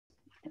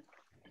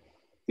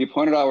The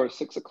appointed hour is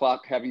 6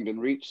 o'clock having been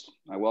reached.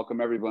 I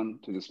welcome everyone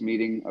to this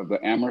meeting of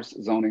the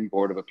Amherst Zoning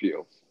Board of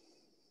Appeals.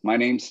 My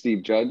name is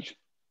Steve Judge.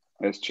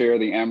 As chair of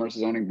the Amherst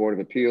Zoning Board of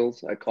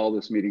Appeals, I call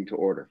this meeting to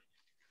order.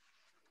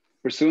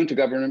 Pursuant to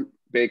Governor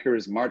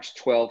Baker's March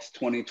 12,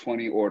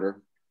 2020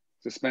 order,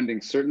 suspending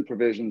certain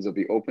provisions of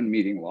the open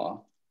meeting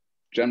law,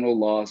 General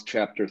Laws,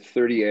 Chapter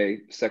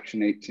 30A,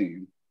 Section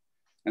 18,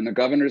 and the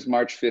Governor's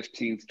March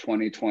 15,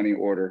 2020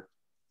 order,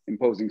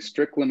 imposing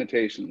strict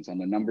limitations on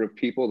the number of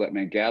people that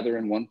may gather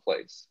in one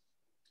place.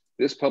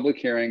 This public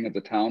hearing of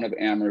the Town of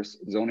Amherst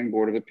Zoning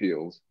Board of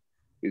Appeals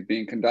is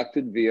being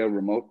conducted via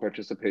remote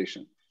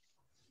participation.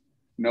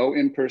 No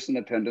in-person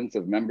attendance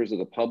of members of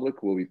the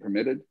public will be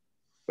permitted,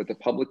 but the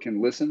public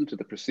can listen to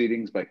the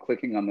proceedings by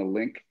clicking on the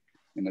link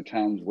in the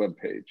town's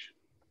webpage.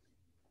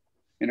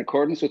 In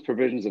accordance with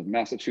provisions of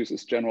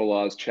Massachusetts General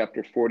Laws,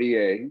 Chapter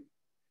 40A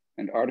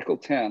and Article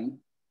 10,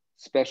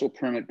 Special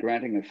Permit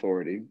Granting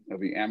Authority of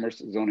the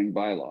Amherst Zoning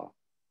Bylaw,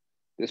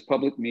 this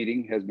public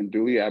meeting has been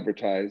duly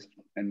advertised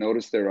and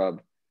notice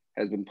thereof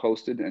has been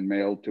posted and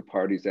mailed to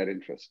parties at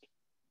interest.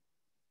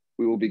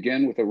 We will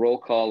begin with a roll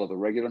call of the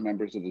regular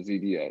members of the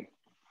ZBA.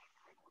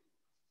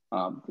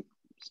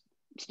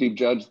 Steve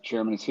Judge, the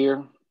chairman, is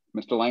here.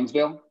 Mr.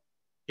 Langsdale?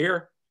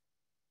 Here.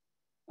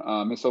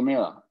 Ms.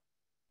 O'Meara?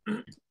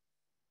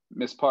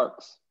 Ms.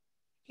 Parks?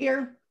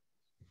 Here.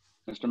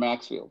 Mr.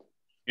 Maxfield?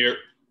 Here.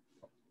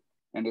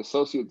 And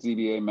associate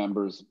ZBA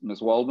members,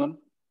 Ms. Waldman,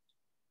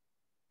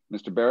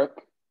 Mr. Barrick,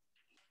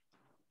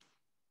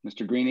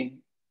 Mr. Greeny,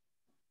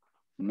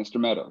 and Mr.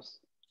 Meadows.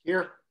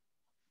 Here.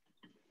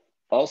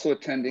 Also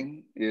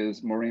attending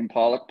is Maureen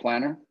Pollock,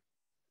 planner.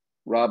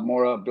 Rob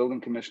Mora, building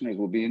commissioners,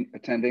 will be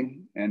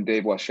attending, and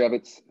Dave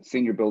Washevitz,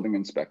 senior building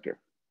inspector.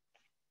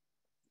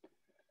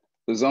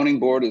 The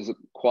zoning board is a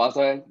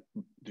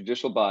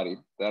quasi-judicial body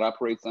that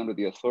operates under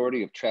the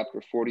authority of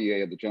Chapter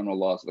 40A of the General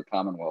Laws of the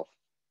Commonwealth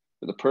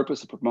for the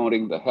purpose of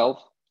promoting the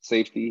health,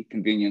 safety,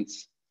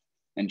 convenience,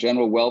 and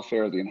general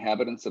welfare of the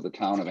inhabitants of the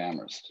town of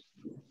Amherst.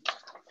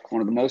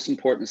 One of the most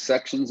important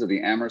sections of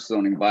the Amherst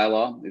zoning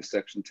bylaw is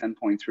section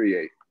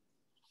 10.38.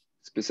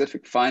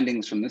 Specific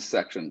findings from this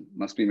section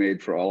must be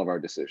made for all of our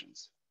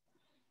decisions.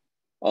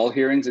 All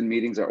hearings and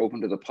meetings are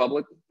open to the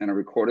public and are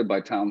recorded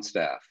by town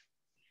staff.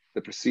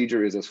 The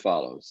procedure is as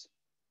follows.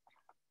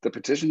 The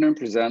petitioner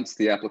presents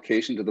the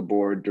application to the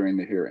board during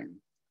the hearing,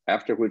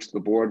 after which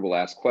the board will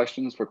ask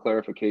questions for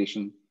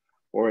clarification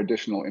or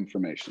additional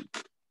information.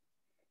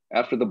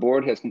 After the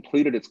board has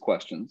completed its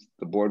questions,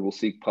 the board will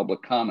seek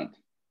public comment.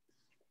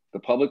 The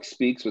public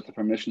speaks with the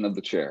permission of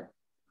the chair.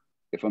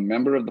 If a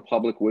member of the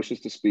public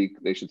wishes to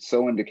speak, they should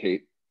so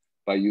indicate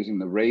by using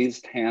the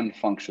raised hand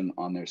function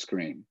on their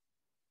screen.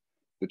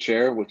 The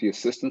chair, with the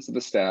assistance of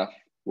the staff,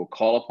 will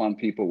call upon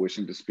people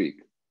wishing to speak.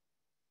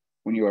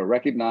 When you are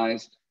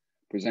recognized,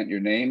 present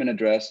your name and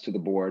address to the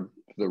board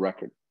for the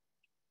record.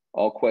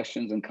 All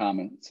questions and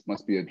comments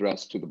must be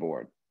addressed to the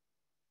board.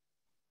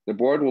 The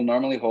board will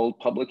normally hold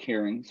public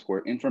hearings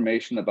where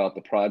information about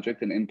the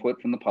project and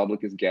input from the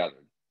public is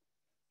gathered,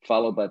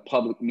 followed by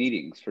public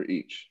meetings for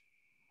each.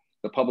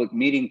 The public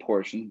meeting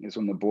portion is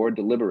when the board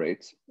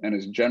deliberates and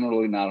is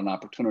generally not an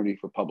opportunity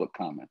for public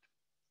comment.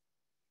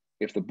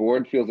 If the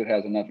board feels it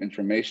has enough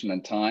information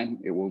and time,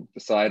 it will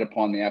decide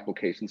upon the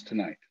applications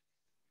tonight.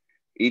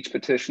 Each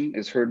petition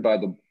is heard by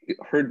the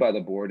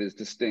board is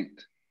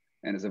distinct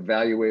and is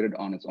evaluated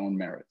on its own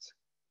merits,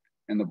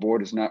 and the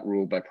board is not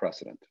ruled by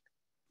precedent.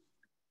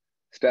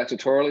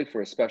 Statutorily, for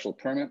a special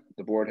permit,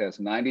 the board has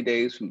 90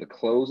 days from the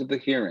close of the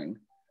hearing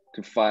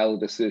to file a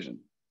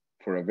decision.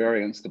 For a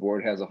variance, the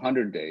board has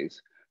 100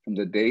 days from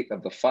the date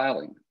of the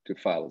filing to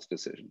file its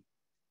decision.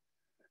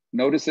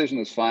 No decision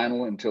is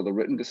final until the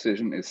written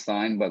decision is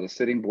signed by the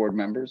sitting board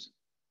members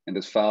and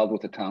is filed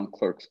with the town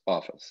clerk's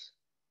office.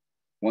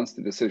 Once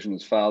the decision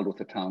is filed with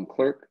the town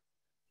clerk,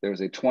 there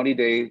is a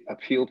 20-day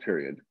appeal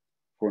period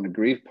for an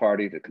aggrieved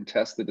party to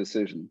contest the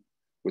decision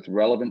with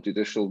relevant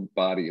judicial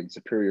body in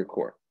Superior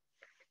Court.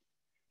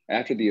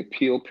 After the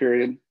appeal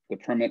period, the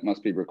permit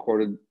must be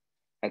recorded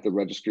at the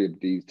Registry of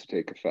Deeds to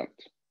take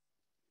effect.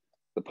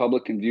 The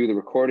public can view the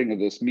recording of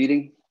this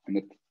meeting in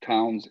the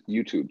town's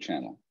YouTube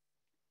channel.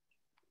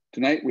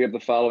 Tonight, we have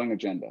the following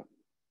agenda.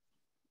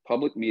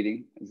 Public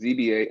meeting,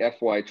 ZBA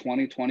FY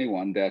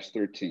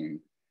 2021-13,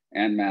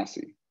 Ann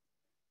Massey,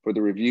 for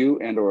the review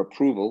and or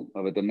approval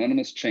of a de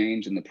minimis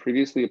change in the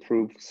previously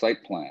approved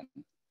site plan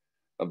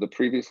of the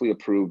previously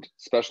approved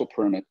special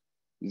permit,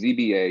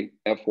 ZBA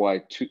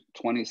FY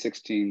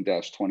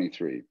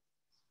 2016-23,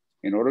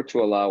 in order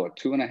to allow a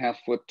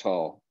 2.5-foot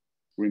tall,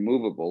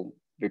 removable,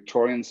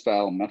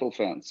 Victorian-style metal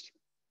fence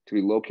to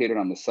be located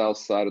on the south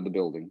side of the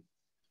building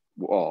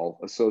wall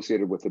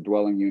associated with the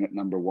dwelling unit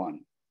number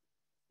 1,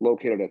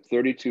 located at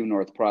 32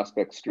 North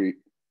Prospect Street,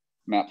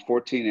 map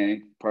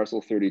 14A,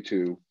 parcel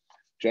 32,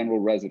 general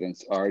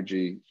residence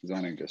RG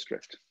zoning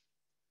district.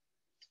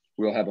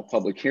 We'll have a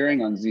public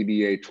hearing on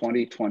ZBA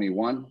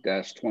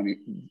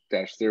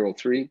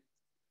 2021-20-03,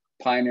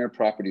 Pioneer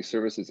Property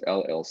Services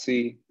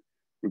LLC,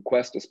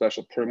 request a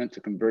special permit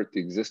to convert the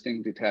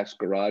existing detached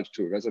garage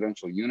to a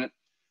residential unit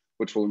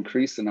which will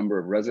increase the number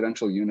of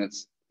residential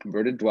units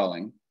converted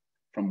dwelling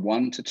from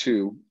 1 to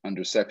 2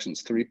 under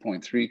sections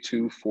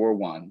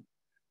 3.3241,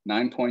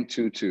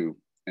 9.22,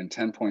 and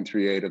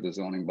 10.38 of the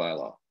zoning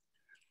bylaw,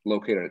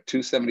 located at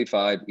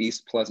 275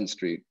 East Pleasant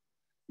Street,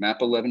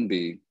 map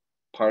 11B,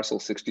 parcel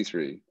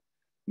 63,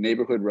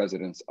 neighborhood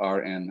residence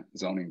RN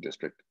zoning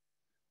district.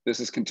 This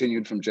is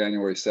continued from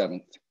January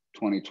 7th,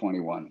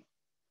 2021.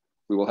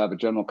 We will have a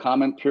general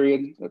comment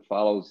period that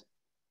follows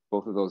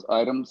both of those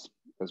items,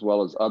 as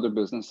well as other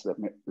business that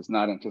is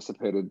not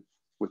anticipated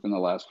within the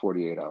last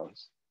 48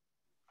 hours.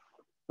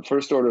 The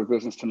first order of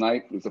business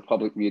tonight is a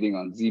public meeting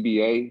on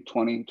ZBA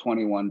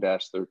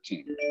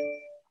 2021-13.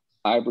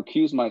 I have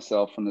recused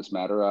myself from this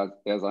matter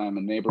as I am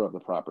a neighbor of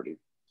the property.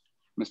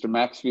 Mr.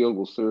 Maxfield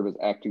will serve as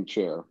acting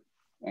chair,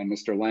 and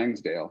Mr.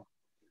 Langsdale,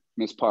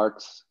 Ms.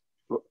 Parks,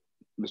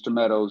 Mr.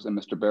 Meadows, and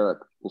Mr. Barrett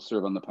will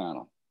serve on the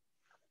panel.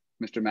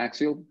 Mr.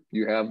 Maxfield,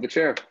 you have the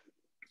chair.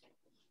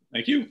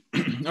 Thank you.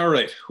 All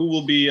right, who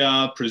will be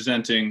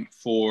presenting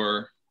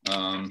for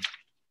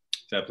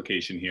this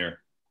application here?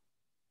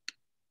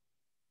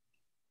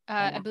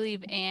 I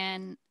believe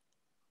Ann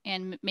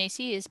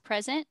Macy is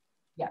present.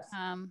 Yes.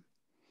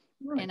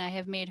 Right. And I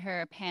have made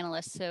her a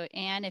panelist. So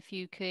Ann, if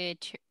you could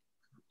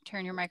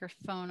turn your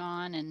microphone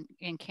on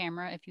and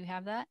camera, if you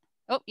have that.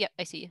 Oh, yep,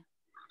 I see you.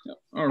 Yep.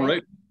 All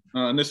right.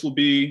 And this will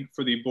be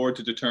for the board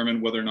to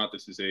determine whether or not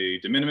this is a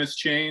de minimis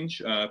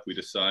change. If we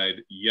decide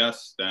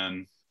yes,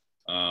 then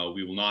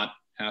we will not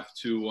have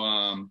to,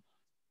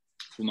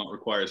 will not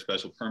require a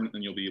special permit,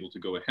 then you'll be able to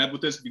go ahead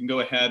with this. You can go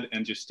ahead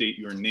and just state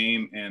your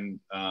name and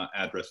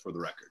address for the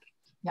record.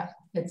 Yeah,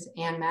 it's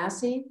Ann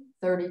Massey,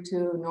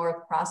 32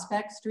 North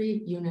Prospect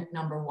Street, unit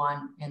number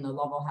 1 in the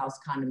Lovell House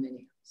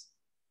condominiums.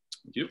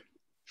 Thank you.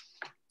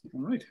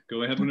 All right,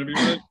 go ahead whenever you're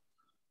ready.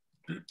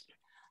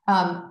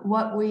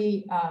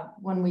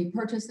 When we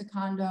purchased the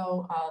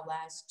condo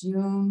last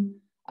June,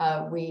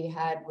 we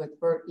had with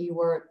Bert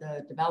Ewert,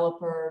 the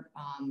developer,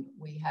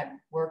 we had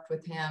worked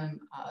with him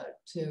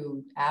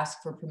to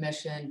ask for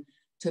permission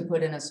to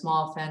put in a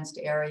small fenced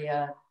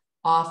area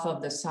off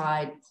of the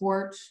side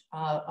porch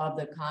of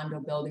the condo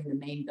building, the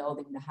main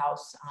building, the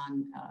house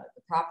on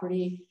the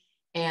property.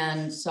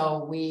 And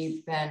so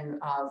we've been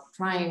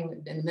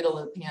trying in the middle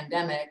of the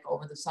pandemic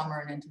over the summer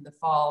and into the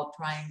fall,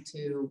 trying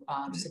to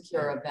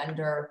secure a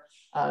vendor,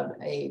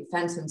 a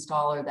fence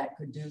installer that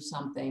could do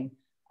something.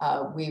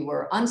 We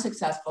were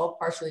unsuccessful,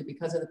 partially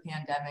because of the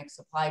pandemic,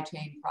 supply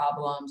chain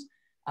problems.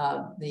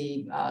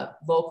 The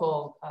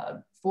local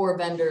 4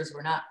 vendors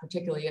were not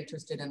particularly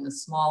interested in the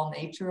small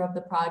nature of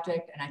the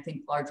project, and I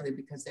think largely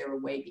because they were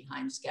way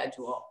behind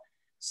schedule.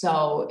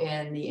 So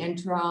in the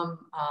interim,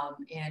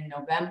 in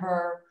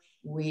November,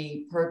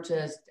 we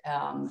purchased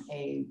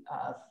the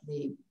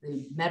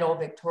metal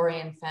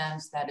Victorian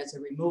fence that is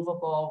a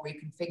removable,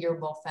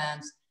 reconfigurable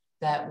fence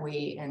that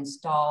we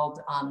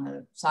installed on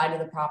the side of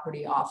the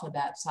property off of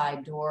that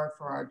side door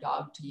for our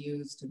dog to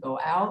use to go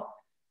out.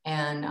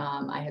 And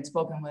I had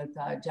spoken with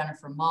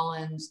Jennifer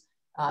Mullins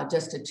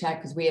just to check,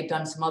 because we had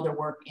done some other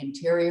work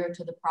interior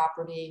to the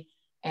property,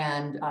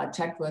 and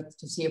checked with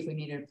to see if we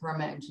needed a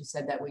permit. And she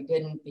said that we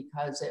didn't,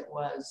 because it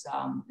was,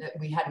 that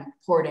we hadn't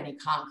poured any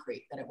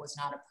concrete, that it was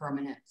not a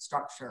permanent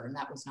structure, and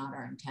that was not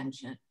our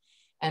intention.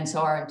 And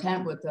so our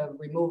intent with the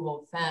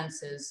removable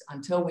fence is,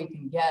 until we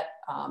can get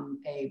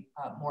a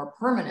more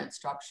permanent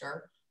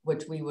structure,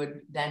 which we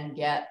would then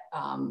get,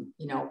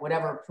 you know,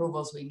 whatever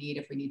approvals we need,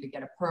 if we need to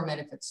get a permit,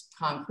 if it's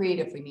concrete,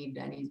 if we need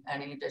any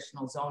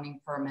additional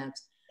zoning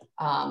permits,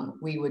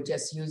 we would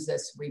just use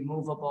this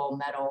removable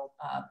metal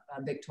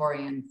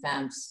Victorian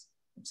fence.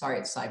 I'm sorry,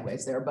 it's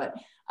sideways there, but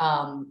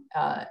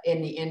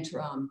in the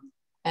interim.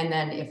 And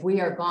then if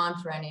we are gone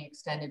for any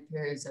extended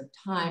periods of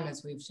time,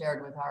 as we've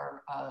shared with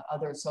our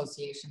other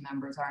association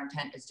members, our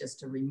intent is just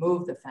to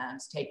remove the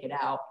fence, take it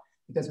out,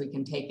 because we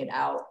can take it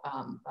out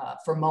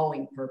for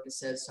mowing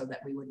purposes, so that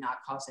we would not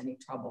cause any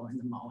trouble in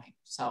the mowing.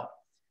 So.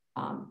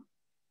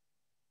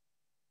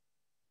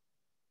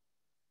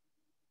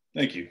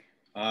 Thank you.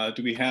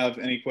 Do we have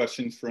any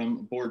questions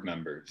from board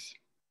members?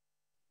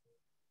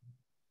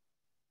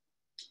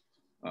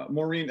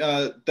 Maureen,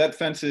 that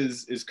fence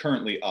is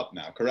currently up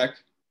now,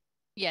 correct?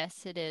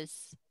 Yes, it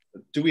is.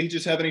 Do we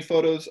just have any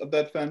photos of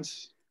that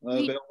fence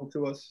available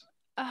to us?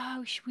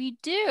 Oh, we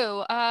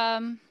do.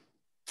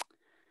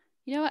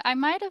 You know what? I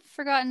might have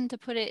forgotten to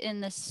put it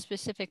in this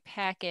specific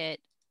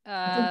packet.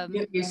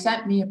 You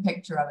sent me a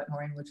picture of it,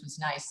 Maureen, which was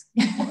nice.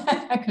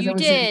 You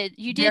did.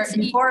 You did.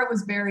 Before it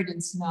was buried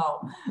in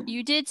snow.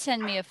 You did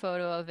send me a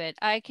photo of it.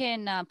 I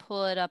can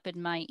pull it up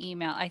in my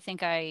email. I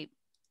think I,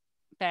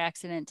 by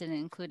accident, didn't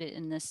include it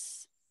in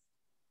this.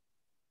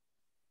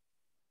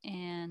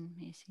 And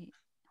let me see.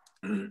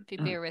 If you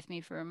bear with me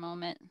for a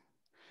moment.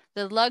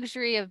 The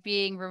luxury of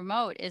being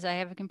remote is I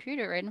have a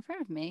computer right in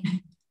front of me.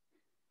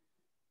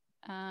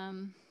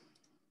 And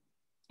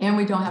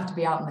we don't have to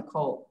be out in the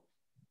cold.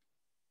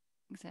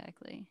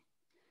 Exactly.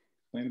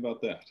 Explain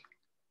about that.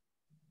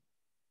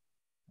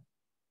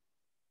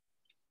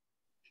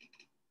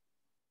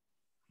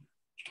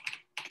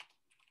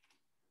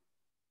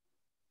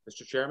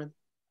 Mr. Chairman,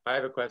 I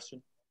have a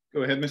question.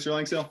 Go ahead, Mr.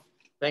 Langsdale.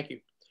 Thank you.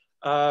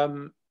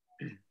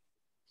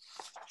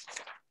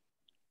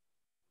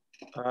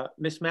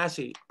 Ms.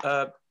 Massey,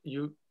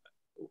 you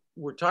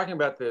were talking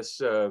about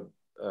this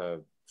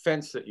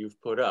fence that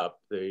you've put up,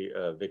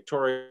 the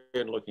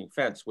Victorian-looking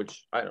fence,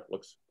 which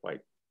looks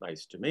quite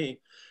nice to me.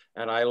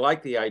 And I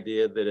like the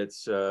idea that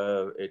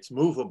it's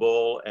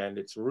movable and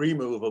it's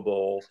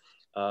removable,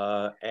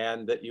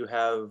 and that you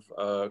have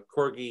a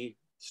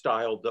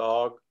Corgi-style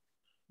dog.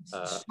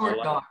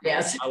 Short dog,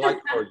 yes. I like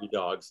Corgi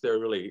dogs. They're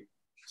really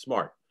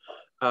smart.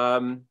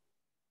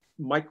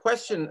 My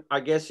question,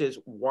 I guess, is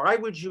why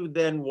would you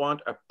then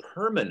want a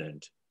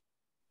permanent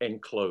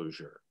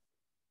enclosure?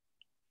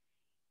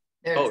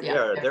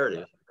 There it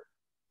is.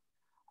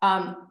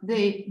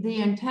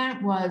 The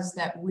intent was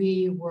that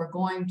we were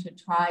going to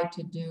try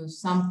to do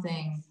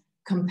something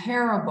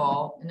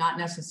comparable, not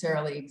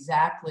necessarily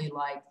exactly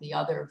like the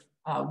other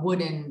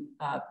wooden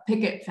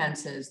picket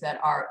fences that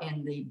are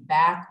in the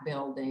back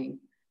building,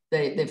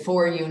 the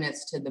 4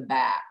 units to the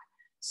back.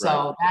 So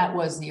right. That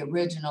was the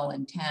original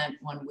intent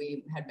when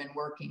we had been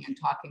working and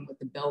talking with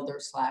the builder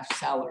 /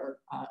 seller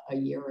a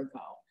year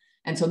ago.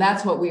 And so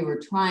that's what we were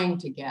trying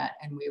to get,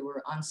 and we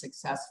were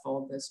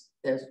unsuccessful.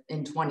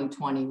 In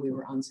 2020, we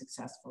were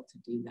unsuccessful to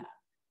do that.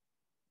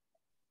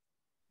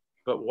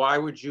 But why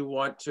would you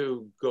want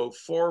to go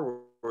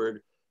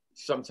forward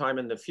sometime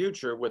in the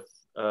future with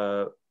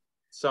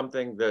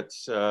something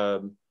that's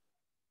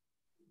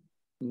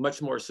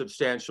much more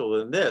substantial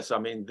than this? I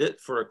mean,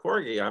 for a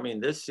Corgi, I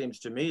mean, this seems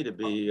to me to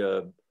be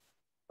a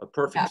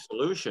perfect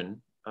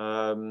solution.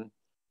 And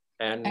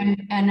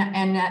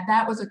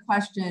that was a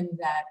question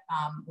that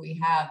we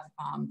have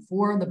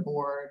for the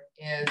board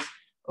is,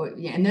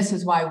 and this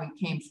is why we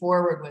came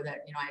forward with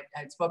it. You know,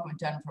 I'd spoken with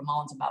Jennifer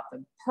Mullins about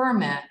the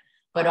permit,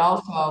 but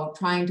also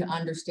trying to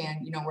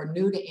understand, you know, we're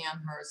new to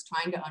Amherst,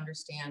 trying to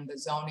understand the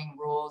zoning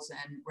rules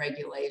and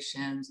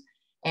regulations,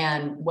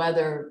 and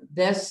whether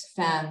this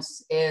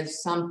fence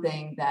is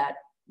something that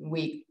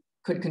we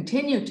could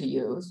continue to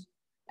use.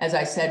 As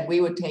I said, we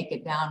would take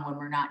it down when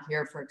we're not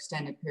here for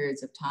extended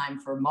periods of time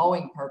for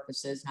mowing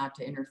purposes, not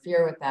to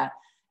interfere with that.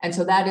 And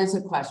so that is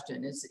a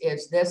question. Is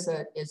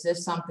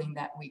this something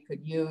that we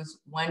could use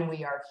when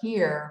we are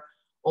here,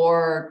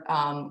 or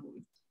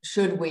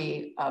should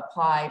we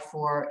apply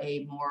for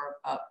a more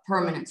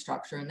permanent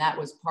structure? And that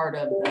was part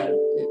of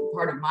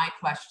my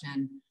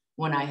question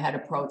when I had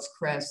approached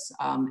Chris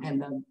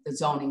and the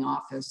zoning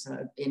office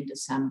in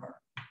December.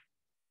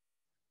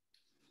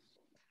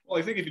 Well,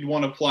 I think if you'd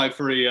want to apply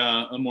for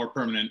a more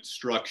permanent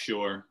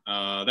structure,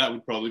 that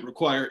would probably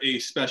require a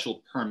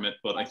special permit.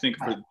 But I think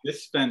for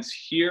this fence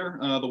here,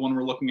 the one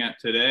we're looking at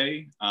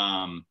today,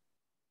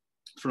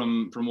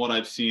 from what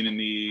I've seen in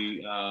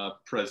the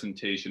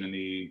presentation and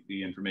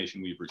the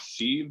information we've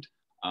received,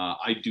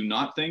 I do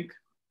not think,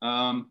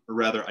 or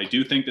rather, I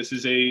do think this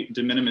is a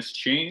de minimis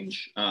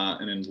change.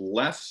 And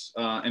unless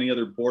any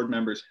other board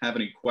members have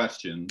any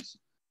questions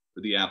for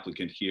the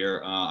applicant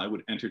here, I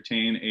would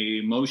entertain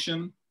a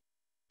motion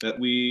that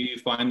we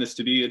find this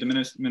to be a de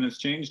minimis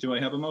change. Do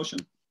I have a motion?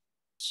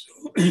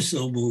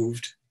 So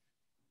moved.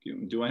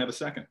 Do I have a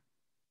second?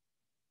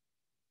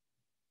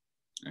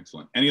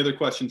 Excellent. Any other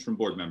questions from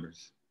board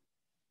members?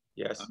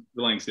 Yes.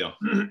 Langsdale.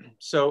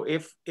 So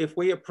if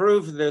we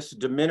approve this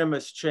de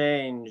minimis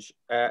change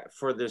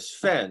for this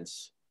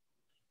fence,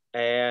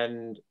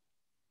 and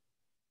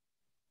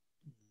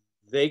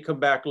they come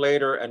back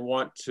later and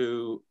want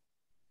to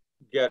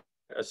get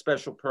a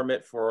special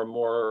permit for a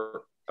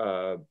more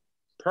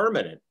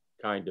permanent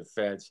kind of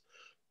fence,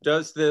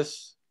 does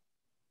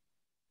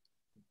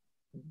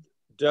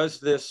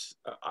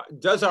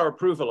our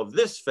approval of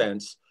this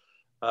fence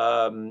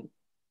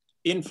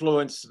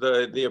influence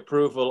the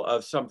approval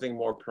of something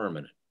more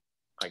permanent,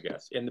 I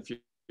guess, in the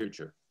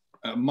future?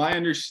 My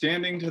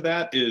understanding to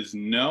that is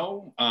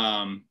no.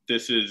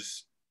 This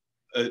is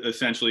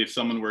essentially if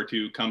someone were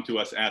to come to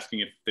us asking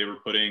if they were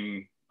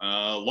putting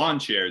lawn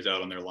chairs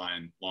out on their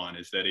lawn,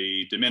 is that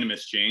a de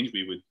minimis change?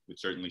 We would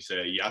certainly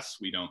say yes.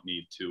 We don't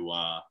need to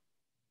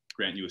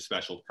grant you a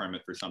special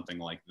permit for something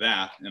like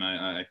that. And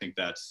I think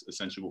that's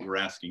essentially what we're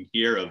asking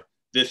here of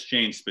this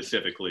change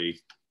specifically.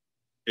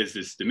 Is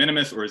this de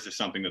minimis, or is this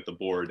something that the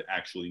board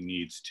actually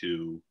needs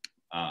to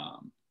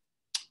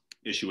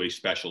issue a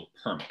special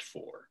permit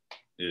for?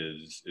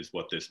 Is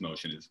what this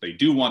motion is. If they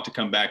do want to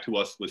come back to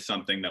us with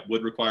something that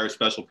would require a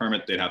special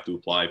permit, they'd have to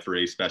apply for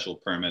a special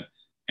permit.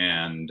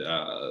 And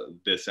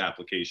this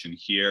application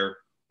here,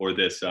 or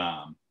this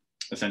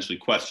essentially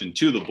question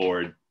to the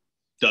board,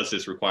 does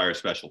this require a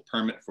special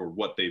permit for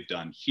what they've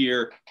done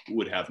here,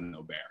 would have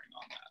no bearing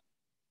on that.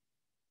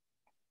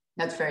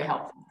 That's very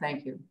helpful.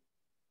 Thank you.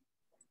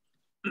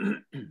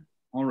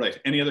 All right.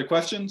 Any other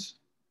questions?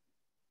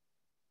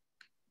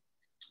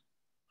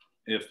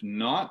 If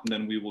not,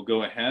 then we will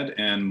go ahead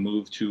and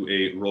move to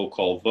a roll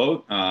call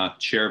vote.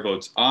 Chair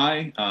votes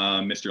aye.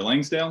 Mr.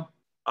 Langsdale?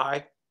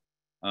 Aye.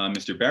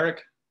 Mr.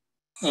 Barrick?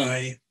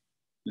 Aye.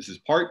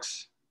 Mrs.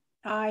 Parks?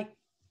 Aye.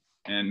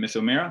 And Ms.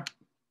 O'Meara?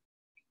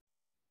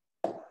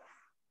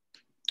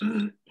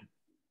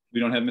 We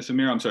don't have Ms.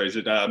 Amir. I'm sorry. Is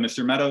it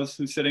Mr. Meadows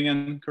who's sitting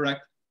in,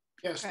 correct?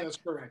 Yes, Correct. that's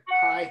correct.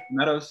 Aye.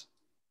 Meadows?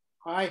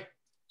 Aye.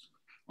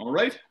 All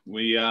right.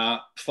 We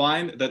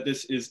find that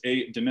this is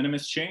a de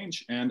minimis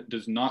change and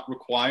does not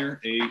require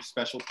a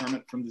special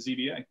permit from the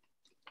ZBA.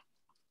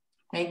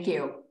 Thank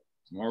you.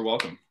 More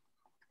welcome.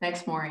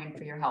 Thanks, Maureen,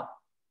 for your help.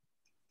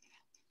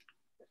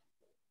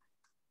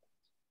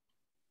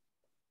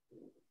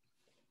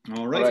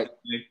 All right.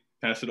 I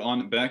pass it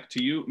on back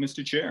to you,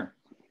 Mr. Chair.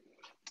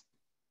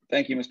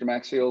 Thank you, Mr.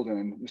 Maxfield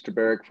and Mr.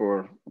 Barrick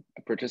for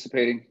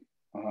participating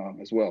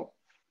as well.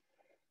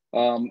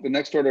 The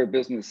next order of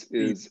business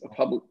is a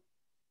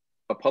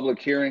public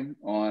hearing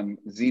on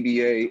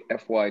ZBA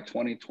FY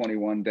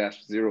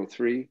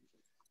 2021-03,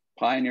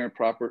 Pioneer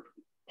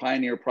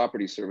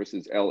Property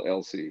Services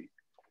LLC.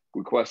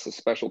 Requests a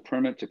special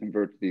permit to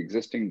convert the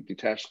existing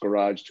detached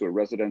garage to a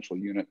residential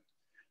unit,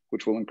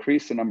 which will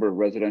increase the number of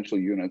residential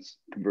units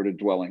converted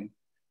dwelling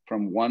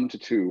from 1 to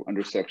 2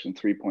 under section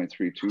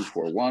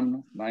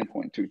 3.3241,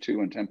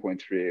 9.22, and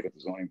 10.38 of the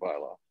zoning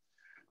bylaw.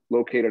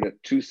 Located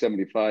at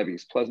 275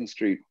 East Pleasant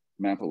Street,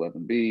 map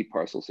 11B,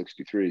 parcel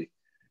 63,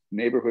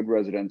 Neighborhood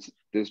Residence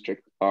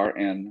District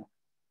RN.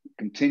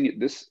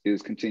 This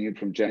is continued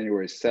from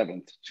January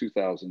 7th,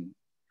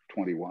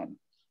 2021.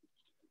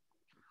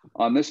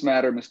 On this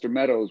matter, Mr.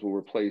 Meadows will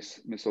replace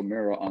Ms.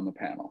 O'Meara on the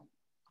panel.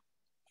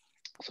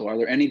 So are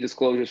there any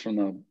disclosures from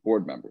the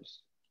board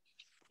members?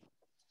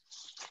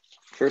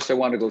 First, I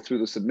want to go through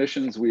the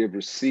submissions we have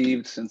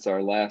received since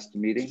our last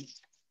meeting.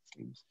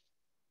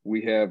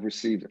 We have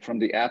received from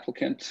the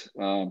applicant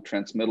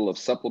transmittal of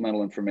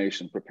supplemental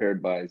information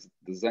prepared by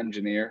the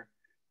Zengineer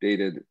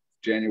dated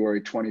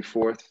January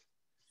 24th,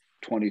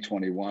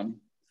 2021.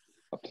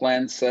 A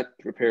plan set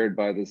prepared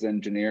by the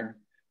Zengineer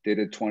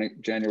dated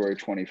January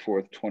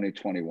 24th,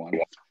 2021,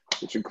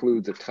 which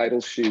includes a title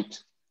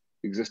sheet,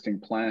 existing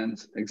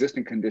plans,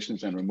 existing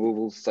conditions and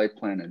removals, site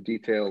plan and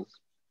details,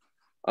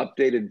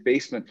 updated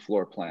basement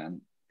floor plan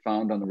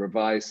found on the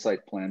revised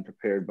site plan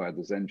prepared by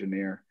the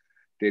Zengineer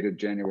dated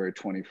January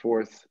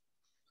 24th.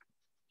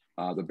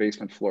 The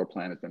basement floor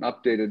plan has been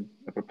updated.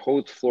 A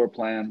proposed floor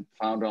plan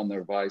found on the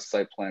revised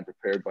site plan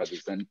prepared by the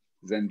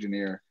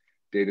Zengineer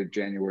dated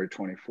January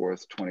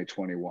 24th,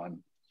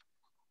 2021.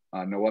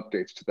 No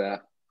updates to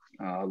that.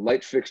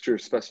 Light fixture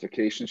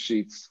specification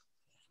sheets.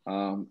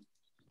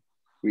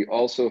 We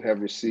also have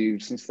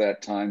received since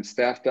that time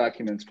staff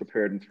documents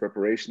prepared in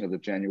preparation of the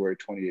January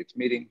 28th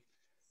meeting,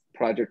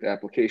 project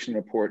application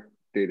report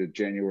dated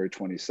January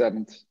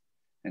 27th,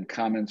 and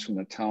comments from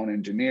the town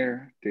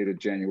engineer dated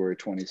January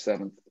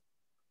 27th.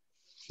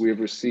 We have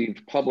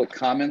received public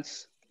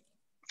comments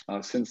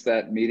since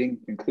that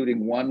meeting,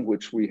 including one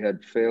which we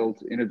had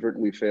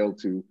inadvertently failed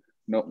to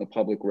note in the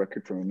public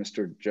record from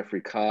Mr.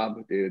 Jeffrey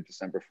Cobb dated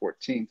December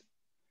 14th.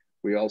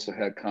 We also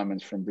had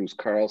comments from Bruce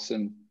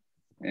Carlson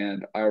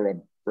and Ira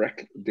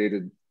Breck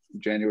dated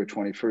January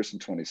 21st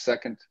and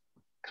 22nd.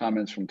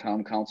 Comments from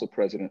Town Council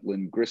President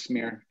Lynn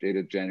Grismere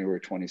dated January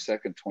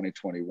 22nd,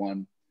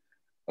 2021.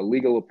 A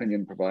legal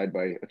opinion provided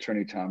by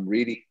Attorney Tom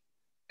Reedy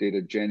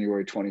dated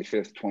January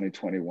 25th,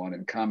 2021.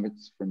 And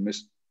comments from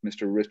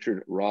Mr.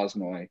 Richard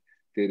Rosnoy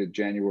dated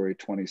January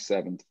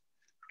 27th,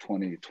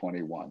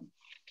 2021.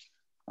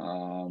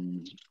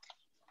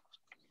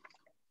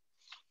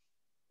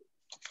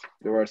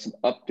 There are some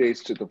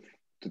updates to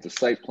the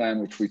site plan,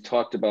 which we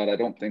talked about. I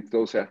don't think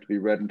those have to be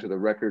read into the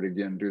record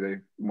again, do they,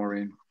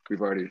 Maureen?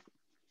 We've already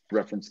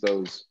referenced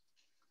those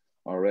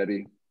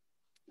already.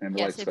 And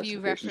yes, if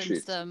you reference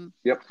sheets. them.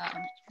 Yep.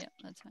 Yep,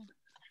 that's fine.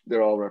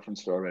 They're all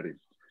referenced already.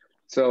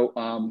 So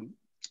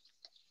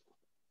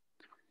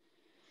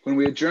when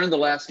we adjourned the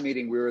last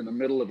meeting, we were in the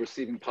middle of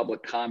receiving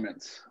public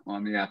comments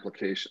on the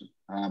application.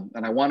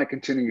 And I want to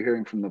continue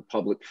hearing from the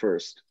public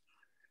first.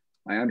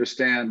 I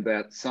understand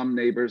that some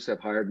neighbors have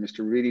hired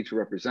Mr. Reedy to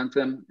represent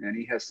them, and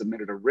he has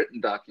submitted a written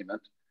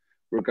document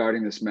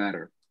regarding this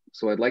matter.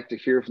 So I'd like to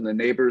hear from the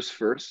neighbors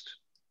first,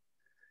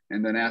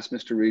 and then ask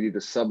Mr. Reedy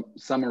to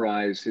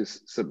summarize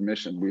his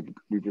submission.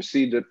 We've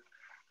received it.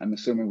 I'm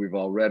assuming we've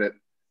all read it.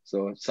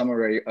 So a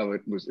summary of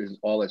it is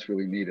all that's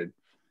really needed.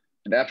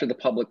 And after the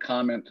public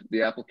comment,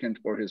 the applicant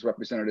or his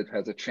representative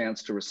has a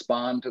chance to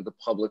respond to the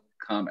public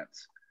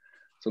comments.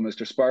 So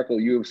Mr. Sparkle,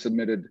 you have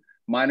submitted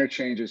minor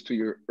changes to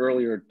your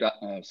earlier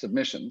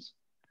submissions,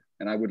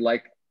 and I would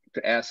like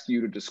to ask you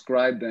to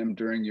describe them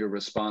during your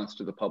response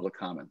to the public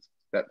comments,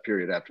 that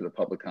period after the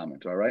public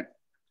comment, all right?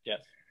 Yes.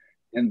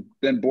 And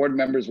then board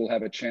members will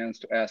have a chance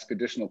to ask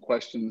additional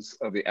questions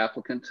of the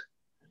applicant,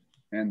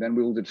 and then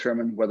we will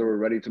determine whether we're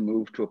ready to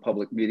move to a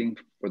public meeting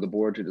for the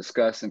board to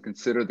discuss and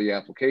consider the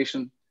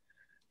application,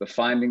 the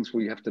findings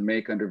we have to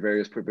make under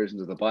various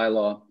provisions of the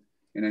bylaw,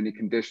 and any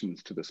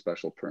conditions to the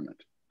special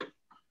permit.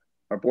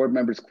 Are board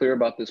members clear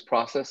about this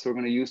process we're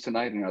going to use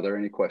tonight? And are there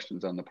any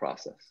questions on the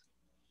process?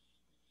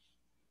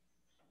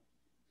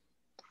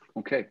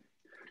 Okay,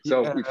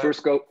 so we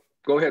first go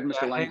ahead,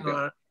 Mr.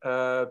 Langdale. Hang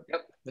on,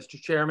 yep. Mr.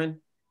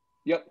 Chairman.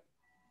 Yep.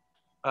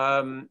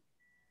 I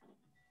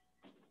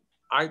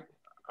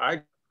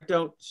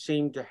don't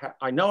seem to have,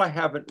 I know I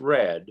haven't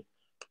read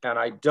and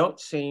I don't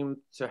seem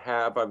to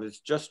have, I was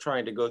just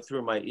trying to go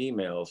through my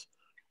emails.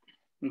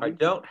 I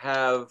don't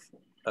have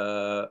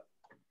a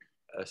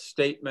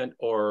statement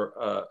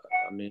or,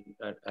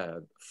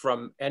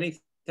 from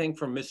anything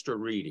from Mr.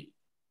 Reedy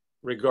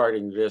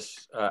regarding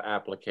this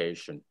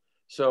application.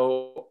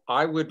 So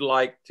I would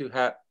like to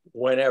have,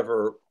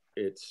 whenever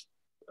it's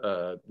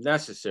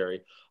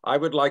necessary, I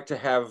would like to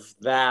have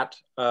that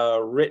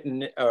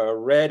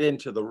read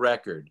into the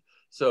record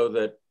so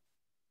that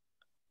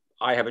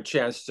I have a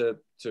chance to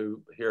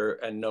hear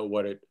and know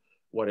what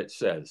it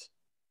says.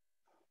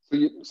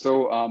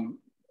 Mr.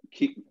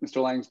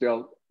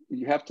 Langsdale,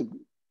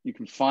 you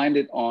can find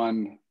it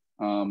on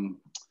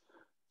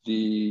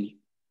the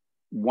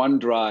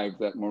OneDrive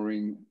that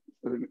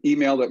an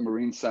email that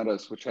Maureen sent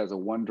us, which has a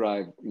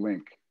OneDrive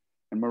link.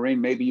 And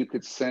Maureen, maybe you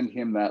could send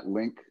him that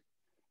link.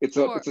 It's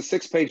a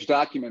 6-page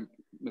document,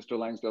 Mr.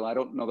 Langsdale. I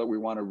don't know that we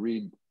want to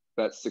read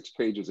that 6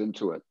 pages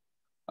into it.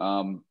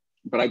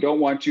 But I don't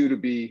want you to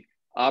be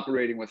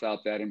operating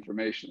without that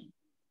information.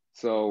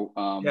 So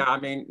yeah, I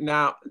mean,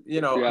 now,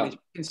 you know, I mean, you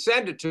can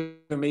send it to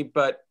me,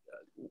 but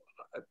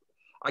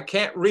I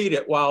can't read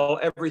it while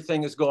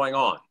everything is going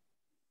on.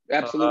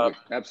 Absolutely,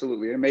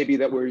 absolutely. And maybe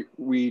that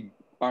we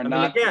are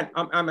not. Again,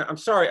 I'm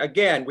sorry.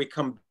 Again, we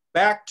come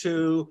back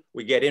to,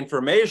 we get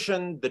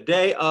information the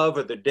day of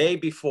or the day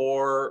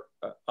before.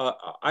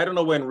 I don't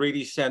know when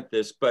Reedy sent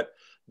this, but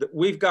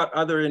we've got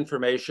other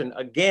information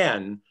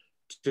again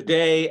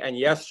today and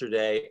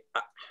yesterday.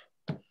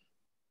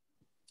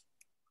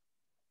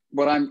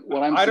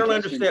 I don't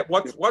understand.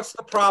 What's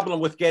the problem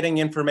with getting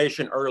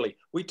information early?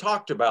 We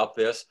talked about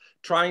this,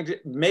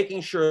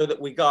 making sure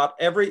that we got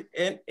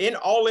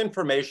all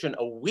information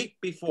a week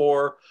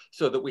before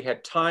so that we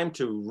had time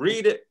to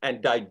read it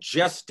and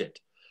digest it.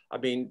 I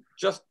mean,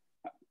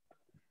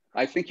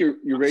 I think you're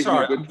raising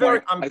a good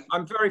point.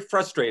 I'm very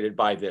frustrated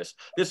by this.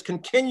 This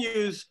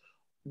continues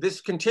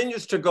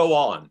to go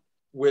on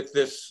with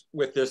this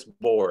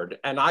board,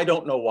 and I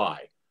don't know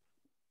why.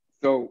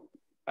 So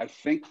I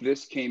think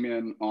this came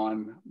in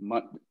on,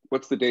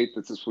 what's the date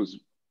that this was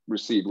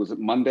received? Was it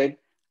Monday?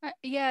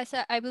 Yes,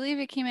 I believe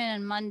it came in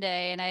on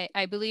Monday, and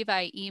I believe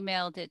I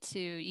emailed it to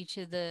each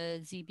of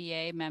the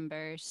ZBA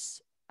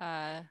members.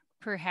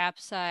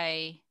 Perhaps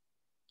I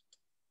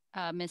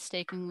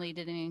mistakenly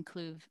didn't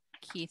include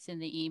Keith in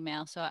the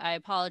email, so I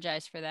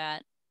apologize for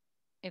that,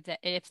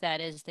 if that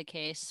is the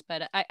case.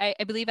 But I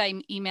believe I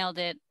emailed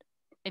it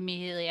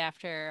immediately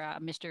after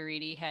Mr.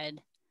 Reedy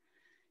had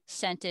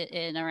sent it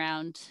in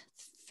around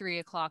 3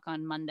 o'clock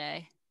on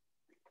Monday.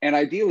 And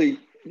ideally,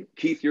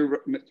 Keith,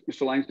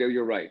 Mr. Langsdale,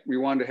 you're right. We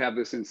wanted to have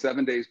this in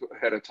 7 days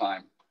ahead of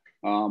time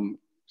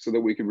so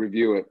that we could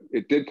review it.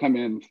 It did come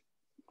in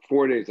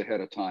 4 days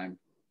ahead of time,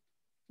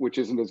 which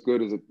isn't as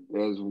good as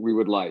we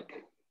would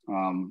like.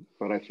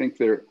 But I think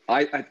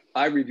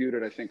I reviewed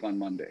it, I think, on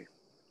Monday.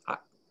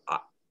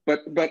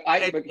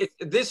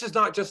 This is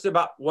not just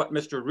about what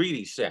Mr.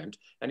 Reedy sent,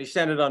 and he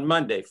sent it on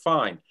Monday,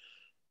 fine.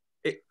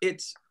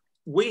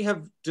 We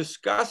have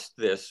discussed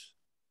this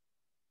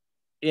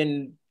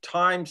in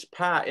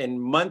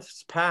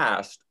months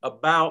past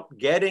about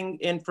getting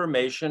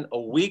information a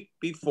week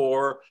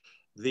before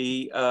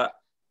the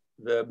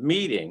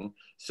meeting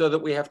so that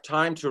we have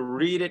time to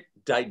read it,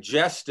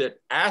 digest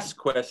it, ask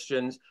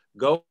questions,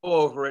 go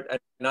over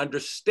it, and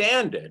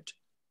understand it,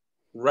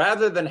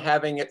 rather than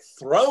having it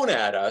thrown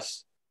at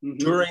us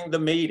during the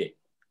meeting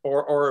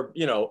or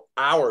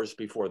hours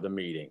before the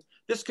meeting.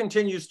 This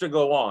continues to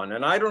go on,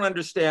 and I don't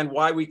understand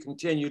why we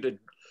continue to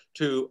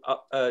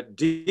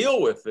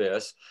deal with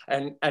this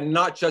and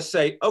not just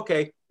say,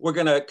 okay, we're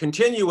going to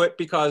continue it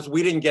because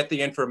we didn't get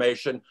the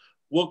information.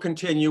 We'll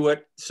continue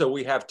it so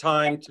we have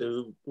time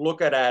to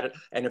look at it.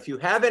 And if you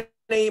have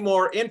any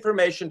more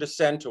information to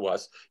send to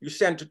us, you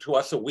send it to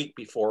us a week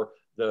before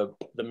the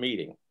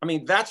meeting. I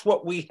mean, that's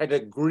what we had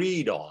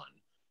agreed on,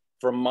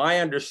 from my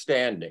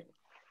understanding,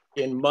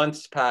 in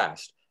months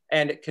past.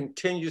 And it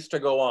continues to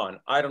go on.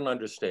 I don't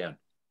understand.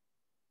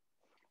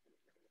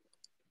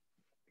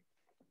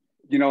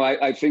 You know,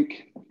 I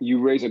think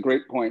you raise a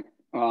great point.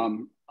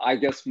 I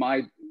guess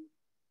my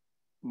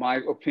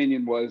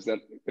opinion was that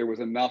there was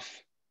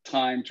enough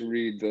time to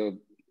read the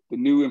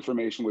new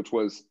information, which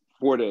was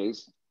 4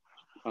 days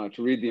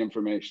to read the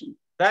information.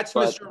 That's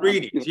Mr.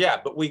 Reedy's, yeah,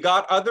 but we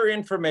got other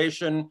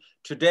information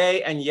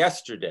today and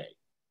yesterday.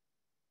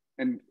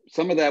 And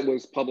some of that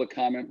was public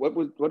comment. What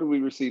did we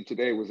receive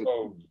today? Was it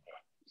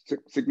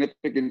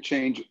significant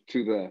change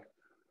to the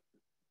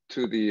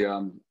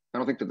I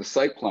don't think to the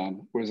site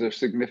plan? Was there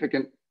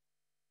significant?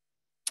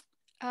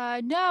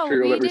 No,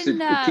 we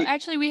didn't.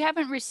 Actually, we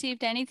haven't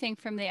received anything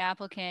from the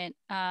applicant.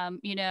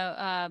 I've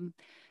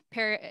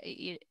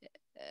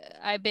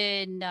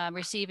been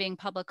receiving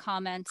public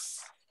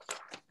comments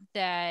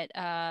that,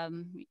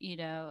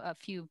 a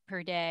few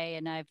per day,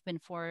 and I've been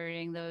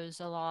forwarding those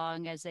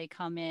along as they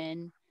come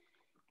in.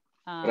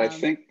 But I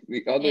think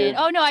the other...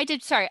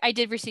 I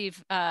did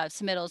receive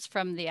submittals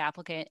from the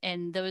applicant,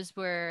 and those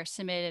were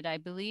submitted, I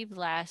believe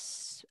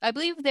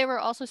they were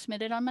also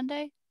submitted on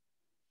Monday.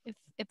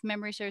 if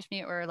memory serves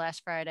me, or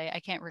last Friday. I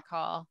can't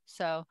recall.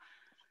 So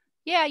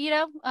yeah,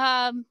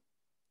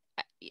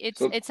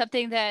 it's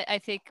something that I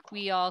think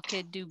we all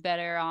could do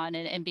better on,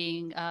 and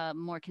being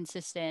more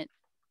consistent.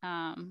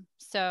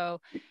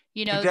 So,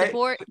 Today,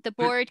 the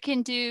board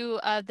can do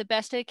the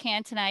best it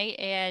can tonight,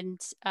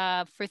 and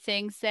for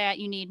things that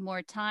you need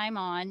more time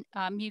on,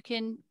 you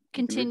can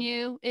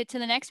continue it to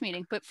the next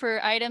meeting. But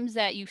for items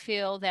that you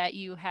feel that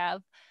you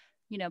have,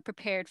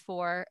 prepared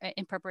for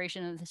in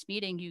preparation of this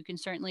meeting, you can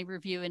certainly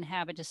review and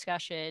have a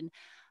discussion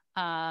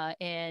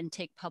and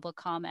take public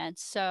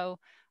comments. So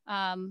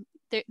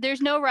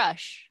there's no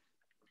rush.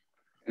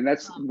 And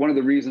that's one of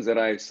the reasons that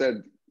I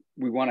said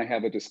we want to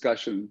have a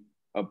discussion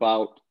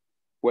about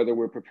whether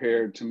we're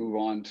prepared to move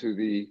on to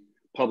the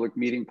public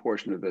meeting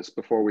portion of this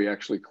before we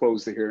actually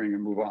close the hearing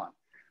and move on.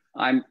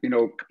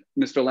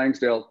 Mr.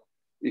 Langsdale,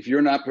 if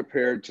you're not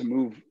prepared to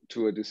move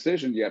to a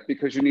decision yet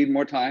because you need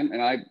more time,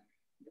 and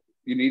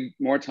you need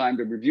more time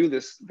to review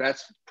this,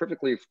 that's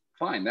perfectly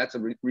fine. That's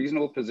a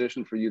reasonable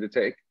position for you to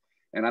take.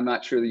 And I'm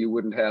not sure that you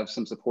wouldn't have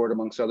some support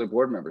amongst other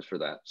board members for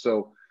that.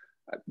 So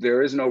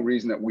there is no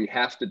reason that we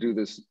have to do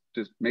this,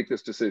 to make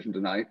this decision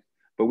tonight,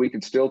 but we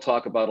can still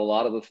talk about a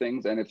lot of the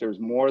things. And if there's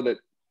more that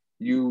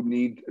you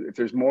need, if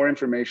there's more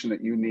information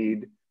that you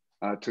need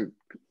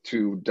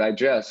to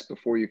digest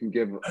before you can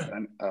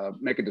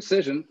make a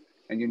decision,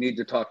 and you need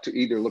to talk to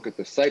either look at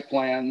the site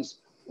plans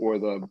or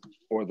the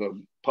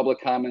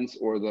public comments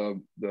or the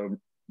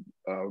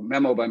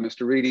memo by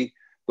Mr. Reedy,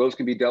 those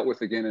can be dealt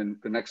with again in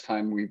the next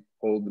time we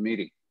hold the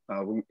meeting,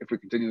 if we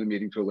continue the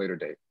meeting to a later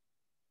date.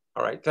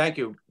 All right, thank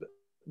you.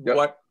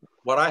 Yep.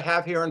 What I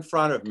have here in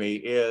front of me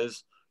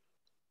is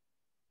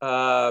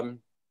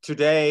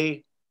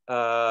today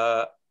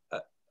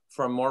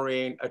from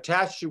Maureen.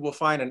 Attached, you will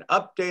find an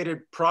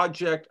updated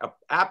project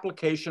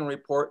application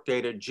report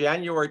dated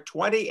January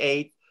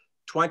 28,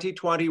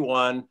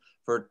 2021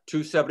 for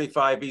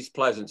 275 East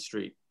Pleasant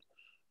Street.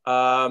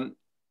 I've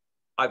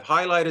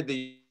highlighted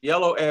the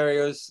yellow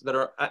areas that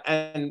are,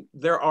 and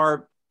there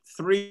are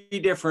two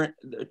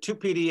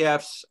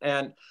PDFs.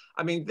 And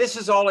I mean, this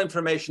is all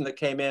information that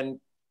came in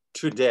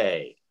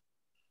today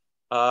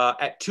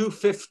at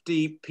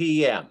 2:50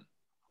 p.m.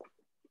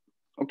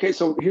 Okay,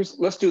 so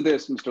let's do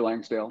this, Mr.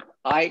 Langsdale.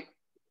 I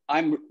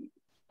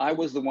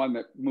was the one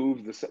that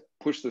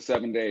pushed the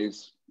 7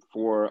 days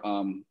for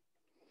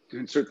to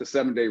insert the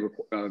 7-day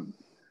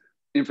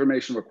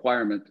information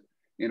requirement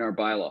in our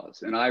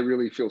bylaws, and I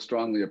really feel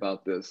strongly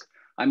about this.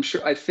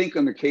 I think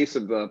in the case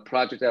of the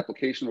project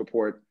application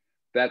report,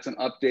 that's an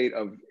update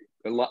of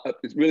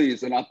it really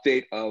is an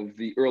update of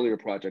the earlier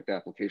project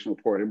application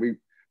report, and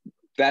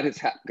that has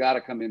got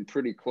to come in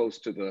pretty close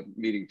to the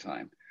meeting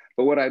time.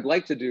 But what I'd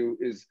like to do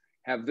is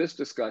have this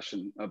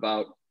discussion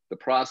about the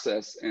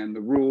process and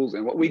the rules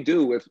and what we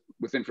do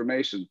with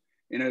information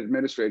in an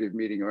administrative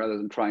meeting rather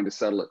than trying to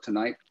settle it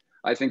tonight.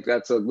 I think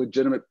that's a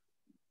legitimate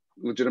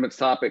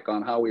topic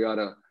on how we ought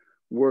to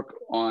work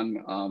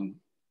on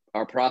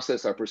our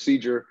process, our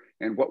procedure,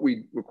 and what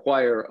we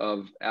require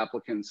of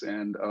applicants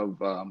and of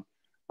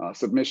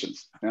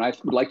submissions. And I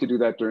would like to do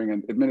that during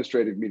an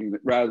administrative meeting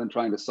rather than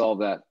trying to solve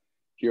that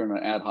here on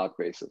an ad hoc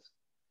basis.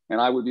 And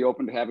I would be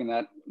open to having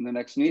that in the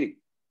next meeting.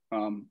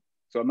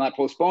 So I'm not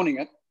postponing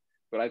it,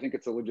 but I think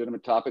it's a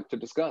legitimate topic to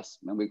discuss.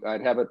 And we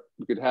could have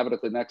it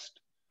at the next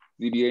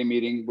ZBA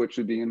meeting, which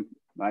would be in,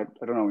 I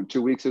don't know, in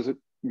 2 weeks, is it,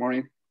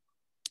 Maureen?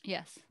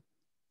 Yes.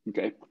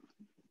 Okay,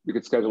 we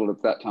could schedule it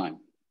at that time.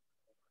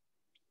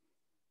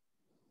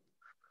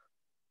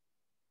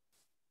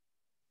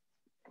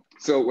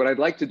 So what I'd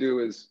like to do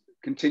is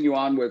continue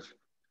on with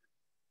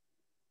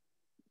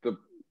the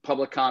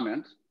public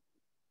comment,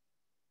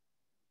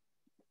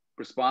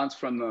 response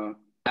from the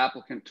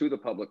applicant to the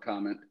public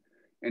comment,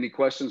 any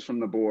questions from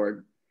the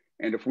board.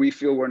 And if we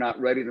feel we're not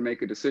ready to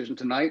make a decision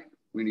tonight,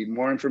 we need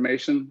more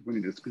information, we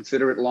need to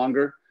consider it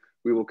longer,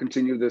 we will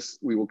continue this,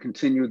 we will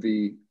continue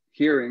the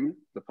hearing,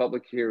 the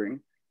public hearing,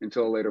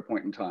 until a later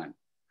point in time.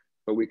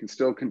 But we can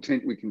still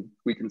continue,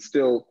 we can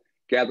still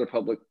gather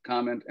public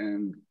comment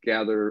and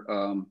gather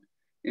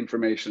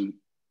information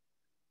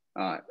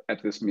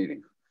at this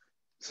meeting.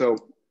 So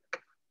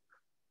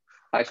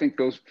I think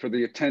those for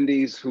the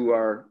attendees who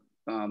are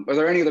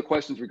there any other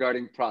questions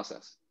regarding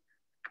process?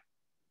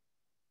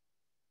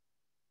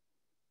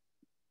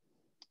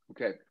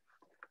 Okay,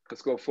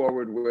 let's go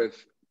forward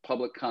with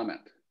public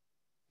comment.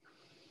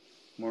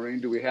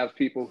 Maureen, do we have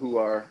people who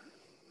are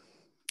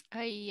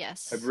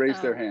yes, have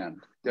raised their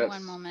hand? Yes.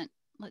 One moment.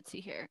 Let's see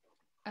here.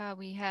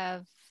 We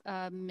have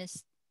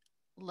Miss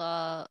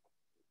Taryn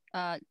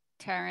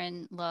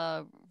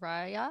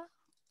Laraya.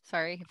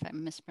 Sorry if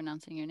I'm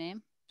mispronouncing your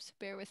name. Just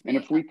bear with me.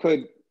 And if we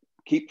could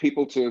keep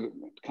people to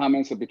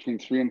comments of between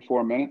 3 and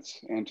 4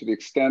 minutes, and to the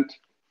extent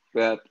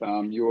that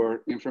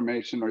your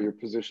information or your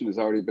position has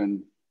already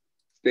been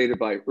stated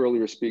by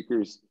earlier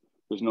speakers,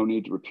 there's no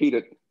need to repeat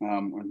it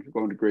and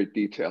go into great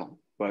detail.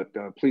 But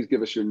please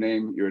give us your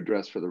name, your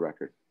address for the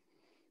record.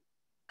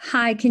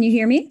 Hi, can you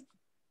hear me?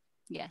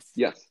 Yes.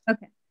 Yes.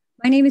 Okay.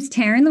 My name is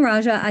Taryn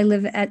LaRaja. I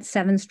live at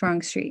 7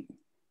 Strong Street.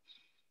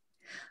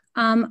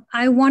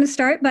 I want to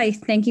start by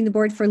thanking the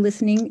board for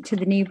listening to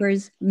the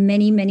neighbors'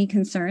 many, many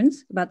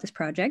concerns about this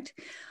project.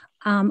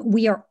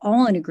 We are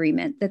all in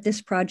agreement that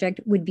this project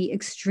would be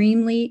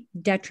extremely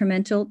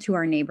detrimental to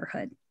our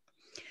neighborhood.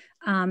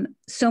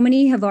 So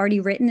many have already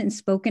written and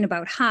spoken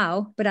about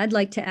how, but I'd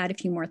like to add a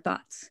few more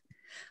thoughts.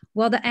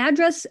 While the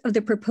address of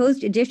the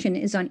proposed addition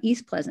is on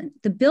East Pleasant,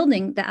 the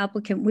building the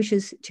applicant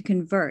wishes to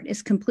convert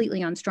is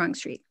completely on Strong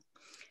Street.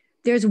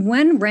 There's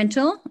one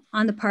rental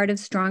on the part of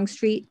Strong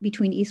Street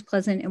between East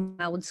Pleasant and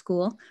Wildwood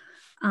School,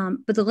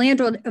 but the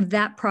landlord of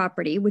that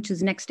property, which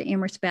is next to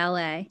Amherst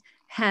Ballet,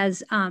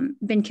 has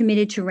been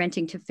committed to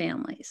renting to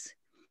families.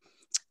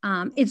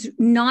 It's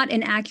not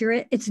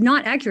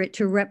accurate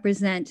to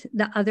represent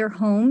the other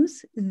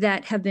homes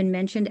that have been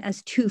mentioned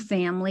as two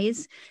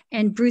families.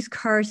 And Bruce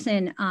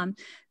Carson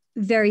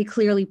very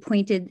clearly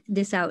pointed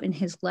this out in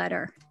his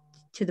letter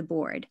to the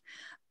board.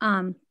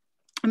 I'm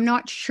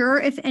not sure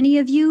if any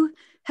of you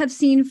have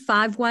seen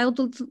 5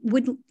 Wildwood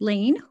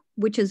Lane,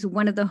 which is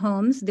one of the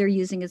homes they're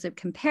using as a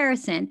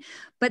comparison,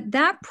 but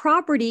that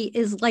property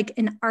is like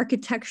an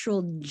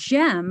architectural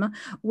gem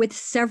with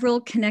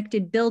several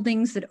connected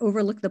buildings that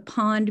overlook the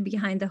pond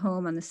behind the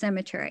home on the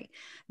cemetery.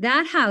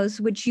 That house,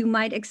 which you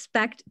might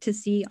expect to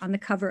see on the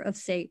cover of,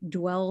 say,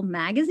 Dwell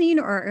magazine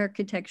or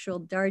Architectural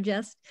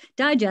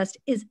Digest,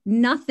 is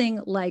nothing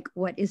like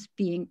what is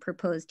being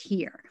proposed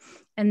here.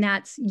 And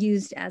that's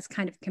used as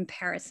kind of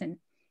comparison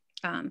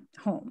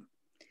home.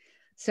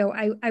 So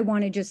I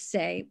want to just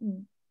say,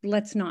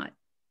 let's not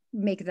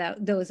make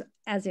those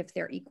as if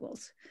they're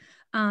equals.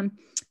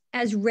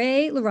 As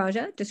Ray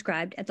LaRaja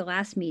described at the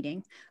last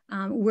meeting,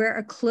 we're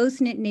a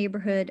close-knit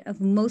neighborhood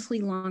of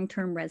mostly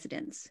long-term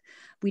residents.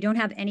 We don't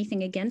have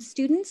anything against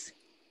students.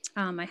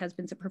 My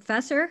husband's a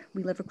professor.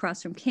 We live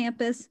across from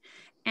campus.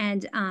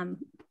 And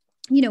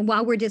you know,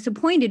 while we're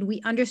disappointed,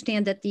 we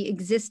understand that the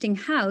existing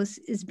house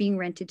is being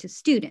rented to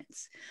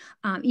students,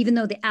 even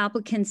though the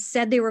applicants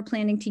said they were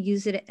planning to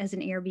use it as an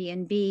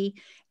Airbnb,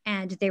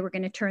 and they were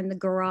going to turn the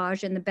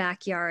garage and the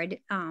backyard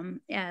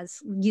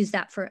use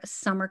that for a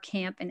summer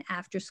camp and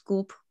after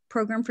school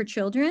program for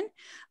children.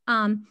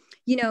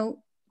 You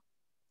know,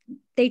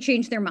 they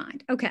changed their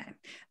mind. Okay.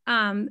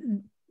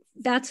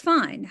 That's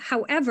fine.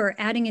 However,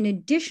 adding an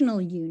additional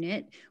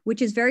unit,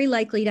 which is very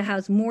likely to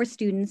house more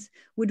students,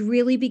 would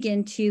really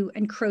begin to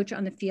encroach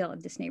on the feel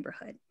of this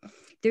neighborhood.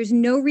 There's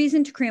no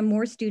reason to cram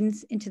more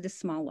students into this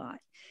small lot.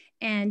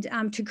 And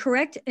to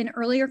correct an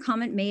earlier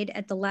comment made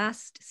at the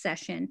last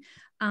session,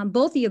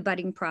 both the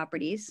abutting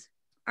properties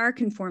are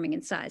conforming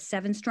in size.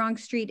 7 Strong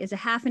Street is a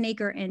 ½ an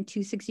acre and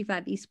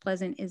 265 East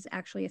Pleasant is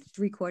actually a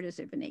 3/4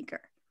 of an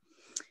acre.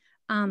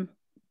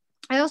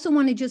 I also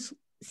want to just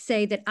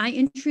say that I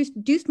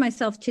introduced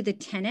myself to the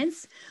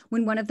tenants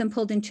when one of them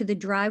pulled into the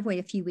driveway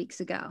a few weeks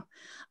ago.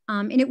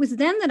 And it was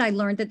then that I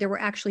learned that there were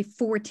actually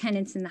 4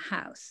 tenants in the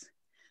house.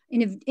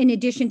 In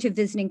addition to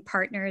visiting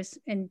partners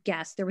and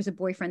guests, there was a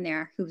boyfriend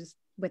there who was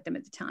with them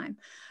at the time.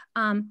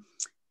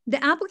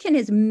 The applicant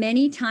has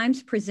many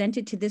times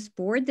presented to this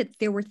board that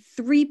there were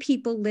 3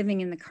 people living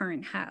in the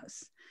current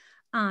house.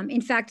 In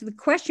fact, the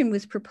question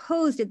was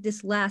proposed at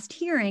this last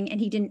hearing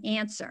and he didn't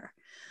answer.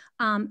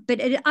 But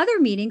at other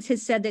meetings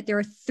has said that there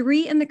are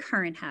 3 in the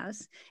current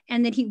house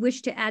and that he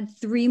wished to add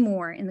 3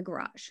 more in the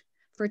garage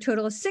for a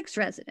total of 6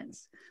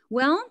 residents.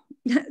 Well,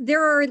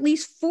 there are at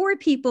least 4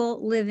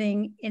 people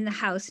living in the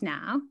house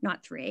now,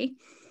 not 3.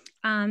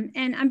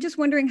 And I'm just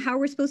wondering how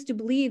we're supposed to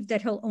believe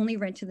that he'll only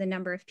rent to the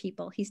number of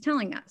people he's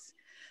telling us.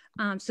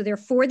 So there are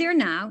 4 there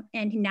now,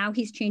 and now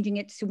he's changing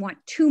it to want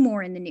 2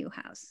 more in the new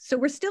house. So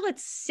we're still at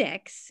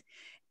 6.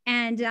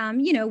 And,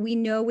 you know, we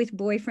know with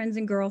boyfriends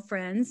and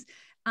girlfriends,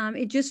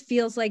 it just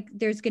feels like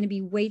there's going to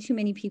be way too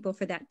many people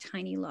for that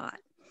tiny lot.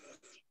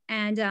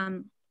 And,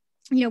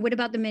 you know, what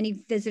about the many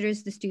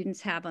visitors the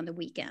students have on the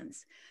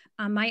weekends?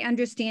 My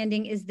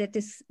understanding is that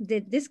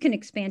this can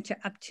expand to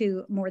up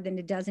to more than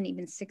a dozen,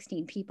 even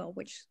 16 people,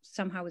 which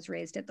somehow was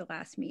raised at the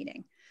last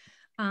meeting.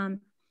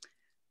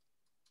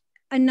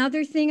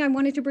 Another thing I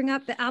wanted to bring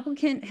up, the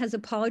applicant has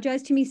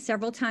apologized to me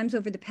several times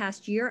over the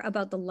past year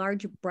about the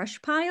large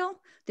brush pile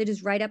that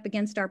is right up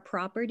against our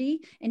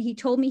property. And he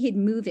told me he'd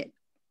move it.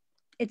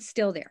 It's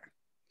still there.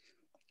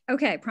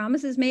 Okay,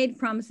 promises made,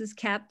 promises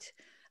kept,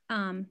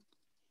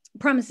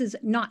 promises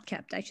not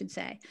kept, I should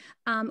say.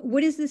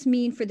 What does this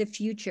mean for the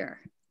future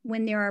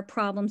when there are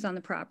problems on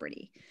the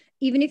property?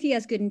 Even if he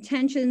has good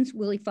intentions,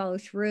 will he follow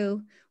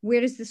through?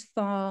 Where does this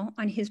fall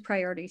on his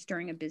priorities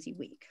during a busy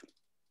week?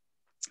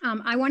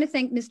 I want to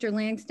thank Mr.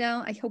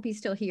 Langsdale, I hope he's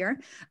still here,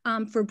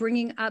 for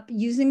bringing up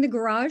using the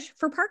garage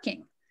for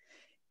parking.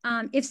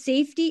 If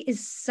safety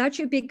is such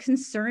a big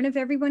concern of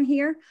everyone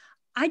here,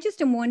 I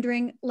just am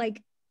wondering,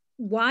 like,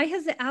 why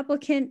has the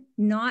applicant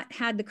not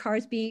had the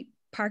cars be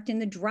parked in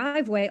the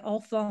driveway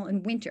all fall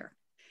and winter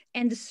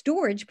and the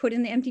storage put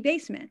in the empty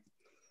basement?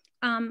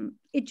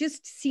 It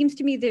just seems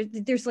to me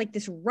that there's like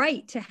this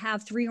right to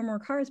have 3 or more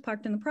cars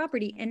parked on the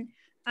property. And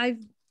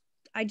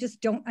I just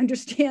don't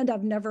understand.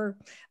 I've never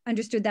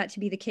understood that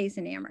to be the case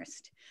in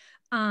Amherst.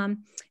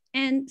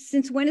 And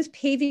since when is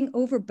paving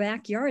over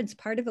backyards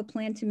part of a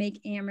plan to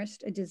make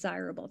Amherst a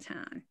desirable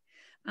town?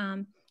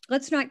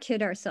 Let's not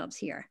kid ourselves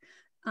here.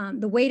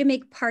 The way to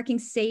make parking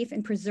safe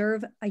and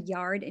preserve a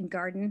yard and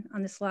garden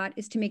on this lot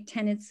is to make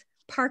tenants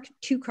park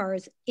 2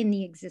 cars in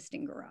the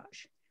existing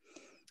garage.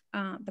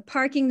 The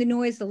parking, the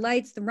noise, the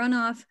lights, the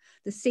runoff,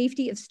 the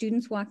safety of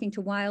students walking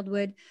to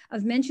Wildwood.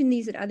 I've mentioned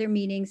these at other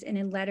meetings and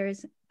in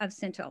letters I've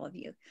sent to all of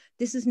you.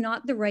 This is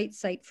not the right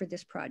site for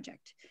this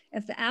project.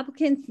 If the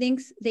applicant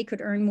thinks they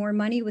could earn more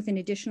money with an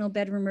additional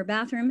bedroom or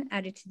bathroom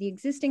added to the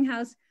existing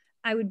house,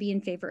 I would be in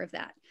favor of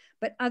that.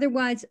 But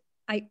otherwise,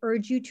 I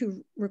urge you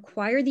to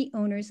require the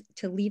owners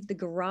to leave the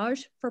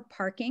garage for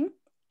parking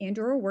and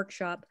or a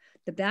workshop,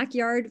 the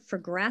backyard for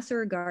grass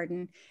or a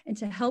garden, and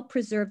to help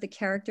preserve the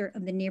character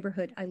of the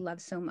neighborhood I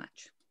love so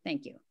much.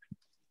 Thank you.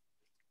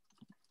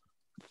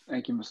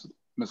 Thank you,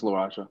 Ms.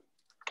 LaRaja.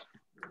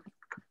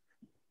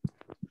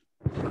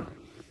 I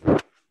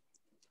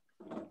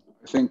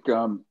think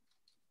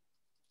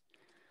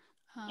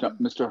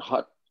Mr.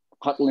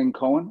 Hutling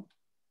Cohen.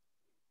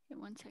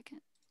 One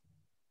second.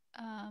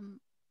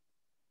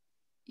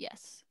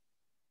 Yes.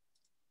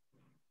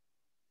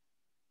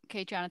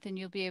 Okay, Jonathan,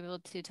 you'll be able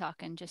to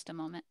talk in just a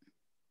moment.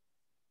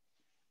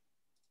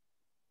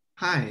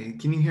 Hi,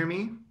 can you hear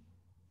me?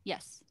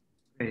 Yes.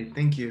 Great,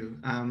 thank you.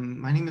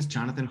 My name is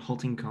Jonathan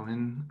Hulting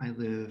Cohen. I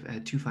live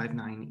at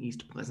 259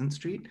 East Pleasant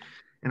Street,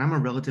 and I'm a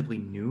relatively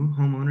new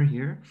homeowner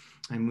here.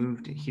 I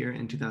moved here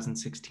in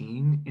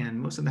 2016, and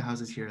most of the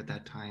houses here at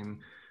that time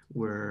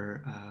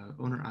were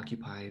owner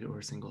occupied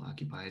or single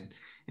occupied.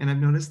 And I've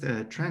noticed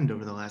a trend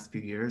over the last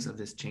few years of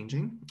this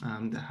changing.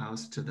 The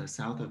house to the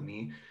south of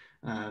me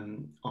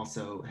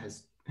also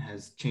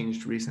has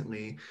changed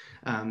recently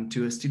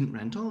to a student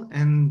rental.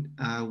 And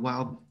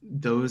while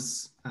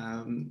those,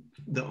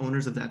 the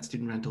owners of that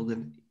student rental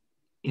live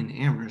in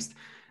Amherst,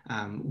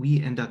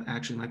 we end up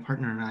actually, my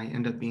partner and I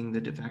end up being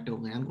the de facto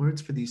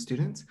landlords for these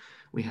students.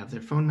 We have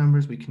their phone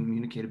numbers, we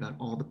communicate about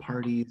all the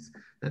parties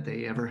that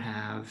they ever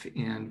have,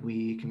 and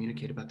we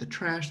communicate about the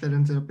trash that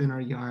ends up in our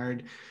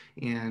yard,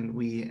 and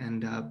we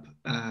end up,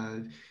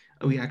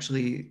 we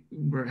actually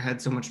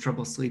had so much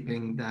trouble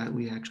sleeping that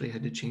we actually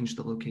had to change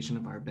the location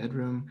of our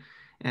bedroom.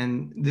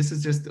 And this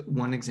is just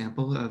one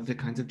example of the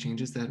kinds of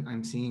changes that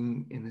I'm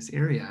seeing in this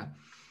area.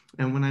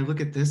 And when I look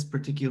at this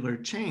particular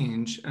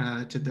change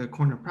to the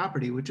corner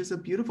property, which is a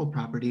beautiful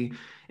property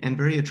and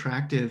very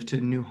attractive to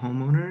new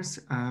homeowners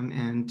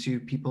and to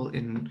people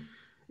in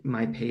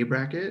my pay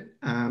bracket,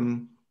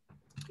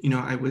 you know,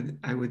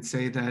 I would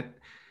say that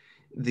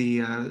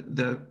the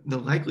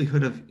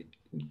likelihood of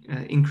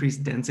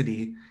increased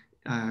density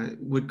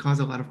would cause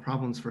a lot of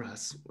problems for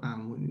us.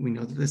 We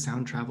know that the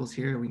sound travels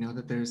here. We know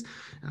that there's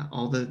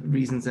all the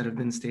reasons that have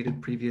been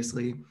stated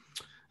previously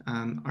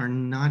are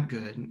not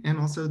good. And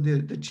also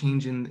the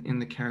change in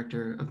the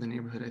character of the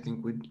neighborhood, I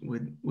think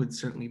would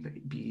certainly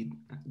be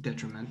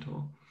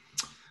detrimental.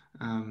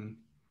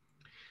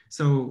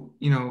 So,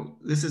 you know,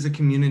 this is a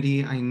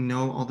community. I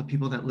know all the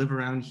people that live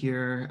around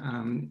here.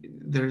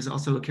 There's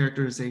also a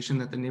characterization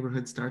that the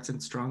neighborhood starts in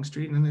Strong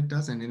Street, and it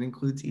doesn't. It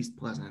includes East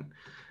Pleasant.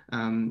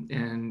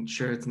 And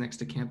sure, it's next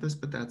to campus,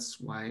 but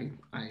that's why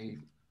I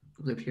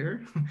live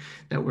here.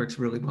 That works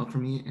really well for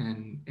me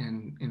and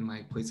in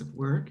my place of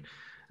work.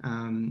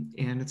 And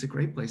it's a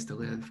great place to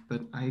live,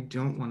 but I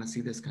don't want to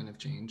see this kind of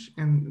change.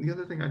 And the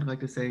other thing I'd like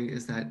to say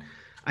is that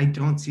I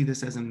don't see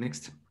this as a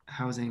mixed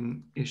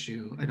housing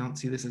issue. I don't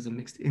see this as a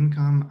mixed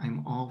income.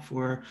 I'm all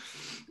for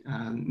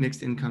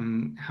mixed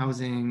income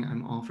housing.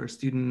 I'm all for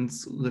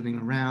students living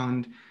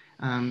around,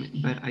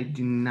 but I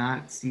do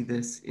not see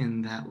this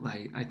in that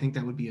light. I think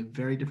that would be a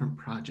very different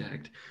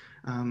project.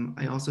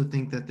 I also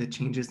think that the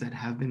changes that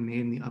have been made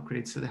in the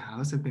upgrades to the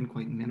house have been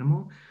quite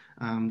minimal.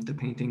 The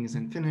painting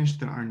isn't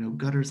finished. There are no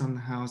gutters on the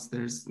house.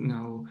 There's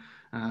no,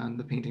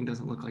 the painting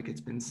doesn't look like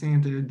it's been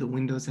sanded. The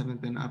windows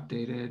haven't been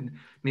updated.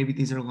 Maybe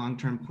these are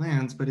long-term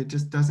plans, but it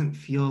just doesn't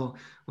feel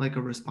like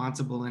a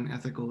responsible and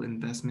ethical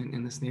investment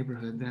in this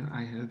neighborhood that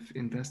I have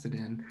invested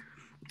in.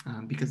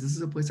 Because this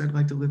is a place I'd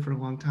like to live for a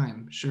long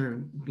time.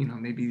 Sure, you know,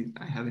 maybe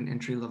I have an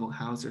entry-level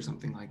house or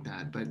something like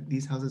that, but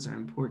these houses are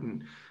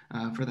important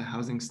for the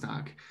housing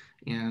stock,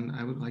 and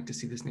I would like to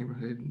see this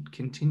neighborhood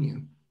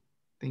continue.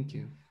 Thank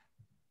you.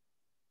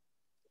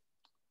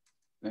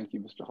 Thank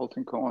you, Mr.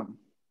 Hulting Cohen.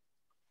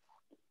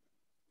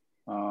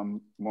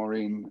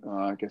 Maureen,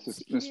 I guess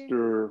it's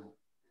Mr.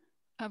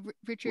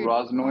 Richard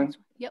Rosnoy.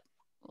 Yep,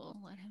 we'll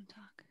let him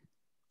talk.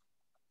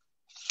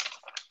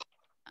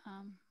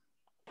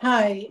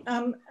 Hi,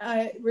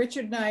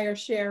 Richard and I are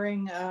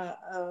sharing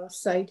a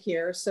site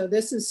here. So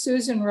this is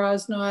Susan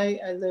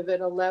Rosnoy. I live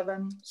at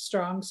 11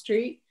 Strong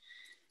Street.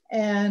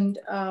 And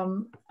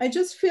I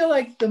just feel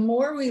like the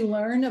more we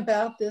learn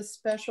about this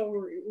special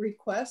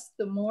request,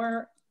 the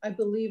more I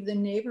believe the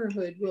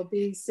neighborhood will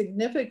be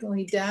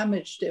significantly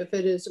damaged if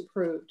it is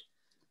approved.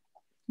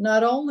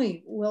 Not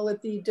only will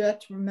it be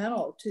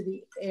detrimental to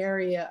the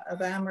area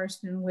of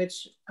Amherst in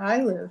which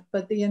I live,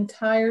 but the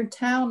entire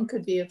town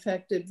could be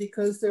affected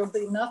because there'll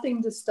be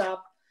nothing to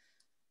stop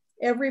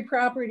every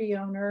property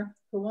owner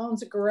who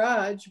owns a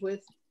garage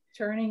with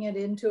turning it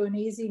into an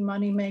easy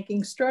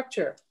money-making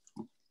structure.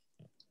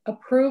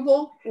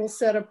 Approval will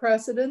set a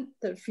precedent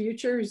that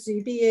future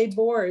ZBA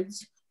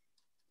boards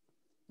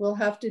will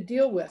have to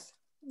deal with.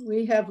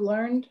 We have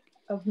learned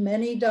of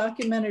many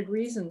documented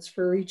reasons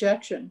for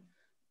rejection: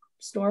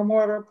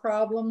 stormwater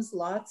problems,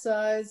 lot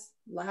size,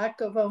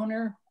 lack of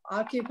owner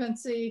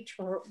occupancy,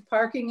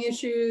 parking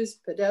issues,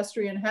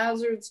 pedestrian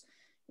hazards,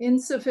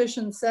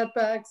 insufficient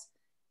setbacks,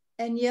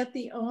 and yet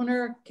the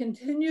owner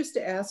continues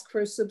to ask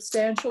for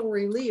substantial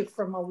relief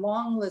from a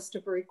long list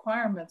of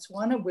requirements,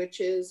 one of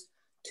which is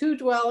 2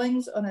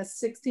 dwellings on a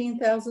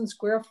 16,000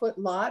 square foot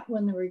lot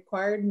when the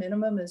required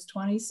minimum is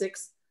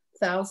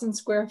 26,000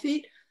 square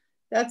feet.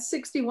 That's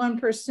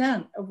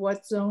 61% of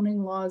what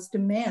zoning laws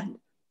demand.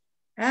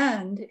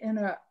 And in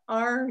a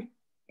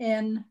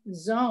RN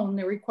zone,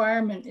 the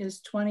requirement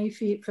is 20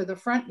 feet for the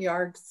front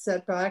yard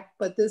setback,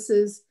 but this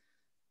is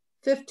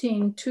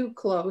 15 too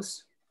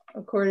close,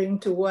 according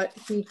to what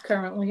he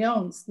currently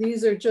owns.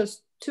 These are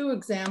just 2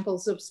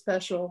 examples of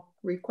special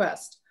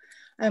requests.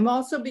 I'm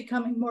also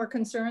becoming more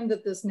concerned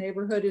that this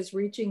neighborhood is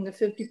reaching the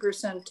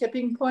 50%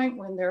 tipping point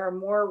when there are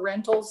more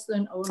rentals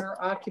than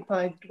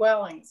owner-occupied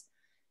dwellings.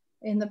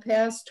 In the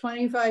past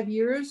 25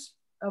 years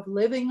of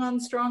living on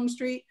Strong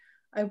Street,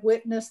 I've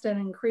witnessed an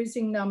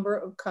increasing number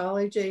of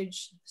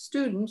college-age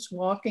students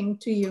walking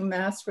to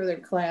UMass for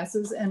their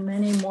classes and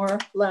many more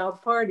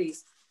loud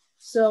parties.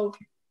 So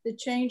the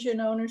change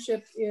in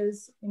ownership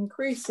is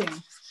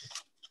increasing.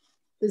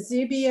 The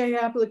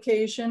ZBA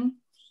application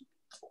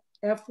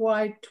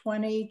FY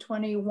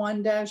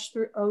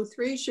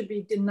 2021-03 should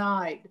be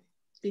denied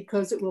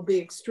because it will be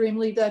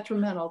extremely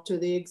detrimental to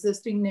the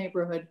existing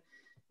neighborhood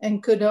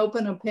and could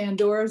open a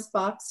Pandora's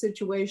box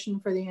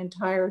situation for the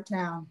entire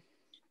town.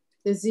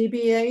 The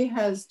ZBA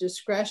has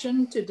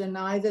discretion to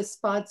deny this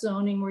spot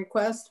zoning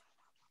request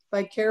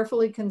by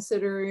carefully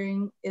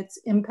considering its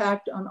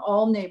impact on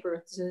all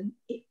neighborhoods in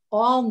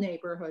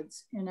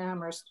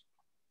Amherst.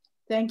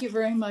 Thank you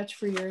very much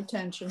for your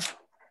attention.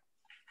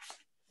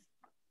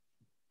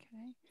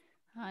 Okay.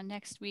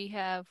 Next we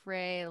have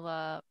Ray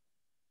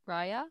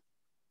Raya.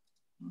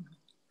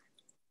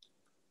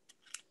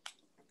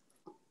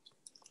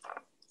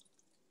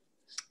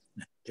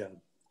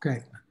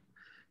 Okay.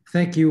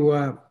 Thank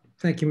you.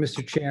 Thank you,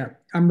 Mr. Chair.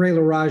 I'm Ray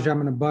LaRaj.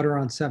 I'm in a butter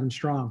on 7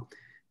 Strong.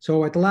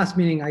 So at the last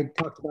meeting, I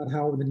talked about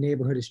how the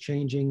neighborhood is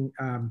changing.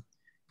 You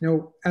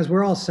know, as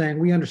we're all saying,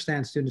 we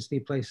understand students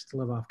need places to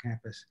live off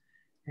campus.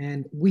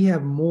 And we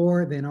have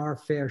more than our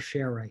fair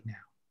share right now.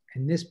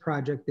 And this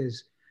project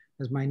is,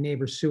 as my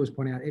neighbor Sue was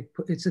pointing out,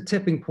 it's a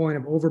tipping point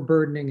of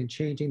overburdening and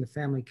changing the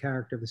family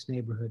character of this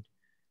neighborhood.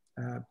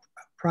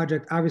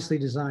 Project obviously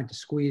designed to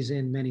squeeze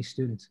in many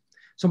students.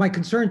 So my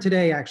concern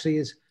today actually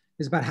is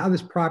about how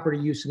this property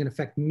use is going to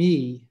affect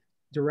me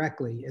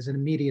directly as an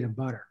immediate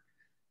abutter.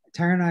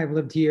 Tara and I have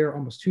lived here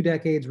almost 2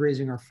 decades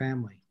raising our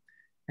family.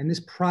 And this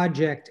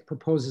project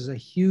proposes a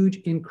huge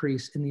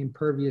increase in the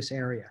impervious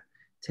area,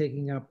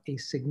 taking up a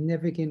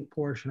significant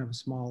portion of a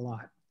small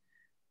lot.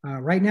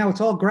 Right now, it's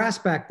all grass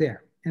back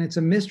there. And it's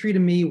a mystery to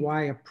me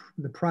why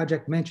the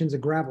project mentions a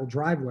gravel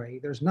driveway.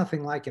 There's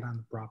nothing like it on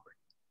the property.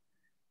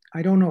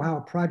 I don't know how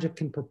a project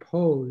can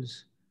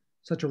propose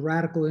such a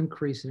radical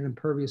increase in an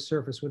impervious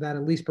surface without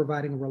at least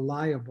providing a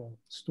reliable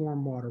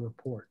stormwater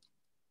report.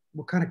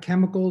 What kind of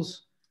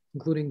chemicals,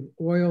 including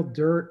oil,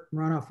 dirt,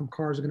 runoff from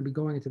cars, are going to be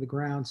going into the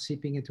ground,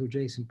 seeping into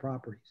adjacent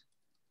properties?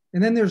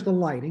 And then there's the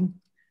lighting.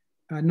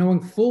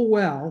 Knowing full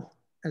well,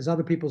 as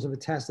other people have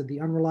attested,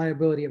 the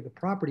unreliability of the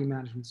property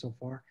management so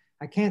far,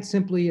 I can't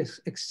simply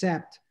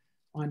accept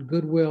on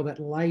goodwill that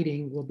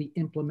lighting will be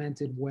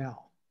implemented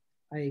well.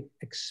 I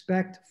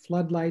expect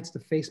floodlights to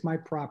face my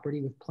property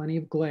with plenty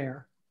of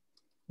glare,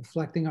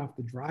 reflecting off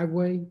the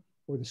driveway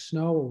or the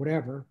snow or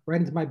whatever,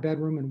 right into my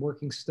bedroom and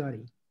working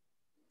study.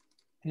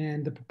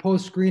 And the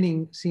proposed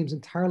screening seems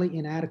entirely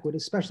inadequate,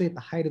 especially at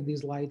the height of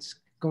these lights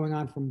going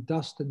on from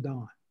dusk to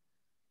dawn.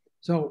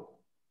 So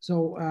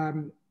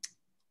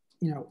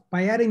you know,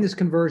 by adding this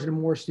conversion of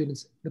more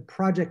students, the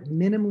project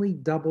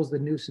minimally doubles the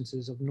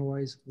nuisances of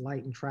noise,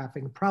 light, and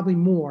traffic, and probably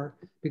more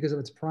because of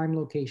its prime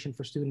location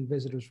for student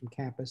visitors from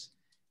campus.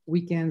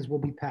 Weekends will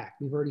be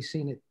packed. We've already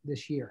seen it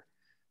this year.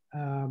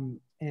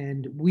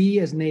 And we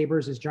as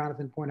neighbors, as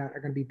Jonathan pointed out, are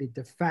going to be the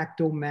de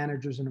facto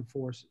managers and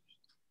enforcers.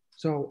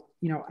 So,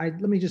 you know,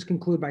 let me just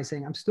conclude by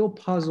saying I'm still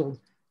puzzled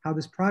how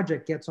this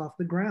project gets off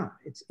the ground.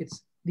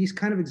 These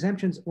kind of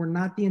exemptions were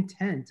not the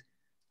intent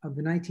of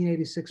the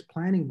 1986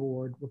 Planning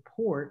Board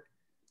report.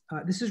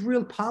 This is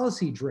real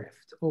policy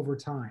drift over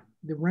time.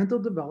 The rental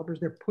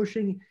developers, they're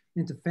pushing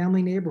into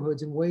family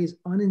neighborhoods in ways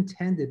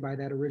unintended by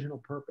that original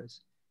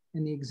purpose.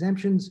 And the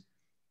exemptions,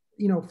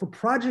 you know, for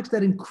projects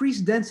that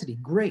increase density,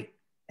 great,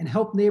 and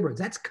help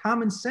neighborhoods, that's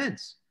common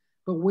sense.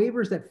 But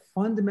waivers that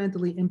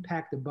fundamentally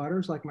impact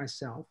abutters like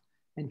myself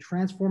and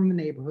transform the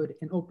neighborhood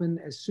and open,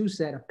 as Sue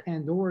said, a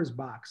Pandora's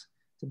box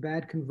to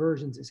bad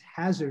conversions is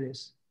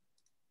hazardous,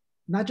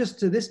 not just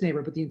to this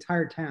neighborhood, but the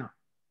entire town.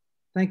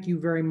 Thank you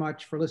very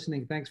much for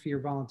listening. Thanks for your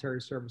voluntary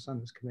service on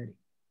this committee.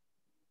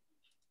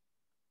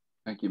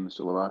 Thank you,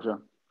 Mr.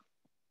 LaRaja.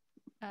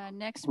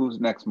 Next. Who's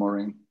next,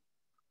 Maureen?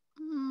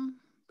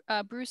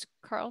 Bruce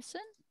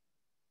Carlson.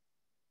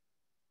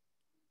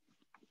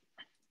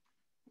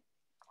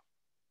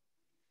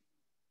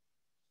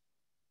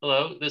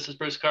 Hello, this is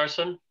Bruce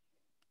Carson.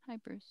 Hi,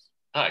 Bruce.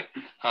 Hi,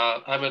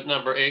 I'm at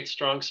number 8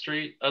 Strong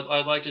Street.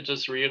 I'd like to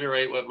just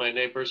reiterate what my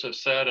neighbors have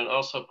said and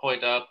also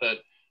point out that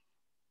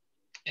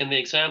in the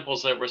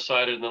examples that were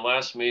cited in the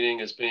last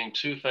meeting as being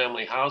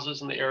 2-family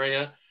houses in the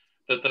area,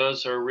 that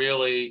those are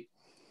really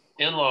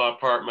in-law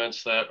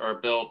apartments that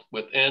are built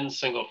within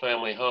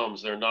single-family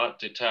homes. They're not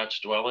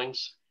detached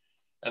dwellings.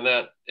 And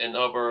that in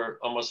over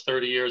almost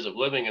 30 years of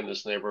living in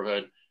this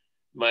neighborhood,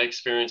 my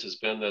experience has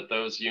been that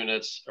those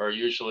units are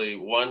usually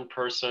one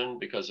person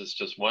because it's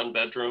just one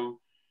bedroom.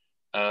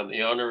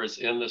 The owner is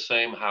in the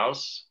same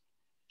house,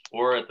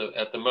 or at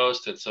the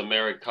most, it's a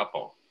married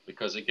couple,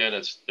 because again,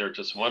 they're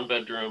just one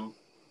bedroom.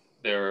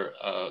 They're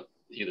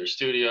either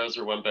studios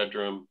or one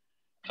bedroom.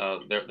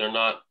 They're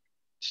not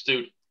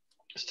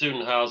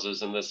student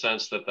houses in the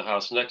sense that the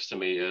house next to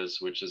me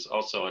is, which is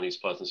also on East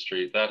Pleasant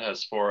Street. That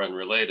has 4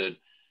 unrelated,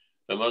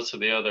 but most of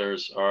the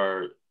others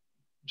are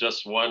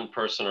just one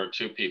person or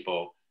 2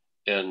 people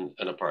in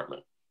an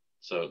apartment.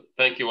 So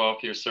thank you all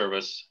for your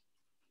service.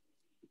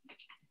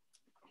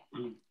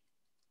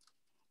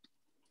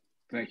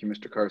 Thank you,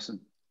 Mr.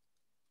 Carson.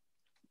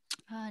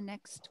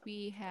 Next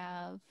we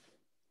have,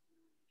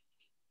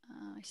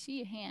 I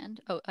see a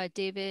hand. Oh,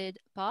 David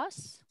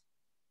Boss.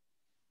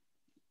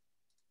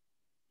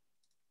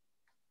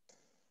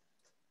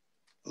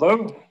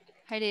 Hello.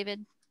 Hi,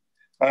 David.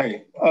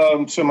 Hi.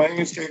 So my name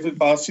is David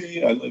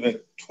Bossi. I live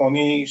at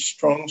 20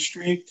 Strong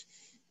Street.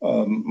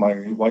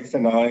 My wife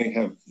and I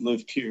have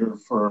lived here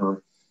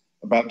for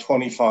about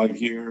 25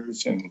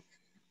 years, and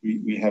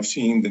we have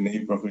seen the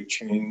neighborhood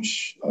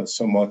change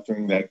somewhat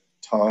during that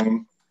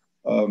time.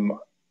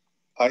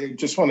 I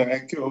just want to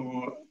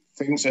echo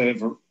things that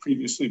have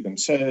previously been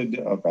said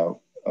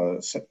about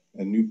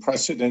a new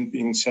precedent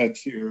being set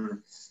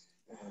here,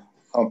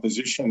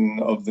 composition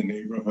of the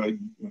neighborhood,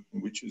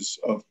 which is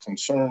of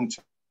concern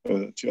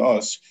to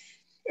us.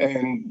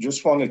 And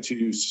just wanted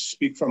to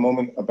speak for a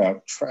moment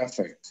about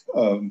traffic.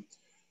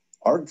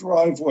 Our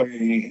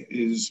driveway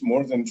is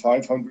more than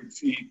 500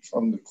 feet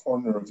from the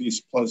corner of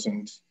East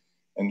Pleasant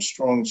and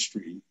Strong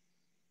Street.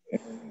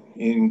 And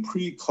in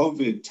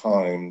pre-COVID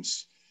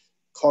times,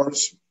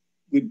 cars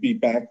would be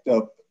backed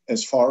up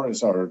as far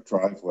as our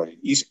driveway.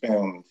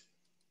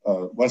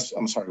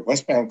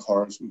 Westbound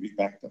cars would be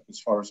backed up as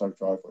far as our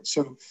driveway.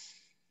 So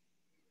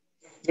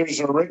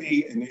there's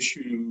already an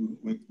issue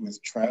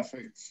with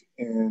traffic,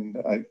 and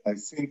I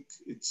think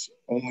it's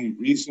only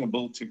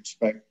reasonable to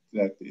expect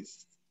that if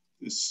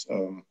this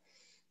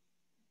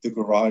the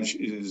garage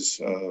is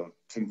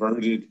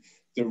converted,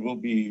 there will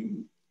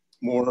be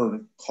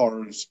more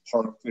cars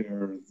parked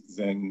there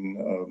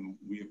than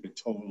we have been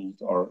told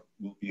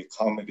will be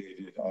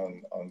accommodated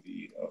on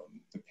the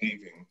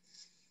paving.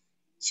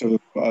 So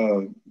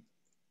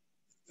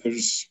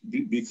there's,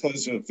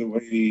 because of the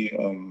way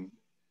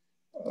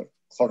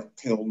Clark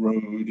Hill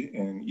Road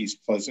and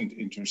East Pleasant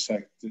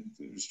intersect,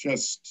 there's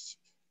just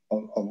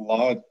a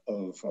lot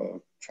of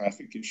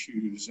traffic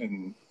issues.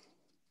 And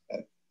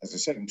as I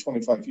said, in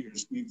 25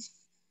 years, we've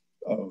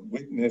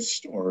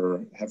witnessed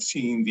or have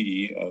seen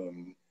the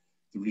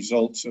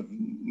results of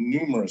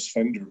numerous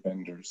fender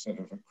benders that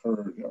have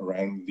occurred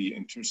around the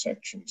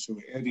intersection. So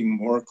adding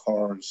more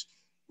cars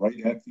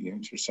right at the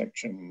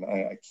intersection,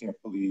 I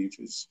can't believe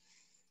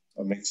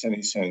makes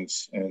any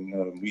sense.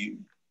 And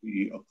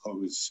we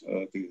oppose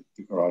the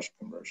garage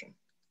conversion.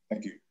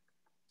 Thank you.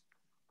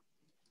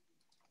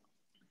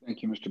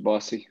 Thank you, Mr.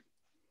 Bossi.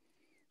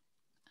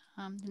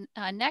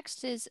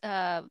 Next is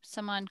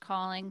someone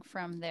calling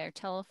from their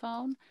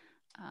telephone.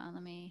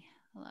 Let me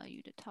allow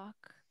you to talk.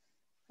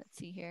 Let's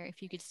see here.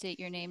 If you could state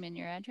your name and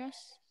your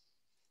address.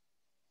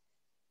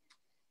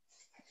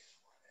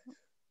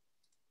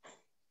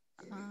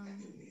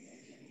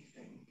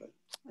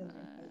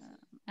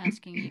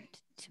 Asking you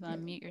to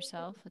unmute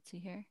yourself. Let's see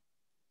here.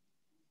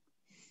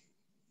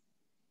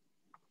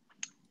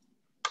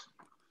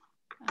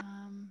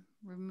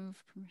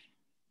 Remove permission.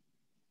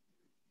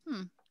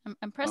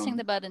 I'm pressing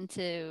the button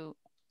to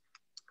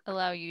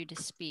allow you to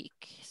speak,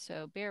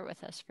 so bear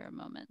with us for a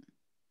moment.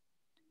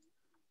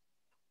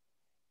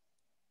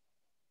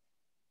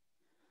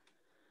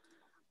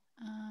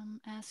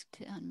 Ask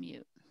to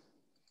unmute.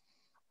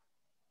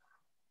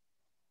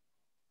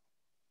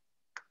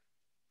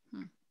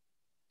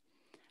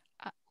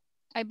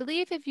 I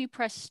believe if you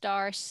press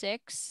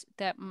 *6,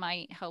 that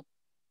might help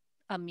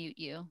unmute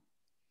you.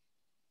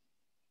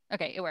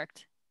 Okay, it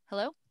worked.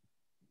 Hello?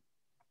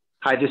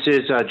 Hi, this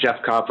is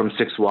Jeff Cobb from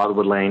 6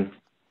 Wildwood Lane.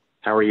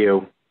 How are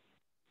you?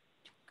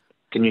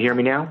 Can you hear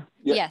me now?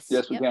 Yes.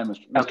 Yes, we can,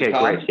 Mr. Okay,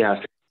 Cobb. great.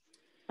 Yes.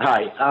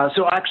 Hi.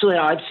 So actually,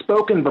 I've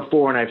spoken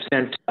before, and I've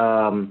sent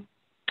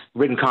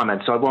written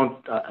comments. So I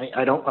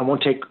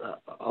won't take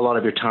a lot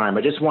of your time.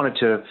 I just wanted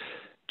to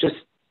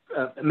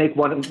make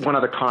one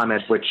other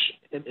comment, which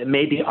it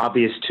may be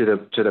obvious to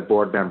the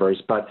board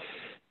members, but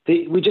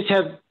we just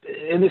have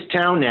in this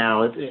town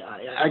now,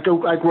 I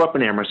grew up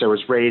in Amherst. I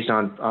was raised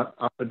down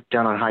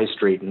on High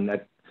Street, and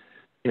I've,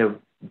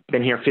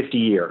 been here 50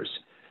 years.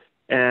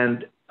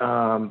 And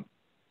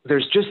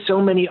there's just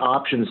so many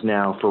options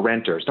now for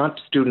renters, not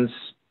just students,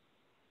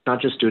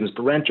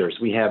 but renters.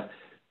 We have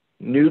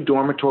new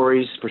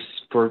dormitories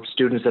for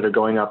students that are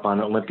going up on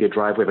Olympia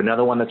Drive. We have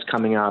another one that's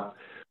coming up.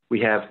 We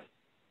have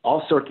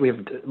all sorts. We have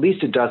at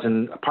least a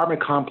dozen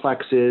apartment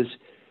complexes.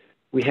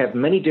 We have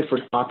many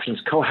different options,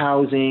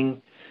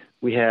 co-housing.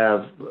 We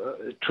have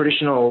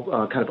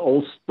traditional kind of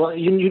old. Well,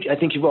 I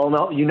think you all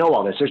know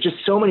all this. There's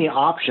just so many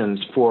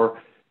options for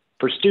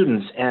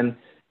students, and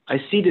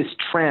I see this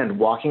trend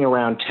walking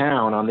around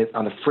town on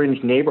the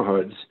fringe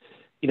neighborhoods,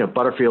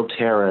 Butterfield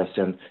Terrace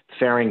and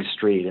Faring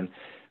Street, and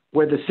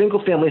where the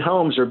single-family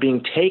homes are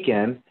being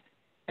taken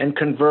and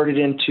converted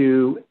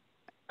into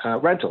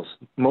rentals,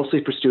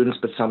 mostly for students,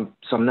 but some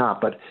not.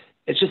 But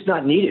it's just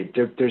not needed.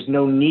 There's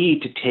no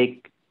need to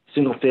take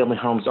single-family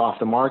homes off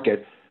the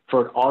market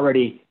for an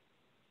already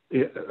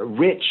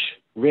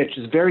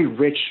very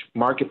rich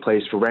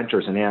marketplace for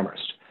renters in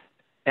Amherst.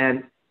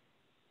 And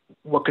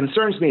what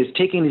concerns me is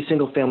taking these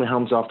single-family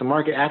homes off the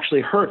market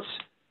actually hurts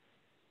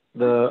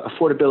the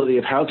affordability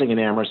of housing in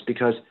Amherst,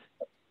 because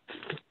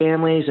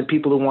families and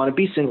people who want to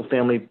be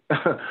single-family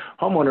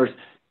homeowners,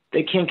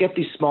 they can't get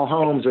these small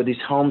homes or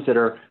these homes that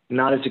are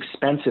not as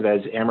expensive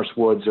as Amherst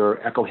Woods or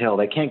Echo Hill.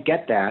 They can't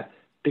get that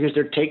because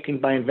they're taken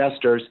by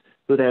investors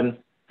who then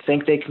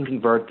think they can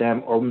convert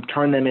them or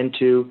turn them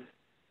into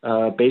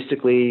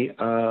basically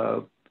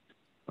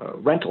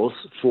rentals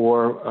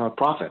for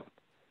profit.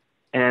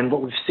 And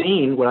what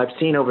I've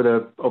seen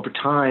over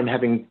time,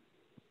 having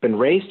been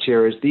raised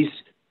here, is these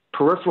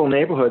peripheral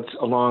neighborhoods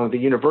along the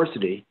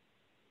university.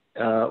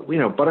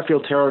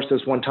 Butterfield Terrace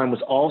one time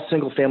was all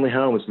single-family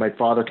homes. My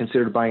father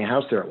considered buying a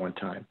house there at one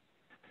time.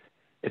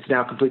 It's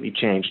now completely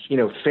changed.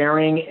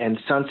 Faring and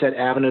Sunset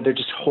Avenue, they're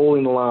just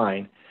holding the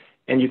line,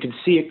 and you can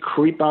see it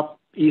creep up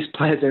East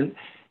Pleasant,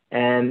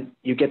 and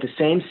you get the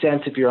same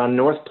sense if you're on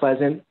North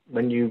Pleasant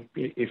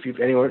if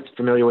anyone's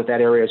familiar with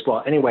that area as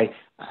well. Anyway,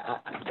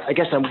 I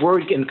guess I'm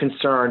worried and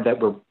concerned that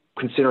we're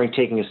considering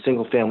taking a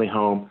single-family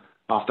home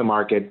off the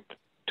market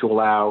to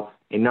allow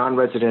a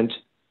non-resident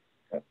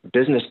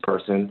business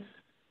person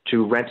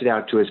to rent it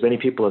out to as many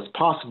people as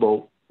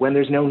possible when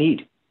there's no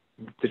need.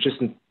 There's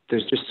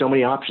just so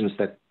many options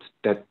that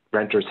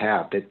renters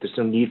have that there's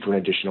no need for an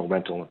additional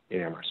rental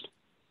in Amherst.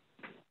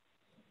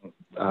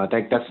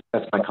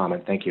 That's my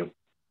comment. Thank you.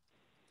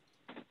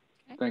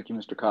 Okay. Thank you,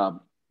 Mr.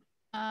 Cobb.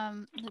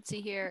 Let's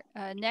see here.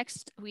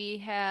 Next, we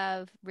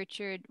have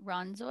Richard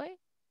Ronzoy.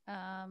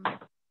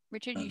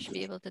 Richard, you should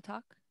be able to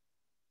talk.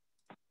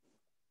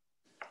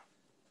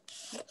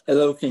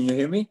 Hello, can you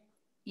hear me?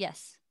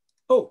 Yes.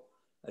 Oh,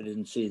 I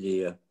didn't see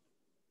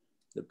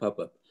the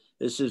pop-up.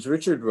 This is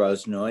Richard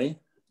Rosnoy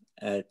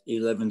at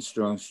 11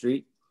 Strong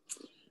Street.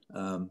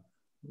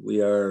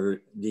 We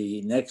are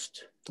the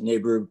next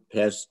neighbor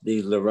past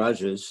the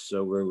Larages,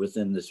 so we're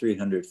within the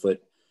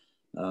 300-foot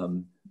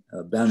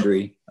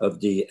boundary of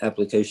the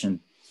application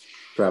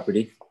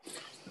property.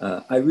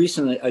 I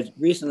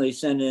recently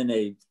sent in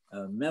a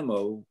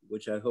memo,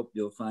 which I hope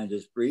you'll find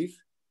is brief.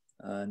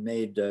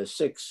 Made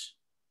 6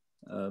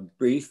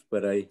 brief,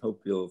 but I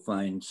hope you'll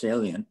find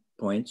salient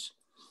points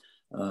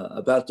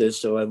about this,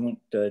 so I won't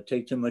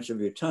take too much of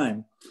your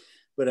time.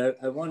 But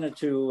I wanted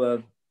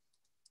to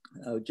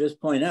just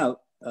point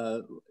out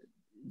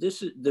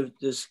this is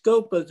the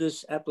scope of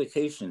this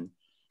application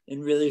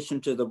in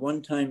relation to the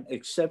one-time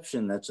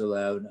exception that's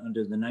allowed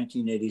under the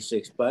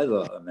 1986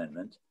 bylaw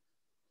amendment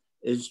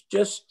is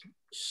just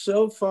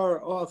so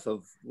far off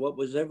of what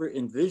was ever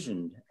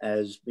envisioned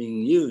as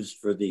being used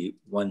for the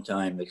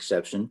one-time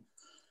exception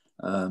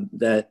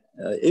that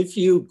if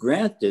you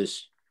grant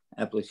this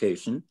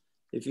application,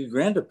 if you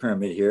grant a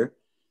permit here,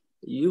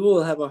 you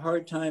will have a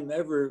hard time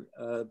ever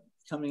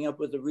coming up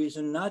with a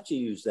reason not to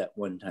use that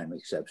one-time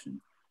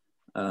exception.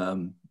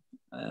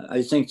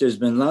 I think there's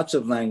been lots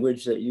of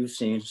language that you've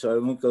seen, so I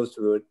won't go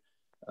through it,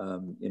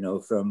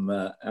 from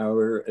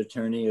our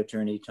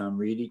attorney Tom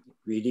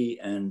Reedy,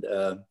 and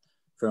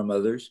from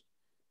others.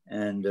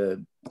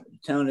 And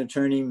town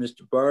attorney,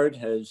 Mr. Bard,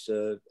 has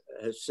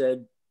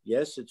said,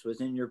 yes, it's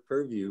within your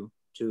purview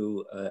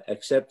to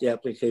accept the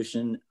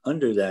application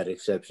under that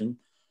exception.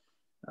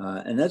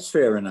 And that's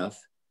fair enough.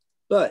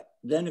 But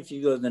then if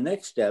you go to the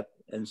next step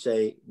and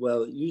say,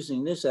 well,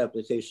 using this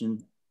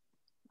application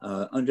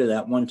under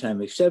that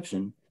one-time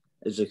exception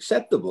is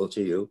acceptable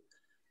to you,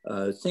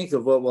 think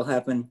of what will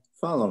happen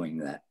following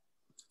that.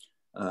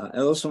 I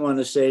also want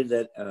to say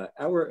that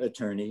our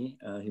attorney,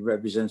 he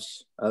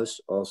represents us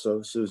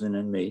also, Susan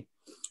and me,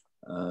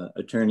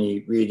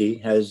 Attorney Reedy,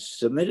 has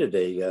submitted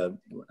a,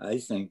 I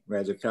think,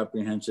 rather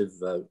comprehensive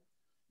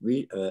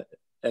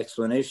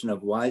explanation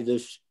of why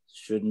this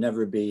should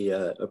never be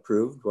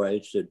approved, why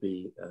it should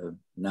be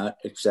not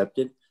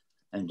accepted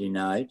and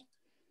denied.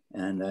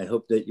 And I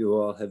hope that you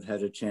all have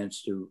had a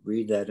chance to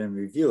read that and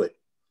review it.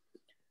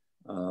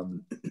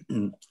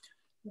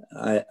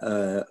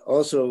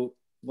 Also,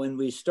 when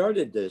we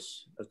started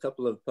this, a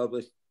couple of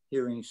public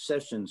hearing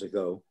sessions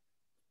ago,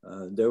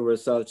 there were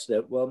thoughts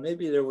that, well,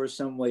 maybe there were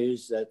some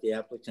ways that the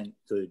applicant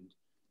could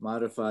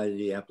modify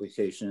the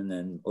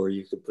application or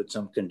you could put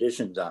some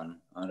conditions on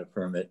a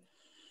permit.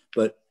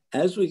 But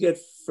as we get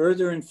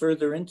further and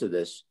further into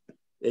this,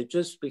 it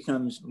just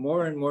becomes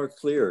more and more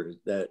clear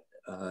that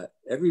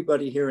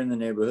everybody here in the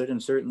neighborhood,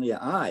 and certainly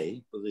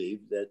I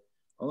believe that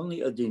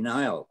only a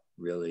denial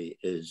really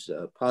is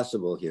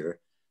possible here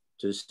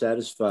to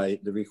satisfy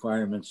the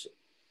requirements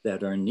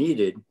that are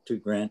needed to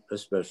grant a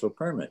special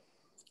permit.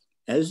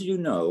 As you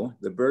know,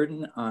 the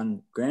burden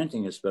on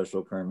granting a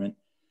special permit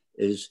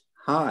is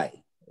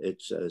high.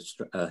 It's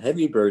a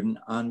heavy burden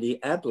on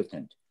the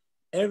applicant.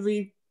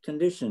 Every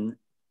condition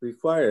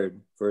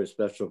required for a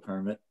special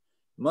permit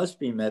must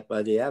be met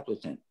by the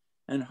applicant,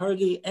 and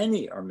hardly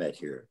any are met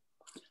here.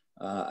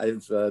 I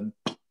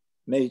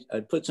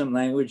put some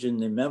language in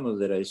the memo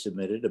that I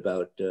submitted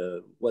about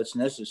what's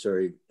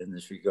necessary in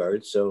this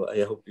regard, so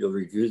I hope you'll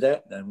review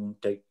that. I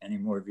won't take any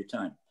more of your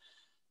time.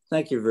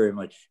 Thank you very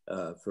much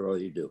for all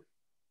you do.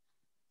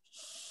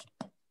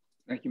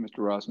 Thank you, Mr.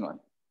 Rosnoy.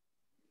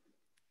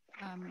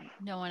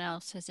 No one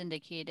else has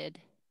indicated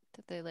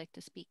that they'd like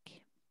to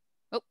speak.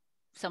 Oh,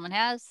 someone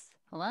has.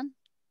 Hold on.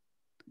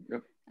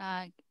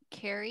 Yep.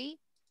 Carrie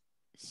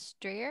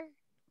Strayer.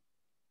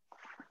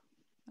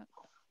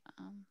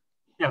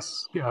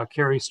 Yes,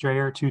 Carrie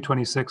Strayer,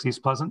 226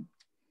 East Pleasant.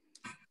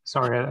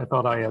 Sorry, I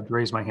thought I had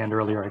raised my hand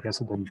earlier. I guess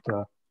it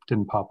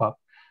didn't pop up.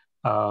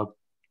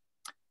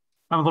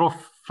 I'm a little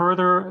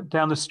further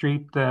down the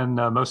street than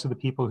most of the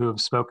people who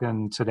have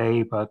spoken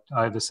today, but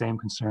I have the same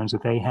concerns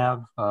that they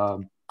have.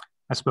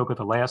 I spoke at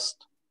the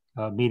last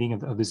meeting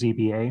of the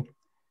ZBA,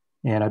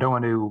 and I don't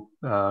want to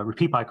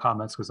repeat my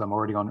comments because I'm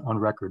already on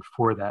record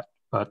for that,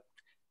 but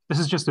this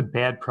is just a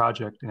bad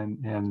project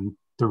in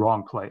the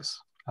wrong place.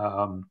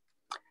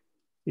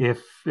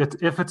 If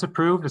it's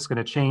approved, it's going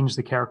to change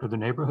the character of the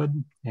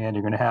neighborhood, and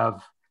you're going to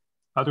have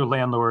other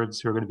landlords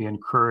who are going to be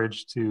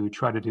encouraged to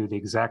try to do the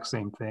exact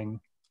same thing.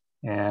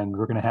 And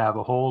we're going to have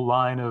a whole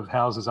line of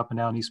houses up and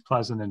down East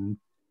Pleasant and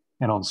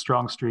on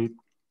Strong Street,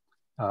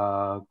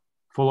 full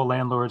of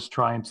landlords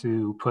trying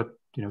to put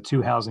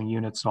 2 housing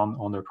units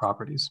on their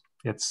properties.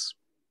 It's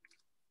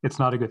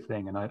not a good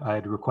thing, and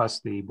I'd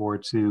request the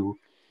board to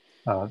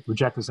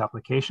reject this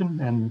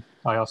application. And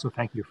I also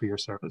thank you for your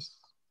service.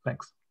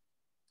 Thanks.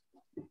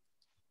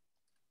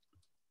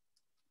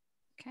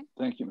 Okay.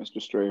 Thank you,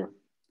 Mr. Strayer.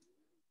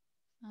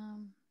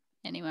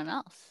 Anyone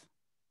else?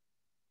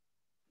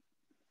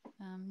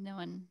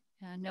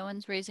 No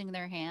one's raising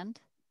their hand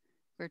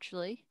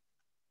virtually.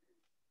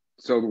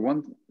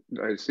 So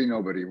I see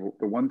nobody.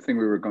 The one thing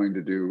we were going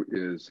to do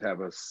is have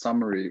a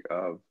summary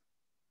of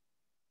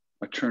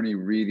Attorney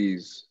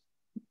Reedy's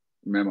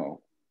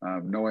memo,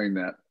 knowing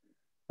that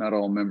not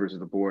all members of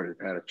the board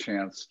have had a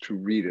chance to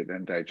read it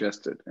and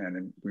digest it,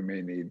 and we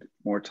may need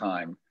more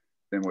time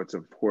than what's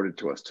afforded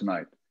to us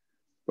tonight.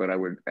 But I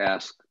would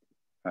ask,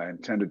 I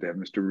intended to have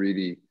Mr.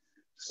 Reedy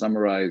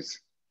summarize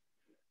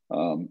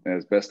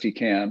as best he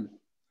can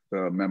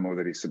the memo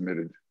that he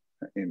submitted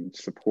in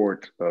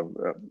support of,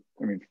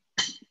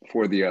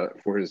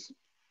 for his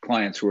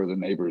clients who are the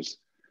neighbors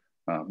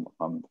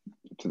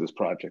to this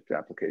project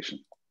application.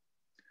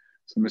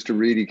 So Mr.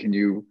 Reedy, can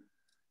you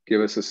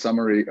give us a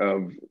summary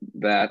of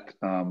that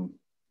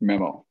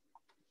memo?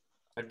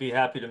 I'd be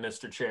happy to,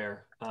 Mr.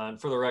 Chair. And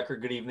for the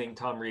record, good evening,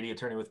 Tom Reedy,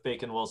 attorney with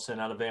Bacon Wilson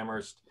out of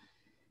Amherst,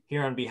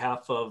 here on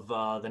behalf of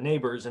the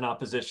neighbors in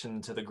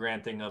opposition to the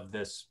granting of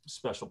this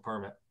special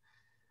permit.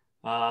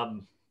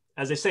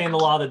 As they say in the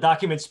law, the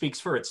document speaks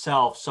for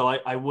itself. So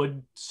I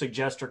would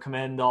suggest or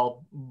commend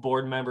all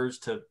board members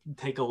to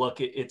take a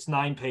look. It's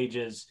 9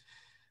 pages.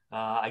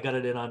 I got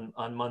it in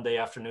on Monday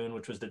afternoon,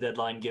 which was the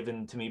deadline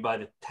given to me by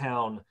the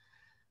town.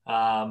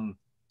 And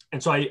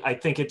so I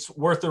think it's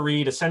worth a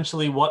read.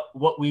 Essentially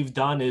what we've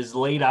done is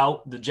laid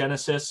out the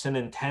genesis and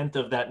intent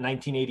of that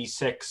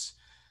 1986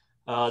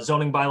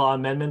 zoning bylaw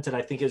amendment. And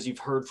I think, as you've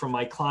heard from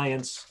my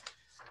clients,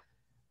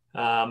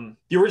 the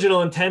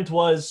original intent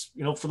was,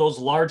 for those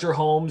larger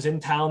homes in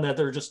town that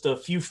they're just a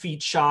few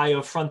feet shy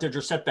of frontage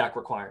or setback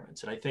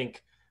requirements. And I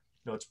think,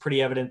 it's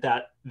pretty evident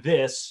that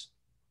this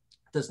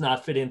does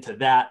not fit into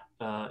that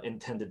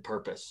intended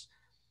purpose.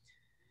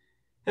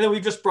 And then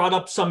we just brought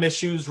up some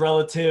issues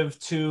relative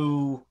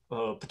to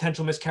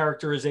potential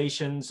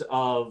mischaracterizations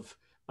of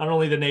not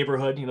only the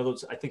neighborhood,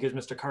 those, I think as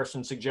Mr.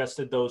 Carson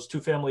suggested, those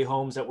 2-family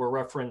homes that were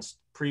referenced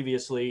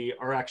previously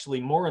are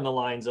actually more in the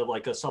lines of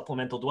like a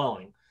supplemental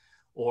dwelling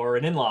or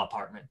an in-law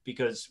apartment,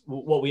 because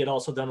what we had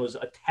also done was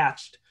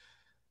attached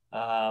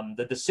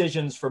the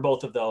decisions for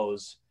both of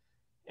those,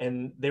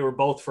 and they were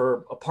both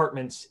for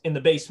apartments in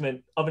the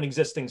basement of an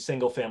existing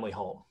single-family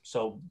home.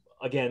 So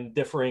again,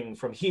 differing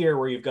from here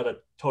where you've got a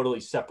totally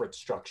separate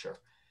structure.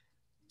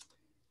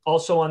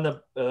 Also on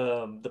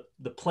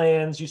the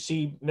plans, you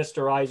see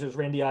Mr. Iser's,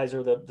 Randy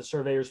Iser, the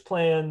surveyor's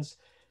plans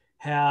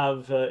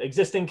have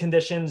existing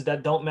conditions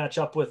that don't match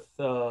up with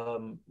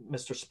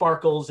Mr.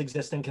 Sparkle's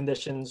existing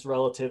conditions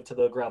relative to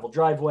the gravel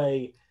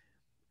driveway.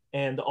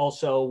 and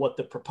also what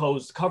the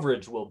proposed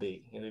coverage will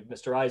be. You know,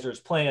 Mr. Iser's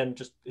plan,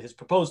 just his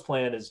proposed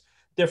plan, is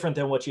different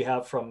than what you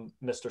have from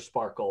Mr.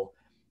 Sparkle.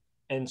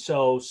 And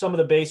so some of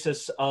the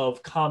basis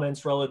of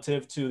comments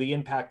relative to the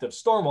impact of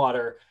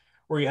stormwater,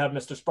 where you have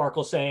Mr.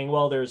 Sparkle saying,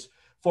 well, there's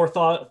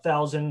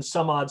 4,000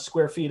 some odd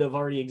square feet of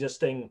already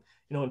existing,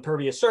 you know,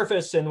 impervious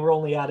surface, and we're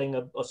only adding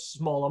a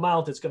small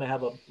amount that's going to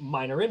have a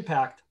minor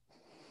impact.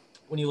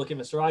 When you look at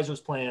Mr.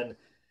 Iser's plan,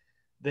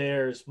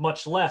 there's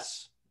much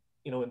less,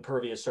 you know,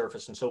 impervious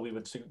surface, and so we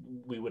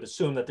would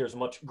assume that there's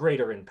much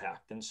greater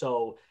impact. And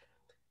so,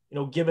 you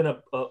know, given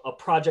a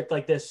project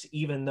like this,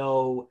 even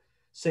though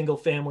single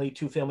family,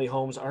 two family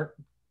homes aren't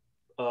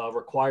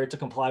required to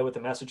comply with the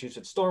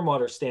Massachusetts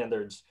stormwater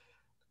standards,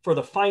 for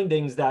the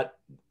findings that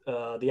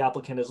the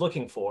applicant is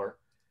looking for,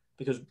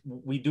 because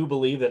we do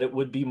believe that it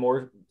would be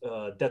more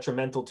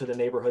detrimental to the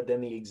neighborhood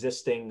than the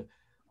existing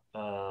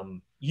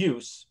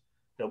use,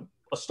 you know,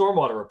 a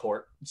stormwater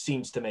report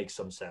seems to make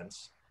some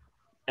sense,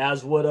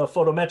 as would a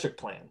photometric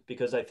plan,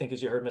 because I think,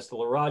 as you heard Mr.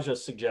 LaRaja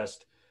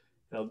suggest,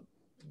 you know,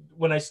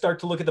 when I start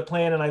to look at the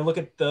plan and I look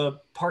at the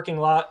parking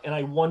lot and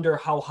I wonder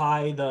how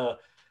high the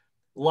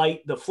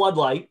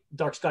floodlight,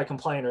 dark sky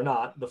compliant or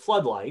not, the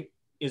floodlight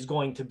is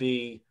going to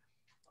be,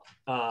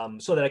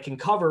 so that I can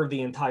cover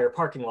the entire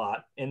parking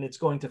lot, and it's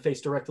going to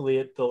face directly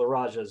at the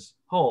LaRaja's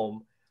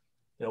home.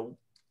 You know,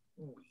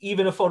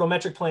 even a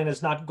photometric plan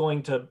is not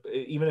going to,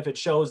 even if it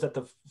shows that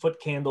the foot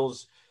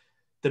candles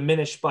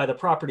diminish by the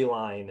property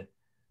line,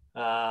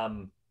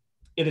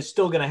 it is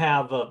still going to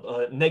have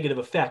a negative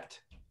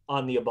effect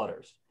on the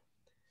abutters.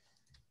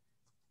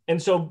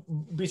 And so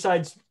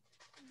besides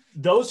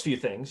those few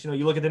things, you know,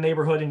 you look at the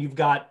neighborhood and you've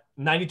got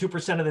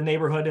 92% of the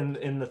neighborhood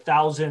in the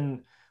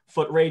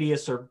 1,000-foot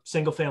radius are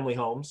single family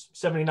homes.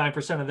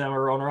 79% of them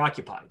are owner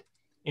occupied.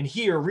 And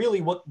here, really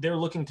what they're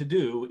looking to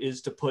do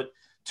is to put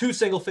 2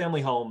 single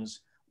family homes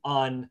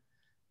on,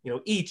 you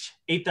know, each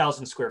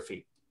 8,000 square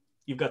feet.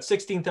 You've got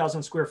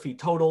 16,000 square feet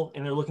total,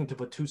 and they're looking to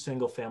put 2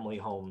 single family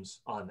homes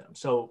on them.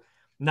 So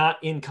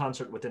not in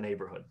concert with the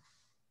neighborhood.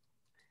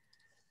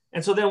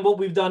 And so then what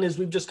we've done is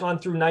we've just gone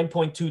through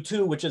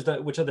 9.22, which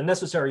are the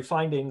necessary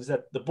findings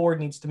that the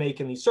board needs to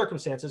make in these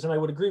circumstances. And I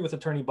would agree with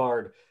Attorney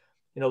Bard,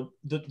 you know,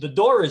 the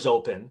door is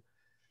open,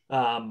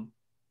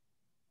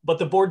 but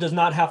the board does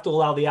not have to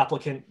allow the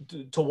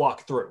applicant to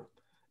walk through.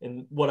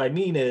 And what I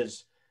mean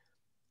is,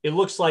 it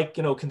looks like,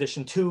 you know,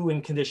 condition 2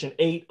 and condition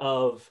 8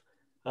 of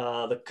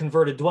the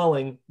converted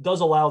dwelling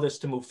does allow this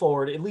to move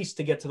forward, at least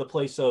to get to the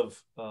place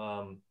of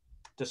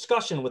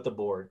discussion with the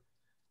board.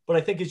 But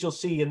I think, as you'll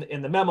see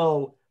in the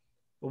memo,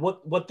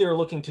 what they're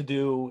looking to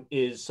do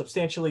is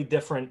substantially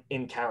different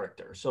in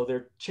character. So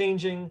they're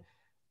changing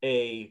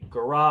a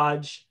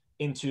garage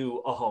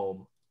into a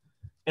home.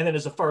 And then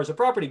as far as the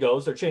property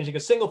goes, they're changing a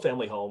single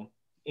family home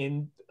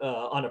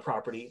on a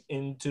property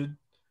into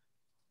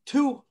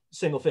 2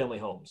 single family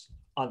homes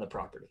on the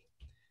property.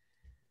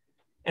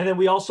 And then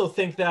we also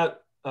think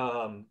that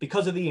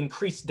because of the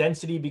increased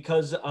density,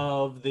 because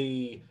of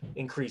the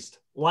increased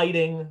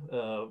lighting,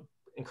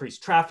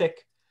 increased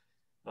traffic,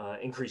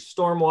 increased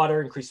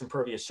stormwater, increased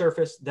impervious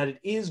surface, that it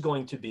is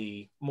going to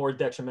be more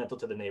detrimental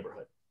to the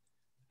neighborhood.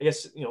 I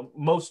guess, you know,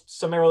 most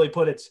summarily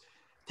put, it's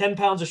 10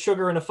 pounds of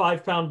sugar in a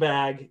 5-pound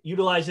bag,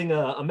 utilizing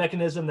a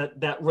mechanism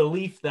that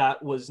relief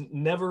that was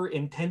never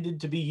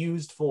intended to be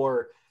used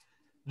for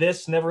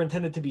this, never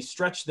intended to be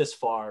stretched this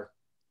far.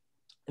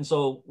 And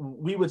so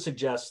we would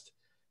suggest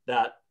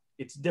that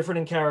it's different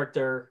in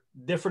character,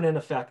 different in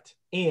effect,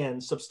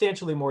 and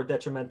substantially more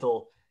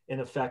detrimental in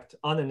effect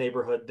on the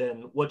neighborhood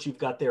than what you've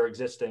got there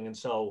existing. And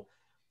so,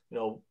 you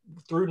know,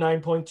 through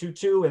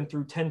 9.22 and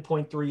through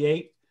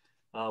 10.38,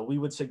 we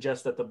would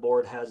suggest that the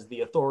board has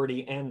the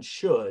authority and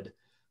should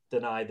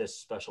deny this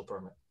special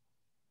permit.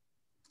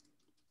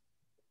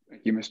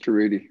 Thank you, Mr.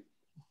 Reedy.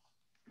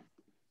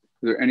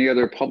 Are there any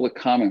other public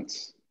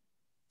comments?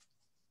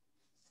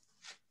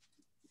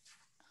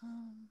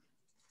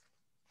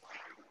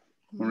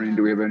 Maureen,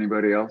 do we have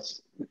anybody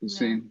else that you've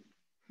seen?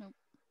 Nope.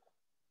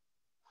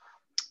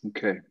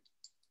 Okay.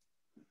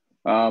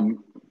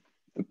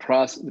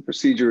 The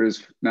procedure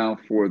is now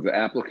for the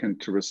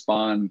applicant to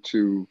respond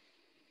to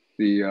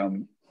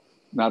the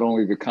not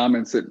only the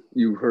comments that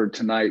you heard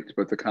tonight,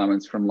 but the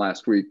comments from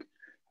last week.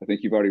 I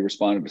think you've already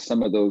responded to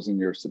some of those in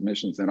your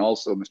submissions, and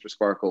also, Mr.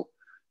 Sparkle,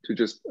 to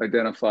just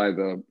identify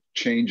the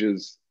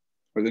changes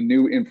or the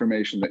new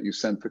information that you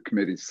sent the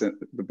committee,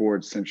 the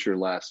board, since your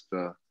last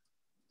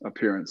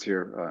appearance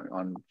here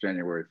on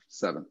January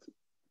 7th.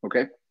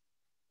 Okay?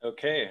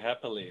 Okay,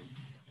 happily.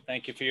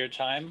 Thank you for your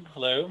time.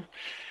 Hello.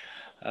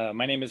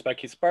 My name is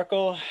Bucky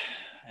Sparkle,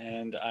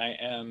 and I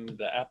am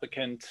the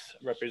applicant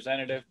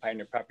representative,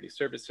 Pioneer Property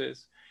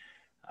Services.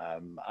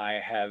 I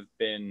have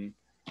been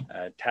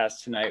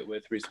tasked tonight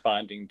with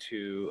responding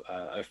to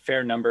a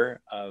fair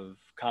number of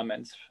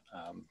comments.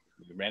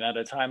 We ran out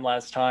of time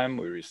last time.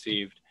 We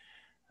received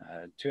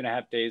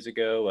 2.5 days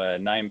ago a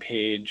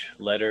 9-page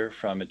letter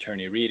from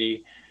Attorney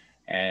Reedy,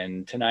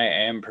 and tonight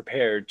I am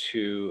prepared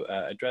to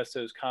address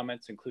those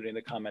comments, including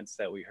the comments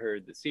that we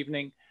heard this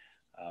evening,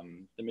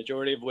 the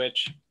majority of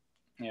which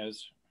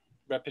is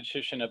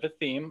repetition of a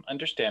theme,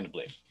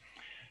 understandably.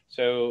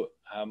 So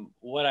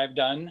what I've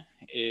done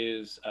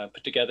is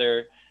put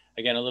together,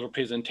 again, a little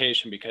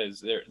presentation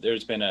because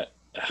there's been a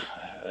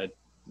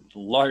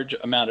large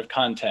amount of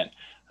content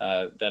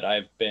that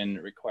I've been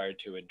required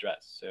to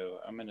address. So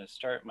I'm going to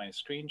start my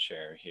screen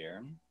share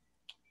here.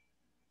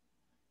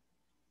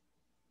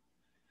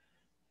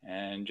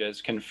 And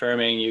just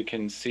confirming you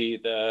can see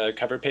the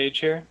cover page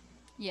here.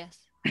 Yes.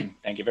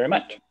 Thank you very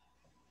much.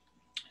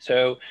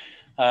 So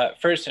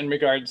first, in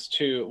regards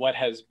to what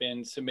has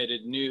been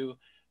submitted new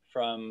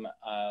from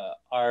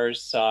our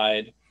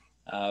side,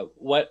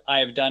 what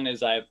I've done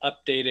is I've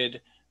updated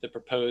the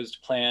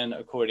proposed plan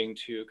according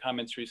to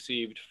comments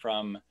received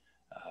from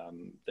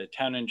the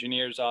town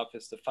engineer's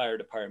office, the fire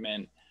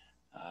department,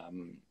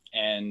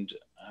 and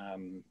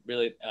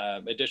really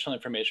additional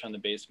information on the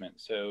basement.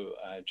 So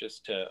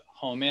just to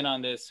home in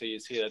on this, so you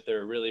see that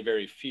there are really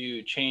very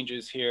few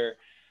changes here.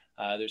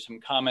 There's some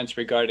comments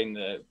regarding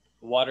the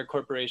water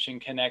corporation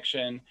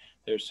connection.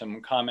 There's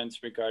some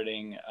comments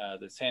regarding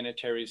the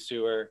sanitary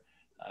sewer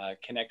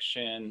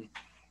connection.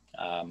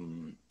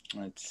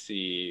 Let's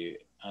see,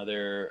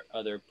 other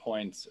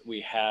points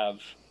we have.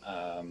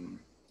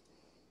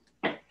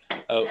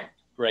 Oh,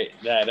 right,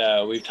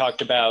 that we've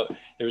talked about.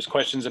 There was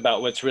questions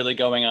about what's really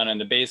going on in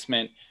the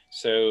basement.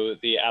 So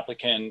the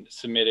applicant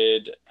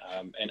submitted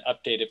an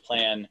updated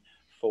plan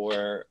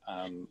for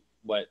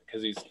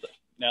because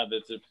now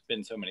that there's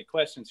been so many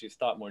questions, he's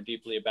thought more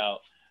deeply about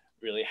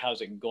really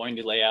how's it going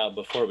to lay out.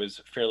 Before it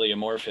was fairly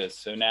amorphous.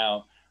 So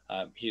now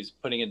he's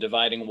putting a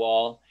dividing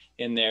wall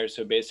in there.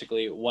 So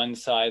basically one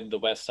side, the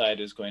west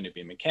side, is going to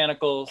be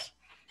mechanicals.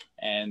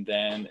 And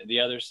then the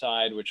other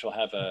side, which will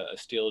have a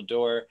steel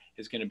door,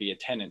 is going to be a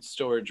tenant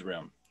storage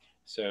room,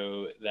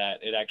 so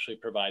that it actually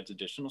provides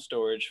additional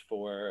storage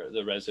for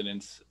the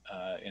residents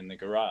in the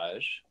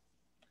garage.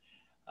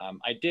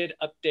 I did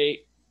update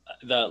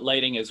the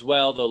lighting as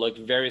well. They'll look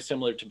very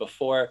similar to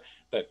before,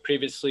 but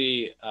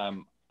previously,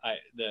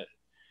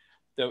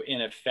 though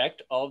in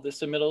effect, all of the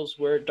submittals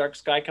were dark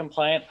sky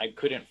compliant, I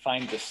couldn't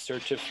find the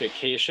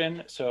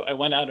certification. So I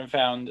went out and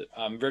found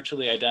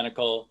virtually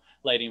identical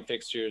lighting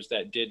fixtures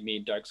that did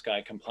meet dark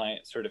sky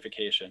compliant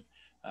certification.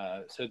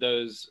 So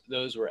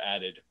those were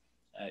added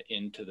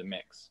into the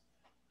mix.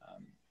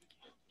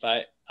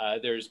 But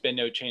there's been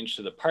no change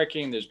to the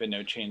parking. There's been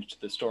no change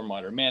to the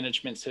stormwater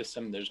management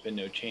system. There's been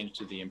no change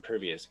to the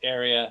impervious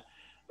area.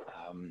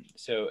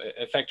 So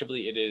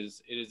effectively it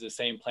is the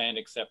same plan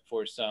except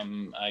for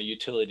some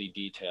utility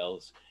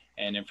details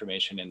and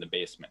information in the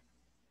basement.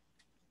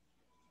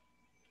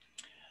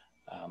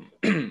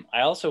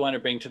 I also want to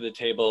bring to the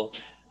table,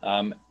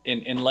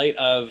 in light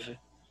of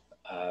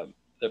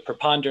the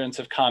preponderance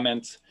of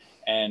comments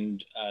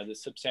and the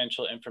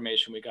substantial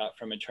information we got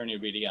from Attorney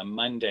Reedy on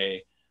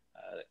Monday,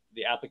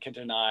 the applicant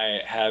and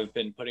I have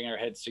been putting our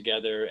heads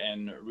together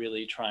and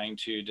really trying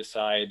to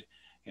decide,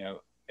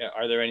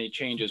 are there any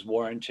changes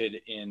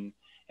warranted in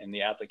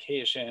the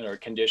application or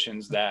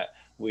conditions that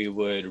we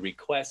would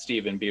request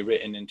even be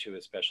written into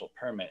a special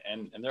permit?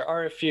 And there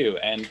are a few.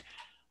 And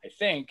I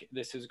think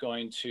this is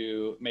going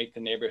to make the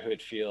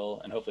neighborhood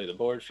feel, and hopefully the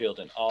board feel,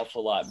 an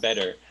awful lot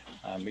better,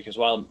 because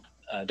while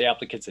the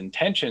applicant's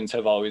intentions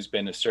have always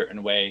been a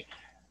certain way,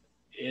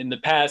 in the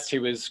past he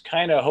was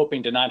kind of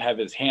hoping to not have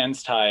his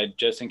hands tied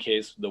just in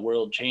case the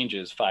world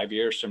changes 5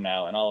 years from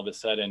now and all of a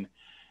sudden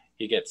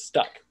he gets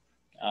stuck.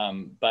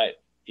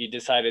 But he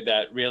decided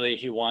that really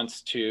he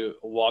wants to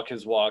walk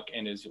his walk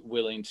and is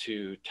willing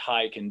to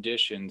tie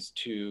conditions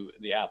to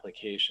the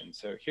application.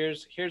 So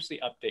here's the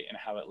update and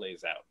how it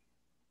lays out.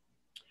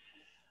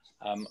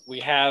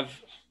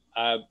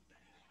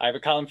 I have a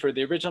column for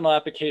the original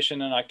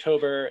application in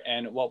October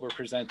and what we're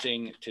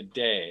presenting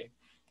today.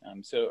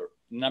 So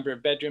number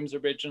of bedrooms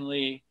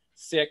originally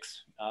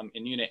 6,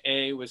 in unit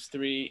A was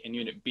 3, in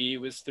unit B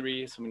was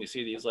 3. So when you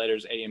see these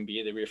letters A and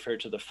B, they refer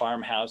to the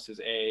farmhouse as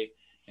A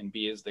and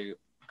B is the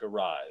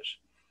garage.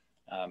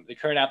 The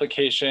current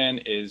application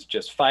is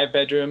just 5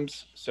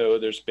 bedrooms. So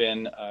there's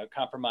been a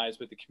compromise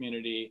with the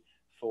community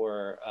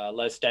for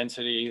less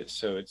density.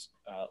 So it's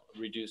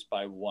reduced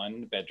by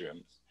 1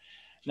 bedroom.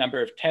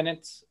 Number of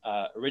tenants,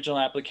 original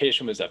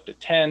application was up to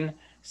 10.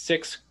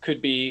 6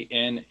 could be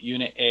in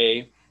unit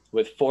A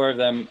with 4 of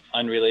them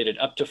unrelated,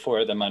 up to 4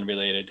 of them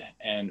unrelated,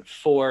 and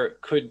 4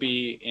 could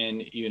be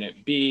in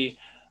unit B,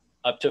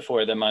 up to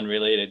 4 of them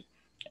unrelated.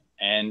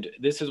 And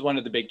this is one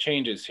of the big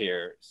changes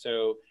here.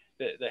 So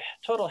the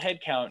total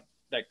head count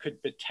that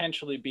could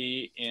potentially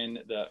be in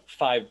the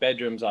 5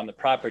 bedrooms on the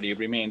property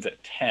remains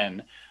at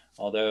 10,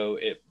 although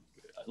it's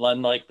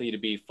unlikely to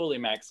be fully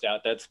maxed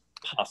out. That's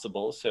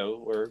possible,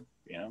 so we're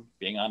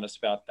being honest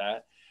about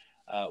that.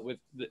 With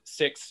the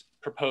 6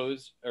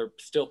 proposed or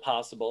still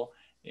possible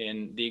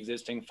in the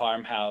existing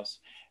farmhouse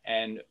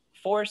and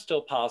 4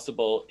 still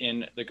possible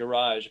in the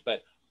garage,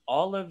 but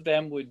all of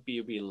them would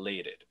be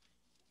related.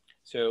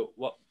 So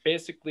what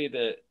basically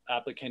the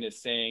applicant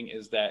is saying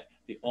is that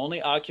the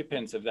only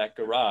occupants of that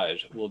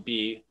garage will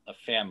be a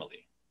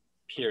family,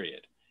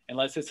 period,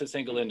 unless it's a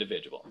single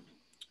individual.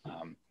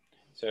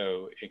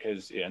 So,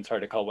 because it's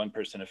hard to call one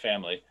person a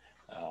family,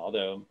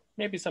 although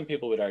maybe some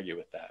people would argue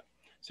with that.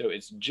 So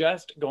it's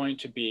just going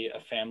to be a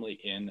family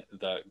in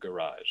the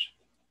garage.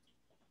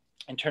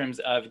 In terms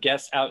of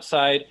guests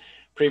outside,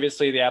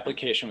 previously the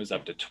application was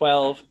up to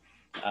 12.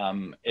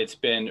 It's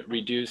been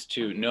reduced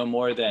to no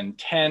more than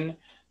 10.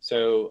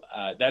 So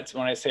that's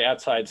when I say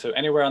outside. So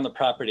anywhere on the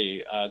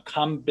property, a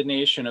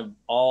combination of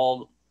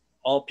all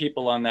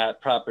people on that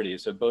property.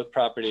 So both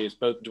properties,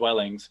 both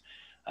dwellings,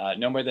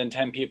 no more than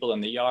 10 people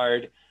in the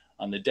yard,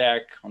 on the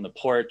deck, on the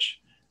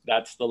porch.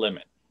 That's the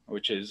limit,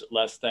 which is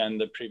less than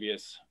the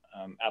previous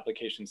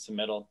application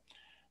submittal.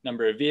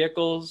 Number of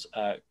vehicles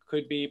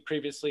could be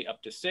previously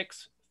up to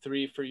 6,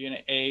 3 for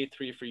unit A,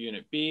 3 for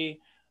unit B,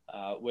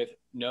 with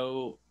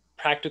no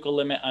practical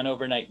limit on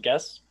overnight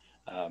guests.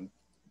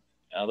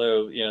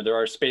 Although, there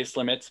are space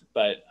limits,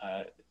 but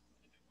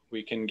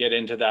we can get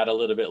into that a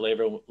little bit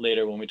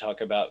later when we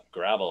talk about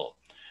gravel.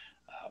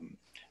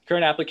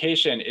 Current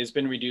application has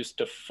been reduced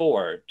to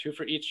 4, 2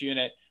 for each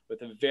unit,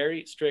 with a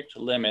very strict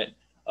limit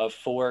of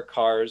 4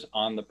 cars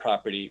on the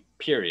property,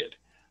 period.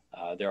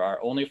 There are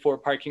only 4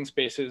 parking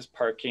spaces.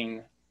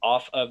 Parking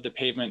off of the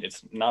pavement,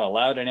 it's not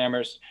allowed in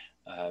Amherst,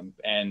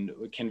 and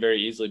can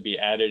very easily be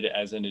added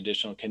as an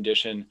additional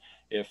condition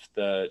if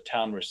the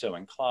town were so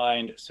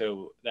inclined.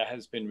 So that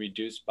has been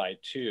reduced by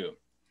 2.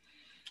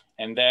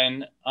 And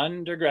then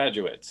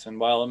undergraduates. And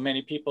while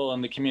many people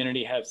in the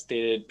community have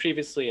stated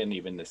previously and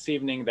even this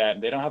evening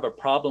that they don't have a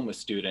problem with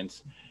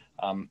students,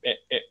 I'm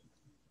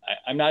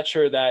not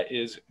sure that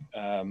is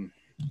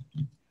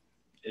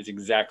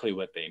exactly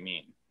what they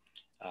mean.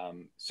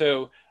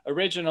 So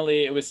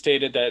originally it was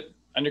stated that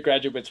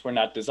undergraduates were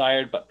not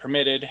desired but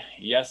permitted.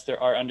 Yes,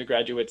 there are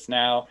undergraduates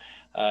now.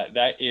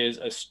 That is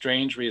a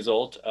strange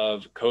result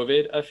of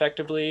COVID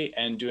effectively,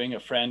 and doing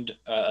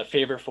a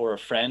favor for a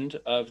friend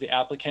of the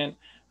applicant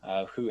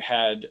who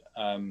had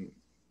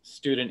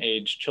student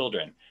age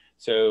children.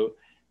 So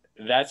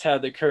that's how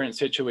the current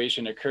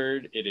situation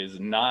occurred. It is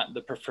not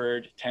the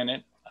preferred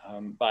tenant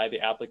by the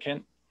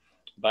applicant,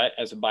 but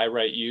as a by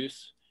right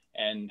use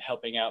and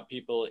helping out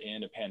people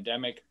in a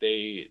pandemic,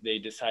 they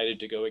decided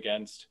to go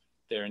against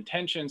their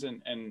intentions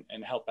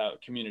and help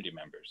out community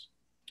members.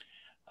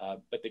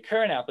 But the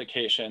current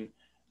application,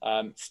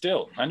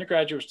 still,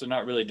 undergraduates are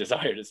not really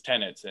desired as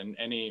tenants, and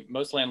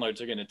most landlords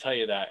are going to tell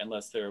you that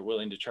unless they're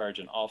willing to charge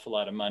an awful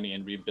lot of money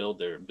and rebuild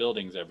their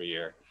buildings every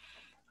year.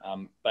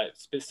 But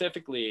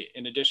specifically,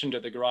 in addition to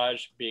the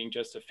garage being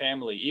just a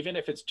family, even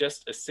if it's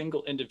just a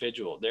single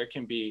individual, there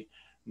can be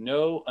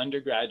no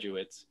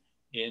undergraduates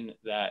in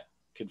that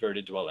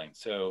converted dwelling.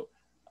 So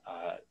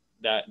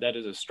that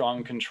is a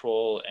strong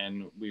control,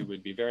 and we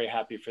would be very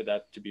happy for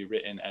that to be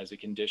written as a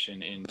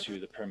condition into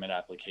the permit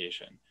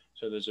application.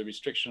 So there's a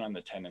restriction on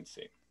the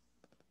tenancy.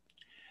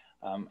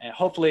 And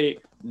hopefully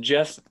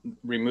just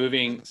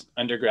removing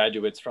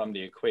undergraduates from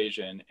the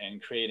equation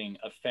and creating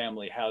a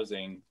family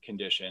housing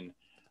condition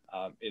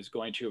is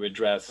going to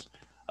address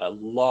a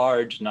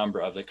large number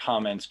of the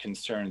comments,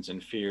 concerns,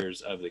 and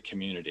fears of the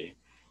community.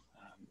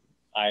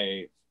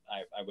 I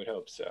would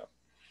hope so.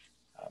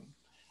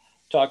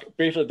 Talk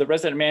briefly, the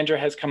resident manager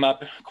has come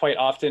up quite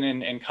often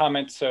in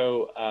comments.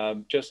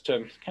 So just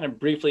to kind of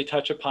briefly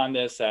touch upon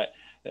this, that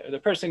the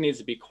person needs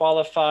to be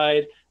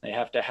qualified. They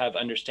have to have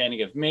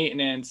understanding of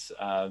maintenance.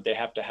 They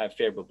have to have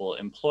favorable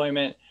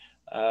employment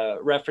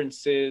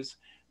references.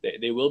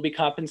 They will be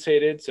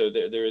compensated. So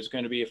there is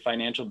going to be a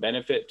financial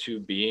benefit to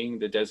being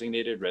the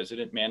designated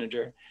resident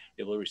manager.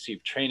 They will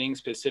receive training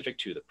specific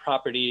to the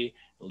property,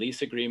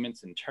 lease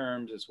agreements and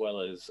terms, as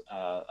well as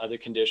other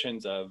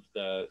conditions of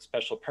the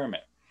special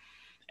permit.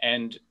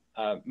 And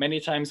many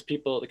times the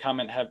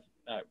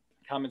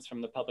comments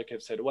from the public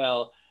have said,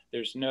 well,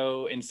 there's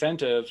no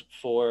incentive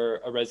for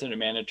a resident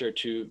manager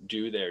to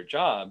do their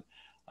job.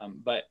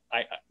 But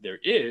there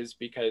is,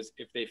 because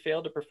if they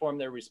fail to perform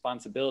their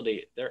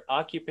responsibility, their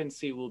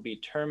occupancy will be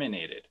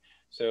terminated.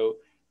 So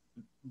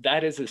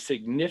that is a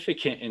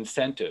significant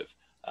incentive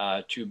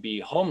to be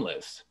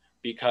homeless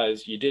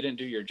because you didn't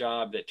do your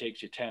job that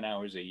takes you 10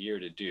 hours a year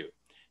to do.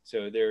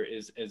 So there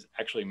is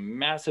actually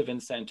massive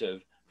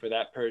incentive for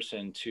that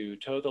person to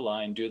toe the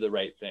line, do the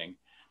right thing.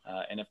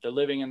 And if they're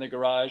living in the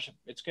garage,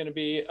 it's going to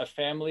be a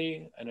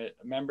family,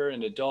 a member,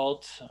 an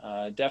adult,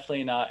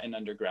 definitely not an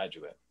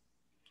undergraduate.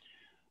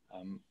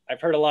 I've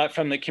heard a lot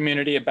from the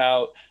community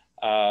about,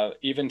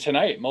 even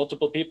tonight,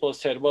 multiple people have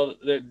said, well,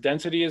 the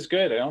density is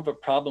good. I don't have a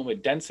problem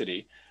with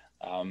density.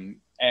 And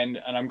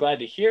I'm glad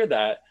to hear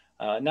that.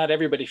 Not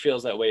everybody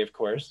feels that way, of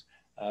course.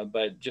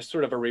 But just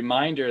sort of a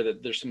reminder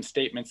that there's some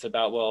statements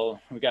about, well,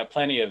 we've got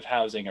plenty of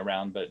housing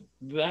around, but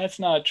that's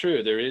not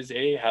true. There is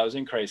a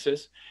housing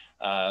crisis.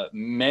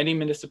 Many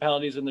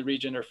municipalities in the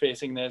region are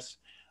facing this.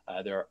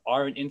 There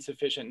are an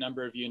insufficient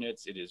number of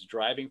units. It is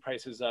driving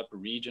prices up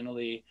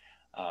regionally.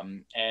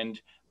 And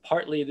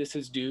partly this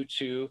is due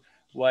to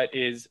what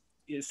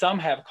some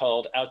have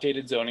called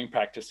outdated zoning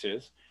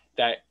practices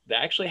that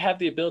actually have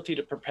the ability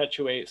to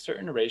perpetuate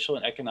certain racial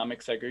and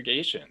economic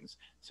segregations.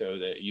 So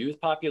the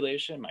youth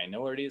population,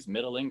 minorities,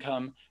 middle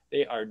income,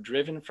 they are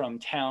driven from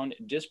town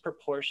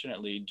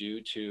disproportionately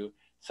due to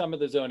some of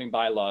the zoning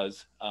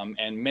bylaws,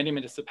 and many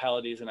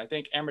municipalities, and I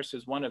think Amherst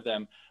is one of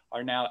them,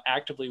 are now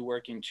actively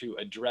working to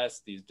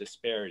address these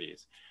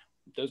disparities.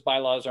 Those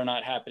bylaws are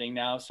not happening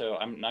now, so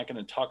I'm not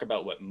going to talk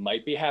about what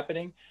might be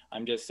happening.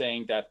 I'm just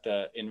saying that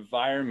the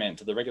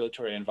environment, the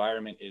regulatory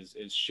environment is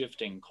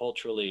shifting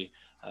culturally,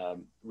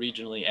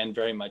 regionally, and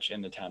very much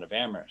in the town of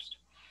Amherst.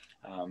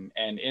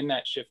 And in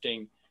that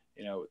shifting,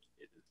 you know,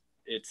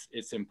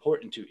 it's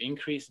important to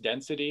increase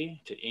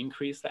density, to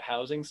increase the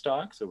housing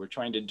stock. So we're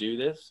trying to do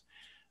this.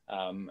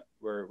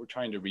 We're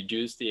trying to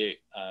reduce the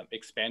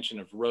expansion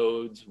of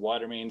roads,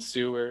 water mains,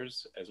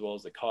 sewers, as well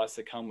as the costs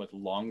that come with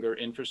longer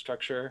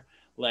infrastructure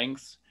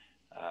lengths,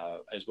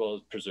 as well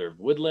as preserve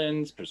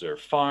woodlands, preserve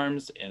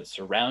farms, and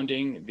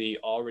surrounding the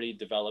already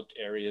developed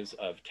areas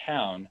of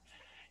town.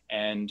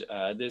 And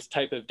this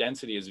type of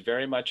density is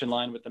very much in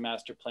line with the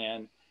master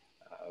plan.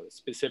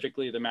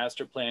 Specifically, the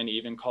master plan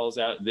even calls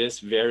out this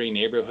very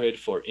neighborhood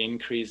for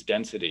increased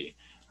density.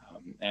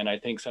 And I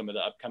think some of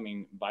the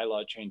upcoming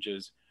bylaw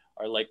changes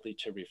are likely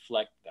to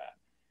reflect that.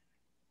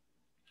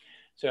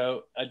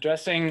 So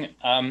addressing,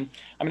 I'm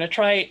gonna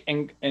try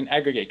and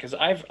aggregate, because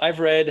I've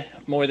read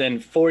more than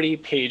 40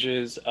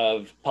 pages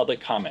of public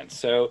comments.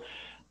 So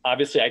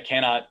obviously I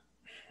cannot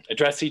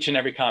address each and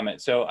every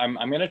comment. So I'm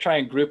gonna try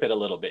and group it a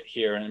little bit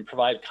here and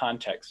provide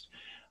context.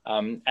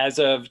 As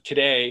of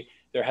today,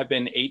 there have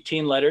been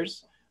 18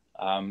 letters.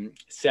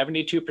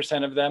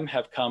 72% of them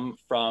have come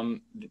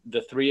from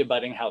the 3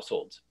 abutting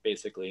households,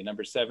 basically,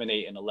 number 7,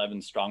 8, and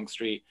 11 Strong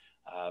Street.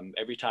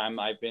 Every time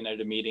I've been at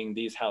a meeting,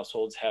 these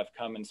households have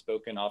come and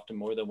spoken, often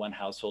more than one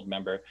household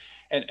member.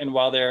 And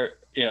while they're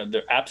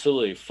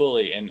absolutely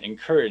fully and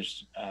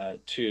encouraged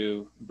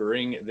to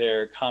bring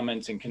their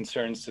comments and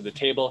concerns to the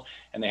table,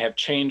 and they have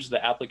changed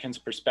the applicant's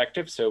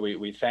perspective. So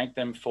we thank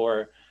them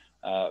for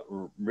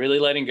really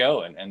letting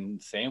go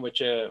and saying what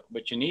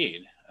you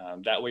need.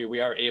 That way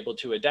we are able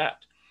to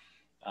adapt.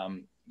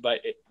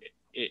 But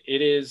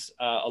it is,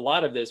 a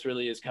lot of this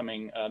really is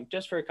coming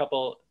just for a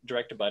couple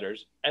direct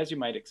abutters, as you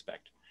might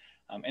expect.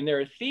 And there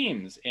are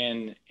themes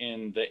in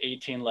the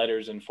 18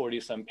 letters and 40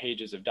 some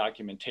pages of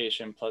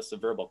documentation, plus the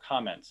verbal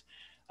comments.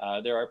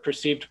 There are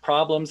perceived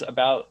problems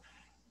about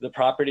the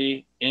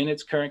property in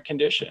its current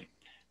condition.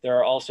 There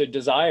are also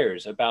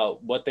desires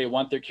about what they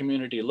want their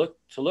community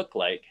to look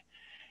like.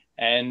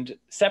 And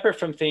separate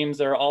from themes,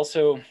 there are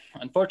also,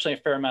 unfortunately,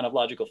 a fair amount of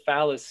logical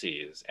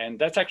fallacies. And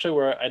that's actually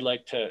where I'd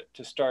like to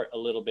start a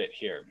little bit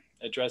here,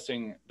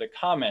 addressing the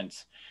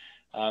comments.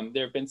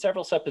 There have been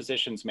several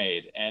suppositions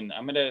made, and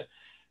I'm gonna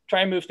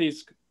try and move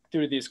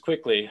through these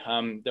quickly,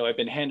 though I've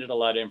been handed a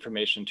lot of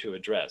information to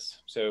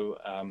address. So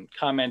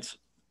comments,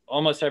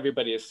 almost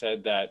everybody has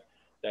said that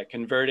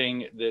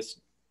converting this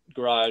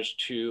garage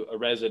to a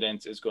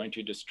residence is going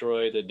to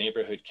destroy the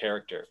neighborhood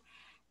character.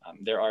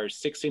 There are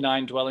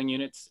 69 dwelling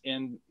units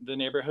in the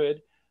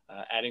neighborhood.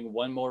 Adding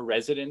one more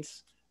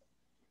residence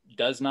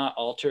does not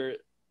alter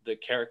the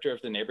character of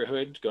the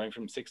neighborhood. Going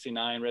from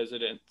 69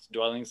 residence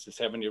dwellings to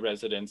 70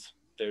 residents,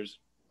 there's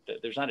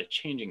not a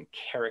changing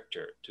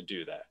character to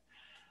do that.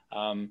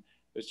 I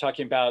was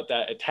talking about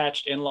that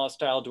attached in-law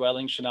style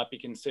dwelling should not be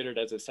considered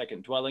as a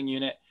second dwelling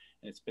unit.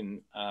 And it's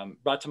been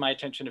brought to my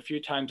attention a few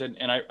times,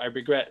 and I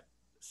regret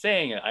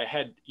saying it. I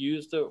had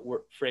used the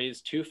phrase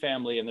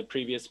two-family in the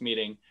previous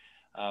meeting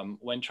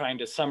when trying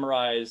to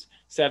summarize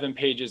 7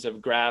 pages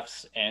of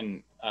graphs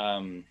and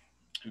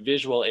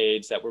visual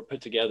aids that were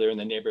put together in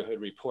the neighborhood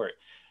report.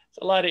 It's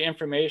a lot of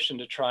information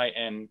to try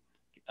and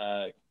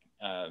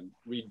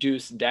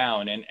reduce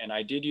down. And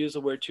I did use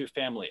the word two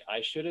family.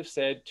 I should have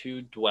said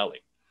two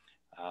dwelling.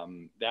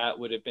 That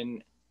would have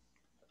been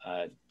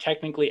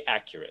technically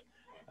accurate.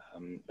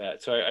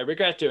 So I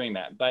regret doing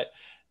that. But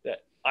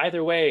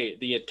either way,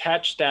 the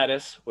attached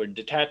status or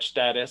detached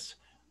status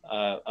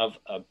of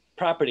a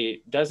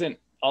property doesn't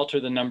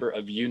alter the number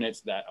of units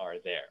that are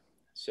there.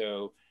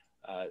 So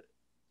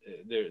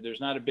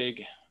there's not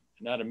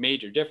a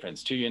major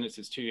difference. 2 units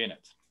is 2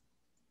 units.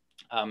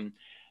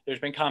 There's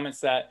been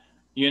comments that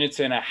units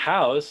in a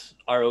house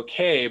are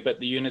okay, but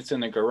the units in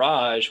the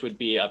garage would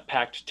be a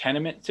packed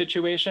tenement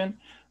situation.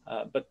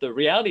 But the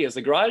reality is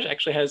the garage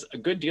actually has a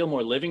good deal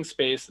more living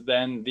space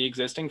than the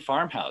existing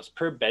farmhouse.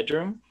 Per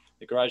bedroom,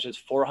 the garage has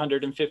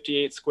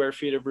 458 square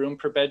feet of room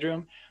per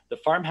bedroom. The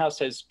farmhouse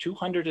has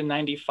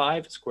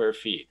 295 square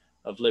feet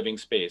of living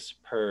space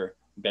per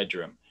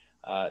bedroom.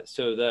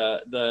 So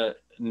the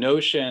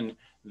notion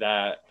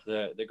that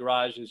the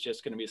garage is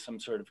just going to be some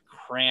sort of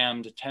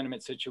crammed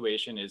tenement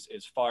situation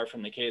is far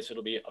from the case.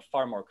 It'll be a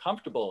far more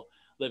comfortable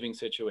living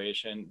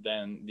situation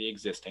than the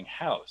existing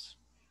house.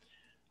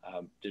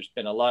 There's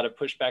been a lot of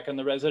pushback on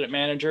the resident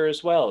manager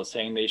as well,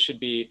 saying they should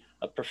be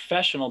a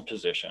professional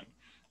position.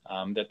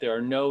 That there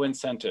are no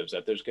incentives,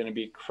 that there's going to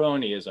be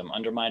cronyism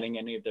undermining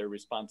any of their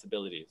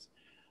responsibilities.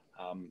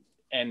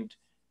 And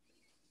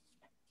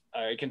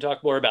I can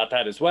talk more about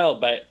that as well,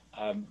 but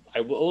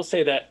I will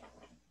say that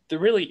there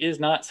really is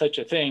not such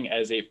a thing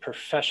as a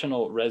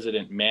professional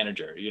resident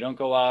manager. You don't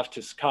go off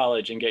to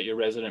college and get your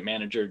resident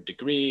manager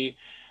degree.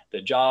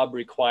 the job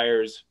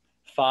requires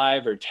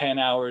 5 or 10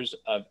 hours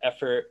of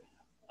effort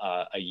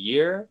a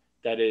year.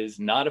 That is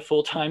not a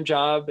full-time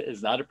job,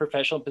 is not a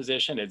professional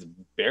position, it's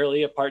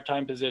barely a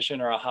part-time position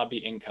or a hobby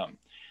income.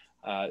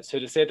 So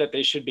to say that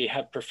they should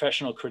have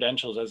professional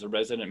credentials as a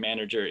resident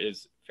manager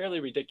is fairly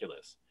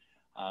ridiculous.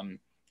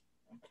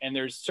 And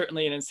there's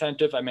certainly an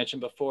incentive, I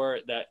mentioned before,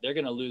 that they're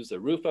gonna lose the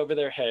roof over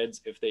their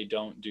heads if they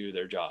don't do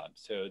their job.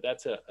 So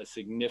that's a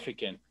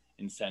significant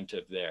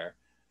incentive there.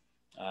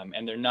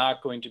 And they're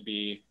not going to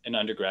be an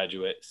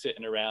undergraduate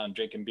sitting around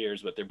drinking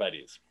beers with their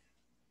buddies.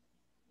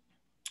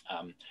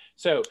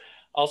 So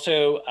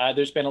also,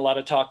 there's been a lot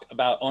of talk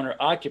about owner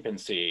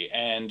occupancy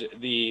and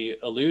the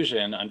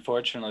illusion,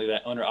 unfortunately,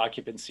 that owner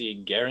occupancy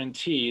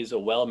guarantees a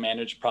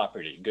well-managed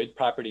property, good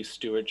property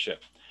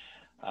stewardship.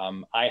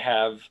 I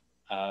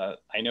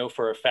know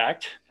for a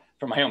fact,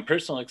 from my own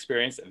personal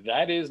experience,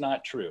 that is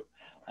not true.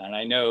 And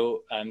I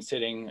know I'm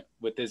sitting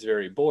with this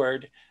very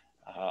board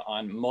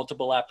on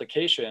multiple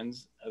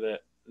applications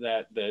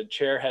that the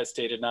chair has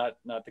stated, not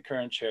the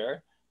current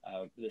chair,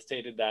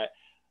 stated that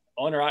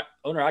owner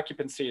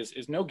occupancy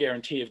is no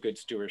guarantee of good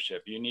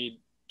stewardship. You need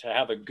to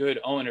have a good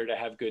owner to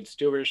have good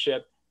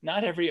stewardship.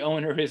 Not every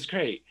owner is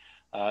great.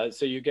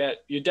 So you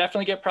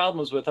definitely get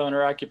problems with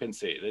owner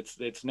occupancy.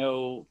 It's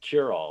no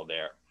cure-all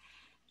there.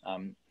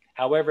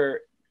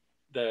 However,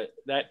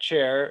 that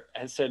chair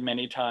has said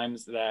many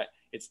times that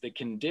it's the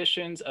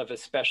conditions of a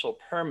special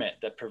permit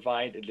that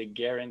provide the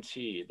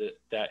guarantee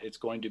that it's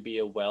going to be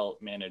a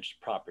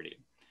well-managed property.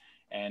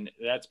 And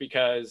that's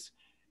because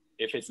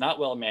if it's not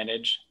well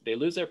managed, they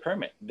lose their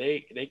permit.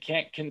 They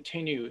can't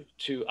continue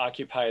to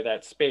occupy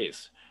that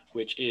space,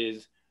 which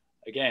is,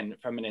 again,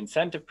 from an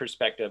incentive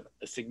perspective,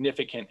 a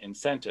significant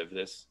incentive.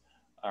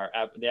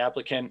 The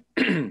applicant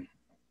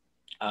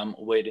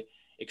would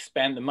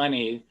expend the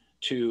money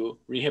to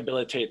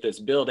rehabilitate this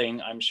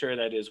building. I'm sure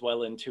that is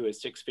well into a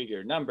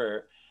 6-figure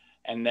number.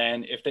 And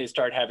then if they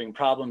start having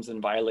problems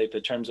and violate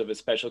the terms of a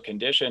special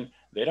condition,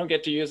 they don't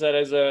get to use that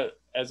as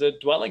a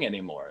dwelling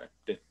anymore.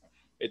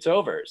 It's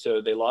over.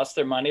 So they lost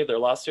their money, they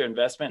lost their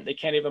investment. They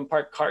can't even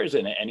park cars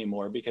in it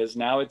anymore because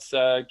now it's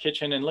a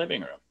kitchen and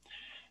living room.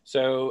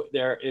 So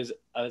there is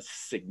a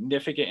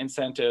significant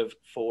incentive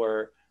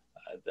for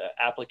the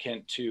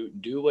applicant to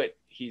do what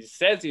he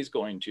says he's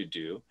going to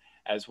do,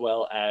 as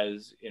well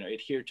as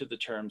adhere to the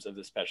terms of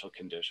the special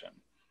condition.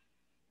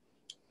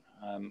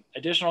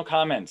 Additional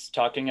comments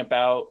talking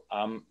about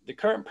the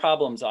current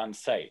problems on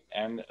site.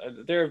 And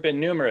there have been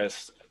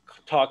numerous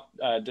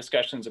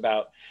discussions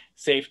about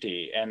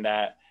safety and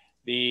that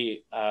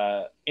the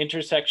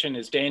intersection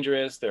is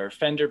dangerous. There are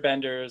fender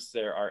benders.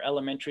 There are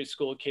elementary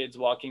school kids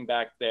walking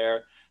back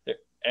there.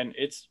 And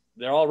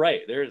they're all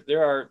right.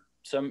 There are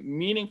some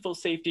meaningful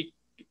safety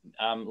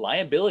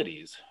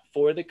liabilities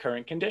for the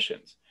current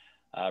conditions.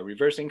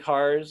 Reversing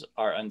cars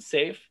are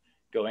unsafe,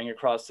 going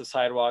across the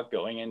sidewalk,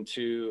 going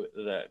into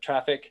the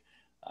traffic,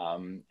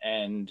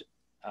 and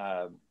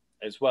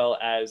as well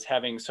as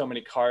having so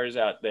many cars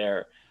out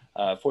there,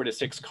 4 to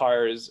 6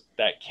 cars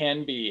that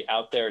can be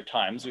out there at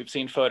times. We've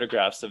seen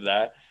photographs of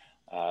that,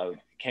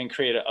 can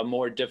create a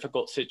more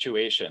difficult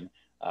situation,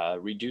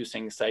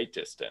 reducing sight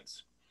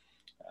distance.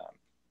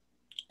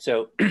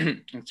 So,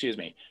 excuse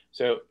me.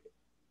 So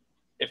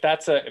if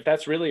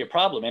that's really a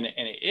problem, and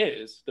it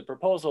is, the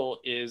proposal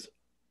is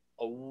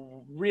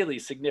a really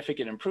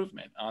significant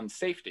improvement on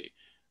safety.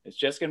 It's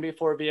just going to be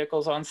 4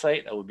 vehicles on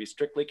site that will be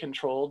strictly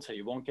controlled, so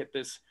you won't get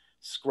this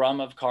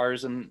scrum of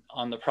cars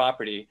on the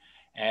property.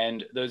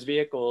 And those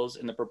vehicles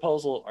in the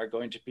proposal are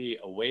going to be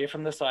away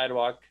from the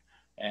sidewalk,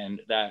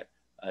 and that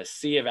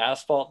sea of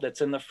asphalt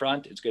that's in the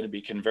front is going to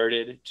be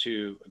converted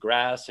to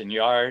grass and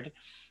yard.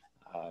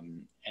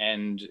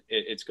 And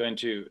it's going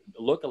to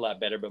look a lot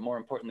better, but more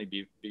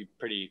importantly,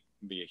 be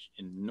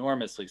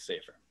enormously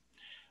safer.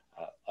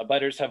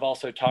 Abutters have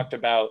also talked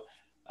about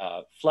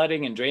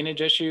flooding and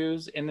drainage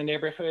issues in the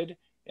neighborhood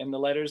in the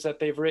letters that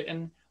they've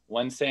written.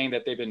 One saying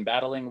that they've been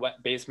battling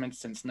wet basements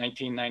since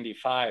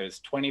 1995. It's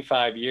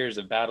 25 years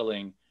of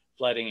battling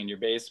flooding in your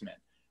basement.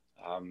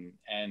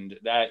 And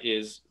that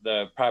is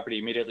the property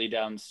immediately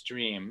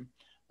downstream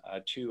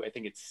to, I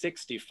think it's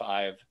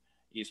 65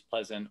 East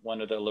Pleasant, one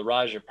of the La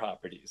Raja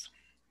properties.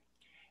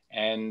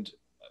 And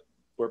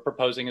we're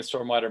proposing a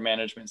stormwater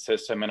management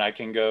system, and I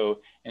can go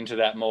into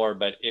that more,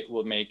 but it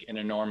will make an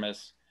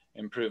enormous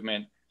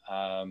improvement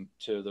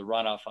to the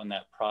runoff on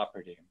that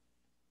property.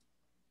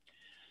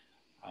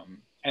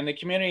 And the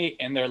community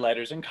in their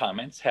letters and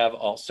comments have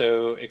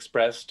also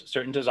expressed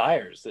certain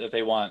desires that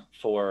they want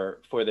for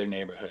their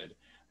neighborhood.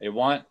 They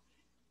want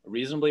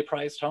reasonably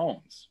priced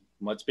homes.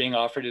 What's being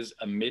offered is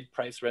a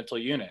mid-price rental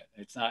unit.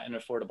 It's not an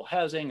affordable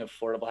housing.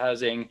 Affordable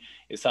housing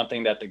is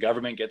something that the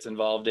government gets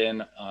involved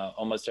in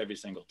almost every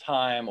single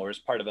time, or as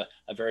part of a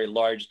very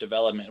large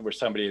development where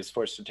somebody is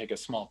forced to take a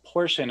small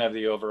portion of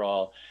the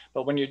overall.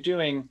 But when you're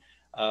doing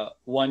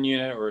 1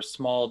 unit or a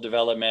small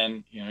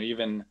development,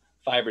 even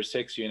 5 or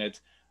 6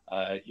 units,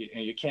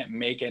 you can't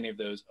make any of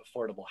those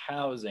affordable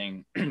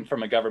housing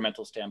from a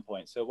governmental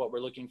standpoint. So what we're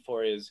looking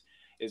for is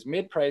is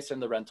mid-price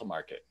in the rental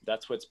market.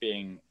 That's what's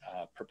being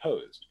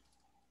proposed.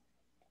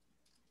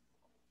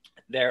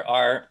 There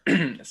are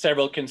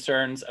several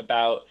concerns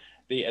about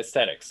the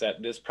aesthetics,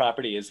 that this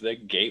property is the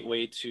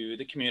gateway to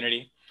the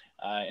community,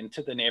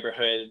 into the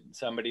neighborhood.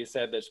 Somebody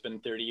said there's been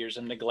 30 years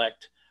of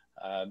neglect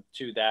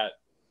to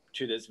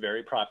this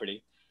very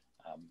property.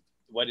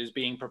 What is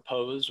being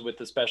proposed with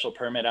the special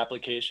permit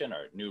application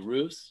are new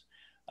roofs,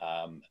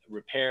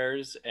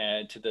 repairs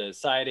to the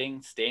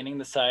siding, staining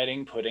the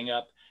siding, putting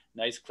up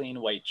nice clean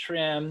white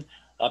trim,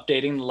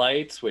 updating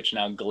lights, which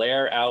now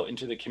glare out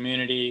into the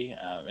community,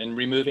 and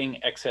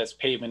removing excess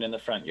pavement in the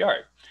front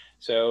yard.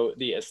 So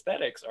the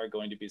aesthetics are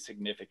going to be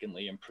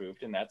significantly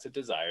improved, and that's a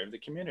desire of the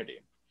community.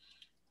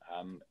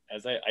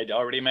 As I'd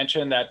already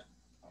mentioned, that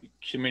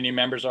community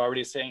members are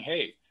already saying,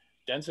 hey,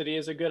 density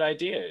is a good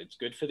idea. It's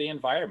good for the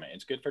environment.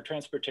 It's good for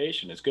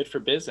transportation. It's good for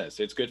business.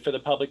 It's good for the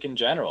public in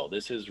general.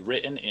 This is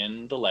written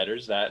in the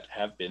letters that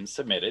have been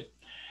submitted.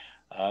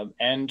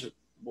 And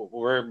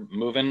we're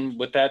moving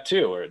with that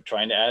too. We're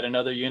trying to add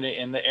another unit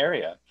in the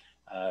area,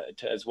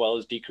 as well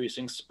as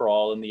decreasing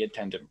sprawl and the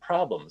attendant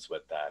problems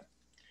with that.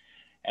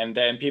 And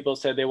then people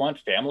said they want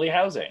family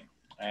housing,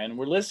 and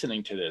we're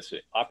listening to this,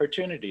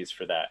 opportunities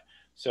for that.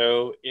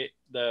 So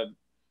the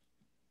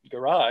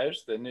garage,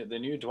 the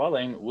new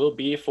dwelling, will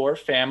be for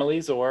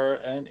families or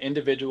an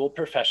individual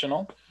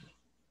professional.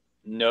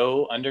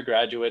 No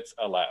undergraduates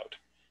allowed.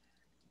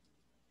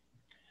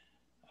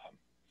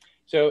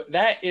 So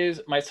that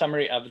is my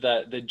summary of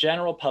the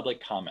general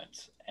public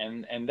comments.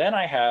 And then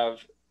I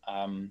have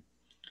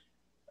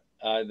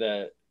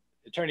the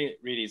Attorney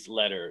Reedy's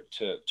letter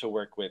to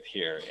work with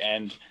here.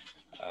 And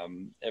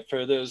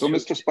for those— So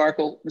Mr.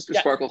 Sparkle,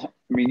 Sparkle,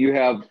 I mean, you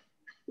have,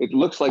 it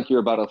looks like you're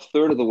about a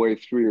third of the way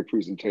through your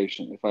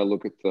presentation. If I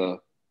look at the—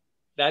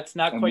 That's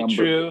not quite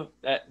true.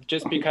 That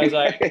just because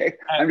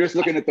I'm just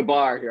looking at the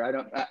bar here.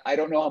 I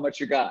don't know how much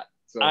you got.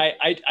 So.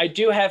 I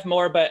do have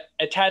more, but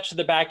attached to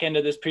the back end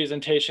of this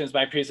presentation is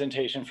my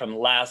presentation from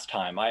last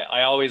time.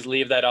 I always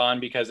leave that on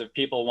because if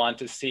people want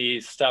to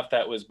see stuff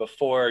that was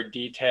before,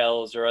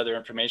 details or other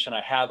information,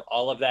 I have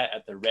all of that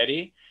at the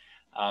ready.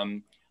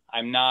 I'm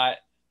not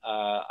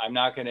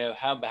going to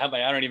have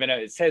my, I don't even know,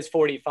 it says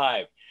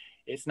 45.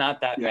 It's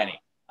not that many.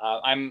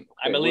 I'm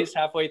at least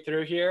halfway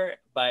through here,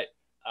 but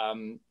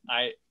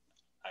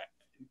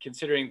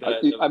considering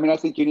I mean, I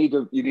think you need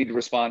to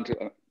respond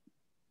to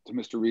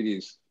Mr.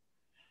 Reedy's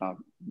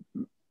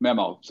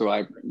memo, so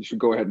you should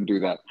go ahead and do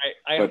that.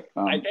 I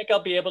think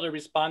I'll be able to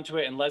respond to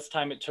it in less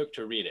time it took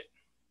to read it.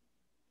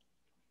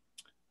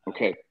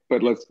 Okay,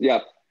 but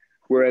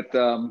we're at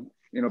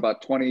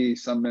about 20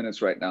 some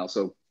minutes right now,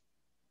 so.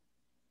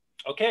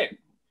 Okay,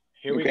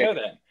 here we go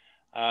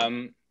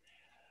then.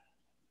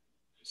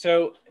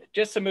 So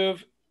just to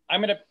move,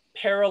 I'm going to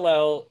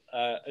parallel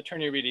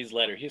Attorney Reedy's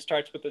letter. He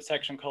starts with a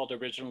section called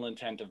Original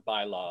Intent of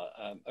Bylaw.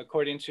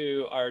 According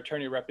to our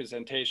attorney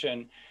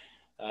representation,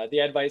 the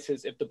advice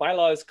is if the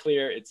bylaw is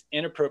clear, it's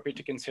inappropriate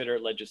to consider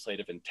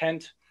legislative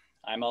intent.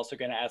 I'm also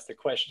going to ask the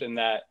question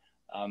that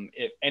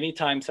if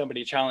anytime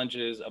somebody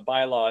challenges a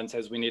bylaw and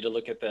says we need to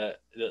look at the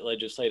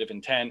legislative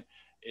intent,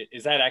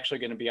 is that actually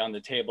going to be on the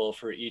table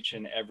for each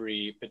and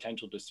every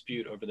potential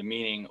dispute over the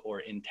meaning or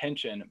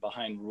intention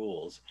behind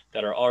rules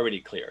that are already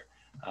clear?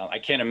 I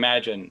can't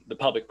imagine the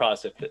public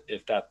process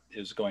if that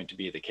is going to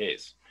be the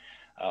case.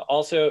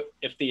 Also,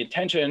 if the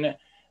intention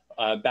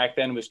back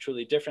then was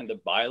truly different,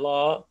 the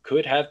bylaw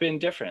could have been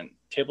different.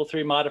 Table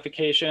 3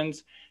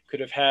 modifications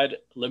could have had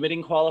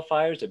limiting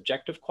qualifiers,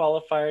 objective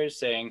qualifiers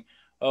saying,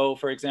 oh,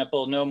 for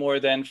example, no more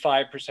than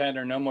 5%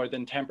 or no more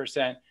than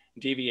 10%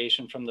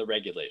 deviation from the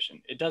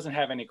regulation. It doesn't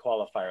have any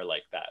qualifier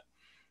like that.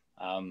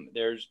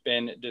 There's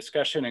been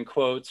discussion and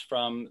quotes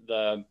from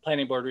the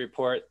planning board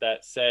report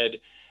that said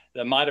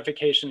the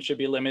modification should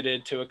be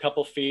limited to a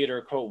couple feet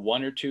or quote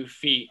 1 or 2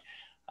 feet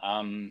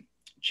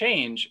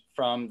change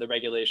from the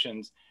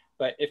regulations.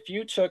 But if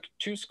you took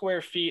 2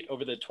 square feet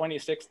over the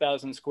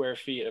 26,000 square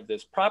feet of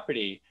this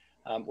property,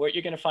 what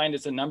you're going to find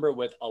is a number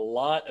with a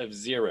lot of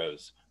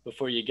zeros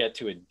before you get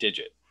to a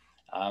digit.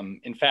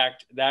 In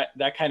fact,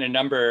 that kind of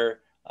number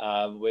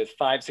with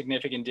 5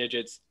 significant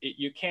digits,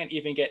 you can't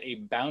even get a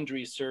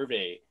boundary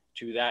survey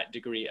to that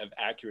degree of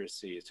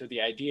accuracy. So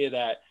the idea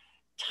that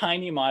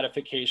tiny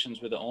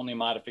modifications were the only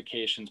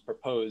modifications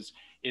proposed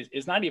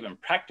is not even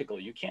practical.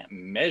 You can't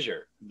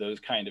measure those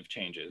kind of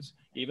changes,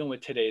 even with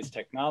today's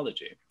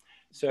technology.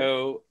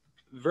 So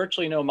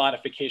virtually no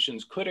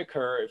modifications could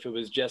occur if it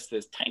was just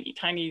this tiny,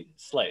 tiny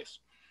slice.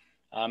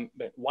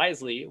 But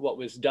wisely, what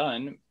was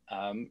done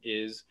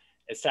is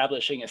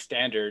establishing a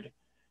standard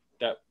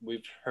that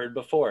we've heard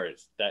before,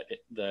 is that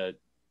the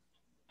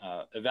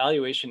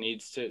evaluation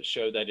needs to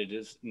show that it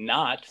is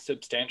not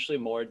substantially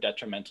more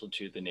detrimental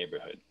to the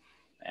neighborhood.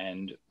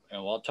 And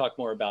I'll talk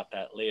more about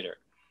that later.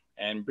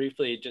 And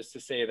briefly, just to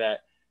say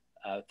that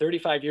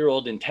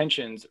 35-year-old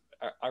intentions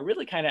are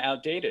really kind of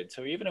outdated.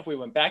 So even if we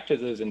went back to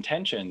those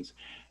intentions,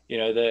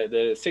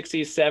 the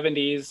 60s,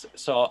 70s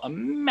saw a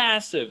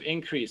massive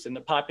increase in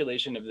the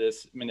population of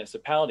this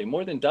municipality,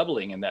 more than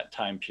doubling in that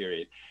time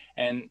period.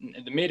 And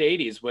the mid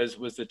 80s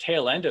was the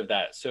tail end of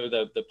that. So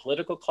the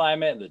political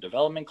climate, the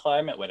development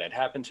climate, what had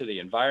happened to the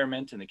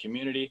environment and the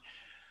community,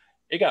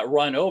 it got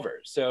run over.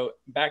 So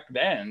back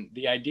then,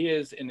 the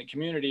ideas in the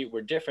community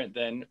were different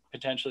than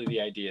potentially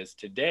the ideas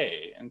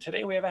today. And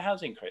today we have a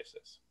housing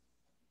crisis.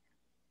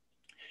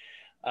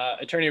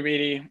 Attorney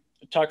Reedy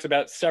talks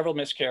about several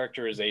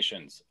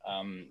mischaracterizations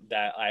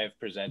that I have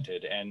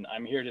presented. And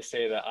I'm here to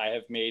say that I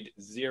have made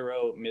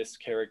 0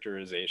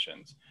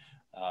 mischaracterizations.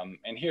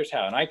 And here's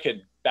how, and I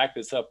could back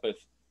this up with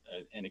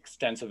an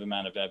extensive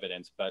amount of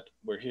evidence, but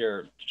we're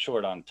here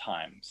short on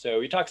time. So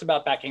he talks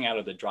about backing out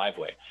of the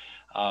driveway.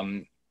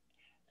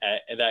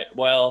 That,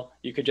 well,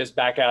 you could just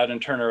back out and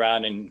turn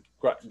around and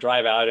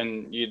drive out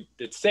and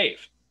it's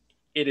safe.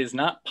 It is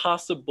not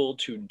possible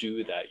to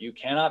do that. You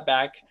cannot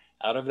back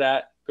out of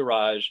that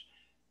garage,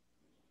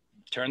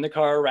 turn the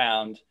car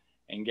around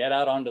and get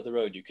out onto the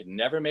road. You could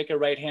never make a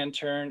right-hand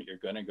turn. You're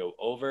gonna go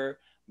over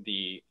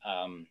the,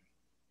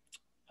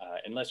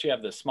 unless you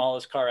have the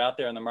smallest car out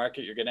there on the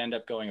market, you're gonna end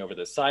up going over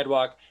the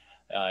sidewalk.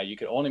 You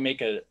could only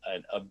make an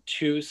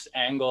obtuse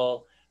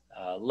angle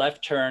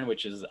left turn,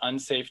 which is an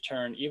unsafe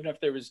turn, even if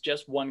there was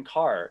just 1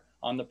 car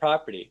on the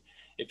property.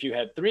 If you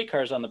had 3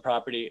 cars on the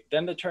property,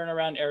 then the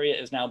turnaround area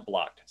is now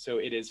blocked. So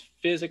it is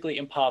physically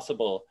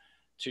impossible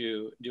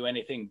to do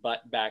anything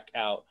but back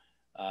out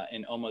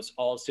in almost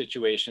all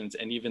situations.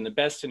 And even the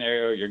best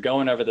scenario, you're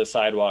going over the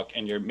sidewalk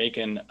and you're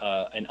making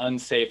an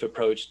unsafe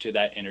approach to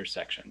that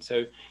intersection.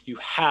 So you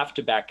have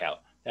to back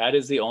out. That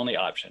is the only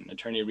option.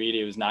 Attorney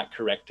Reedy was not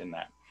correct in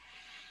that.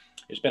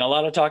 There's been a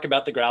lot of talk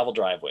about the gravel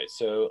driveway.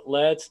 So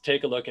let's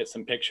take a look at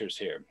some pictures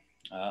here.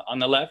 On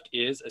the left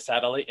is a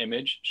satellite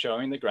image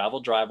showing the gravel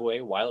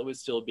driveway while it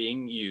was still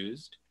being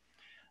used.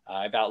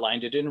 I've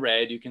outlined it in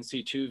red. You can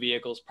see 2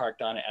 vehicles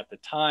parked on it at the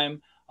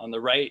time. On the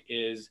right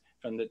is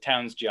from the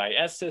town's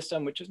GIS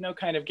system, which is no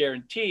kind of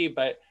guarantee,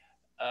 but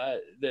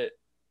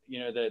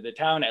the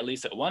town, at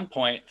least at one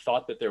point,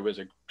 thought that there was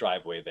a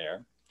driveway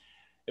there.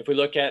 If we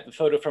look at the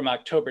photo from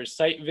October's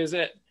site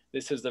visit,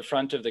 this is the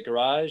front of the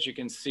garage. You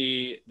can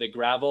see the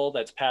gravel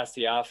that's past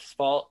the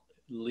asphalt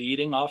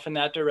leading off in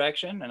that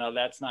direction. I know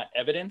that's not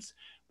evidence,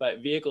 but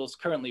vehicles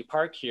currently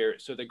park here,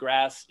 so the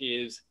grass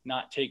is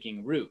not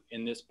taking root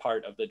in this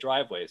part of the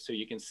driveway. So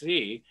you can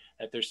see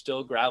that there's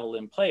still gravel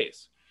in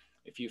place.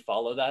 If you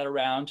follow that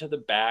around to the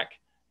back,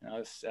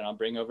 and I'll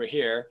bring over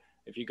here,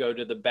 if you go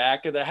to the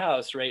back of the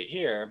house right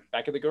here,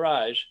 back of the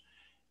garage,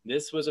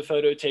 this was a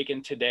photo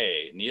taken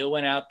today. Neil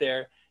went out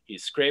there, he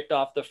scraped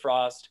off the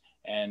frost,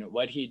 and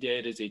what he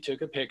did is he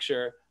took a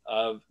picture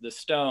of the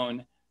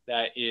stone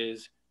that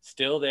is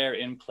still there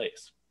in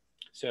place.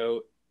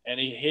 So, and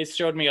he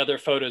showed me other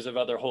photos of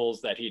other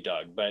holes that he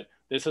dug, but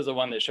this is the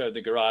one that showed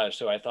the garage,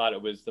 so I thought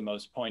it was the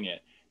most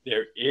poignant.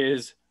 There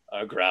is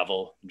a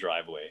gravel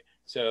driveway.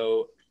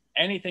 So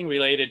anything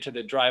related to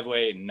the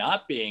driveway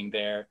not being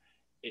there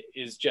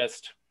is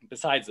just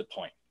besides the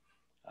point.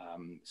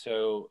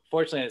 So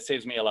fortunately, it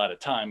saves me a lot of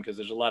time because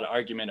there's a lot of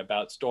argument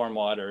about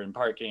stormwater and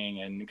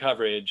parking and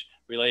coverage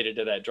related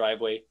to that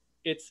driveway.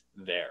 It's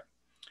there.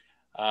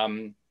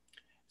 To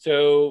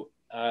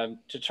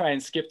try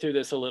and skip through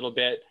this a little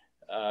bit,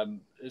 the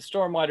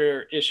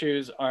stormwater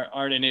issues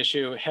aren't an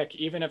issue. Heck,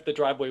 even if the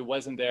driveway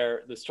wasn't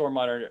there, the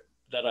stormwater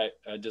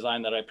that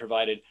design that I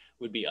provided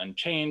would be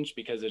unchanged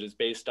because it is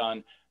based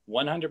on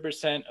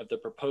 100% of the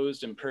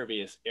proposed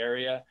impervious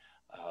area,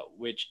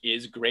 which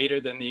is greater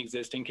than the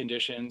existing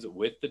conditions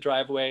with the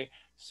driveway.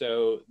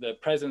 So the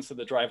presence of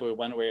the driveway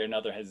one way or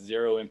another has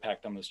 0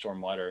 impact on the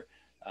stormwater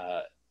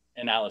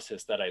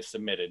analysis that I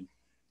submitted.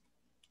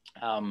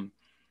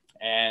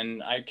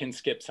 And I can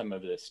skip some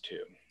of this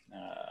too.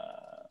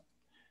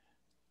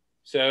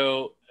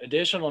 So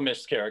additional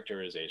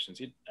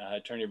mischaracterizations.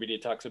 Attorney Reedy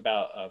talks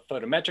about a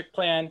photometric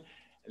plan.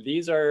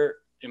 These are,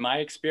 in my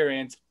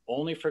experience,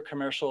 only for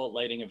commercial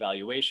lighting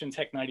evaluations.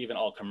 Heck, not even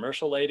all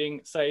commercial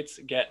lighting sites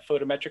get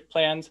photometric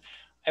plans.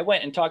 I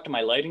went and talked to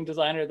my lighting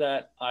designer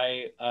that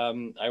I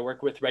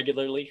work with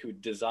regularly, who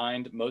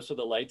designed most of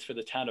the lights for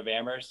the town of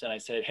Amherst. And I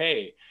said,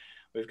 hey,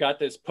 we've got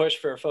this push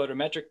for a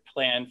photometric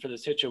plan for the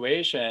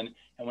situation.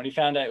 And when he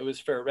found out it was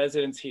for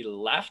residents, he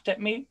laughed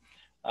at me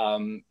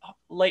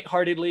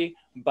lightheartedly,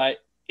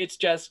 but it's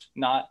just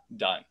not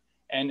done.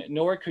 And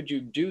nor could you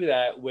do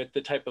that with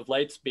the type of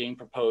lights being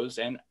proposed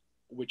and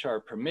which are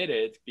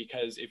permitted,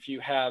 because if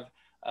you have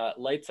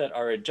lights that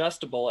are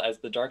adjustable as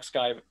the dark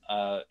sky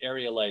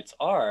area lights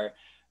are,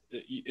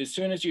 as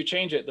soon as you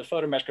change it, the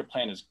photometric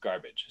plan is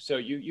garbage. So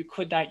you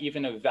could not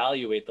even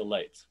evaluate the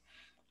lights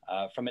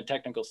from a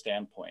technical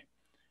standpoint.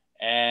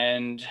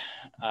 And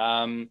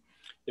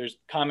there's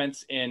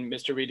comments in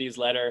Mr. Reedy's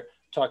letter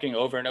talking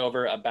over and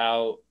over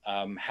about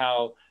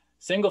how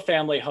single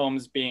family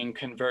homes being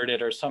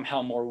converted are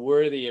somehow more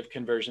worthy of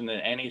conversion than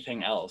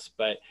anything else.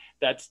 But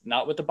that's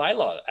not what the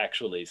bylaw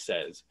actually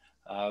says.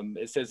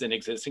 It says an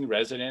existing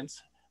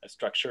residence, a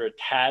structure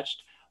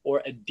attached,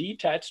 or a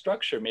detached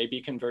structure may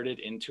be converted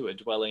into a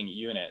dwelling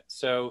unit.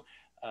 So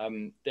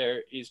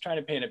he's trying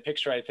to paint a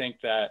picture, I think,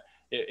 that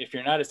if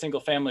you're not a single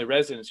family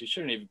residence, you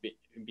shouldn't even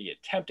be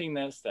attempting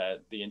this,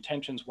 that the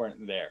intentions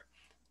weren't there.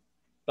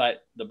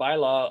 But the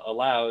bylaw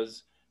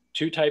allows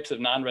two types of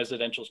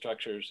non-residential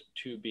structures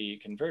to be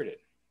converted.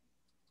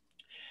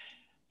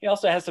 He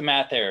also has some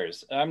math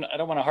errors. I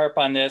don't want to harp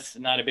on this,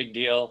 not a big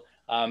deal,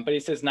 but he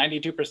says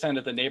 92%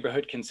 of the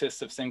neighborhood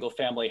consists of single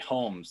family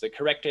homes. The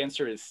correct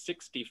answer is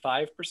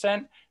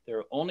 65%. There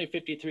are only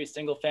 53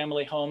 single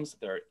family homes.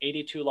 There are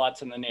 82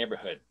 lots in the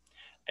neighborhood.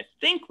 I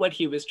think what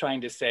he was trying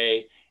to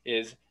say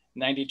is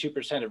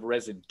 92% of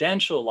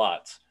residential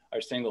lots are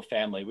single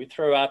family. We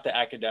throw out the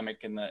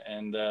academic and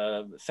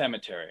the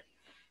cemetery.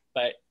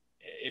 But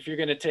if you're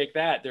going to take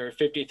that, there are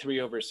 53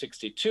 over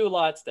 62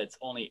 lots. That's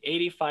only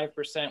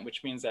 85%,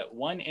 which means that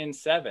 1 in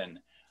 7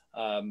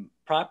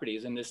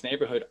 properties in this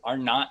neighborhood are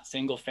not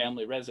single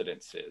family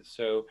residences.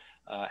 So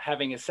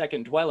having a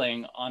second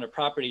dwelling on a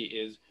property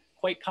is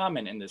quite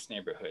common in this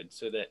neighborhood.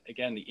 So that,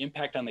 again, the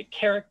impact on the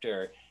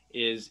character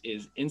is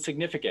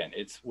insignificant.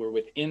 We're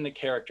within the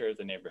character of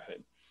the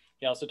neighborhood.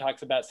 He also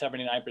talks about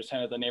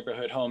 79% of the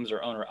neighborhood homes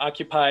are owner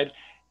occupied.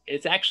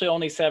 It's actually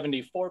only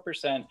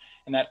 74%.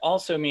 And that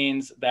also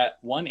means that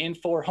 1 in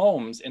 4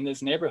 homes in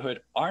this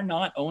neighborhood are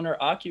not owner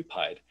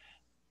occupied.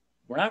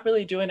 We're not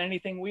really doing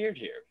anything weird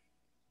here.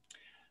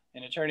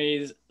 In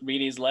Attorney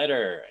Reedy's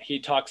letter, he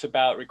talks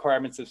about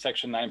requirements of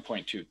section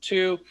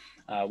 9.22,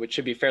 which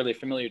should be fairly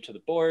familiar to the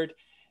board.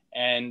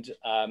 And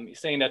he's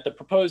saying that the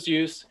proposed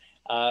use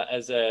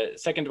as a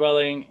second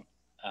dwelling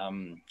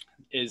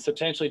is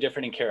substantially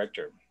different in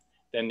character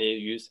than the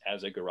use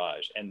as a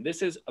garage. And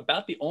this is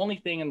about the only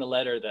thing in the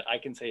letter that I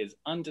can say is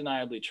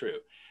undeniably true.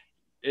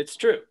 It's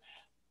true.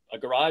 A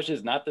garage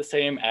is not the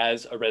same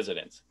as a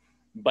residence,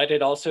 but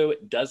it also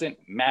doesn't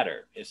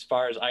matter as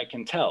far as I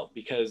can tell,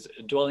 because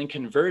dwelling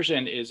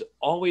conversion is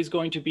always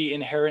going to be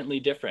inherently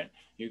different.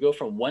 You go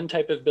from one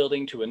type of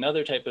building to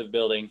another type of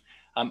building.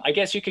 I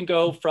guess you can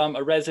go from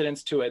a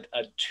residence to a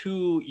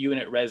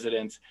 2-unit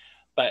residence,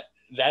 but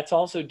that's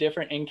also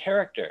different in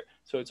character.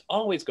 So it's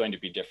always going to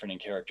be different in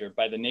character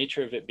by the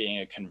nature of it being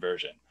a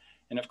conversion.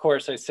 And of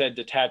course, I said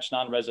detached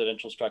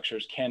non-residential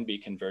structures can be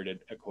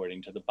converted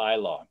according to the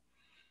bylaw.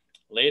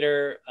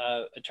 Later,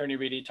 Attorney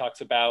Reedy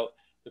talks about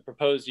the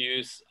proposed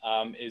use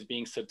is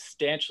being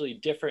substantially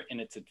different in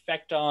its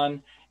effect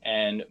on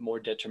and more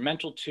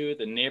detrimental to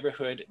the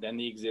neighborhood than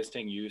the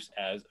existing use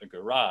as a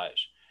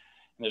garage.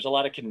 And there's a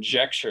lot of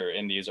conjecture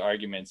in these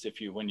arguments.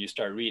 When you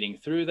start reading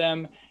through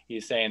them,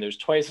 he's saying there's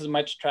twice as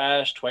much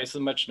trash, twice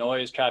as much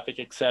noise, traffic,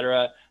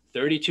 etc.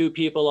 32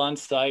 people on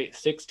site,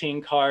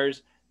 16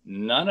 cars.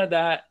 None of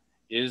that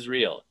is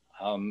real.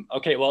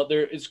 Okay, well,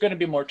 there is going to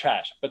be more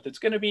trash, but it's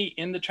going to be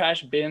in the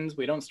trash bins.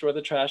 We don't store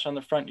the trash on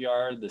the front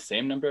yard. The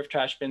same number of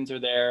trash bins are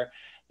there.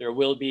 There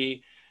will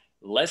be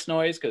less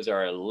noise because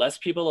there are less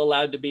people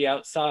allowed to be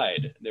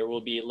outside. There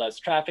will be less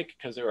traffic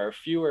because there are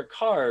fewer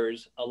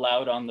cars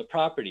allowed on the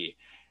property.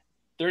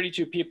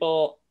 32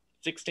 people,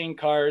 16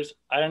 cars.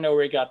 I don't know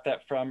where he got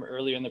that from.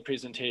 Earlier in the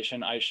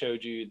presentation, I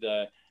showed you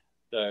the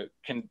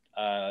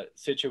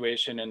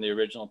situation in the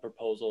original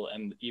proposal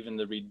and even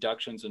the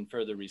reductions and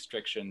further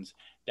restrictions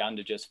down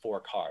to just 4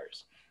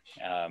 cars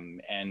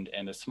and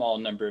a small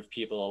number of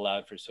people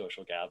allowed for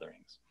social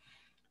gatherings.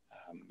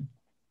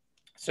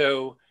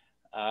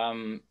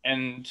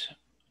 And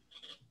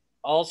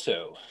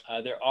also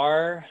there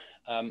are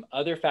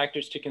other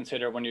factors to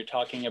consider when you're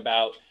talking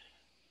about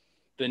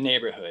the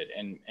neighborhood,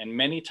 and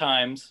many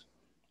times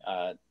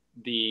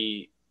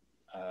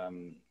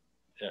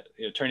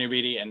Attorney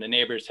Reedy and the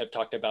neighbors have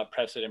talked about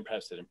precedent.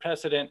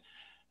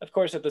 Of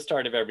course, at the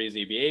start of every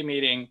ZBA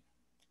meeting,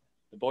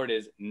 the board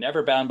is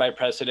never bound by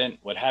precedent.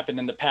 What happened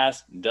in the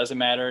past doesn't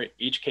matter.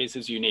 Each case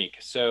is unique.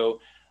 So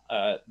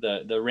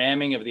the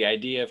ramming of the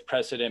idea of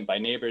precedent by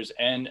neighbors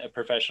and a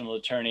professional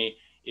attorney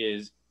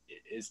is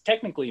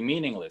technically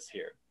meaningless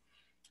here.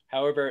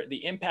 However,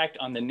 the impact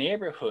on the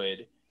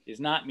neighborhood is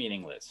not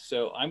meaningless.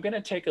 So I'm going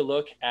to take a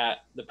look at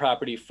the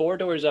property 4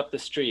 doors up the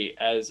street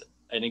as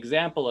an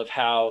example of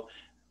how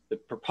the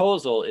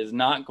proposal is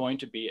not going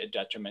to be a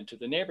detriment to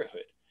the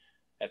neighborhood.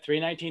 At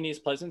 319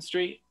 East Pleasant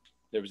Street,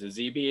 there was a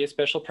ZBA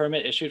special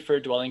permit issued for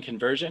a dwelling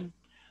conversion.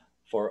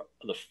 For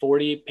the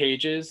 40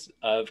 pages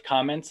of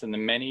comments and the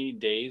many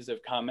days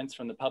of comments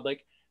from the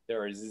public,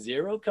 there are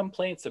 0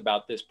 complaints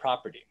about this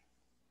property.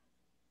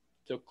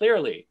 So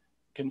clearly,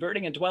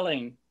 converting a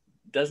dwelling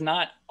does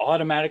not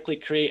automatically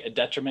create a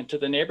detriment to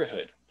the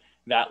neighborhood.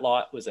 That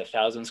lot was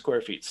 1,000 square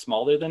feet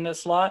smaller than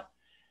this lot.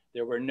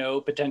 There were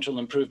no potential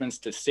improvements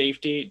to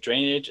safety,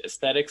 drainage,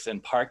 aesthetics,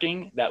 and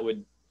parking that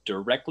would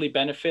directly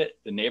benefit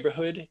the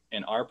neighborhood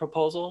in our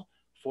proposal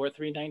for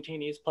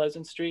 319 East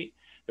Pleasant Street.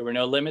 There were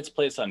no limits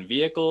placed on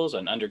vehicles,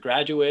 on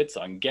undergraduates,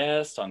 on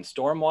guests, on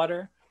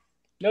stormwater.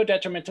 No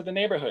detriment to the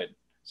neighborhood.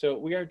 So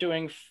we are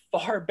doing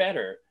far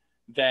better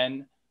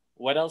than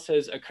what else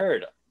has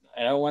occurred.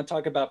 I don't want to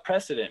talk about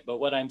precedent, but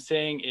what I'm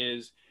saying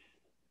is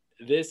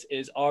this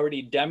is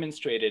already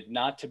demonstrated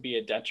not to be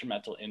a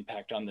detrimental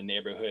impact on the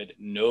neighborhood.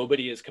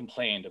 Nobody has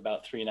complained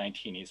about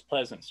 319 East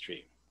Pleasant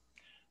Street.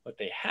 What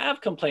they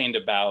have complained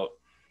about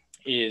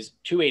is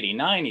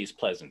 289 East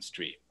Pleasant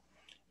Street.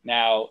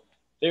 Now,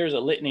 there's a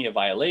litany of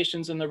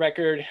violations in the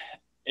record.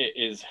 It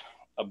is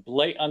a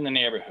blight on the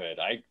neighborhood.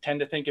 I tend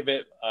to think of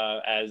it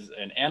as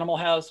an animal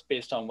house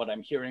based on what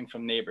I'm hearing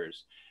from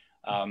neighbors.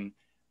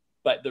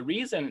 But the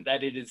reason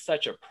that it is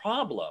such a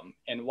problem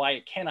and why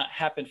it cannot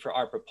happen for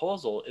our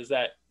proposal is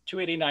that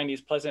 289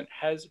 East Pleasant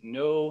has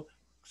no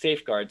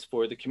safeguards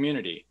for the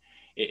community.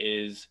 It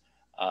is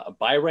a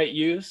by right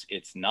use,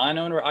 it's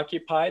non-owner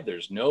occupied,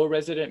 there's no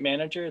resident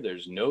manager,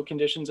 there's no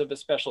conditions of a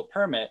special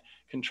permit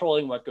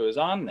controlling what goes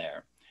on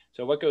there.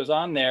 So what goes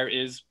on there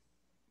is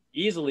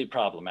easily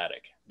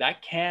problematic.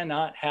 That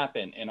cannot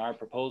happen in our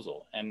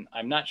proposal. And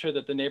I'm not sure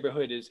that the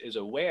neighborhood is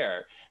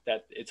aware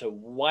that it's a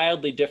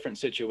wildly different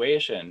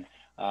situation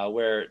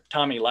where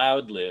Tommy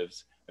Loud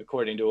lives,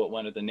 according to what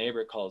one of the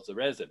neighbor calls the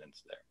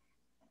residents there.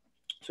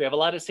 So we have a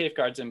lot of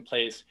safeguards in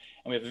place,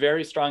 and we have a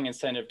very strong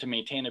incentive to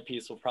maintain a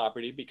peaceful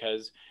property,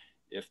 because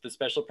if the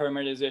special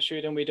permit is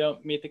issued and we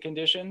don't meet the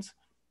conditions,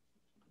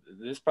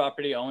 this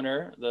property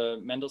owner, the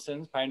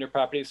Mendelsons, Pioneer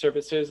Property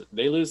Services,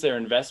 they lose their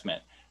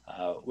investment,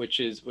 which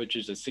is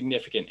a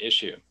significant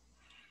issue.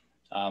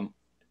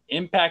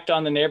 Impact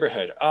on the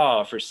neighborhood.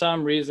 Oh, for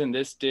some reason,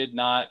 this did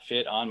not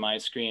fit on my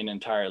screen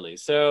entirely.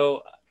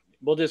 So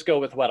we'll just go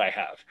with what I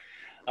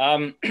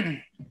have.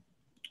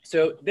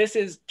 So this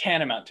is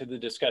tantamount to the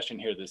discussion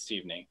here this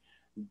evening.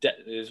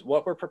 Is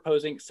what we're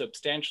proposing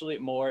substantially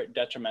more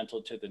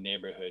detrimental to the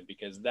neighborhood,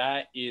 because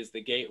that is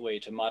the gateway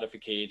to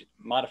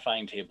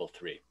modifying Table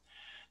 3.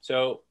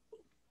 So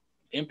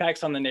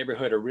impacts on the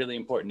neighborhood are really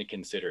important to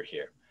consider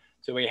here.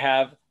 So we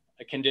have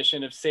a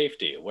condition of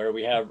safety where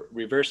we have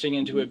reversing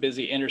into a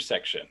busy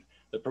intersection.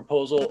 The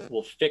proposal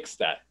will fix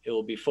that. It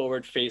will be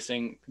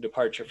forward-facing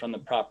departure from the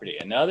property.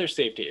 Another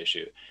safety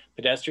issue,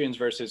 pedestrians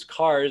versus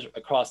cars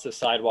across the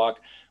sidewalk.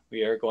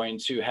 We are going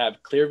to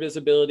have clear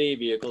visibility.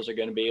 Vehicles are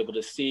going to be able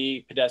to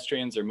see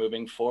pedestrians are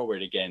moving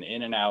forward again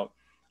in and out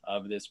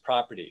of this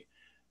property.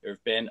 There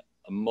have been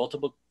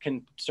multiple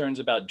concerns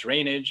about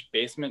drainage,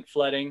 basement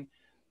flooding.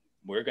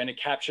 We're going to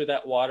capture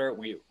that water.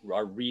 We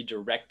are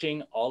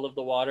redirecting all of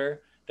the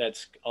water.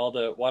 That's all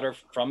the water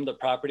from the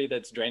property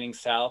that's draining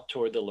south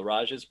toward the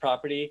Larage's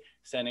property,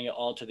 sending it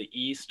all to the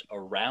east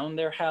around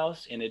their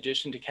house, in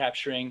addition to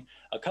capturing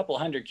a couple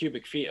hundred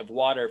cubic feet of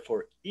water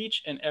for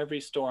each and every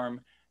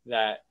storm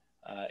that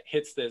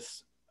hits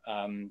this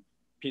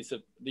piece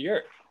of the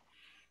earth.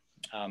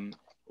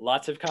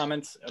 Lots of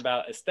comments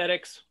about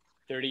aesthetics,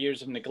 30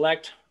 years of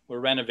neglect. We're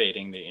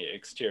renovating the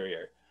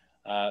exterior.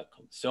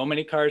 So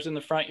many cars in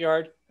the front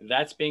yard,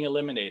 that's being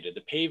eliminated.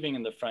 The paving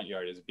in the front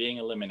yard is being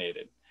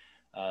eliminated.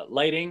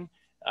 Lighting,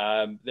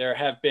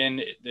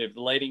 the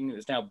lighting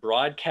is now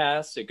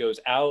broadcast. It goes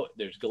out,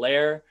 there's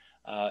glare.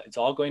 It's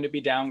all going to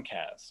be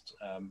downcast.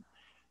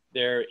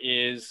 There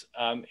is,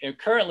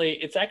 currently,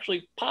 it's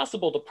actually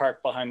possible to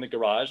park behind the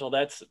garage. Well,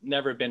 that's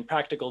never been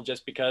practical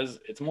just because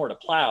it's more to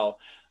plow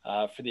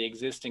for the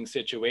existing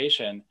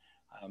situation.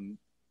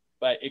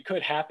 But it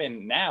could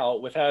happen now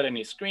without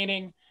any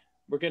screening.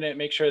 We're gonna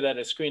make sure that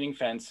a screening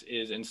fence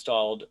is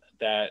installed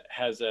that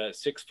has a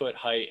 6-foot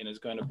height and is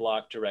going to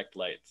block direct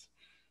lights.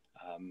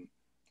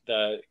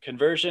 The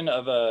conversion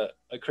of a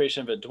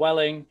creation of a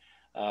dwelling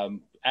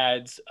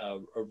adds a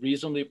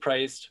reasonably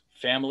priced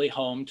family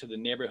home to the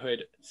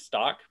neighborhood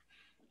stock.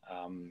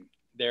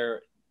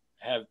 There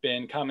have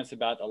been comments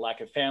about the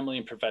lack of family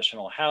and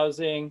professional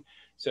housing.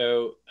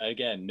 So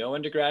again, no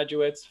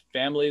undergraduates,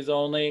 families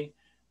only.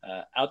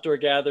 Outdoor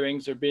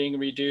gatherings are being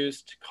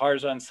reduced.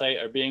 Cars on site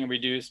are being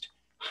reduced.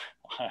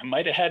 I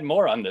might have had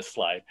more on this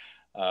slide,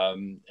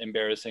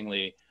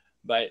 embarrassingly,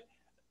 but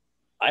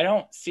I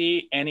don't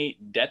see any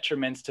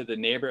detriments to the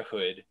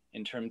neighborhood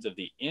in terms of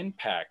the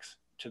impacts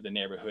to the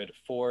neighborhood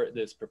for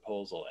this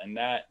proposal. And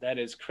that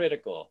is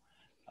critical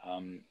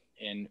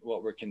in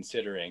what we're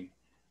considering.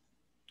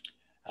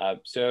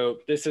 So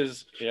this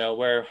is,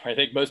 where I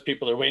think most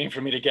people are waiting for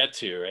me to get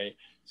to, right?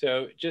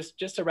 So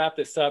just to wrap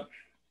this up,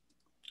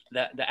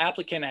 the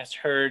applicant has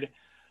heard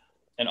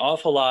an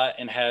awful lot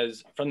and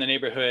from the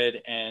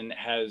neighborhood and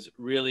has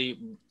really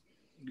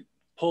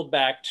pulled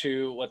back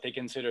to what they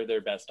consider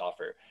their best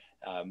offer.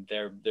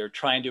 They're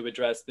trying to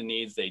address the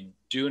needs. They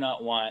do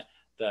not want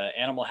the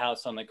animal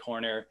house on the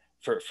corner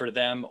for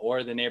them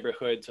or the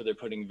neighborhood, so they're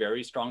putting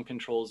very strong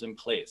controls in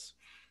place.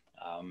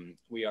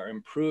 We are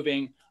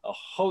improving a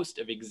host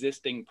of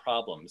existing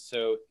problems.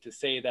 So to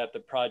say that the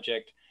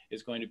project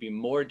is going to be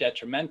more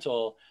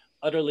detrimental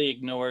utterly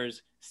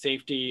ignores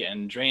safety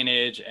and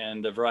drainage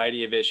and the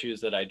variety of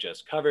issues that I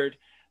just covered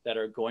that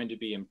are going to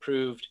be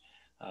improved.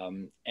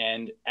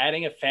 And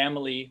adding a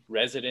family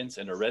residence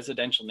in a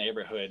residential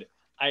neighborhood,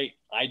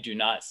 I do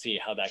not see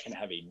how that can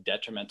have a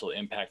detrimental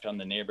impact on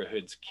the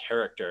neighborhood's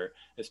character,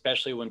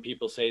 especially when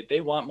people say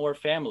they want more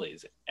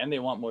families and they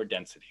want more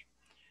density.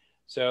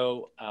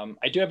 So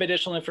I do have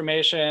additional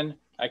information.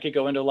 I could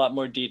go into a lot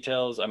more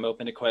details. I'm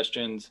open to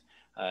questions.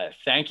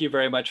 Thank you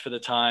very much for the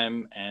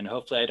time, and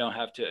hopefully I don't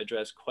have to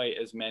address quite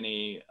as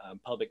many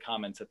public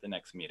comments at the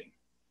next meeting.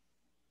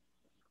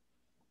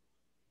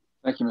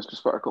 Thank you, Mr.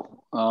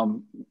 Sparkle.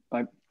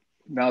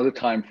 now the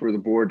time for the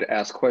board to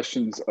ask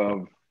questions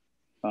of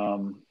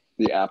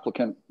the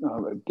applicant.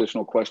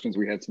 Additional questions,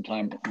 we had some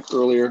time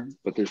earlier,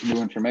 but there's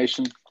new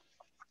information,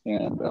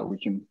 and we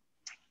can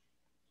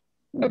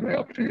have the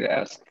opportunity to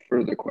ask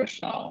further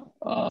questions now.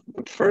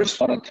 The first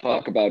one I want to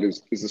talk about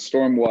is the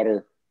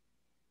stormwater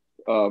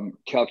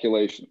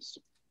calculations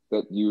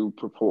that you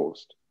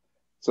proposed.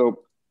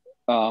 So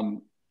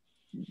in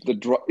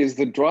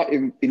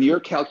your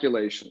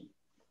calculation,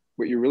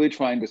 what you're really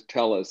trying to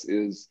tell us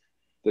is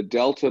the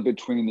delta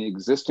between the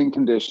existing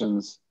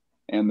conditions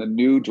and the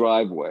new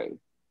driveway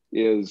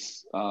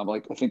is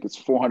like, I think it's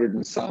 400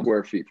 and some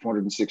square feet,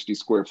 460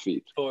 square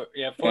feet.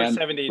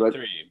 473, and,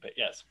 but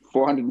yes.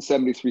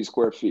 473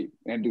 square feet.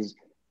 And is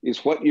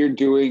what you're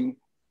doing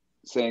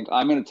saying,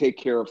 I'm going to take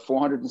care of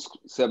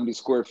 470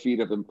 square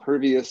feet of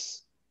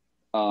impervious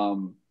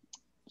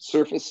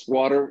surface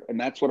water, and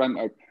that's what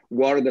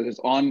water that is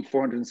on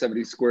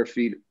 470 square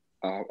feet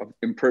of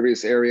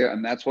impervious area,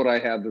 and that's what I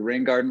have the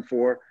rain garden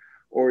for?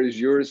 Or is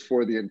yours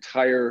for the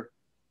entire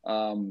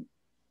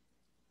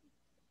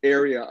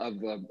area of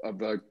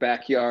the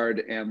backyard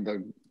and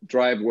the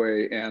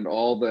driveway and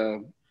all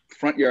the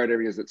front yard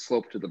areas that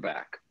slope to the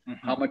back?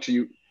 Mm-hmm. How much are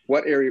you?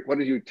 What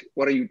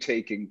are you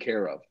taking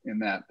care of in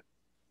that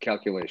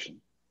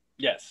calculation?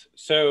 Yes.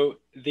 So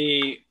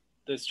the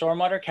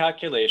stormwater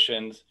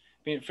calculations,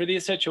 I mean, for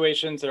these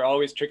situations, they're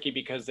always tricky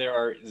because there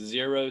are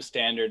zero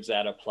standards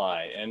that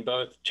apply. And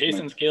both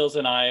Jason Scales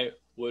and I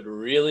would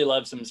really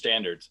love some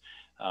standards.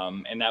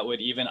 And that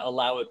would even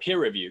allow a peer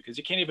review, because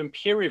you can't even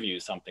peer review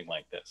something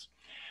like this.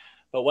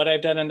 But what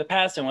I've done in the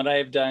past and what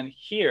I've done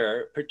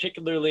here,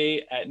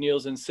 particularly at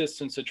Neil's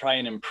insistence to try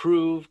and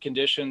improve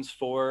conditions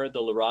for the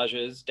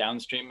Larages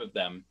downstream of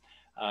them,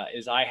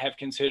 is I have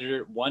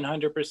considered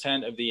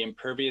 100% of the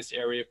impervious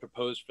area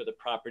proposed for the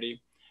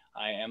property.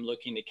 I am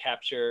looking to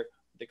capture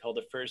what they call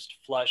the first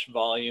flush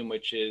volume,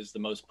 which is the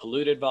most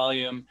polluted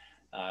volume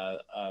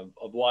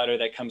of water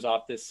that comes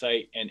off this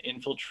site, and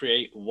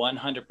infiltrate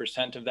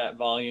 100% of that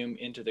volume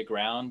into the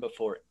ground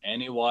before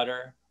any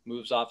water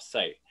moves off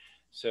site.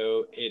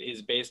 So it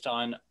is based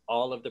on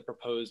all of the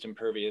proposed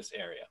impervious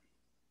area.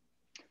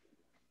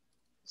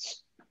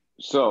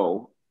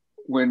 So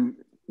when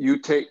you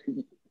take,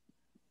 do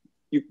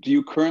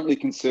you currently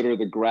consider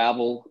the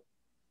gravel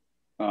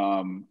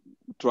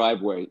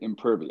driveway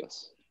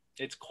impervious?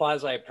 It's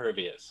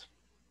quasi-pervious.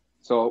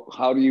 So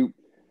how do you,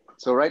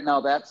 so right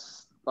now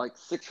that's like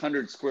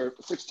 1,600 square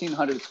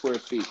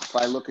feet. If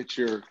I look at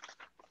the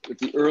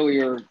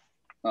earlier,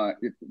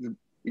 the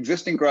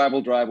existing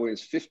gravel driveway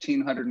is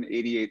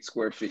 1,588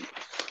 square feet.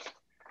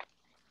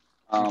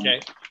 Okay.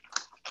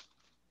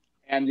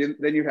 And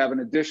then you have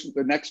an addition,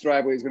 the next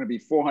driveway is going to be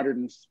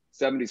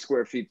 470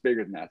 square feet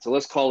bigger than that. So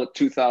let's call it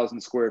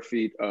 2,000 square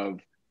feet of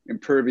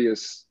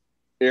impervious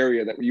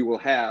area that you will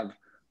have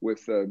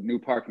with the new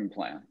parking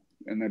plan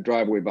and the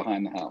driveway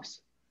behind the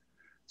house.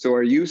 So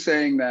are you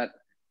saying that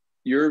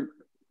you're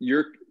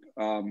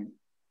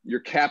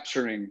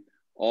capturing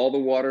all the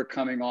water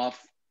coming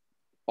off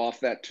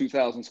that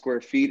 2,000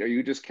 square feet? Are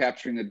you just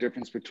capturing the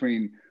difference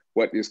between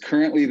what is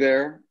currently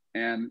there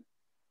and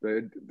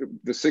the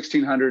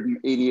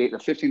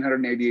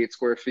 1,588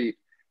 square feet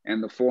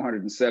and the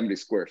 470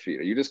 square feet?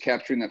 Are you just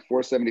capturing that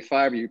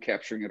 475, or are you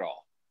capturing it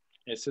all?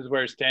 This is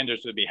where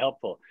standards would be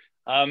helpful.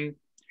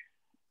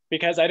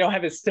 Because I don't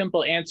have a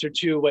simple answer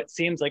to what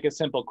seems like a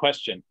simple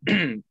question.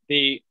 I'm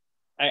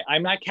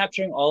not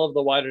capturing all of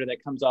the water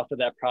that comes off of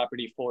that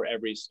property for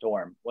every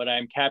storm. What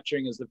I'm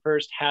capturing is the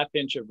first ½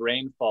 inch of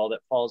rainfall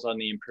that falls on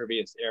the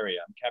impervious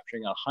area. I'm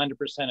capturing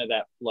 100% of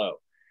that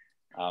flow.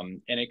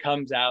 And it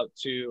comes out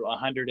to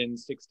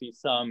 160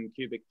 some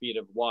cubic feet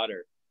of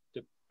water.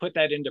 To put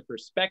that into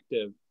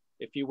perspective,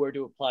 if you were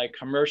to apply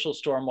commercial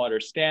stormwater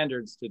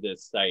standards to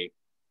this site,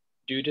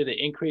 due to the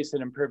increase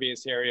in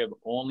impervious area of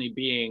only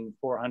being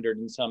 400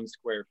 and some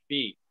square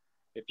feet,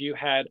 if you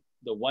had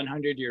the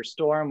 100-year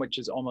storm, which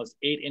is almost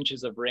 8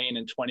 inches of rain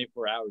in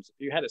 24 hours, if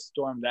you had a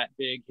storm that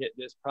big hit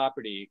this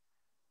property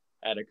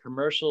at a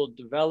commercial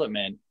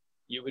development,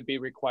 you would be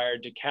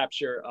required to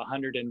capture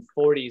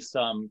 140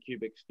 some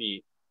cubic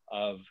feet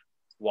of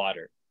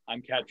water.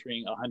 I'm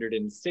capturing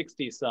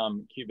 160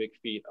 some cubic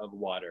feet of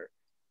water.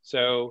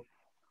 So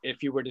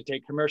if you were to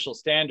take commercial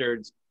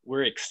standards,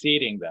 we're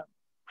exceeding them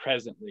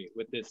presently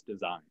with this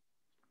design.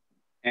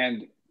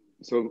 And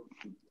so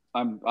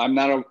I'm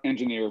not an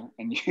engineer,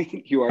 and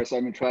you are, so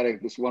I'm gonna try to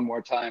this one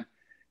more time,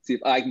 see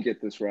if I can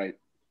get this right.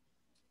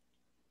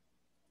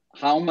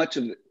 How much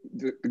of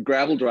the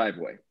gravel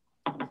driveway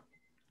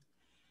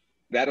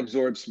that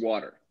absorbs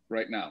water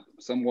right now?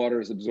 Some water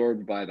is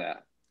absorbed by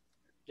that.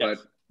 Yes.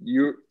 But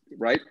you,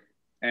 right?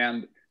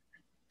 And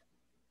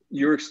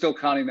you're still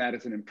counting that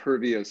as an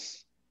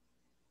impervious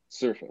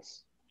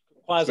surface.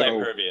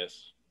 Quasi-pervious.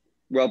 So,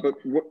 well,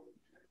 but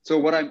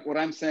what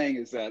I'm saying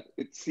is that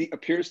it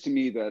appears to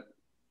me that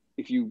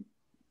if you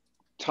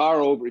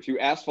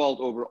asphalt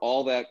over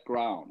all that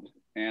ground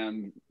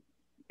and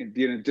it'd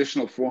be an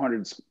additional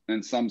 400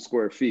 and some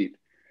square feet,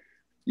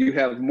 you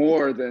have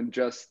more than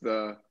just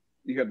the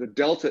you have the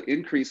delta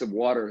increase of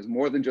water is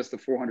more than just the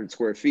 400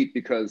 square feet,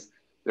 because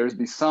there's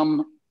be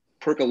some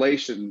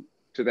percolation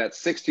to that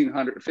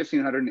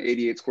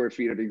 1,588 square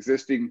feet of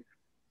existing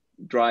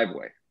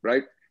driveway,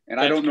 right? And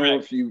I don't know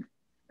if you,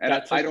 and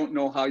I don't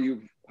know how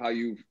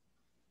you've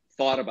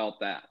thought about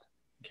that.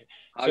 Okay.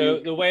 So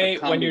the way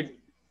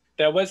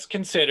that was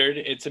considered,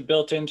 it's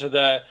built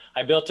into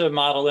I built a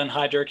model in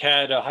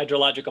HydroCAD, a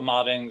hydrological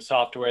modeling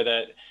software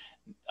that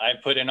I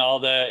put in all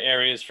the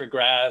areas for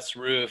grass,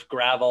 roof,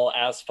 gravel,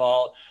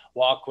 asphalt,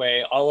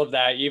 walkway, all of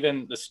that,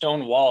 even the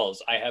stone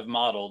walls I have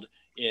modeled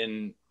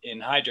in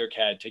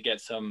HydroCAD to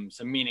get some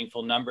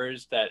meaningful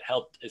numbers that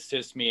helped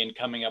assist me in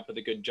coming up with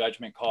a good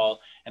judgment call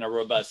and a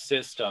robust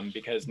system,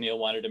 because Neil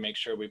wanted to make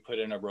sure we put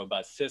in a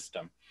robust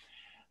system.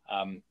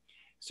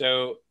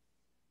 So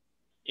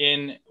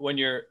when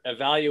you're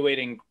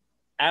evaluating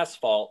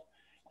asphalt,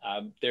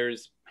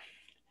 there's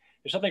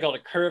something called a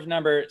curve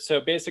number.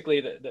 So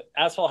basically the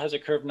asphalt has a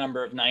curve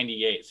number of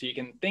 98. So you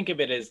can think of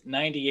it as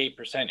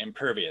 98%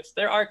 impervious.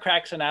 There are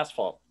cracks in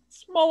asphalt.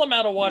 Small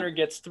amount of water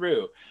gets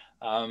through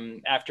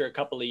after a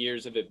couple of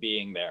years of it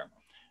being there.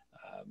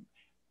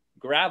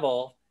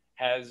 Gravel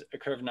has a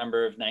curve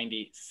number of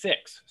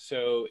 96.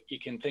 So you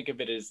can think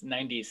of it as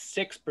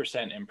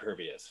 96%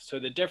 impervious. So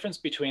the difference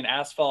between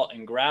asphalt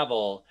and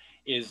gravel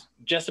is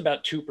just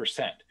about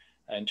 2%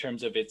 in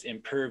terms of its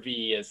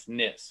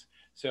imperviousness.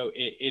 So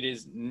it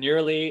is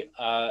nearly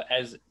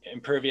as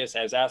impervious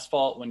as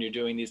asphalt when you're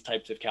doing these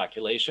types of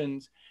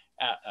calculations.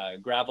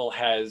 Gravel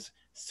has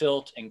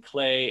silt and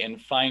clay and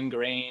fine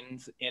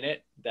grains in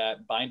it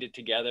that bind it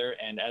together.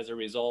 And as a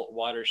result,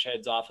 water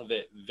sheds off of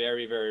it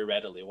very, very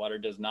readily. Water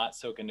does not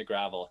soak into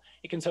gravel.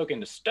 It can soak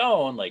into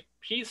stone, like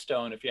pea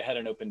stone. If you had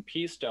an open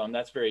pea stone,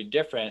 that's very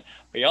different.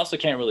 But you also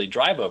can't really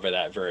drive over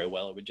that very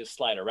well. It would just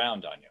slide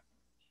around on you.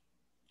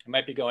 I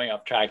might be going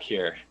off track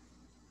here.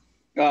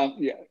 Yeah,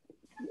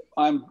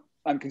 I'm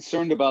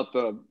concerned about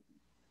the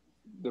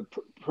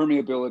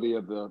permeability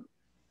of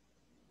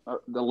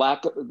the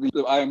lack of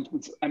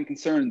I'm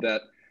concerned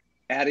that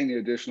adding the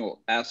additional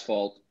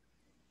asphalt,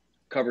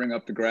 covering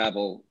up the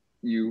gravel,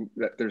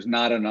 that there's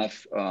not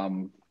enough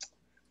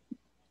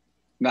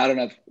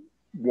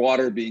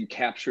water being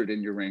captured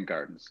in your rain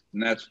gardens,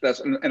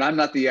 and I'm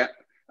not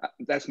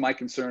that's my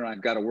concern.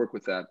 I've got to work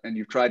with that, and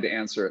you've tried to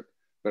answer it,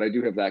 but I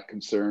do have that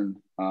concern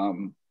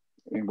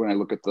when I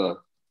look at the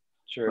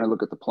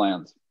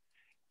plans.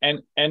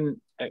 And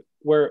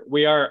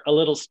we are a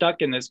little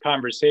stuck in this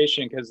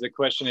conversation because the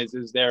question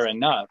is there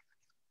enough?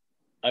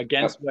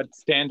 Against what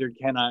standard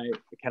can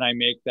I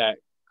make that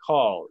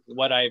call?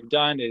 What I've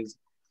done is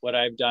what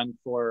I've done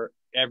for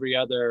every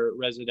other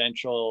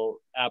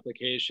residential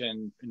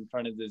application in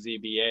front of the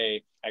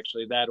ZBA,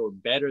 actually that or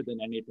better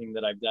than anything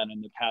that I've done in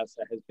the past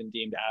that has been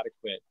deemed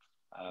adequate,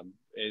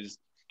 is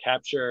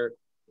capture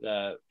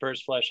the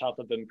first flush health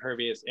of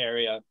impervious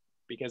area,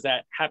 because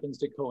that happens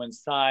to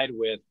coincide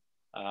with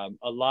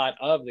a lot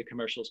of the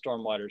commercial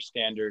stormwater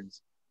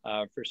standards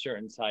for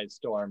certain size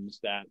storms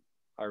that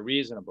are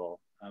reasonable.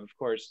 Of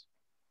course,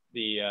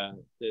 the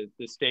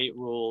state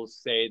rules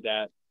say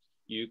that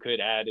you could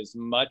add as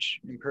much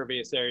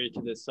impervious area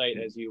to the site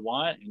as you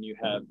want, and you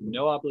have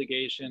no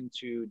obligation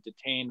to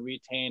detain,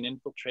 retain,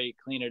 infiltrate,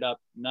 clean it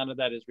up. None of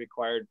that is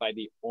required by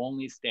the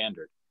only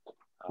standard.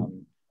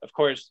 Of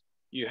course,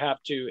 you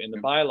have to, in the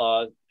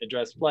bylaw,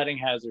 address flooding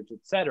hazards,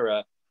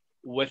 etc.,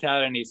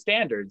 without any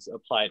standards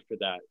applied for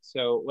that.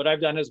 So what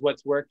I've done is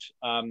what's worked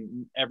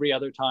every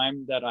other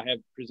time that I have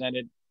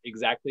presented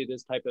exactly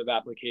this type of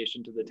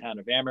application to the town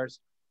of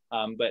Amherst,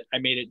 but I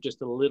made it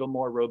just a little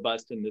more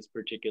robust in this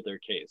particular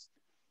case.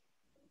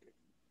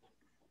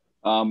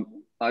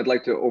 I'd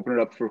like to open it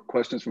up for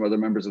questions from other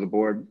members of the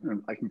board,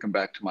 and I can come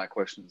back to my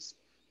questions,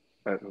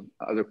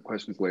 other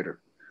questions later.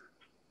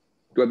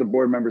 Do other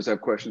board members have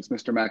questions?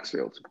 Mr.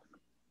 Maxfield.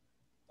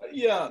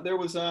 Yeah, there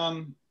was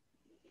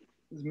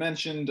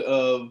mentioned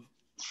of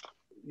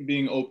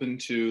being open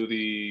to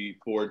the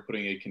board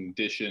putting a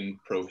condition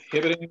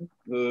prohibiting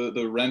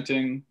the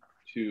renting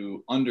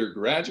to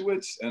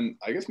undergraduates. And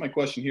I guess my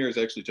question here is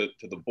actually to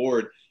the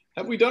board.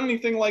 Have we done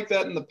anything like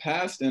that in the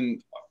past?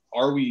 And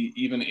are we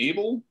even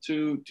able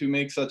to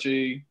make such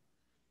a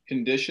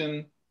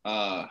condition?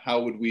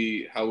 How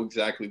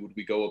exactly would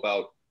we go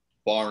about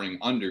barring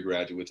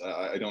undergraduates?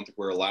 I don't think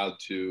we're allowed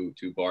to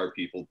bar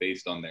people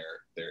based on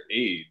their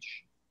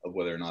age of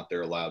whether or not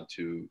they're allowed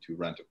to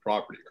rent a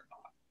property or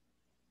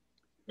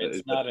not.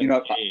 It's not an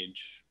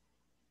age.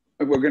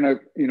 We're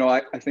gonna,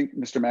 I think,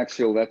 Mr.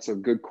 Maxfield, that's a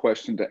good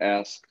question to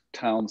ask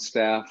town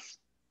staff.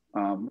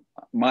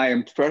 My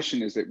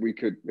impression is that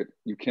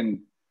you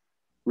can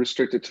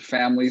restrict it to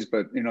families,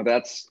 but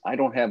I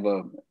don't have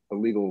a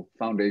legal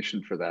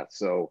foundation for that.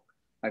 So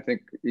I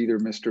think either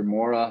Mr.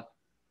 Mora,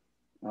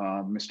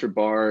 Mr.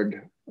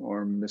 Bard,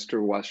 or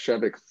Mr.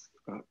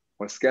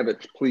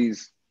 Waskevich,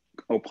 please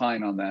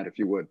opine on that if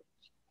you would.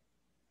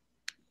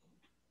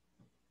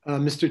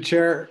 Mr.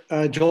 Chair,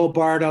 Joel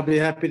Bard, I'll be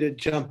happy to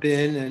jump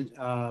in,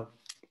 and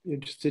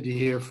interested to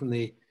hear from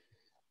the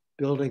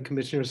building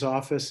commissioner's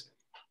office.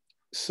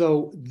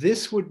 So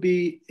this would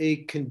be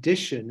a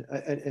condition,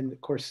 and of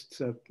course,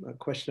 it's a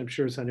question I'm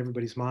sure is on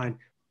everybody's mind.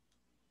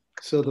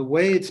 So the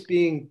way it's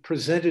being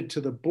presented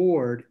to the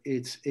board,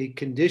 it's a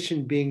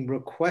condition being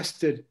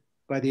requested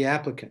by the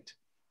applicant.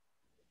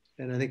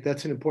 And I think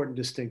that's an important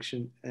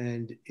distinction.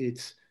 And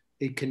it's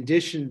a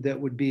condition that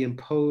would be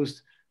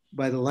imposed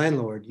by the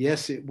landlord.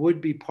 Yes, it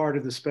would be part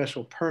of the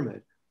special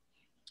permit,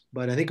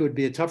 but I think it would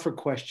be a tougher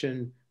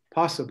question,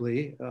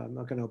 possibly, I'm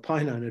not going to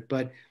opine on it,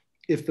 but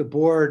if the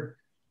board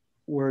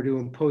were to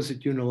impose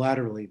it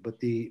unilaterally, but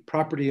the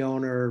property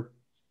owner,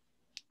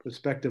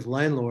 prospective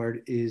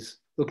landlord is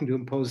looking to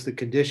impose the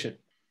condition.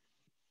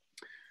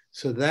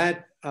 So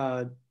that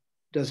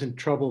doesn't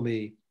trouble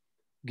me,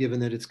 given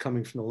that it's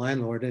coming from the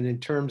landlord. And in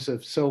terms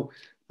of,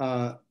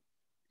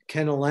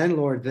 can a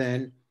landlord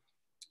then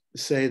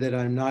say that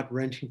I'm not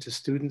renting to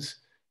students?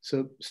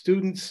 So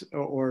students,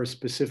 or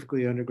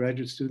specifically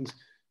undergraduate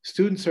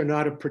students are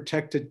not a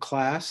protected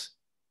class.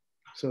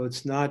 So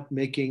it's not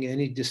making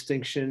any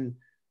distinction,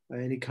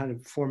 any kind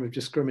of form of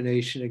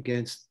discrimination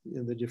against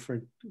the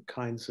different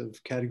kinds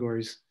of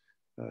categories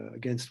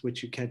against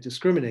which you can't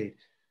discriminate.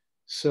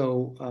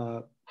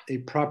 So a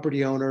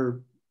property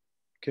owner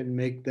can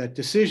make that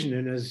decision.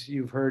 And as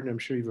you've heard, and I'm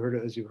sure you've heard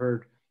it, as you've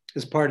heard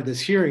as part of this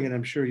hearing, and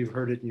I'm sure you've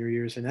heard it in your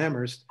years in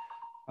Amherst,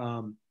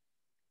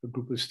 a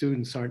group of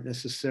students aren't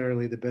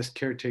necessarily the best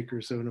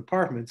caretakers of an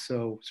apartment.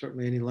 So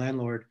certainly any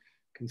landlord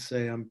can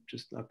say, I'm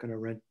just not going to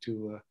rent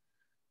to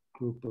a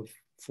group of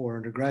 4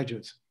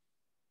 undergraduates.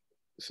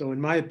 So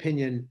in my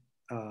opinion,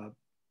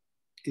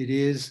 it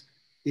is,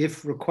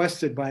 if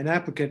requested by an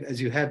applicant, as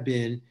you have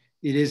been,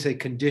 it is a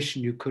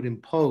condition you could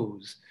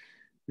impose.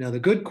 Now, the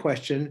good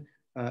question,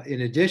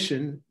 in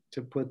addition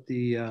to put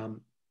the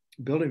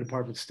building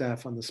department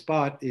staff on the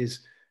spot,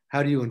 is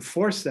how do you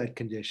enforce that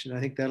condition? I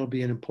think that'll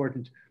be an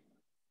important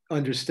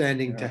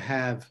understanding to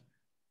have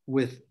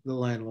with the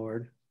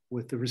landlord,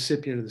 with the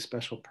recipient of the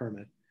special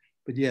permit.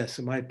 But yes,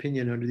 in my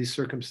opinion, under these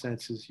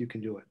circumstances, you can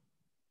do it.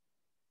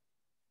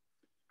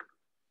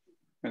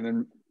 And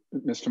then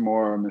Mr.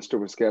 Moore or Mr.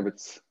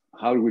 Waskiewicz,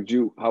 how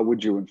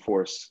would you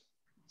enforce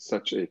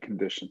such a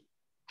condition?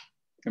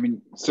 I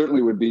mean,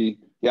 certainly would be,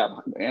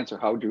 answer,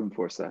 how would you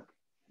enforce that?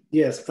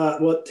 Yes,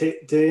 well,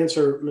 to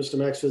answer Mr.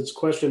 Maxfield's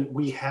question,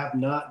 we have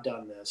not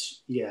done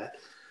this yet.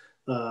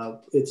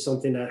 It's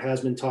something that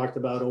has been talked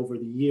about over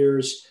the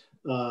years.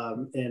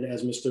 And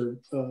as Mr.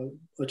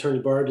 Attorney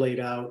Bard laid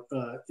out,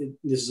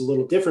 this is a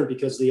little different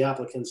because the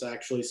applicant's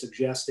actually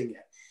suggesting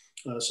it.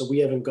 So we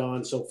haven't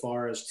gone so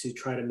far as to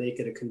try to make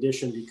it a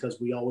condition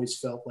because we always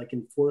felt like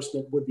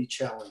enforcement would be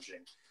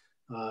challenging.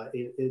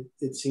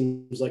 It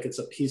seems like it's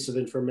a piece of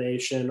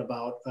information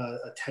about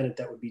a tenant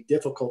that would be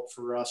difficult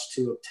for us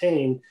to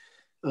obtain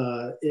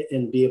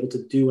and be able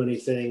to do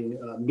anything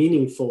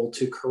meaningful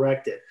to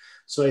correct it.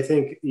 So I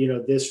think,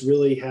 this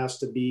really has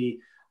to be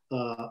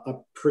a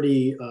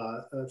pretty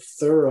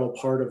thorough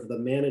part of the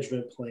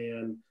management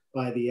plan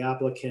by the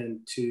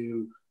applicant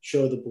to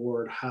show the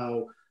board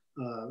how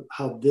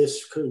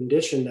this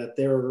condition that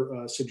they're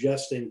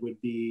suggesting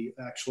would be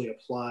actually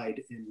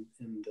applied in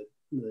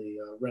the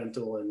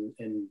rental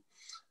and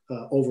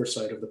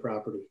oversight of the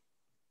property.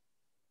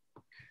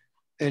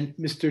 And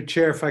Mr.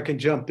 Chair, if I can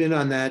jump in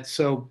on that.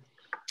 So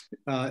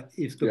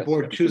if the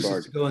board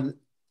chooses to go in,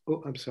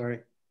 I'm sorry.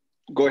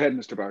 Go ahead,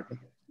 Mr. Bard.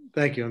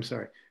 Thank you, I'm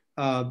sorry.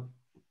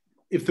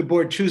 If the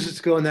board chooses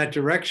to go in that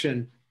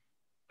direction,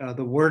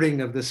 the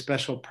wording of the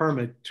special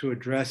permit to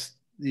address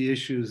the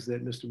issues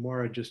that Mr.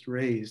 Mora just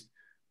raised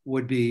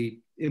would be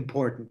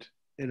important.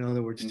 In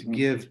other words, to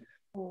give,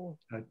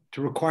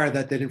 to require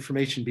that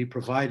information be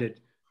provided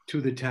to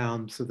the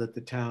town so that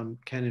the town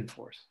can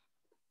enforce.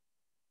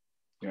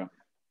 Yeah.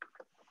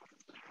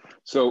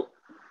 So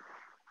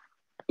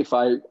if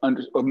I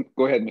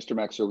go ahead, Mr.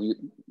 Maxwell,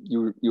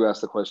 you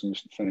asked the question, you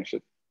should finish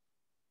it.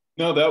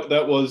 No,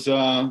 that was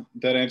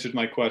that answered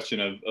my question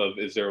of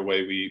is there a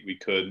way we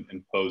could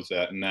impose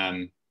that, and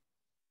then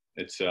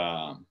it's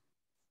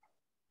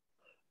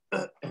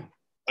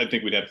I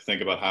think we'd have to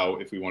think about how,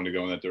 if we wanted to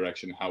go in that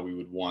direction, how we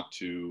would want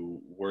to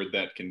word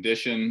that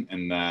condition,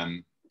 and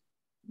then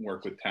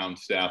work with town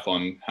staff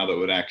on how that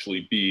would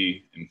actually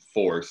be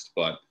enforced.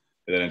 But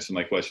that answers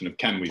my question of,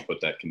 can we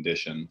put that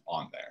condition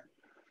on there?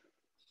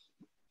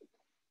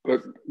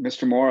 But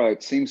Mr. Mora,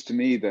 it seems to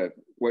me that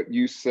what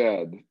you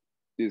said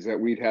is that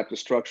we'd have to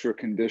structure a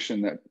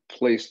condition that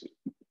placed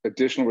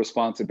additional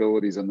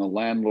responsibilities on the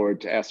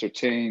landlord to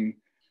ascertain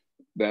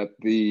that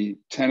the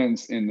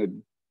tenants in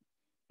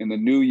the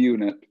new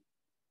unit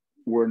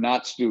were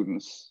not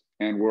students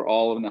and were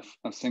all in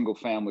a single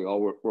family,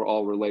 were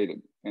all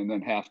related, and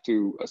then have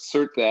to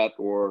assert that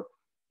or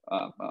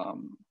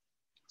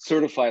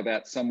certify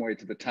that some way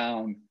to the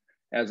town,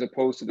 as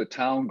opposed to the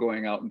town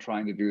going out and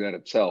trying to do that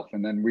itself.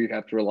 And then we'd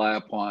have to rely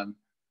upon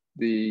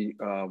the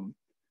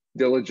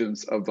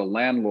diligence of the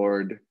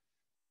landlord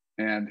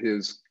and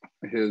his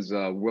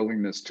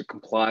willingness to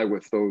comply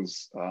with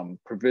those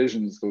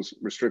provisions, those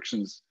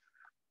restrictions,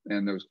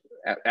 and those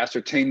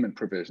ascertainment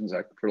provisions,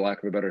 for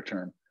lack of a better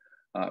term.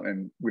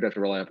 And we'd have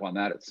to rely upon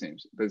that, it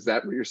seems. Is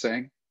that what you're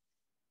saying?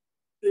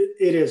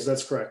 It is,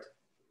 that's correct.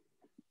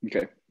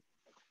 Okay.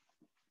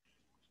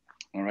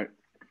 All right.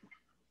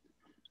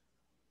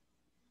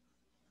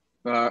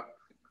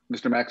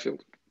 Mr.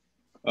 Maxfield.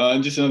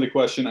 And just another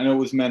question. I know it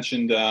was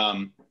mentioned,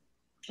 well,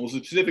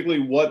 specifically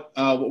what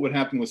would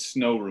happen with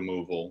snow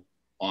removal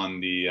on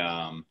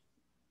the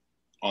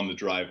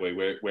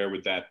driveway? Where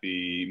would that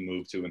be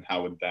moved to, and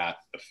how would that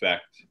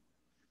affect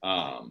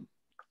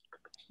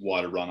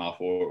water runoff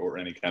or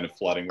any kind of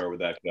flooding? Where would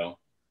that go?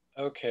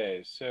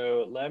 Okay,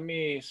 so let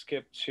me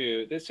skip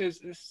to, this is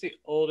the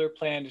older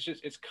plan.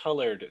 It's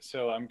colored.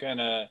 So I'm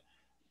gonna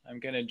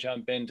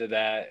jump into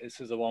that. This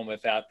is the one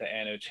without the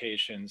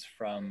annotations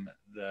from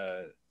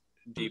the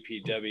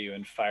DPW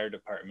and fire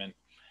department.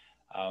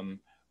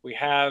 We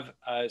have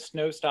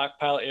snow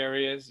stockpile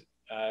areas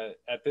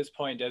at this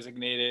point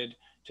designated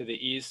to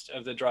the east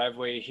of the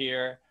driveway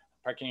here,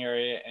 parking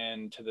area,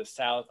 and to the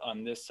south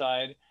on this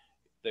side.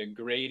 The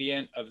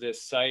gradient of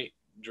this site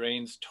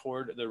drains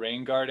toward the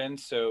rain garden.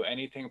 So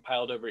anything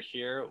piled over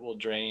here will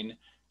drain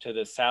to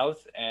the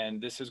south.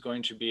 And this is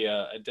going to be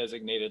a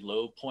designated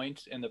low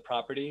point in the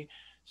property.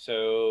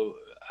 So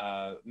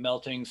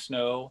melting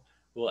snow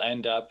will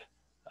end up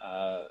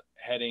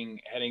heading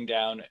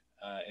down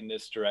in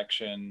this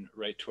direction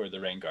right toward the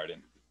rain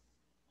garden.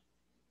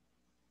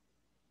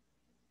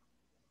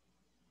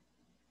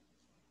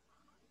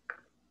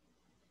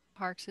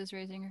 Parks is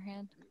raising her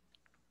hand.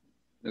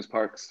 Ms.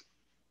 Parks.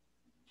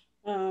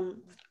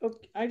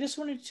 Okay, I just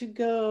wanted to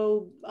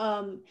go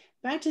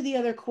back to the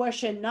other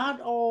question. Not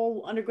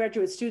all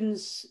undergraduate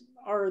students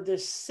are the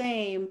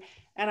same,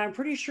 and I'm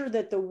pretty sure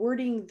that the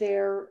wording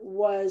there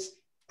was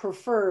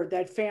preferred,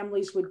 that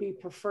families would be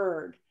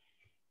preferred.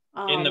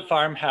 In the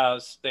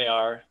farmhouse, they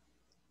are.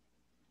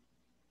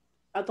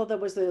 I thought that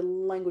was the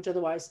language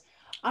otherwise.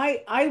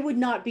 I would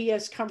not be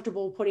as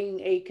comfortable putting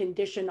a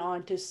condition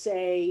on to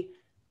say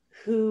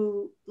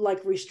who,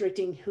 like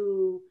restricting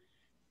who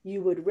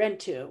you would rent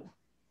to.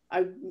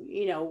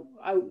 You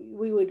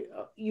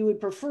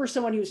would prefer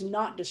someone who's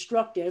not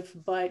destructive,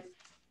 but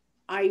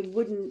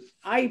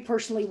I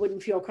personally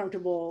wouldn't feel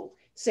comfortable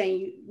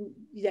saying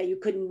that you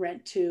couldn't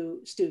rent to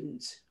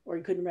students or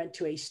you couldn't rent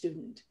to a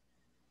student.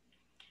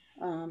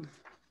 And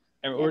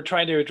we're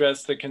trying to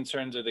address the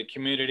concerns of the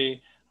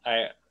community.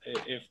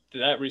 If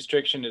that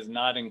restriction is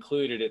not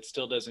included, it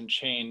still doesn't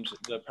change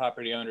the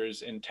property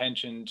owner's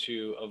intention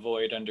to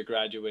avoid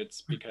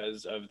undergraduates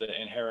because of the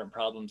inherent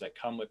problems that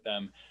come with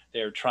them.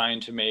 They're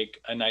trying to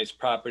make a nice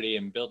property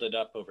and build it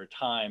up over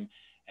time,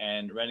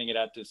 and renting it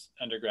out to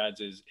undergrads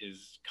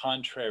is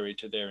contrary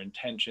to their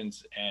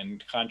intentions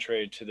and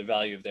contrary to the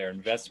value of their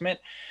investment.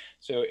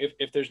 So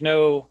if there's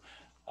no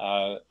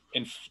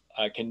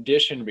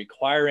condition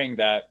requiring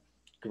that,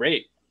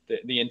 great.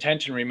 The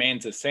intention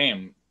remains the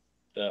same.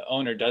 The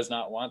owner does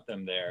not want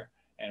them there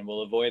and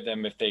will avoid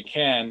them if they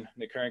can.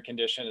 The current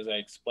condition, as I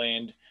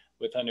explained,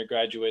 with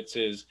undergraduates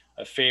is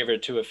a favor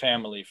to a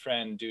family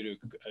friend due to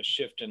a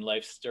shift in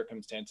life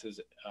circumstances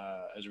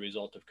as a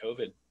result of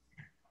COVID.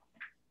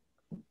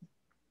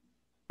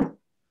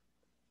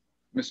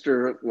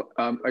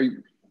 Are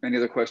you, any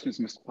other questions,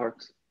 Mr.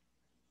 Parks?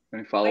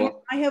 Any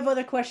follow-up? I have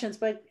other questions,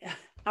 but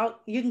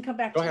you can come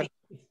back to me.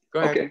 Go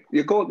ahead. Okay,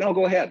 go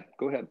ahead.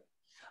 Go ahead.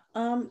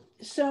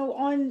 So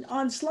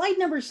on slide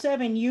number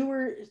 7, you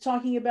were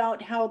talking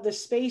about how the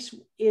space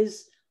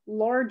is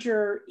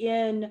larger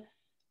in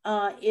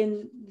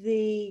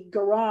the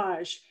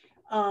garage.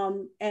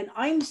 And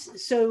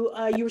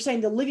you were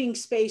saying the living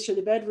space or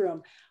the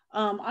bedroom.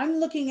 I'm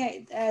looking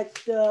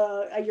at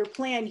your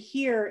plan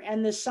here,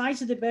 and the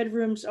size of the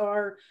bedrooms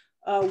are,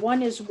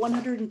 one is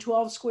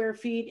 112 square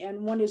feet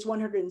and one is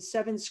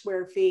 107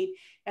 square feet.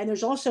 And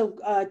there's also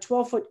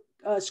 12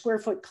 square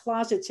foot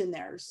closets in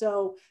there.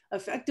 So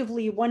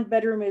effectively one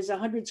bedroom is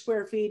 100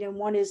 square feet and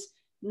one is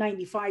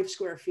 95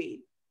 square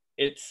feet.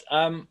 It's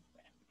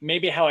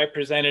maybe how I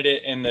presented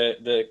it in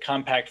the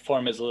compact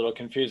form is a little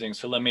confusing.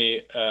 So let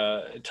me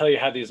tell you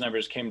how these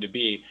numbers came to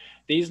be.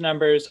 These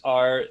numbers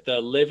are the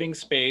living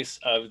space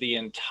of the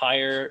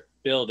entire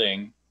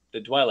building, the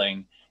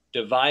dwelling,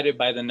 divided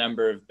by the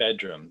number of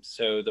bedrooms.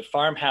 So the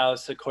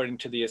farmhouse, according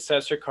to the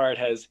assessor card,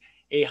 has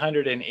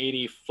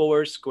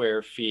 884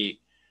 square feet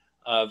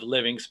of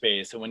living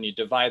space. And when you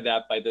divide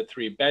that by the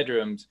 3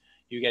 bedrooms,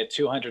 you get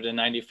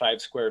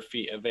 295 square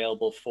feet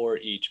available for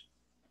each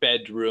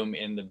bedroom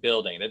in the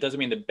building. That doesn't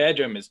mean the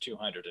bedroom is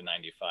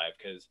 295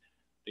 because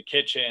the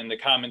kitchen, the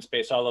common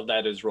space, all of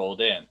that is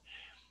rolled in.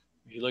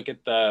 If you look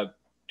at the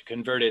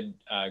converted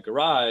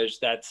garage,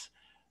 that's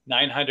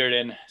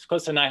it's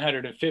close to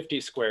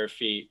 950 square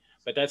feet,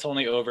 but that's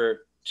only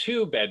over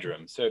 2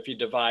 bedrooms. So if you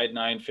divide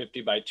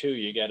 950 by 2,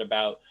 you get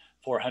about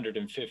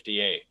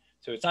 458.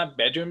 So it's not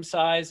bedroom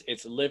size,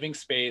 it's living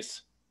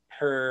space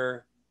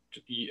per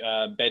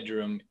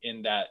bedroom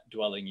in that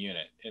dwelling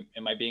unit.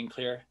 Am I being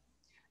clear?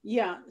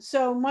 Yeah,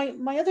 so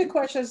my other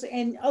questions,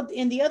 and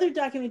in the other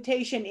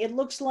documentation, it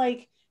looks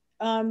like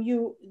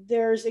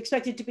there's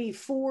expected to be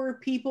 4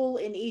 people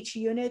in each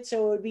unit.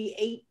 So it would be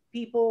 8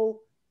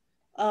 people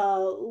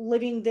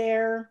living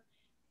there.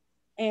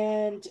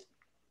 And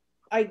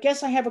I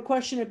guess I have a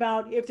question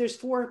about if there's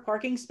 4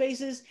 parking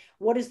spaces,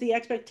 what is the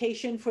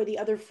expectation for the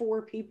other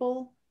 4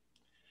 people?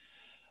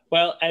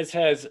 Well, as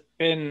has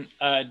been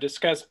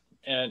discussed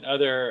in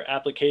other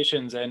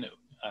applications and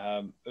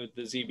the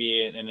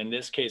ZBA, and in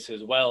this case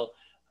as well,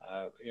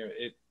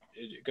 it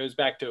goes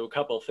back to a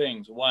couple of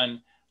things.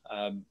 One,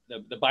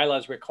 the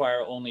bylaws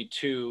require only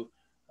 2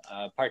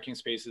 parking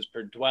spaces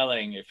per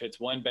dwelling. If it's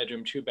 1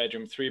 bedroom, 2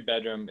 bedroom, 3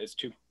 bedroom, it's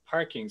 2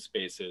 parking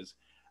spaces,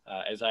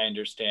 as I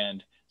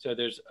understand. So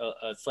there's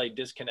a slight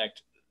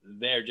disconnect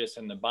there just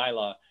in the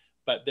bylaw,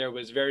 but there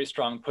was very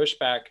strong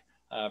pushback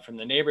from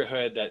the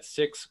neighborhood that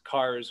 6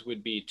 cars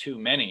would be too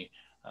many.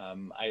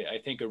 I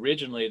think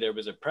originally there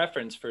was a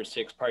preference for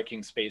 6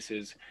 parking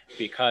spaces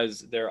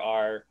because there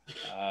are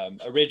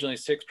originally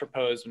 6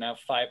 proposed, now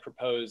 5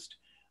 proposed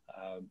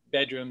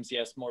bedrooms.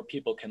 Yes, more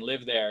people can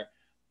live there,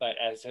 but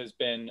as has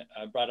been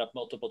brought up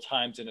multiple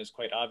times and is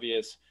quite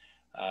obvious,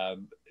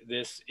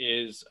 this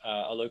is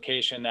a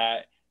location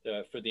that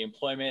for the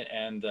employment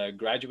and the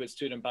graduate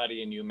student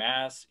body in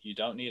UMass, you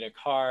don't need a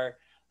car.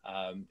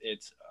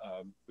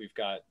 We've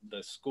got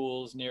the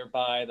schools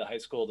nearby, the high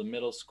school, the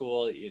middle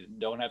school. You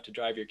don't have to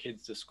drive your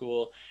kids to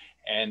school.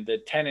 And the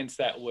tenants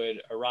that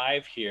would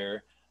arrive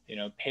here,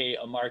 pay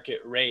a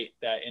market rate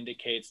that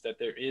indicates that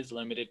there is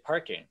limited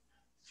parking.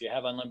 If you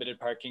have unlimited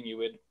parking, you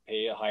would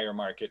pay a higher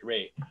market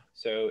rate.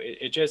 So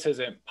it just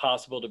isn't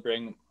possible to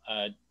bring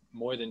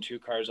more than 2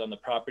 cars on the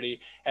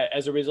property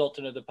as a result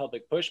of the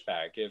public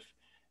pushback.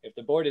 If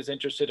the board is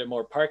interested in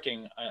more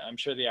parking, I'm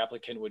sure the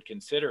applicant would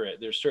consider it.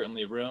 There's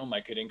certainly room.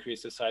 I could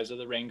increase the size of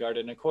the rain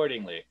garden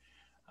accordingly.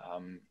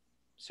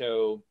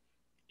 So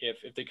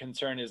if the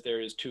concern is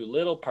there is too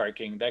little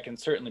parking, that can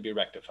certainly be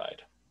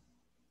rectified.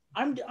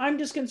 I'm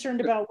just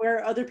concerned about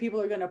where other people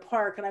are going to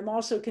park. And I'm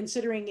also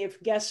considering if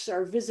guests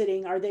are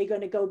visiting, are they going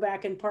to go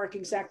back and park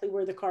exactly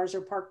where the cars are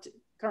parked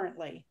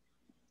currently?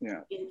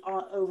 Yeah.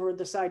 Over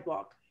the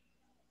sidewalk.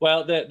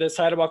 Well, the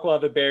sidewalk will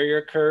have a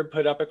barrier curb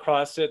put up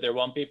across it. There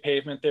won't be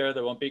pavement there.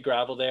 There won't be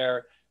gravel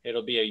there.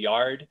 It'll be a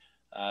yard.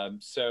 I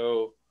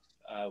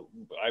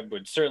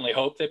would certainly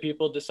hope that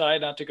people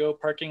decide not to go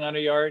parking on a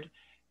yard.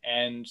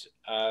 And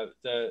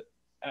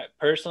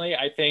personally,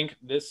 I think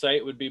this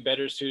site would be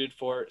better suited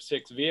for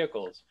 6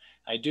 vehicles.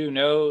 I do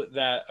know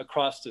that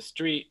across the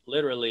street,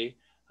 literally,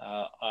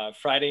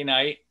 Friday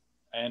night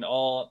and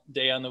all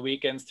day on the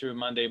weekends through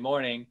Monday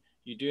morning,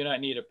 you do not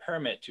need a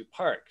permit to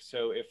park.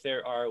 So if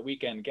there are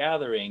weekend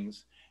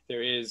gatherings,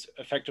 there is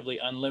effectively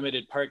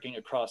unlimited parking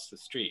across the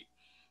street.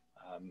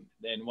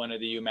 In one of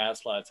the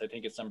UMass lots, I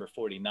think it's number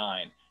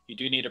 49. You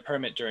do need a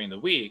permit during the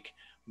week,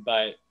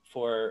 but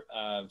for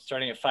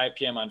starting at 5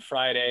 p.m. on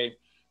Friday,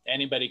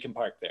 anybody can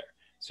park there.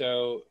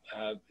 So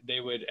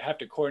they would have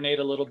to coordinate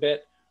a little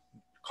bit,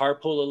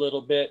 carpool a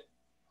little bit.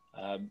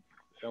 And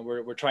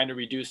we're trying to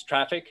reduce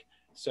traffic.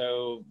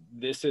 So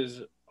this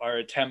is our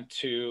attempt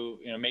to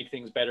make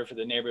things better for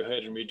the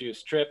neighborhood and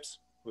reduce trips.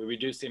 We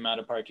reduce the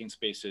amount of parking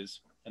spaces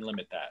and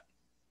limit that.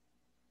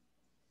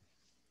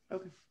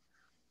 Okay.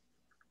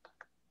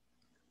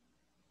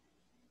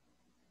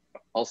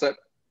 All set?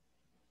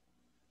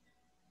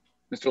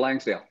 Mr.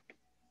 Langsdale.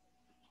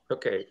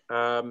 Okay.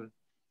 Right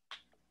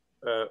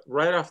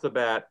off the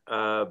bat,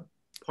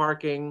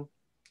 parking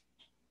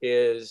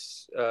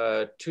is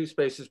 2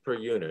 spaces per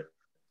unit.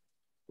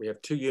 We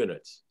have 2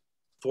 units,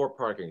 4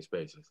 parking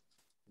spaces.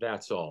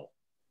 That's all.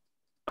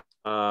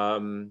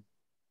 That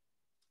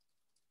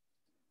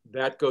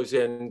goes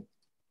in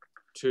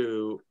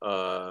to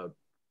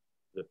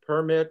the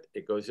permit.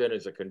 It goes in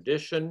as a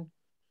condition.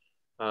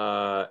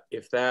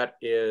 If that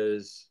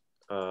is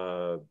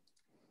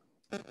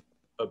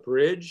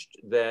abridged,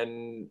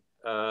 then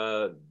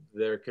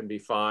there can be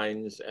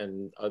fines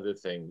and other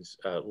things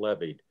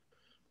levied.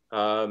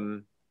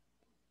 A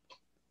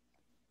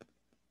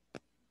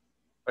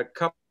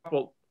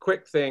couple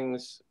quick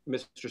things,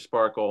 Mr.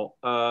 Sparkle.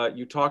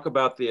 You talk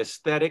about the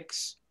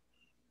aesthetics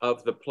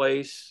of the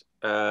place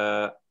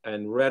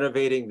and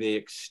renovating the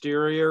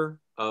exterior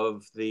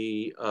of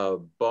the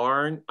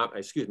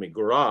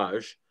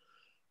garage.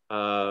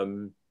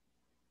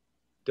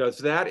 Does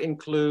that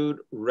include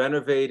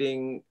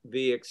renovating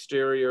the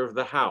exterior of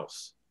the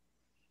house?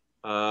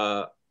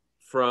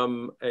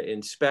 From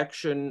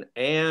inspection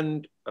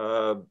and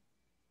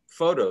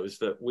photos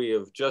that we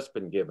have just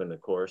been given, of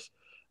course,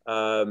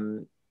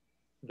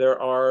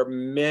 there are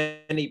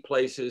many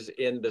places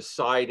in the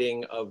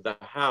siding of the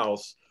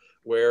house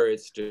where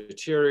it's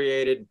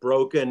deteriorated,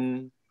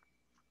 broken,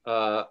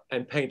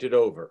 and painted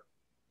over.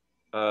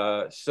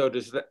 So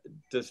does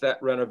that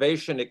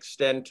renovation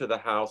extend to the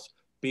house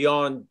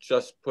beyond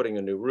just putting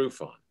a new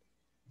roof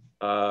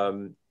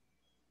on?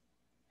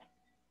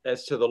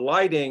 As to the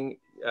lighting,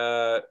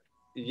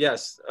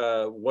 yes,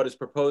 what is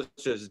proposed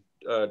is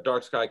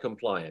dark sky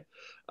compliant.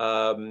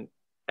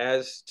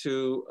 As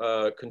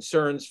to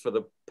concerns for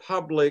the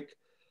public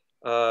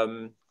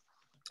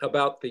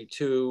about the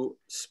 2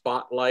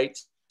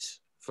 spotlights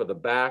for the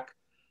back,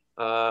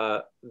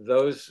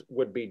 those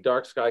would be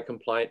dark sky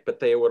compliant, but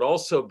they would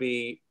also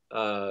be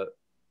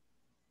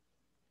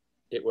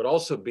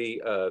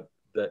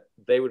that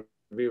they would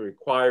be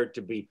required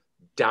to be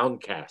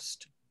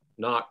downcast,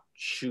 not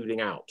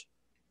shooting out.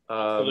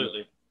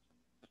 Absolutely.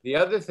 The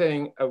other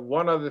thing,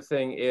 one other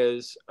thing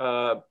is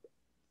the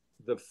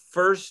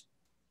first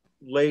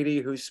lady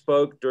who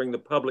spoke during the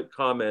public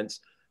comments,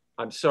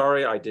 I'm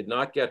sorry, I did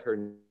not get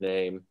her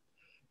name,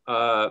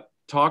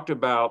 talked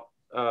about,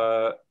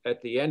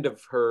 at the end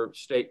of her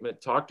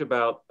statement, talked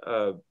about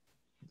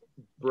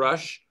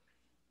brush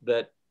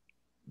that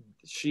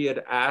she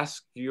had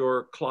asked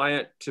your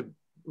client to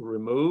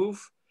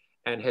remove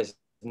and has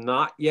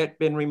not yet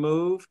been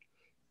removed.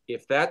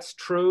 If that's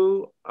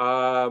true,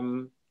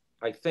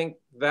 I think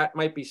that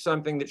might be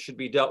something that should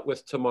be dealt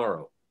with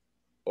tomorrow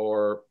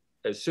or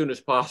as soon as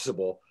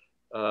possible.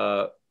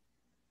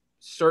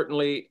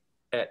 Certainly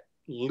at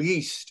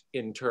least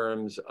in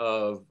terms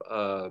of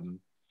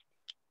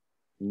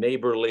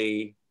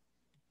neighborly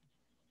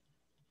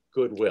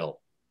goodwill.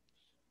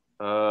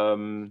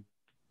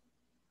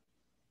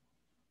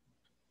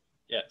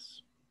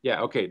 Yes.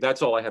 Yeah, okay,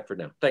 that's all I have for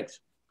now. Thanks.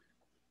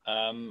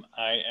 I'm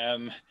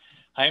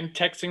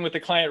texting with the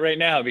client right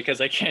now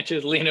because I can't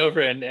just lean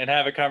over and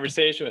have a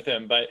conversation with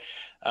him. But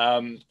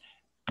all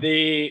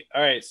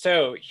right,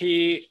 so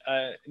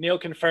Neil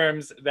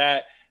confirms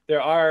that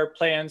there are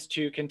plans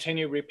to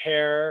continue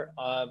repair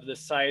of the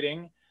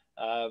siding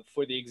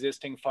for the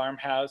existing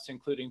farmhouse,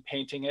 including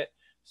painting it.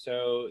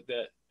 So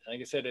that,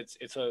 like I said,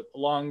 it's a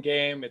long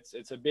game.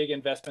 It's a big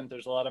investment.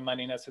 There's a lot of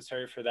money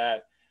necessary for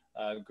that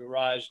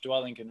garage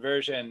dwelling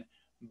conversion,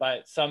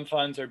 but some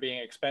funds are being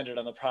expended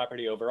on the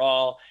property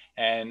overall.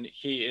 And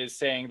he is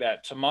saying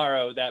that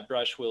tomorrow that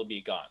brush will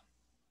be gone.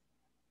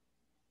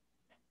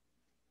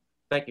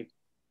 Thank you.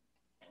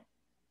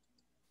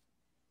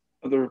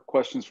 Other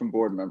questions from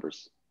board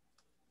members?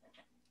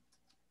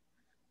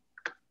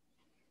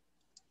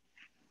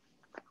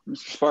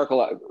 Mr.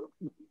 Sparkle,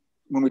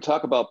 when we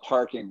talk about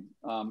parking,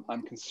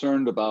 I'm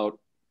concerned about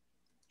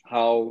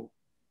how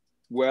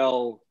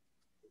well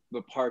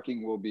the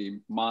parking will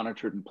be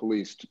monitored and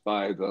policed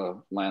by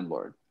the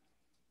landlord.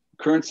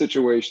 Current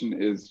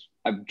situation is,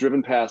 I've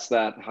driven past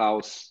that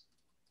house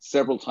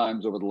several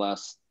times over the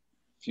last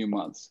few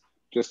months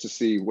just to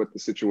see what the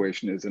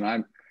situation is.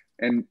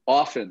 And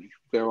often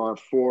there are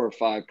 4 or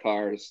 5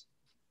 cars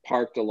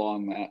parked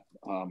along that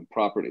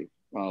property,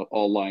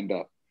 all lined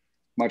up,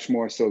 much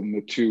more so than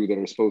the 2 that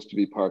are supposed to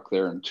be parked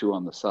there and 2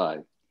 on the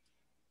side.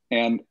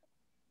 And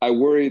I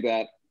worry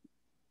that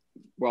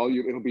while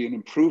it'll be an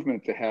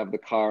improvement to have the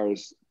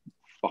cars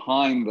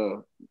behind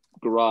the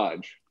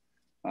garage,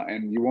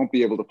 and you won't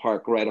be able to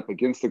park right up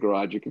against the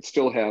garage, you could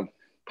still have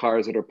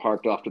cars that are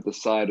parked off to the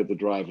side of the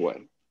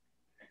driveway.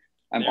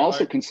 I'm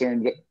also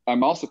concerned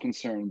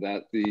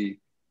that the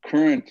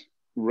current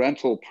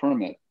rental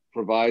permit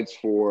provides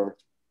for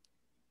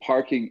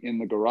parking in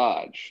the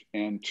garage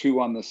and 2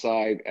 on the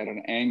side at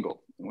an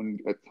angle,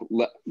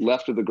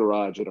 left of the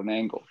garage at an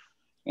angle.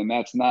 And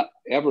that's not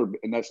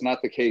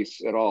the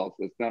case at all.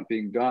 It's not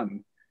being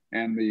done.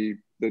 And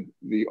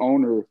the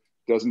owner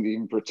doesn't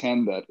even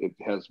pretend that it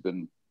has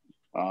been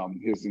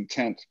his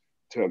intent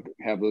to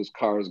have those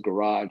cars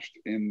garaged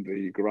in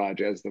the garage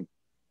as the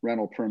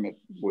rental permit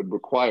would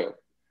require.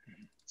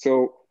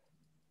 So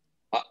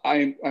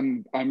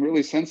I'm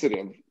really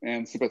sensitive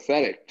and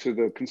sympathetic to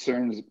the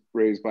concerns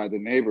raised by the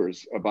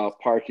neighbors about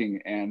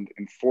parking and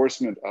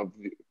enforcement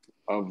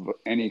of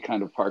any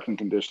kind of parking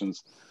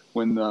conditions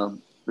when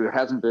there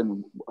hasn't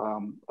been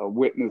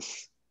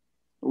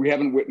we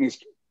haven't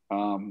witnessed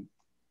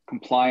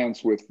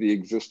compliance with the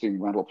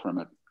existing rental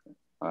permit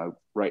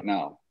right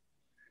now.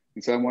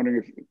 And so I'm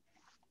wondering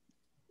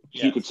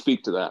if you could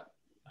speak to that.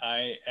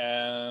 I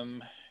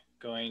am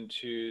going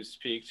to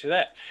speak to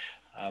that.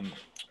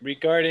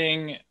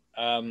 Regarding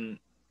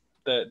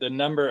the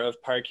number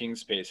of parking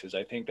spaces,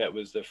 I think that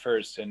was the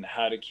first, and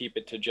how to keep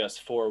it to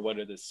just 4. What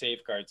are the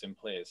safeguards in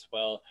place?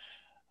 Well,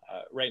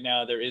 right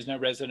now there is no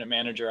resident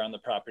manager on the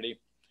property,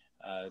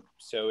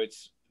 so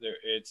it's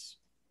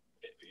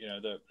you know,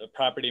 the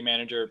property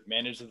manager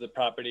manages the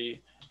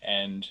property,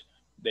 and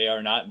they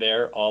are not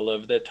there all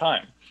of the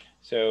time.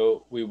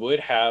 So we would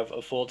have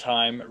a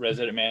full-time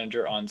resident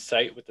manager on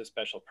site with a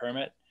special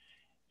permit,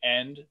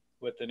 and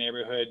with the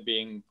neighborhood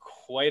being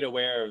quite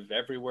aware of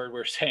every word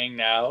we're saying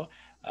now,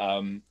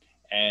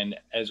 and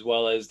as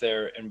well as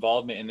their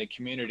involvement in the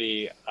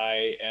community,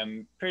 I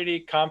am pretty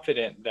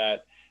confident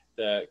that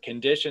the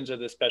conditions of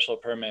the special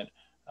permit,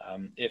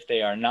 if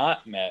they are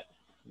not met,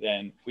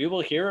 then we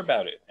will hear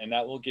about it, and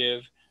that will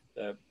give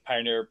the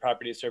Pioneer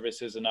Property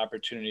Services an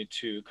opportunity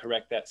to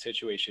correct that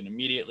situation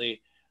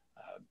immediately,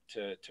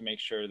 to make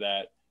sure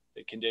that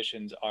the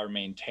conditions are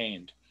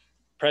maintained.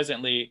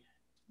 Presently,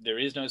 there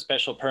is no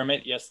special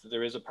permit. Yes,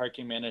 there is a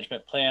parking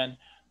management plan.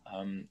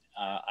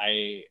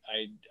 I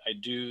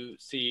do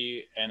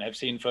see and have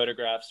seen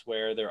photographs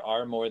where there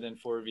are more than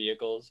 4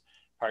 vehicles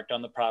parked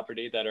on the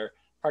property that are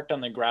parked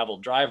on the gravel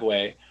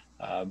driveway,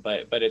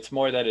 but it's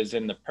more that is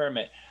in the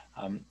permit.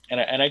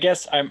 And I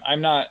guess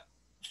I'm not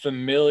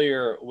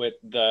familiar with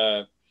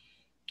the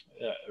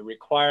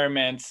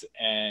requirements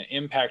and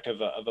impact of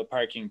a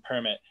parking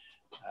permit.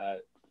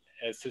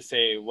 as to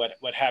say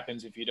what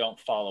happens if you don't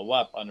follow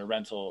up on a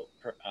rental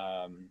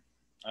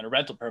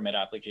permit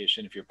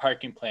application if your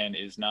parking plan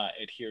is not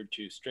adhered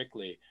to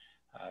strictly.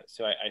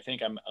 So I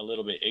think I'm a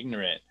little bit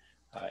ignorant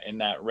in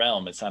that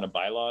realm. It's not a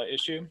bylaw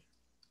issue.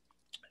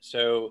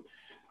 So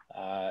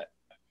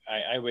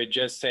I would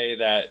just say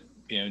that,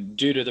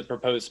 due to the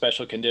proposed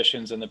special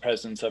conditions and the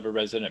presence of a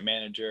resident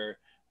manager,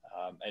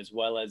 as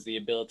well as the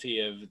ability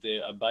of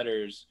the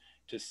abutters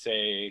to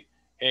say,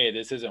 hey,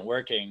 this isn't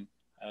working,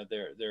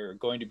 there are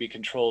going to be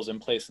controls in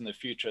place in the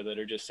future that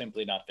are just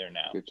simply not there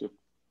now.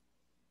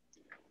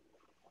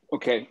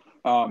 Okay.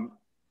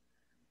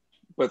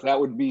 But that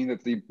would mean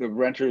that the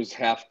renters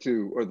have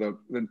to, or the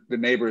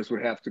neighbors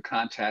would have to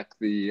contact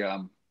the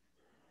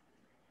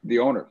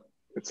owner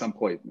at some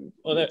point.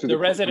 Well, the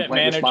resident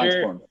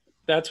manager,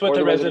 that's what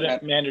the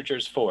resident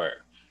manager's for.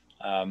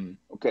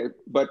 Okay,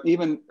 but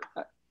even,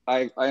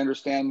 I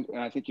understand, and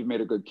I think you've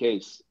made a good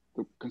case.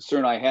 The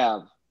concern I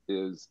have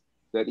is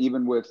that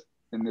even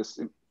in this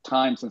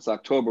time since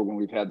October, when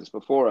we've had this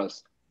before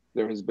us,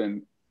 there has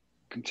been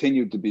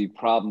continued to be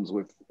problems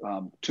with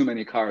too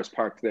many cars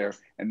parked there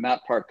and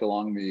not parked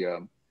along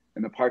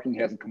and the parking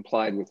hasn't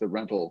complied with the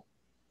rental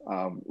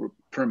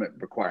permit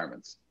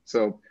requirements.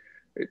 So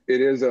it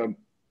is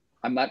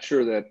I'm not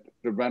sure that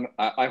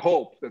I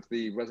hope that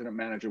the resident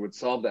manager would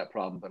solve that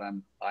problem, but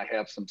I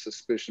have some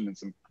suspicion and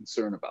some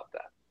concern about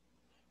that.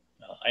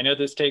 Well, I know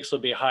the stakes will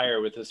be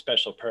higher with a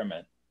special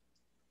permit.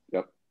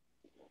 Yep.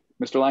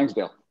 Mr.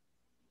 Langsdale.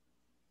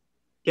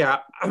 Yeah,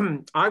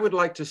 I would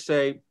like to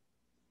say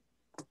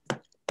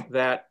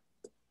that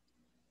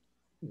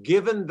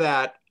given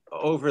that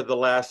over the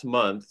last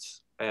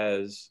months,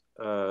 as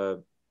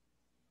Mr.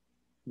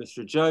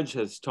 Judge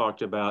has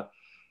talked about,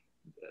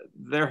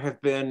 there have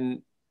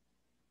been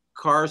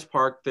cars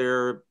parked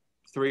there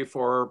 3,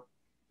 4,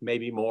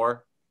 maybe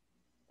more,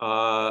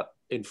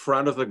 in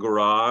front of the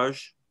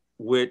garage,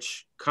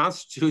 which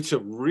constitutes a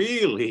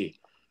really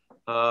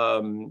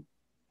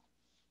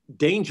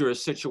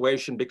dangerous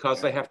situation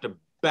because they have to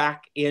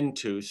back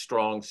into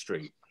Strong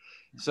Street.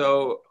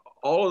 So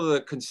all of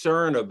the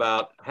concern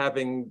about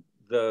having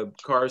the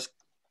cars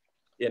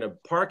in a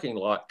parking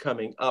lot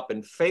coming up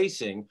and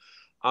facing,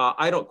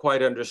 I don't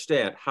quite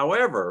understand.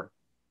 However,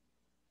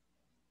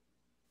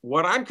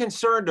 what I'm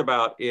concerned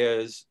about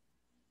is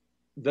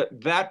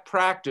that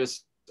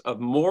practice of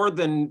more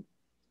than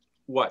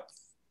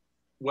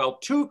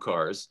two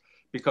cars,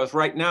 because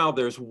right now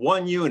there's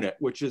one unit,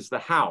 which is the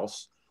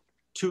house,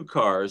 2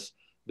 cars.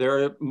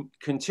 There are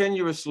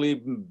continuously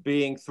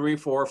being 3,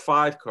 4,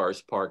 5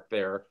 cars parked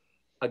there,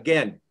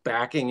 again,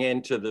 backing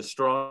into the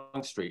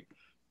Strong Street,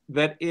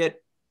 that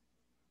it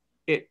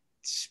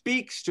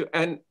speaks to,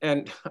 and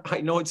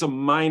I know it's a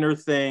minor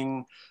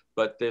thing,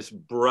 but this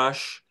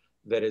brush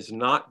that has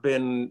not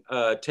been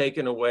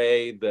taken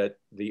away, that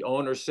the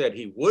owner said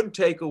he would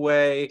take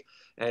away,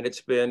 and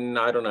it's been,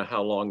 I don't know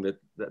how long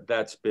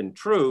that's been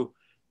true.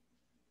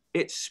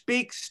 It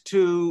speaks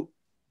to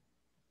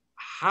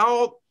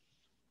how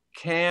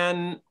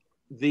can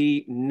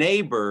the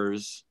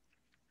neighbors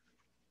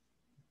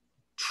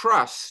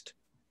trust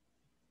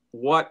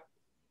what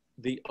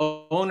the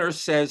owner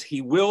says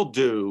he will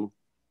do,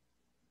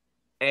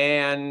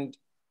 and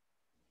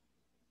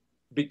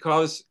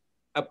because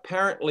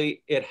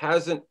apparently it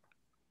hasn't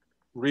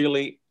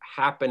really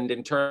happened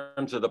in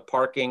terms of the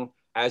parking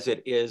as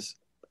it is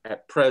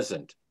at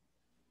present.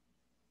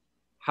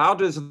 How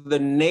does the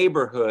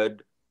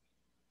neighborhood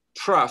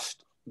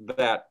trust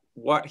that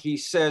what he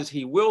says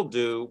he will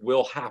do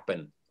will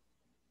happen?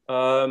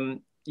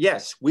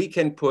 Yes, we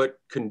can put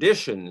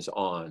conditions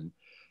on,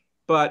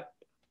 but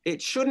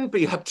it shouldn't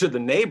be up to the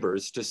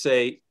neighbors to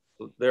say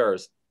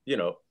there's,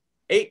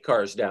 8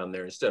 cars down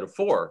there instead of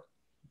 4.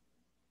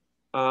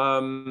 I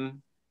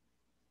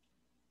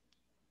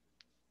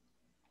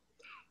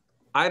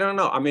don't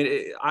know. I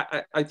mean,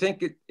 I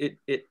think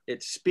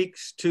it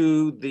speaks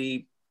to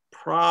the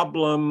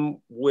problem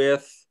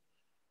with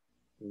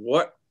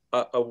what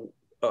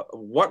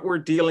we're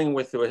dealing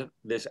with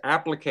this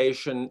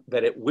application,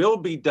 that it will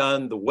be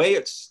done the way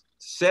it's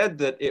said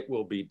that it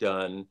will be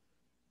done,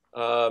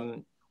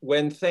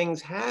 when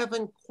things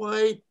haven't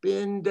quite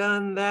been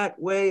done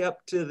that way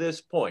up to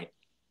this point.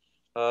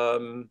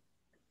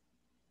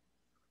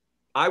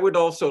 I would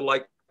also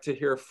like to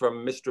hear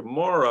from Mr.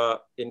 Mora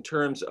in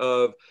terms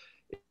of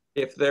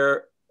if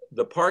the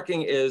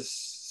parking is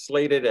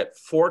slated at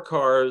 4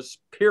 cars,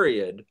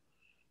 period,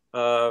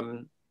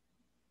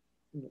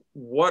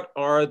 what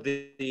are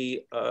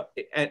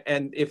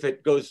and if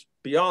it goes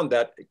beyond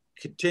that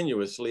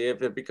continuously,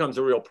 if it becomes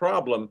a real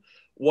problem,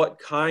 what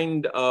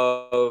kind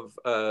of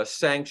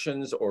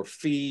sanctions or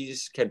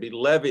fees can be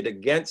levied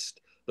against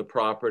the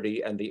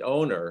property and the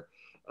owner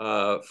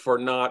for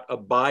not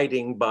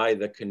abiding by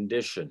the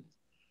condition?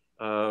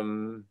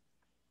 Okay,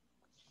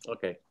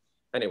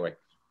 anyway,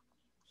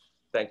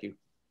 thank you.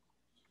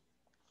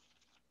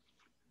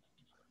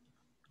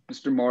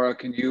 Mr. Mora,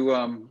 can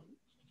you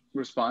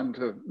respond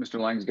to Mr.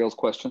 Langsdale's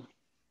question?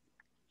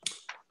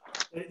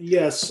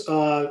 Yes,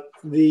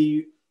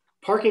 the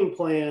parking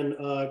plan,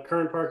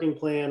 current parking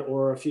plan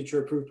or a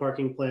future approved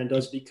parking plan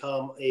does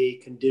become a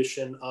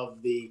condition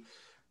of the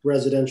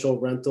residential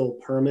rental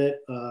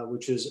permit,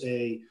 which is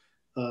a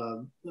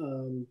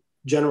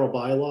general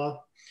bylaw.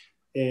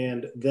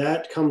 And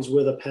that comes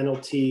with a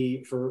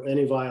penalty for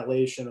any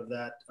violation of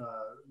that,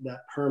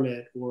 that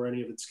permit or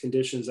any of its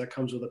conditions. That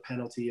comes with a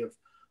penalty of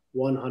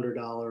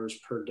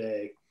 $100 per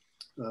day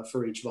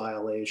for each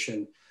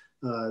violation.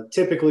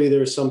 Typically,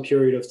 there's some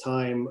period of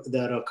time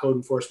that a code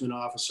enforcement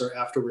officer,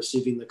 after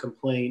receiving the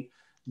complaint,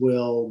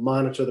 will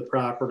monitor the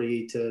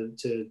property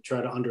to try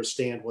to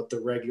understand what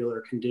the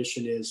regular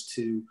condition is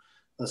to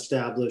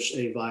establish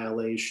a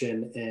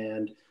violation,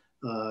 and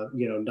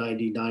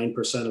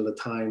 99% of the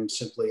time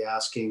simply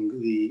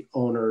asking the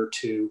owner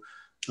to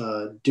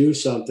do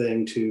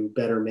something to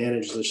better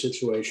manage the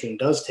situation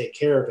does take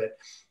care of it.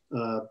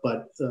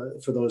 But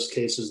for those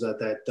cases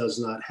that does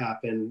not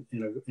happen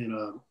in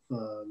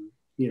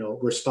a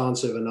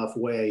responsive enough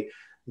way,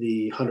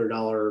 the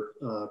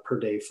 $100 per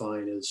day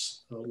fine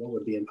is what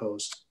would be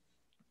imposed.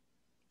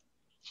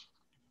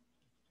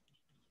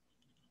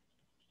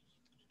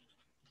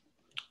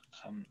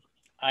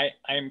 I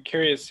am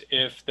curious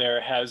if there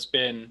has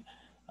been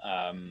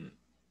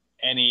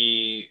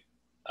any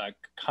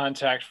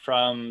contact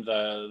from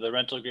the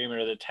rental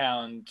agreement or the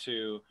town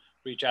to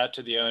reach out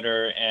to the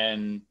owner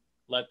and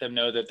let them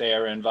know that they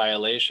are in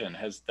violation.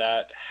 Has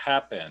that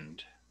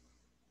happened?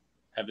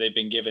 Have they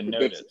been given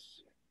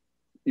notice?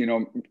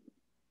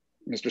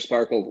 Mr.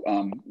 Sparkle,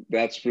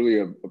 that's really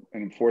an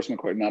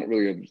enforcement question, not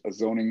really a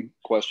zoning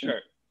question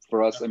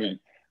for us. Okay. I mean,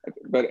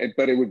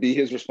 but it would be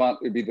his response.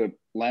 It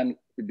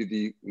would be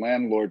the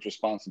landlord's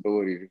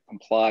responsibility to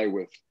comply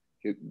with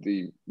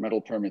the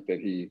rental permit that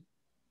he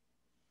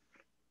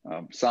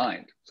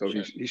signed. So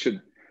he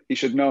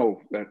should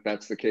know that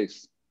that's the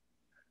case.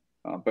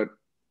 But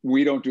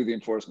we don't do the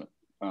enforcement.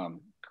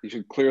 He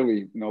should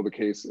clearly know the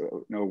case,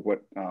 know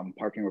what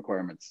parking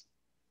requirements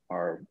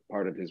are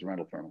part of his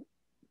rental permit.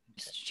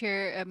 Mr.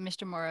 Chair,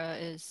 Mr. Mora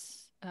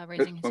is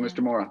raising his hand.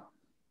 Mr. Mora.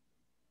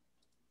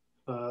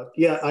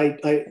 Yeah,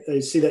 I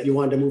see that you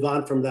wanted to move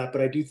on from that,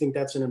 but I do think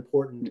that's an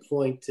important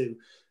point to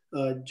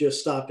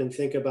just stop and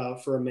think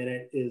about for a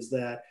minute, is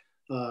that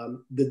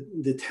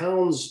the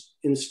town's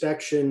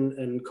inspection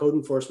and code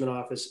enforcement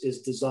office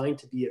is designed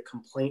to be a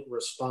complaint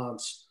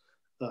response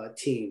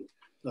team.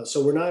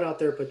 So we're not out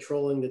there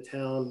patrolling the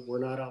town.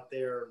 We're not out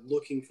there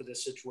looking for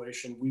this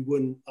situation. We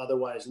wouldn't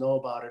otherwise know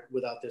about it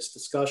without this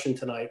discussion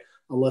tonight,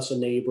 unless a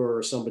neighbor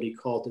or somebody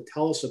called to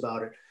tell us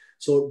about it.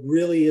 So it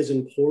really is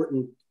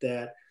important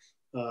that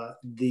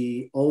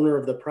the owner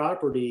of the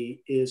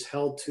property is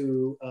held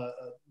to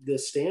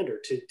this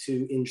standard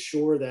to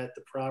ensure that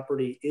the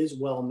property is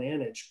well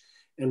managed.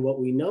 And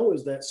what we know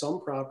is that some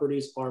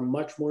properties are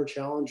much more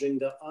challenging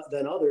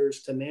than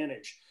others to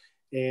manage.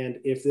 And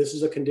if this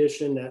is a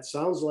condition that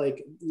sounds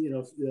like,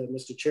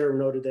 Mr. Chair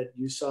noted that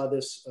you saw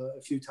this a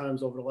few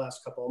times over the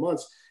last couple of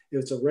months, if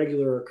it's a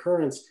regular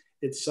occurrence,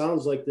 it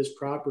sounds like this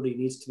property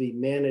needs to be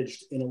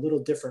managed in a little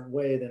different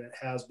way than it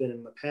has been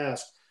in the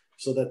past,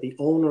 so that the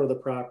owner of the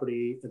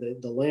property,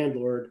 the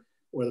landlord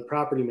or the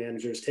property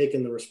manager, has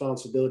taken the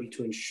responsibility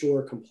to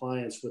ensure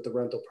compliance with the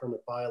rental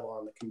permit bylaw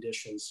and the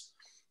conditions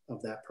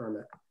of that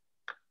permit.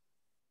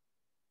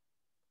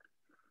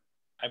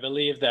 I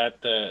believe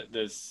that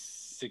the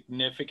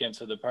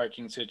significance of the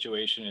parking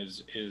situation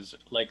is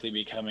likely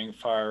becoming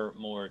far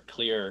more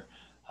clear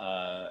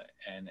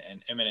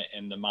and imminent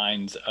in the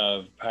minds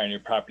of Pioneer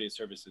Property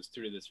Services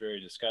through this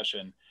very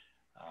discussion.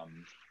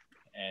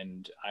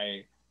 And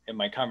in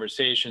my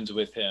conversations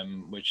with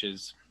him, which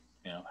is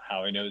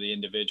how I know the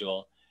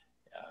individual,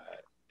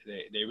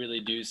 they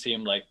really do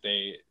seem like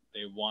they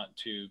want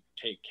to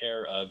take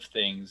care of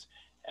things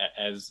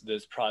as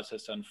this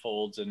process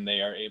unfolds and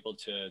they are able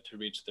to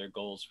reach their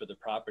goals for the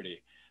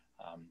property.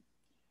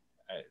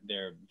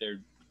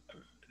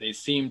 They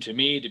seem to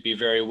me to be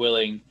very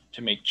willing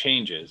to make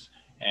changes,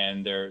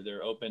 and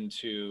they're open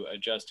to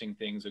adjusting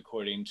things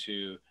according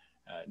to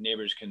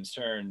neighbors'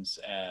 concerns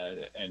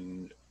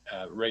and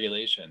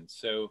regulations.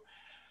 So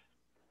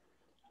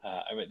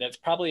I mean, that's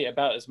probably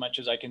about as much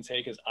as I can say,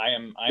 because I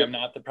am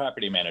not the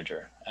property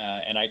manager,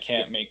 and I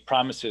can't make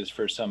promises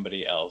for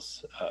somebody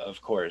else,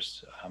 of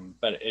course.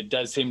 But it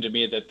does seem to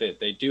me that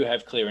they do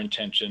have clear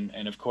intention,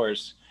 and of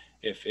course,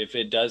 if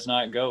it does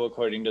not go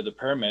according to the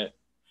permit,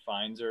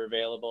 fines are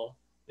available.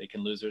 They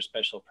can lose their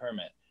special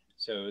permit.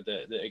 So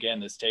again,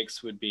 the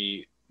stakes would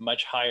be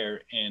much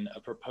higher in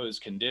a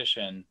proposed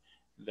condition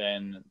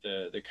than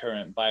the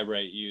current by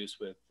right use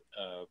with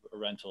a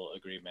rental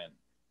agreement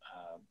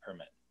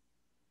permit.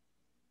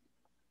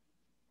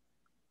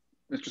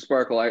 Mr.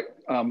 Sparkle,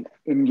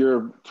 in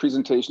your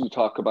presentation, you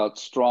talk about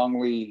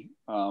strongly,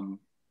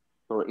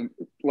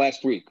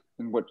 last week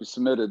in what you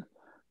submitted,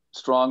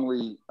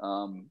 strongly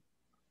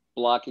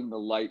blocking the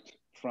light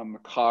from the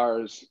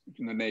cars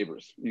from the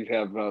neighbors. You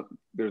have,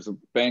 there's a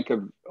bank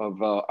of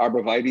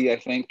arborvitae, I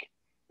think,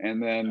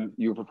 and then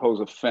you propose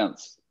a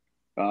fence.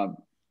 Can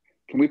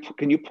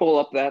you pull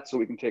up that so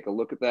we can take a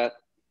look at that?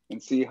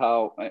 and see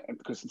how,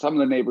 because some of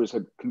the neighbors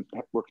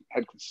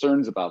had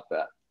concerns about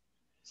that.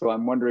 So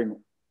I'm wondering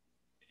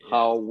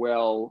how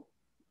well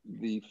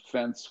the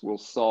fence will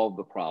solve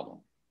the problem.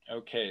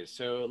 Okay,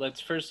 so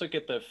let's first look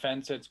at the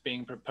fence that's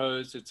being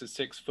proposed. It's a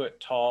 6 foot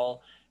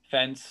tall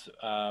fence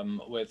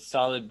with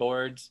solid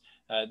boards.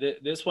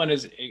 This one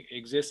is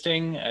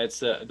existing. It's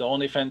the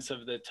only fence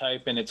of the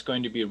type, and it's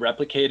going to be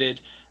replicated.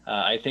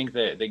 I think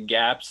that the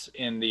gaps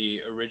in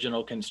the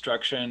original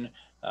construction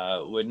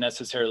would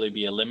necessarily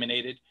be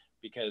eliminated,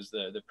 because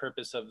the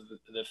purpose of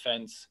the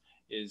fence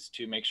is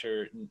to make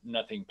sure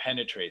nothing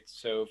penetrates.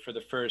 So for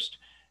the first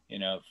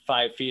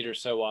 5 feet or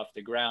so off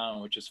the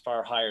ground, which is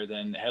far higher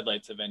than the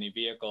headlights of any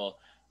vehicle,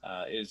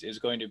 is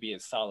going to be a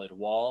solid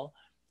wall.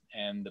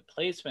 And the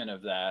placement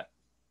of that,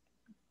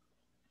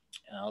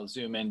 and I'll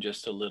zoom in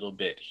just a little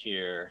bit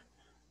here.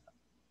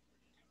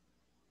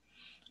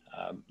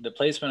 The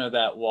placement of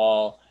that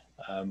wall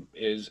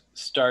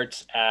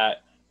starts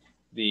at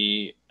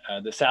the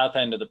south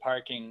end of the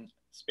parking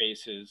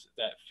spaces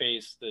that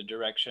face the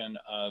direction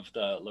of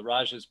the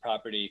Larage's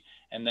property,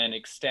 and then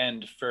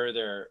extend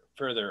further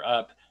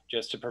up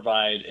just to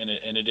provide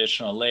an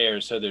additional layer,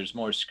 so there's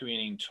more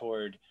screening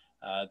toward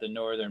the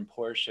northern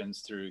portions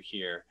through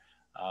here.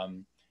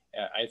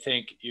 I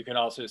think you can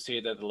also see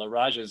that the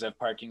Larages have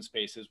parking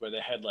spaces where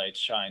the headlights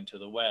shine to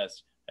the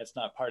west. That's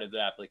not part of the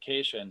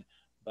application,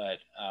 but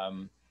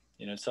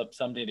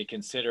something to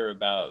consider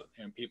about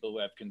people who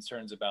have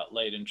concerns about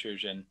light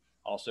intrusion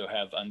also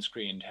have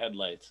unscreened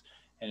headlights.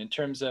 And in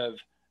terms of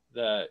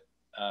the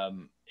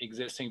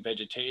existing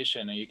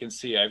vegetation, and you can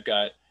see I've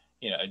got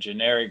a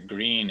generic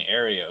green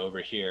area over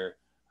here,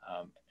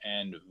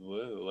 and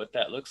whoa, what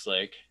that looks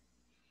like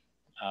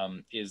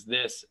is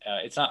this.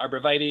 It's not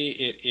arborvitae,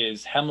 it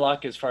is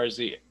hemlock as far as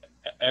the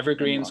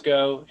evergreens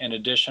go, and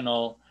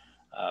additionally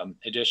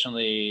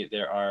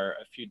there are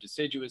a few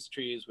deciduous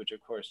trees, which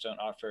of course don't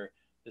offer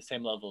the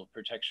same level of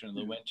protection in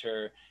the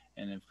winter.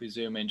 And if we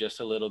zoom in just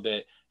a little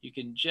bit, you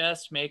can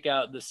just make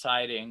out the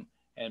siding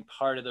and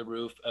part of the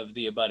roof of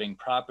the abutting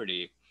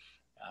property.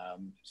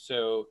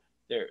 So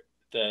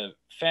the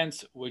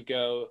fence would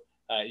go,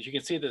 as you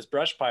can see this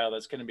brush pile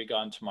that's going to be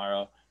gone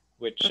tomorrow,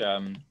 which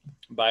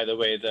by the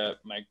way,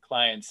 my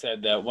client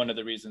said that one of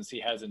the reasons he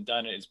hasn't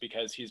done it is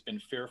because he's been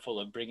fearful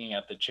of bringing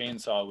out the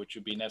chainsaw, which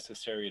would be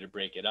necessary to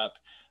break it up.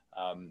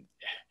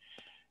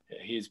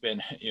 He's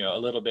been a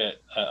little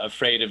bit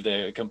afraid of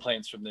the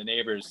complaints from the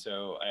neighbors,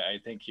 so I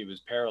think he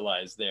was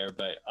paralyzed there,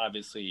 but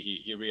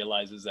obviously he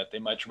realizes that they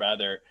much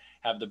rather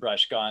have the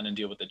brush gone and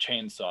deal with the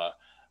chainsaw.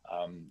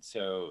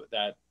 So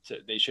that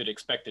they should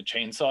expect a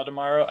chainsaw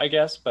tomorrow, I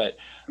guess. But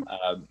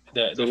so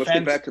let's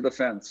get back to the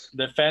fence.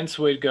 The fence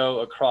would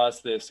go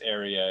across this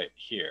area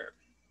here.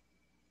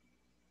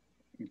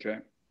 Okay.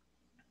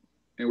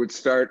 It would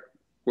start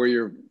where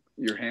your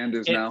hand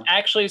is now? It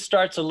actually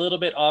starts a little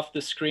bit off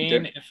the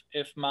screen, okay,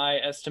 if my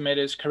estimate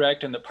is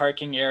correct, and the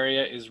parking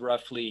area is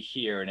roughly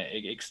here, and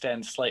it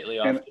extends slightly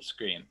off the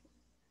screen.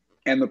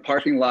 And the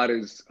parking lot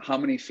is how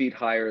many feet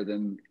higher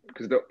than,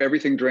 because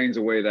everything drains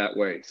away that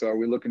way. So are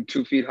we looking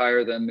 2 feet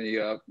higher than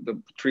the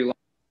tree line,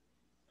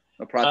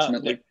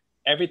 approximately?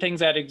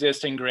 Everything's at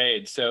existing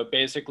grade. So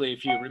basically,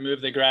 if you remove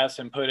the grass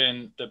and put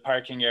in the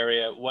parking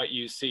area, what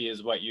you see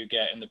is what you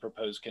get in the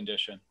proposed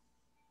condition.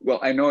 Well,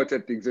 I know it's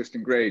at the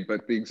existing grade,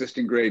 but the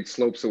existing grade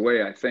slopes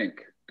away, I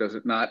think. Does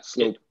it not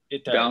slope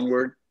it does.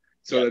 Downward?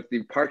 So that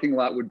the parking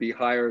lot would be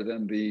higher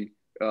than the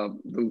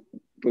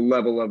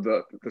level of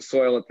the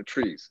soil at the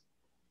trees,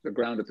 the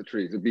ground at the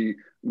trees. It'd be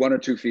 1 or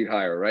 2 feet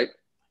higher, right?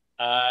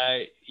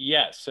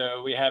 Yes,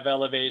 so we have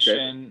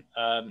elevation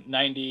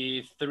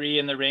 93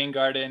 in the rain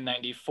garden,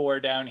 94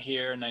 down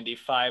here,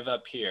 95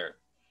 up here.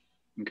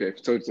 Okay,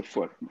 so it's a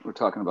foot. We're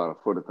talking about a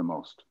foot at the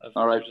most.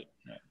 All right.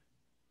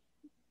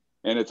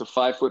 And it's a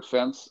 5 foot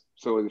fence,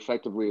 so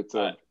effectively it's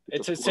a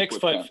it's a 6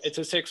 foot fence. It's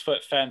a 6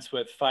 foot fence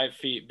with 5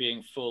 feet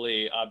being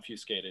fully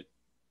obfuscated.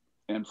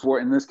 And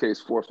in this case,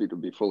 4 feet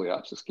would be fully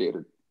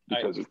obfuscated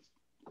because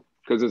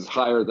it's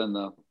higher than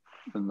the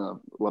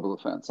level of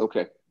the fence.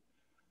 Okay.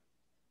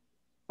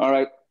 All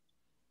right,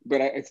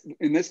 but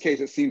in this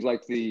case, it seems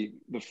like the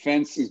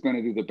fence is going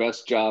to do the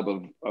best job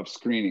of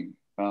screening,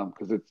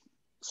 because it's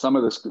some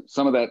of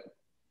that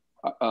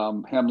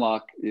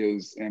hemlock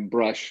and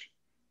brush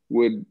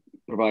would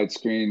provide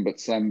screen, but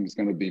some is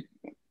going to be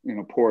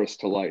porous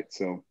to light.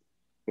 So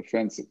the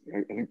fence,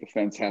 I think the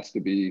fence has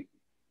to be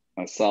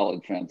a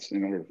solid fence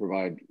in order to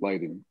provide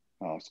lighting,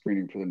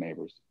 screening for the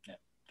neighbors. Yeah,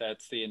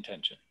 that's the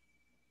intention.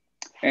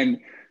 And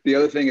the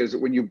other thing is that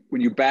when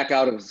you back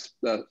out of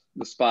the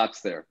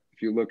spots there,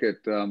 if you look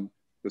at the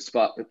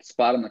spot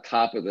on the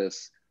top of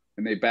this,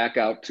 and they back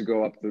out to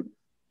go up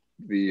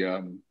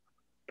the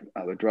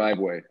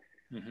driveway,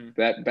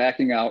 that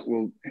backing out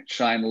will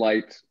shine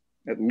light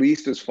at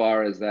least as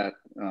far as that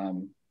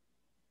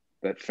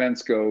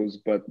fence goes,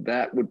 but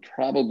that would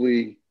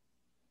probably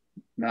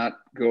not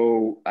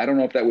go. I don't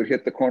know if that would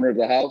hit the corner of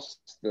the house,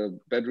 the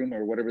bedroom,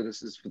 or whatever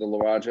this is for the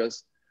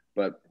Larajas,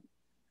 but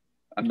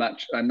I'm not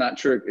sure. I'm not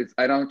sure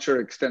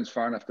it extends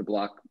far enough to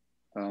block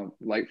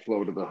light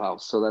flow to the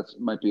house. So that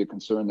might be a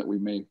concern that we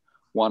may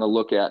want to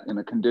look at in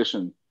a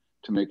condition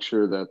to make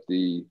sure that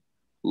the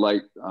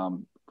light,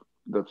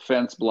 the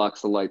fence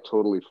blocks the light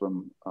totally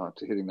from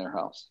to hitting their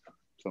house.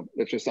 So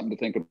it's just something to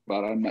think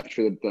about. I'm not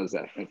sure that it does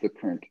that at the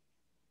current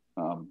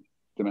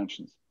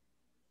dimensions.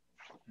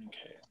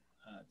 Okay,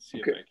 let's see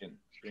if I can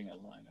bring a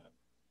line up.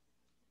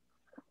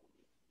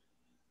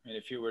 And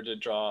if you were to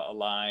draw a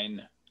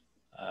line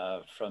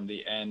from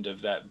the end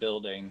of that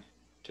building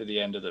to the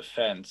end of the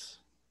fence,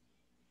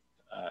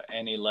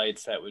 any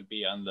lights that would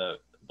be on the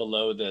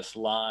below this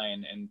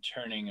line and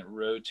turning and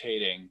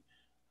rotating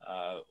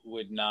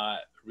would not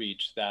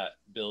reach that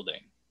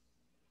building.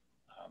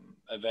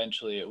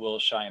 Eventually it will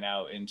shine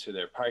out into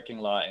their parking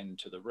lot,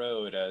 into the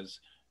road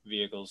as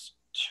vehicles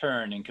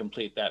turn and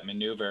complete that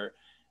maneuver.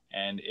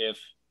 And if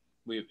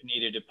we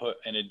needed to put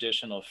an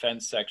additional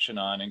fence section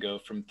on and go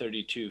from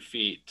 32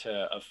 feet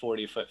to a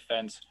 40-foot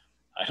fence,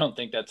 I don't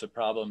think that's a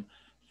problem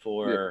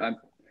for... Yeah,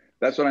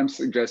 that's what I'm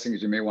suggesting,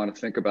 is you may want to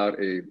think about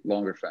a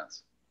longer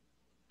fence.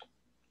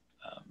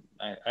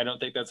 I don't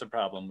think that's a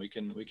problem. We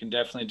can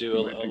definitely do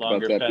a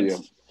longer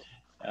fence.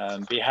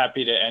 Be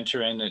happy to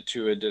enter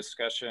into a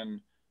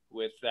discussion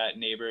with that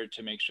neighbor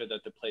to make sure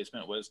that the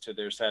placement was to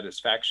their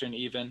satisfaction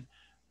even.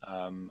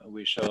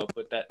 We show up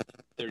with that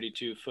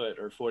 32-foot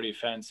or 40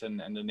 fence and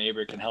the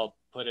neighbor can help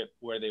put it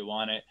where they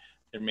want it.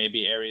 There may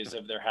be areas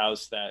of their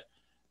house that,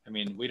 I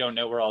mean, we don't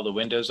know where all the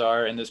windows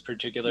are in this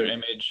particular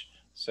image.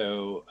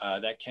 So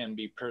that can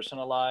be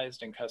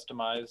personalized and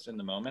customized in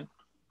the moment.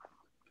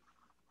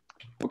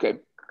 Okay,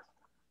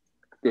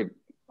 good.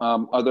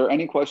 Are there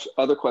any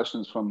other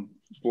questions from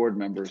board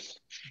members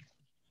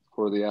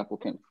for the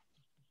applicant?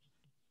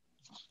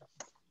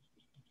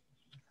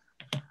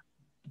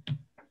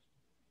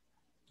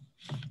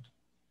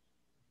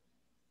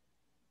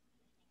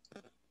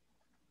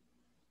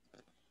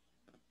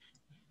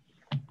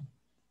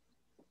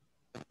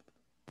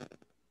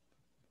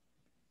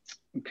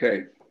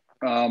 Okay.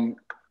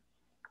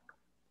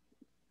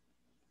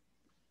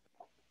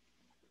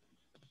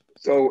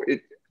 So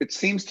it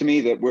seems to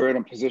me that we're in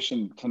a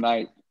position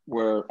tonight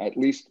where at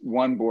least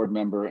one board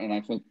member, and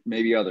I think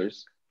maybe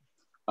others,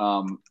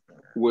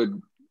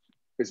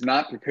 is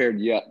not prepared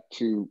yet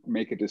to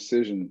make a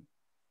decision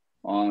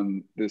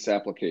on this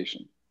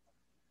application.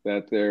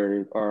 That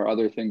there are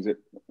other things that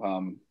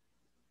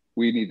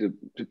we need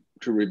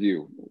to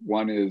review.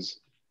 One is,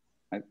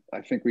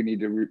 I think we need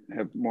to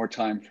have more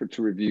time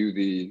to review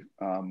the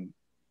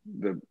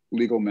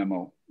legal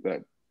memo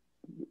that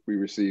we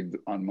received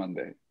on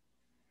Monday.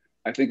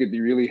 I think it'd be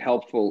really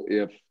helpful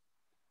if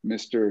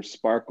Mr.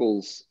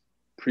 Sparkle's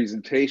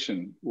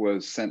presentation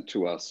was sent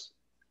to us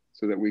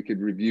so that we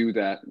could review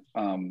that,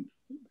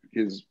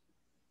 his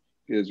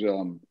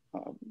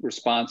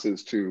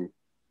responses to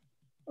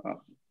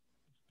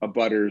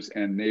abutters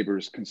and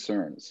neighbors'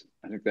 concerns.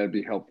 I think that'd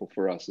be helpful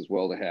for us as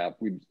well to have.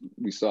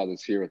 We saw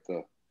this here at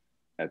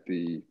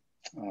the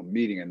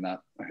meeting and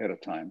not ahead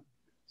of time.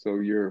 So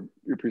your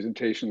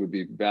presentation would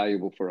be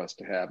valuable for us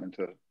to have and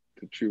to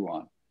chew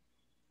on.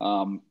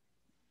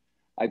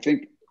 I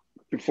think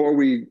before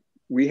we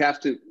have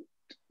to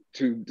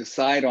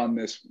decide on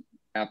this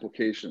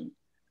application,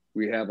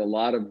 we have a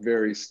lot of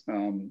very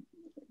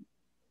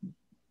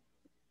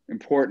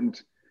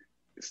important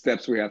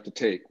steps we have to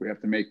take. We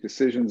have to make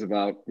decisions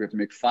about, we have to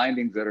make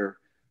findings that are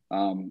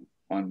on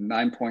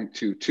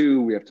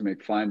 9.22, we have to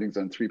make findings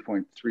on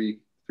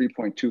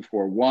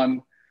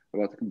 3.241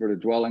 about the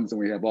converted dwellings, and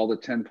we have all the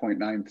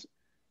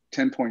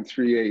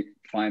 10.38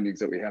 findings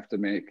that we have to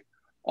make,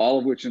 all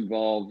of which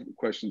involve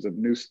questions of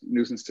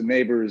nuisance to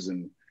neighbors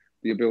and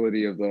the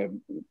ability of the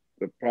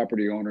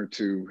property owner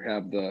to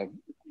have the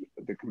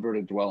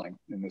converted dwelling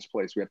in this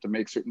place. We have to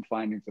make certain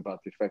findings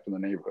about the effect on the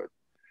neighborhood.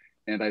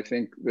 And I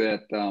think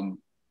that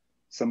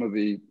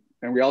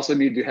and we also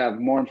need to have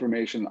more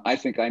information. I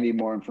think I need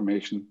more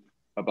information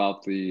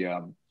about the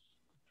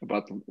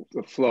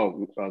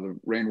flow, the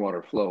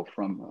rainwater flow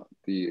from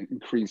the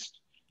increased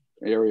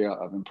area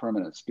of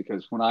impermanence.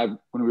 Because when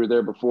we were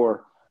there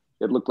before,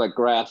 it looked like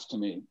grass to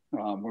me.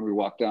 When we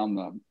walked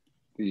down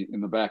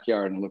in the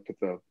backyard and looked at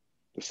the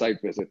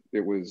site visit,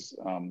 it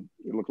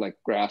looked like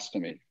grass to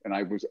me, and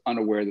I was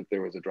unaware that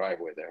there was a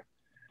driveway there.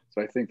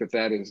 So I think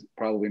that is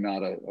probably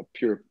not a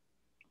pure,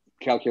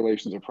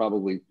 calculations are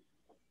probably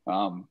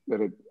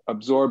that it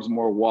absorbs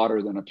more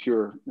water than a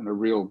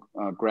real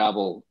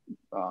gravel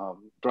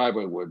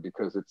driveway would,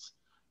 because it's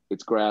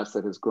grass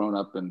that has grown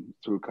up and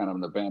through kind of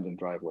an abandoned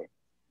driveway.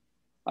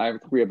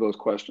 We have those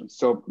questions.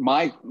 So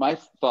my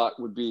thought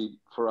would be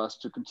for us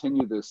to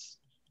continue this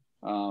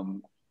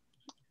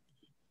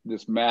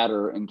this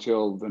matter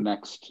until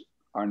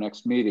our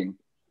next meeting.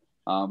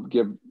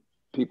 Give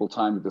people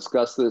time to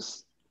discuss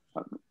this,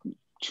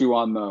 chew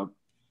on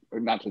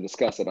not to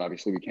discuss it,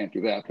 obviously we can't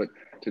do that, but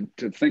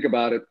to think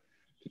about it,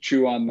 to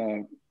chew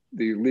on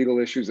the legal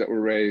issues that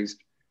were raised,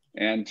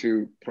 and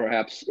to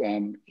perhaps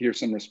hear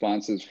some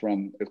responses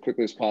from as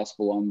quickly as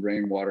possible on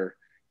rainwater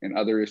and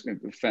other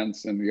issues, the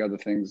fence and the other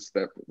things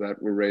that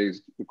were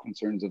raised, the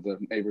concerns of the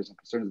neighbors and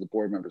concerns of the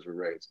board members were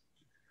raised.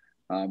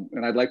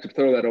 And I'd like to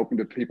throw that open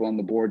to people on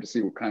the board to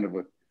see what kind of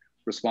a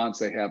response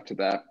they have to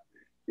that.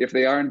 If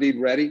they are indeed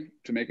ready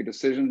to make a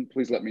decision,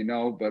 please let me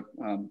know. But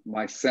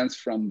my sense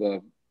from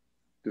the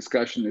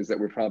discussion is that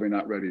we're probably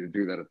not ready to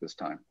do that at this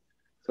time.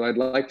 So I'd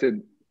like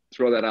to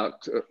throw that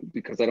out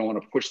because I don't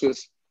want to push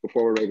this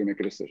before we're ready to make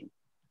a decision.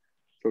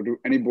 So do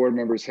any board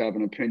members have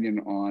an opinion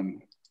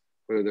on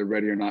whether they're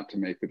ready or not to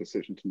make the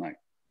decision tonight?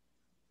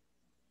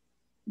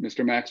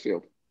 Mr.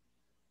 Maxfield.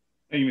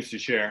 Thank you, Mr.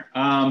 Chair.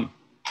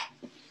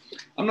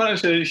 I'm not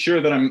necessarily sure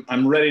that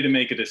I'm ready to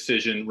make a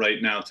decision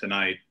right now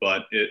tonight,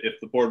 but if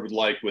the board would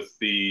like, with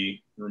the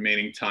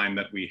remaining time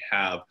that we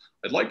have,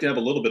 I'd like to have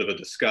a little bit of a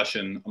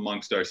discussion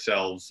amongst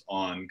ourselves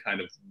on kind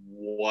of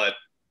what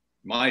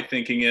my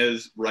thinking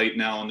is right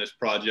now on this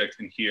project,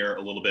 and hear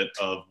a little bit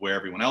of where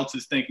everyone else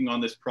is thinking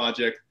on this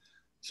project.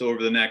 So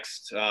over the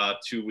next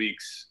 2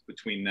 weeks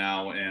between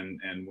now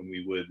and when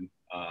we would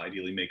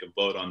ideally make a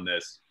vote on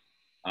this,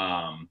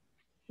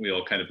 we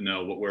all kind of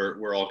know what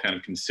we're all kind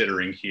of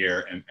considering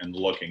here and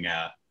looking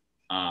at.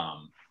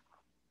 And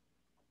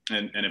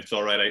if it's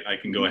all right, I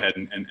can go ahead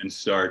and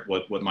start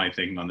what my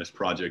thinking on this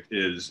project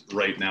is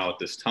right now at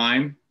this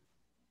time.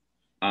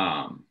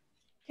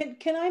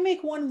 Can I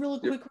make one real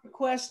quick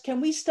request? Can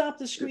we stop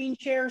the screen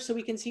share so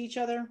we can see each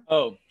other?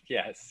 Oh,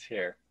 yes,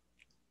 here.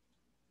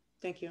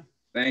 Thank you.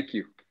 Thank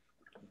you.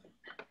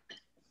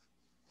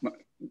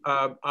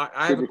 I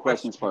have a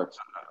question.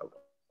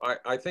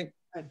 I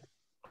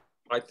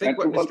think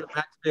what Mr.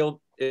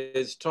 Maxfield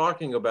is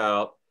talking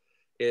about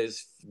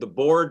is the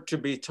board to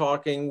be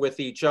talking with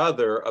each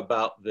other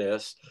about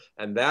this,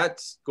 and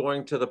that's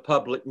going to the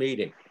public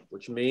meeting,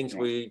 which means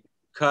we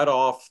cut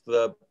off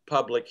the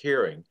public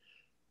hearing.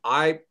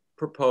 I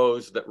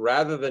propose that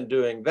rather than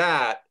doing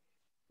that,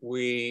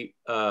 we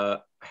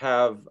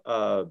have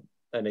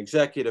an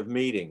executive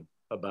meeting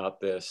about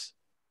this,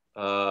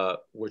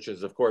 which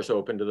is of course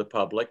open to the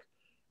public,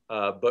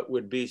 but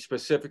would be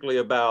specifically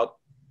about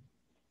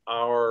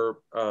our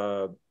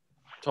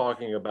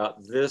talking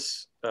about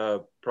this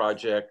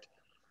project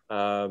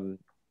at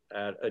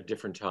a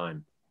different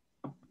time.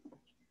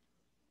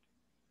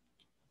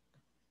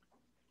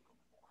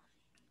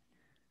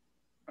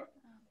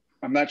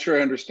 I'm not sure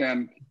I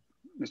understand,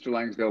 Mr.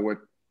 Langsdale,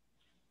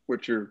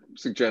 what your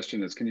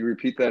suggestion is. Can you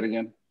repeat that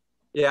again?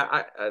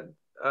 Yeah,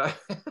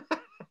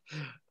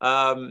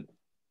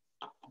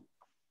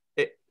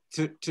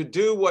 to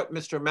do what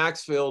Mr.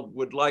 Maxfield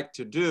would like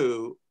to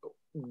do,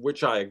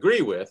 which I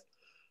agree with,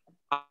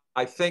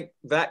 I think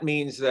that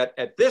means that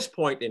at this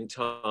point in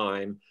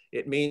time,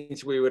 it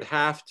means we would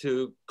have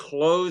to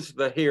close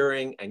the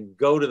hearing and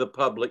go to the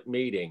public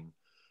meeting.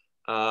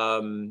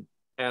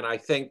 And I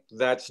think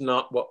that's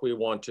not what we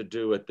want to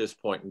do at this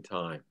point in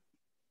time.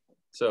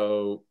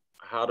 So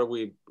how do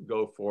we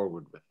go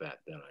forward with that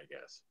then, I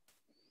guess?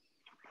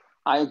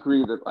 I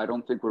agree that I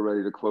don't think we're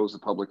ready to close the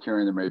public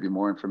hearing. There may be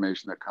more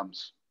information that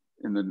comes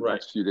in the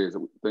next few days,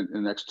 in the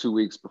next 2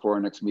 weeks before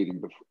our next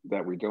meeting,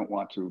 that we don't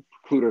want to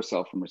preclude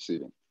ourselves from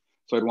receiving.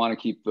 So I'd want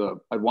to keep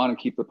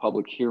the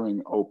public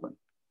hearing open.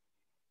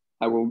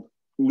 I will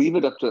leave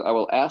it up to, I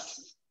will ask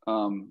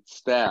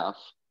staff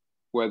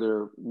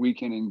whether we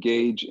can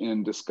engage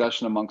in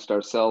discussion amongst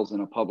ourselves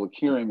in a public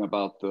hearing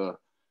about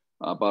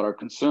our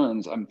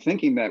concerns. I'm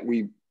thinking that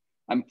we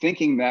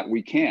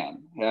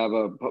can have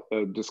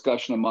a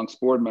discussion amongst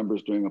board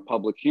members during a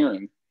public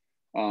hearing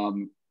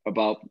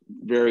about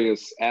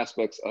various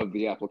aspects of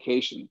the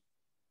application.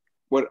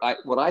 What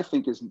I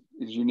think is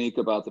unique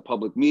about the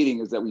public meeting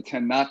is that we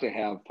tend not to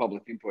have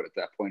public input at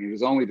that point. It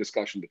is only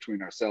discussion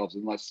between ourselves,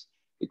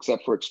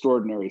 except for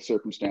extraordinary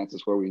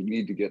circumstances where we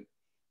need to get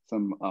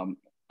some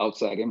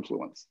outside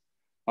input.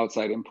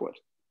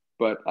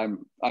 But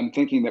I'm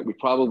thinking that we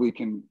probably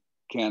can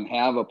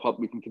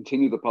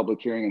continue the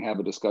public hearing and have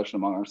a discussion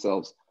among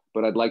ourselves.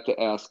 But I'd like to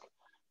ask,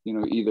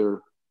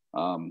 either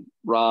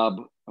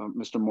Rob,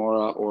 Mr.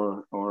 Mora,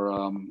 or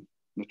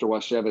Mr.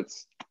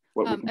 Washevitz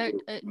what we can do.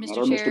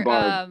 Mr. Chair,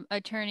 Mr.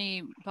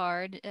 Attorney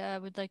Bard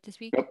would like to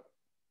speak. Yep.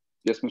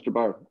 Yes, Mr.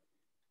 Bard.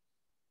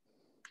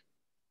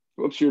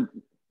 Whoops,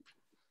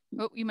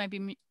 Oh, you might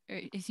be.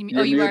 Is he?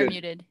 Oh, you are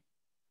muted.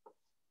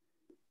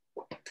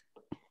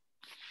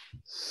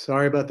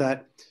 Sorry about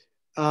that.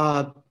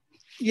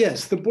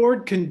 Yes, the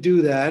board can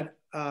do that.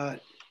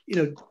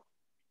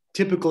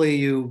 Typically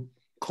you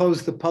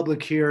close the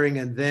public hearing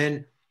and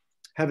then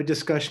have a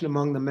discussion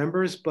among the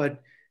members,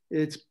 but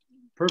it's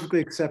perfectly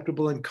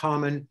acceptable and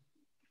common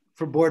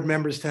for board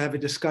members to have a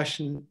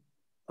discussion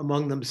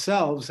among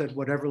themselves at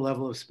whatever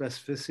level of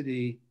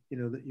specificity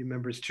that you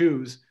members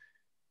choose,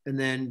 and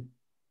then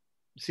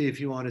see if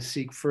you want to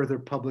seek further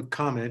public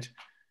comment.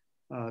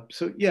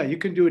 So yeah, you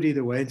can do it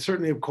either way. And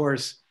certainly, of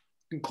course,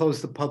 you can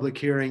close the public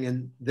hearing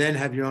and then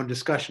have your own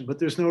discussion, but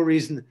there's no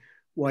reason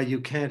why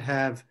you can't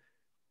have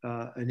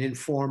an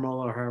informal,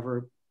 or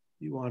however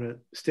you want to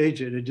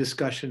stage it, a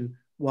discussion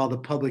while the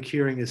public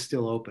hearing is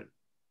still open.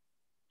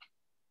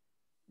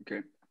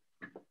 Okay.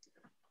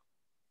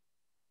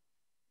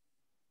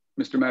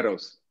 Mr.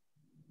 Meadows.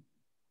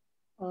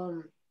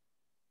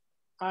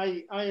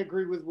 I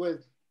agree with what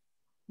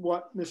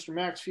what Mr.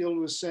 Maxfield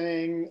was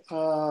saying,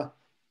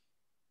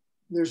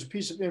 there's a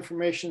piece of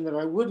information that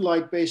I would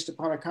like based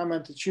upon a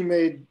comment that you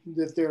made,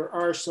 that there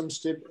are some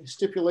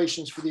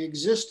stipulations for the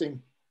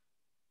existing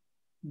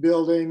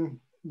building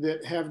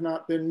that have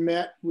not been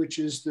met, which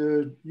is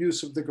the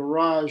use of the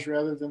garage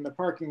rather than the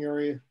parking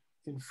area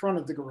in front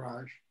of the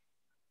garage.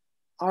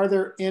 Are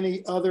there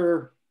any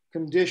other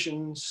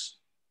conditions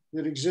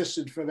that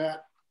existed for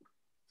that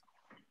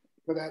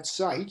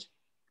site?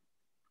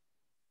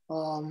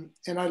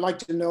 And I'd like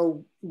to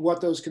know what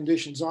those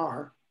conditions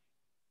are,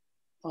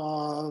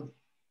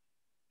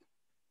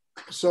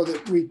 so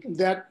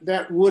that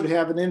that would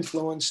have an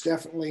influence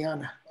definitely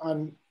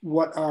on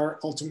what our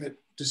ultimate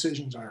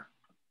decisions are.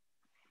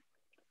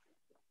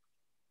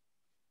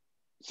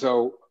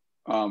 So,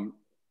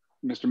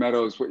 Mr.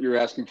 Meadows, what you're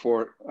asking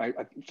for, I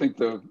think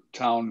the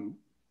town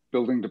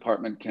building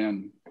department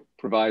can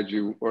provide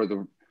you, or I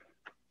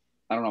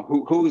don't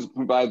know, who's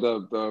provide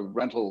the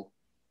rental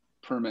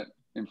permit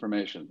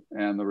information,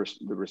 and the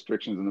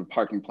restrictions in the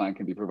parking plan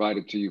can be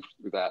provided to you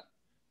through that.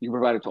 You can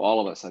provide it to all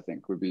of us, I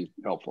think would be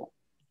helpful.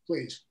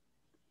 Please.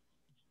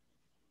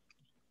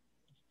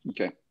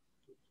 Okay.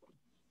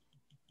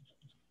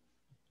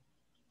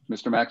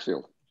 Mr.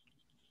 Maxfield.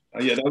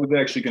 Yeah, that was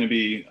actually going to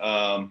be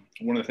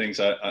one of the things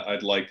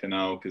I'd like to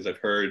know, because I've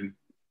heard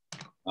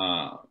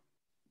a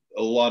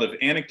lot of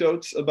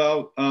anecdotes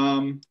about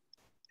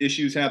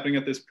issues happening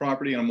at this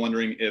property, and I'm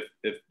wondering if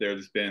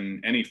there's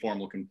been any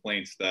formal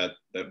complaints that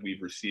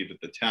we've received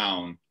at the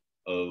town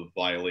of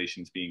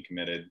violations being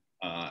committed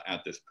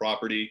at this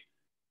property.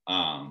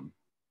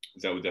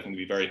 That would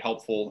definitely be very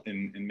helpful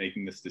in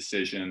making this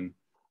decision.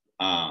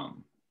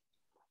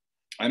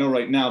 I know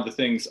right now the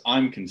things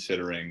I'm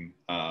considering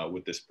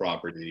with this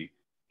property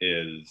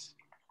is,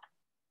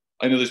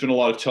 I know there's been a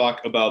lot of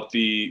talk about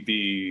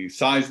the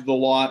size of the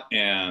lot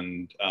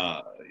and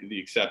the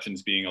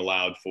exceptions being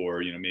allowed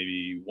for, you know,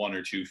 maybe 1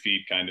 or 2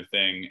 feet kind of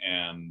thing.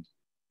 And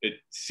it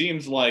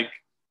seems like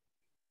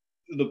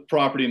the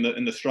property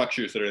and the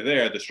structures that are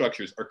there, the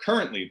structures are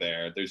currently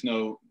there. There's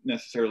no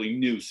necessarily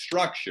new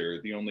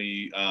structure. The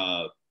only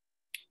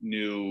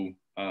new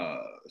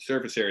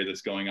surface area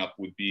that's going up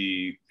would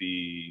be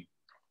the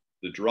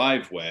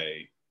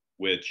driveway,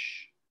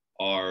 which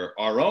our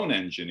own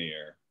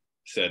engineer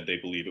said they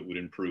believe it would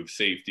improve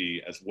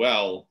safety as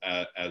well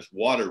as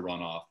water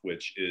runoff,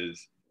 which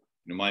is,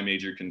 you know, my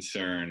major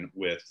concern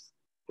with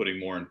putting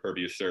more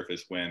impervious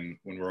surface when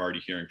we're already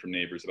hearing from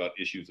neighbors about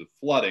issues of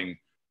flooding,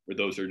 where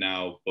those are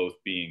now both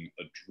being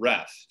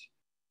addressed.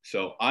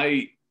 So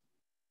I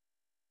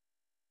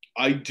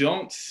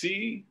don't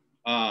see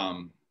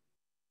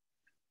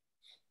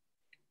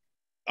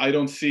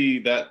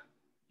that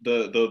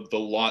the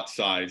lot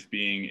size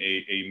being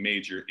a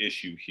major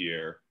issue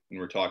here when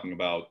we're talking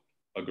about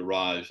a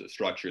garage, a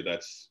structure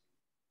that's,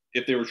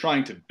 if they were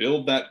trying to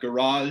build that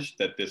garage,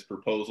 that this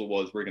proposal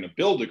was, we're going to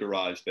build a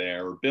garage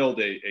there or build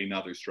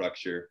another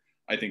structure,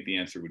 I think the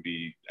answer would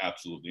be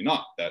absolutely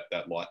not.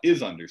 That lot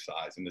is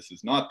undersized, and this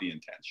is not the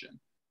intention.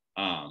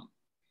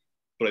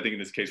 But I think in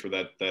this case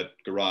where that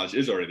garage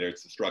is already there,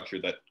 it's a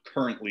structure that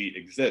currently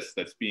exists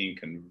that's being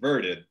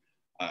converted.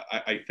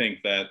 I think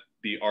that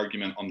the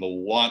argument on the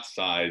lot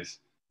size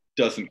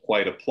doesn't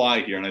quite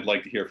apply here, and I'd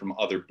like to hear from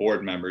other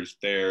board members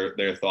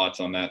their thoughts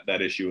on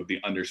that issue of the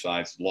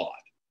undersized lot.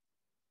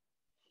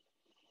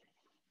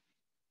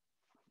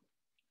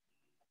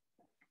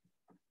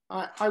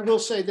 I will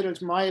say that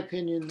it's my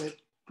opinion that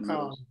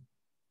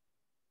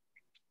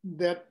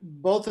that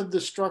both of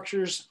the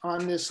structures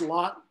on this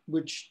lot,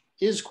 which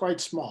is quite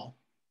small,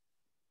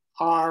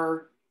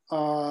 are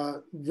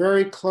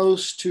very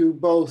close to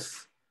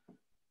both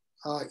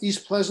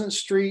East Pleasant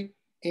Street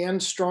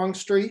and Strong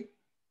Street,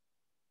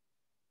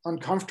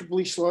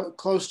 uncomfortably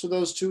close to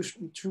those two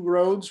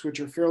roads, which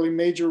are fairly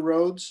major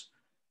roads.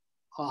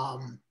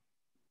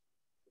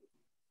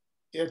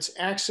 It's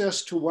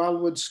access to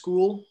Wildwood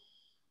School,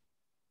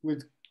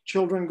 with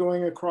children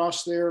going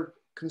across there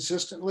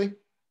consistently.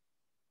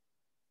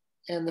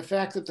 And the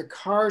fact that the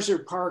cars are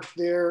parked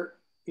there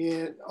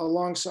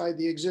alongside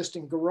the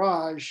existing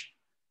garage,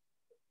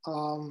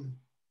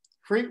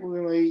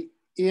 frequently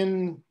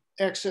in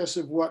excess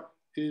of what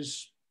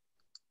is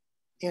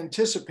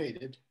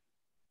anticipated,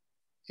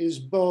 is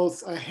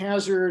both a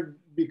hazard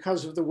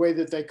because of the way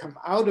that they come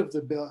out of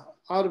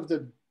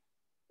the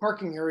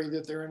parking area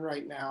that they're in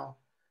right now,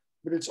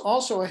 but it's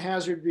also a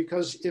hazard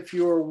because if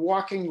you're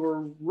walking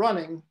or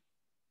running,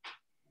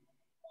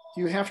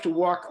 you have to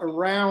walk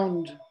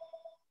around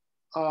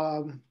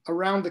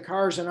the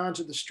cars and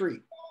onto the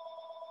street.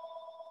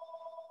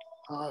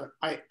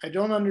 I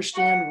don't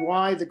understand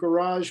why the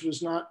garage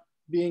was not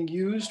being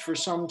used for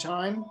some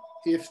time,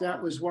 if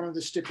that was one of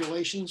the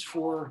stipulations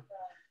for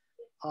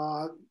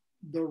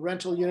the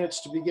rental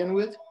units to begin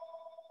with.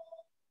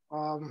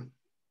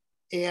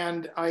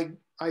 And I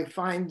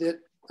find that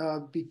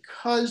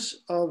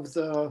because of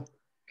the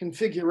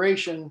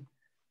configuration,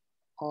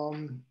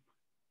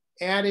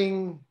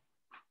 adding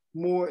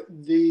more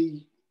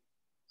the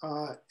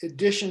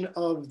addition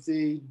of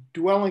the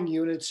dwelling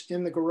units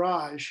in the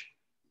garage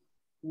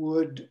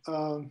would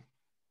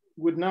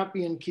not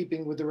be in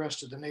keeping with the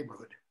rest of the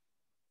neighborhood.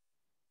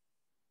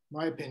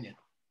 My opinion.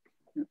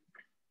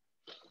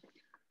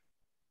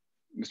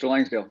 Mr.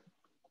 Langsdale.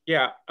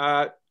 Yeah,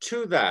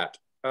 to that,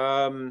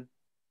 the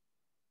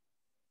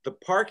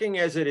parking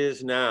as it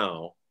is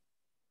now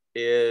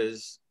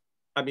is,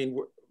 I mean,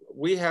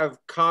 we have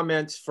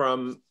comments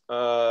from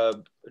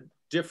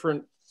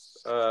different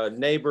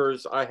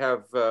neighbors. I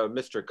have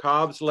Mr.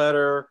 Cobb's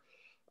letter.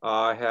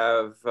 I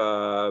have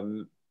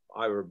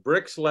Ira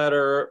Brick's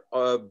letter,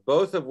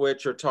 both of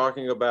which are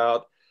talking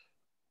about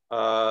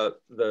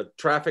the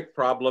traffic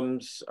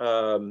problems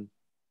and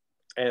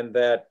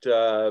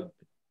that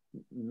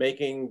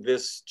making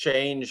this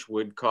change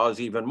would cause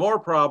even more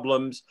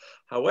problems.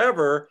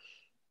 However,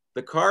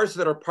 the cars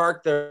that are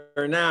parked there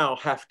now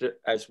have to,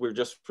 as we're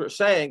just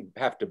saying,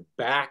 have to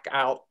back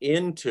out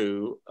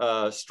into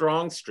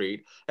Strong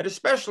Street. And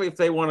especially if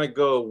they want to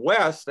go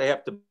west, they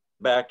have to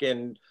back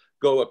in,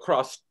 go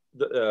across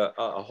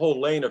a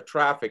whole lane of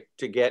traffic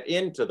to get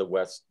into the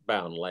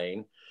westbound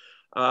lane.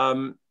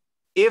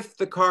 If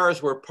the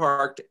cars were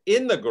parked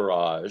in the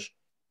garage,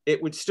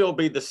 it would still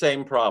be the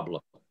same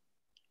problem.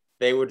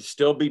 They would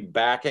still be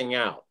backing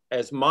out.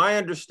 As my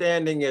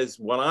understanding is,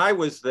 when I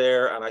was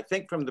there, and I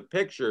think from the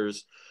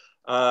pictures,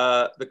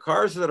 the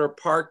cars that are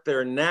parked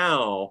there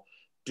now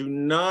do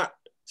not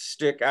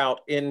stick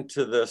out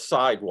into the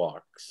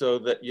sidewalk, so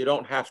that you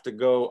don't have to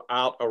go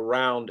out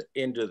around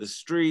into the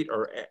street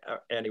or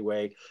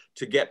anyway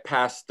to get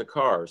past the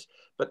cars.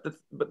 But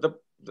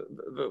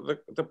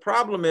the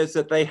problem is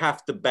that they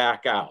have to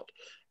back out.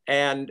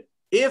 And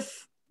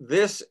if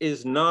this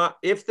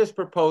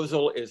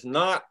proposal is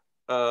not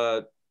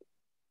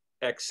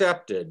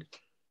accepted,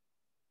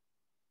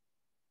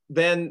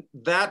 then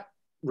that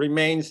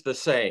remains the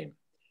same.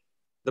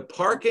 The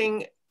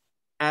parking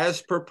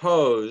as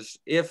proposed,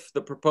 if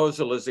the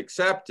proposal is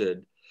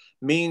accepted,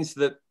 means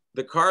that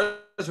the cars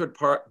would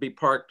be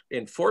parked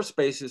in 4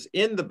 spaces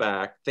in the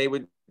back. They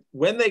would,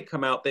 when they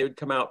come out, they would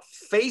come out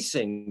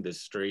facing the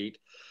street,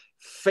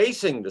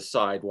 facing the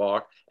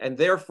sidewalk, and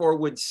therefore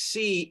would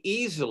see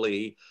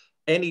easily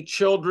any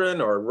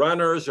children or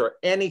runners or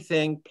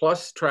anything,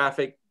 plus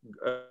traffic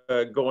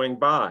going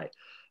by.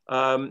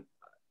 To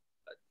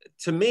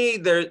me,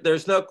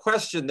 there's no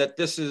question that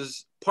this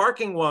is,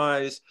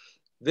 parking-wise,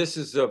 this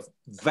is a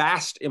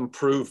vast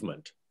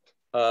improvement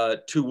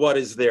to what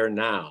is there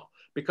now.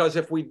 Because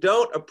if we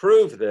don't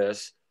approve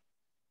this,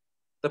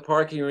 the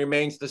parking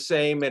remains the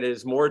same. It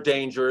is more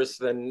dangerous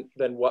than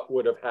what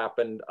would have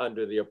happened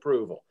under the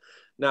approval.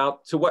 Now,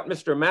 to what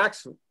Mr.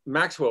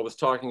 Maxwell was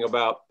talking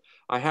about,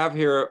 I have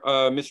here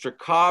Mr.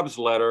 Cobb's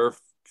letter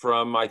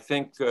from, I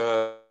think,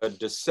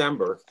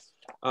 December,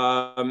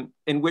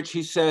 in which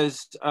he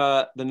says,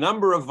 the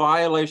number of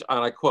violations,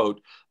 and I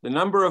quote, "The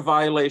number of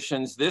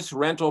violations this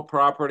rental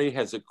property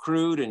has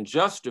accrued in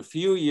just a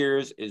few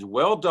years is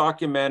well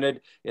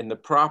documented in the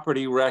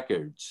property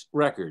records.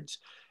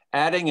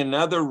 Adding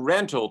another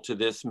rental to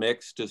this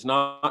mix does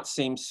not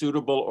seem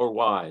suitable or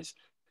wise."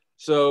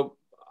 So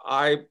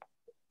I,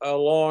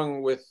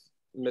 along with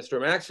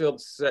Mr. Maxfield,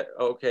 said,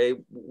 okay,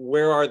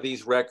 where are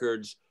these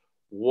records?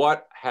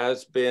 What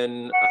has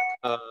been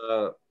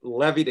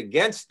levied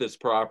against this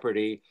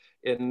property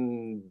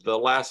in the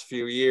last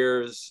few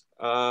years?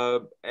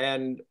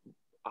 And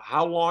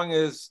how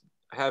long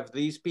have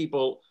these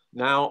people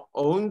now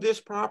owned this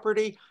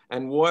property?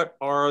 And what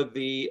are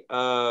the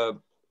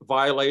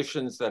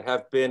violations that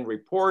have been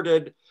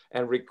reported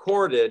and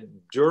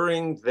recorded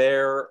during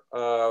their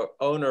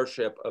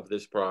ownership of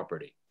this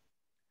property?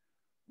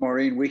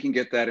 Maureen, we can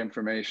get that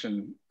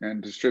information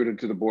and distribute it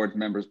to the board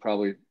members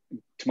probably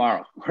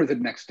tomorrow or the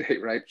next day,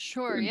 right?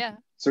 Sure, yeah.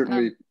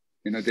 Certainly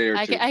in a day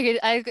or two.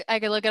 I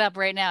could look it up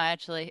right now,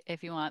 actually,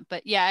 if you want.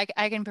 But yeah,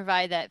 I can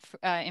provide that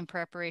in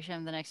preparation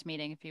of the next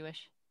meeting, if you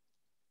wish.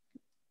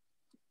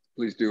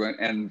 Please do,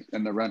 and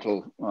the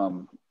rental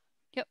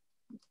yep.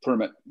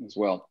 permit as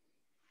well.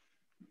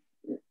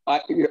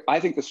 I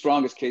think the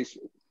strongest case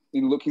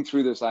in looking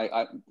through this,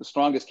 the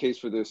strongest case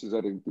for this is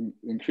that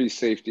increased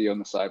safety on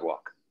the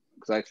sidewalk,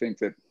 because I think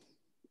that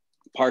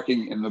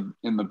parking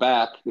in the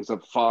back is a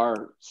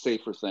far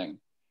safer thing.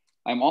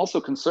 I'm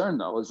also concerned,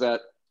 though, is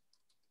that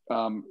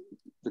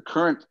the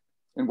current,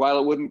 and while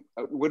it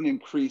wouldn't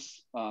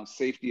increase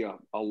safety a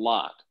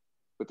lot,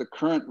 but the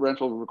current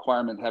rental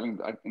requirement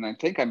and I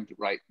think I'm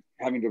right,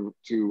 having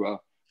to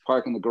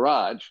park in the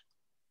garage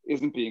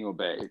isn't being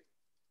obeyed.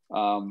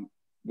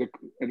 The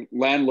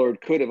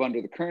landlord could have,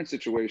 under the current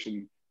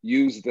situation,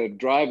 used the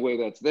driveway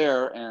that's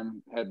there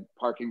and had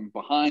parking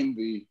behind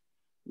the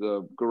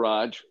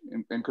garage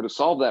and could have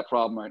solved that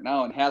problem right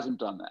now and hasn't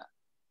done that.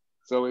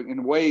 So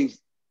in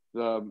ways,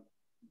 the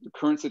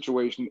current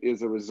situation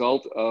is a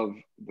result of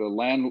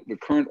the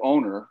current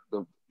owner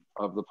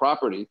of the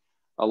property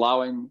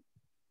allowing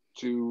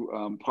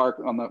to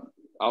park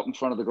out in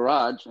front of the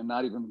garage and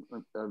not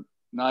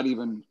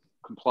even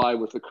comply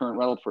with the current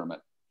rental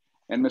permit.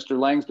 And Mr.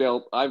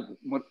 Langsdale,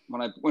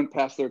 when I went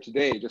past there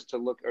today just to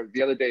look, or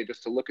the other day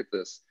just to look at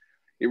this,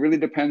 It really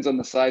depends on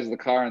the size of the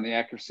car and the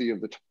accuracy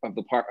of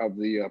the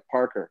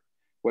parker,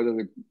 whether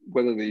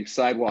the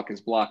sidewalk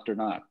is blocked or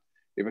not.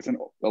 If it's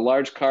a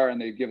large car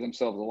and they give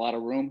themselves a lot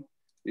of room,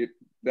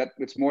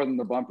 it's more than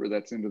the bumper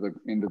that's into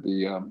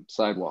the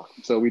sidewalk.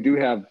 So we do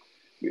have,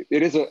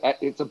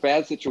 it's a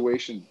bad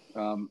situation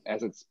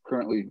as it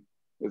currently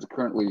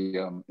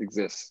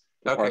exists.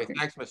 Okay, parking.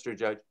 thanks, Mr.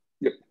 Judge.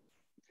 Yep.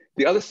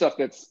 The other stuff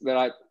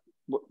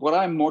what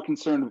I'm more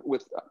concerned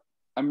with,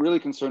 I'm really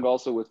concerned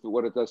also with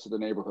what it does to the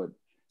neighborhood.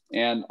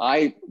 And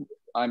I'm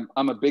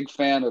a big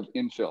fan of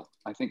infill.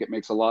 I think it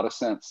makes a lot of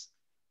sense.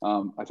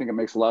 I think it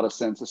makes a lot of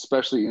sense,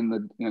 especially in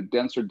the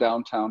denser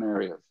downtown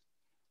areas.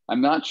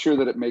 I'm not sure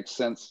that it makes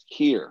sense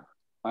here.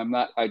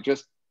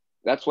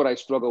 That's what I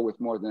struggle with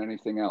more than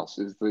anything else,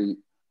 is the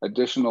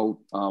additional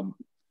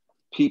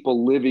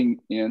people living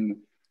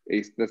in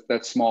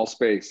that small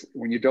space.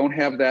 When you don't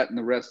have that in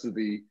the rest of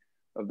the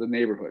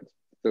neighborhood.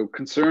 The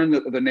concern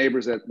of the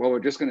neighbors that, well, we're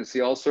just going to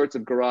see all sorts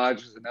of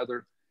garages and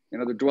other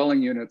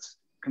dwelling units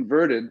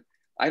converted.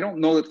 I don't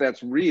know that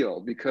that's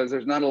real, because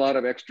there's not a lot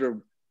of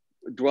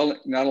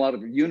not a lot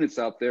of units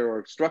out there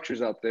or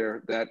structures out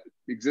there that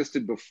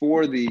existed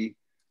before the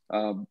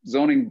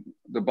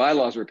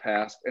bylaws were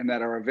passed and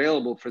that are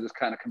available for this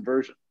kind of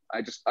conversion.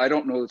 I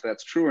don't know that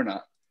that's true or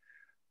not,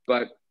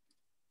 but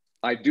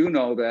I do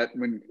know that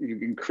when you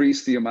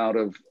increase the amount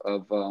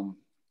of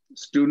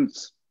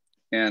students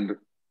and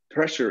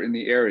pressure in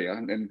the area,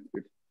 and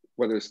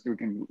whether we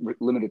can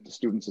limit it to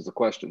students is a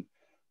question.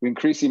 We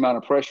increase the amount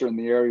of pressure in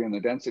the area and the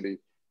density,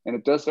 and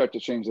it does start to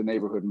change the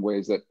neighborhood in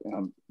ways that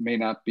may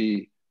not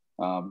be,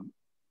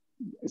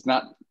 it's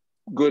not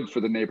good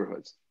for the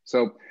neighborhoods.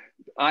 So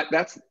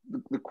that's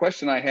the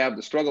question I have,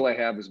 the struggle I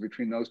have is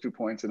between those 2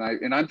 points,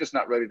 and I'm just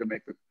not ready to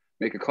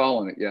make a call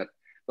on it yet.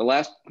 The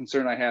last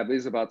concern I have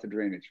is about the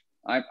drainage.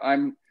 I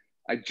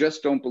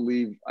just don't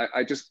believe,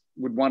 I just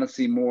would want to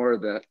see more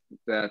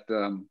that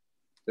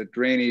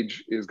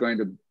drainage is going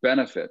to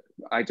benefit.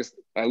 I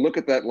look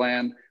at that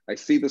land, I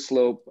see the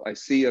slope, I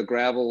see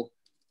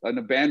an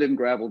abandoned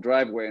gravel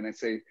driveway, and I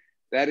say,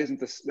 that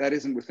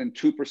isn't within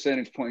 2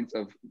 percentage points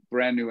of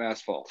brand new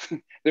asphalt.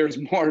 There's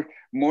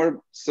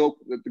more soak,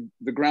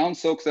 the ground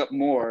soaks up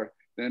more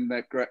than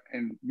that,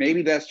 and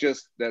maybe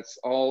that's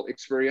all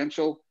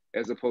experiential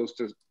as opposed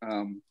to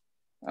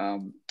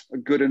a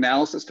good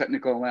analysis,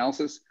 technical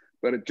analysis,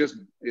 but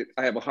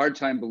I have a hard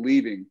time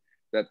believing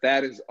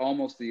that is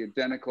almost the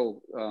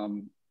identical,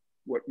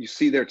 what you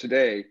see there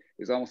today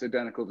is almost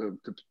identical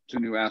to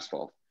new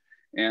asphalt.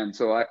 And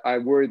so I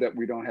worry that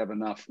we don't have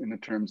enough in the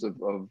terms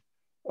of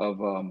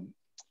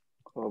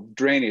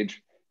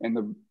drainage,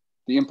 and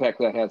the impact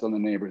that has on the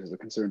neighbors is a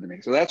concern to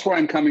me. So that's where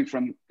I'm coming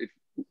from if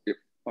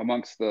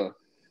amongst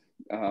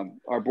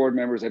our board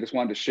members. I just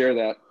wanted to share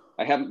that.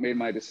 I haven't made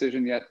my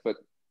decision yet, but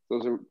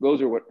those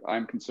are what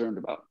I'm concerned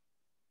about.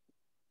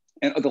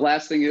 And the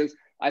last thing is,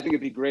 I think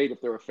it'd be great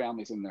if there were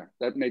families in there.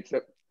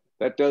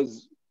 That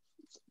does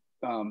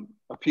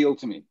appeal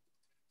to me,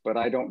 but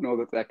I don't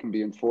know that can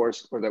be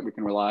enforced or that we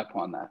can rely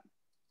upon that.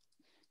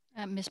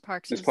 Ms.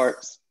 Parks. Ms.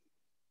 Parks.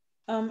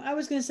 I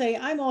was going to say,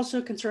 I'm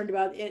also concerned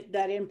about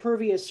that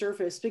impervious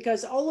surface,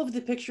 because all of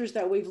the pictures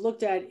that we've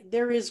looked at,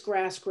 there is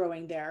grass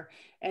growing there.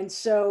 And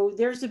so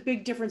there's a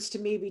big difference to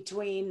me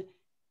between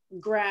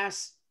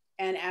grass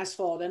and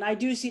asphalt. And I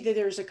do see that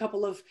there's a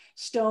couple of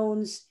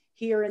stones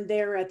here and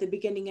there at the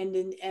beginning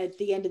and at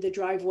the end of the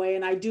driveway.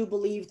 And I do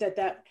believe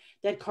that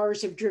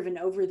cars have driven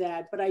over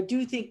that. But I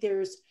do think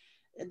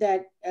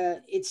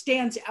it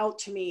stands out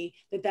to me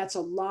that that's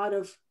a lot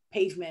of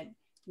pavement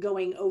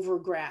going over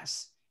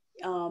grass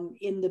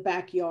in the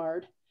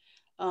backyard.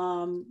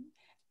 The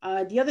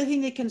other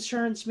thing that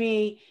concerns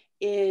me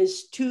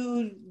is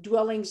 2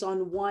 dwellings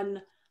on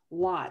one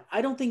lot.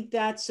 I don't think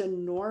that's a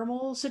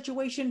normal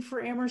situation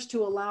for Amherst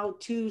to allow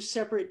 2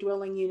 separate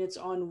dwelling units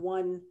on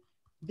one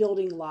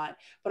building lot.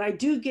 But I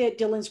do get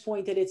Dylan's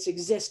point that it's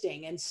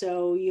existing, and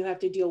so you have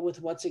to deal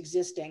with what's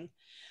existing.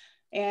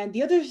 And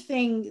the other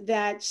thing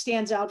that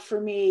stands out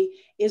for me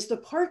is the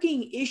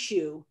parking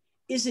issue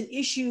is an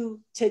issue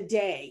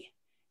today.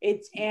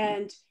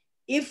 And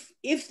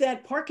if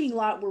that parking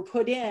lot were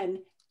put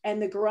in and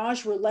the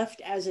garage were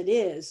left as it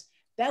is,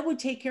 that would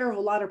take care of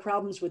a lot of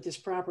problems with this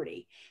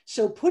property.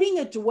 So putting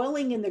a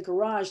dwelling in the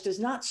garage does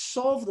not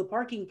solve the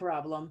parking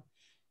problem.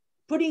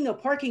 Putting a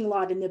parking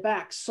lot in the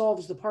back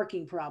solves the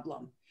parking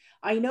problem.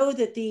 I know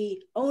that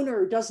the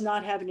owner does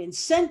not have an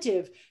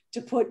incentive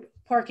to put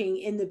parking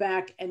in the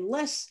back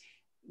unless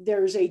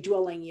there's a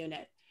dwelling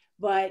unit,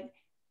 but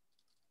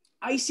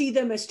I see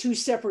them as 2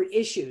 separate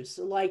issues.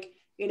 Like,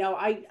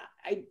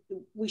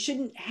 we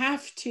shouldn't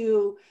have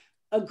to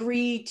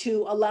agree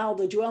to allow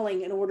the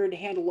dwelling in order to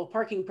handle a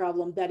parking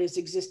problem that is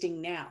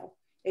existing now.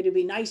 It'd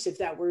be nice if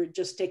that were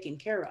just taken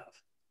care of.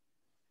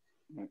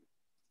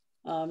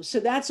 So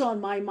that's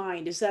on my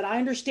mind, is that I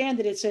understand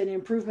that it's an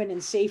improvement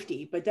in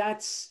safety, but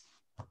that's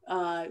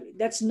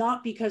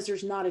not because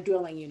there's not a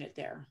dwelling unit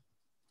there.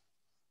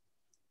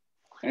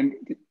 And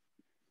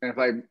if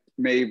I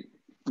may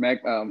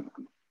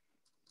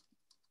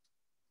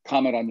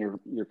comment on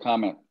your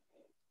comment,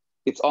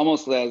 it's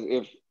almost as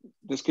if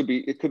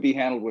it could be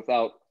handled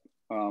without,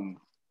 the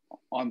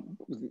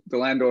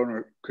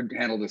landowner could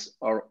handle this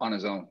on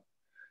his own.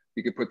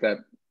 He could put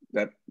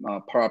the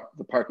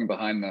parking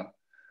behind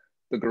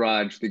the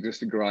garage, the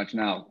existing garage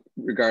now,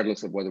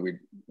 regardless of whether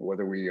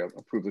we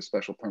approve the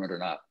special permit or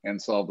not,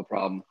 and solve the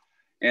problem.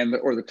 And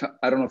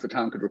I don't know if the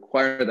town could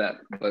require that,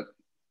 but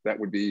that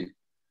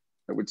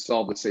would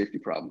solve the safety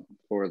problem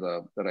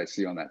that I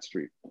see on that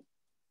street.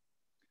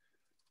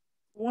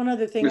 One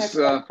other thing,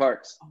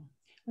 Parks.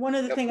 One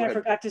other thing I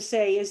forgot to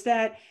say is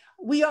that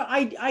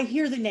I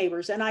hear the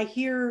neighbors and I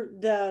hear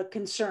the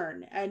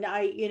concern, and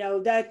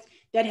that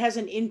has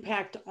an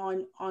impact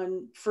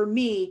on for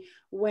me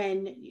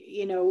when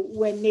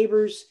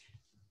neighbors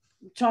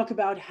talk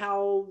about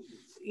how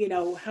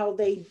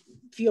they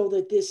feel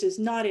that this is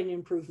not an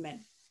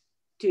improvement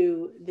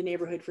to the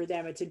neighborhood for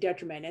them. It's a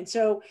detriment. And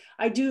so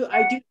I do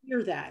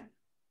hear that.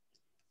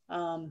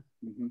 I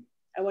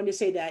wanted to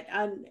say that.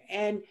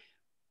 And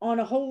on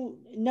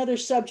another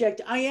subject,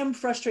 I am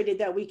frustrated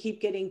that we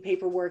keep getting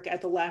paperwork at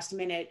the last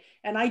minute,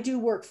 and I do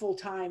work full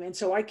time. And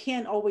so I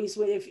can't always,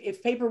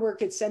 if paperwork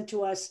gets sent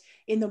to us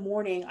in the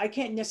morning, I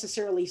can't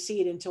necessarily see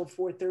it until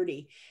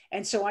 4:30.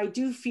 And so I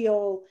do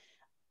feel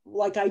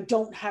like I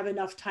don't have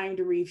enough time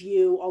to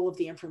review all of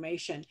the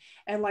information.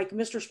 And like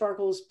Mr.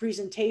 Sparkle's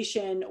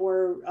presentation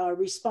or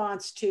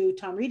response to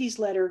Tom Reedy's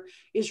letter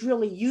is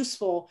really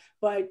useful,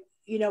 but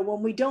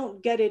when we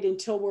don't get it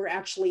until we're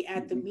actually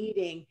at the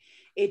meeting,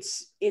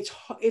 it's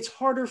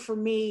harder for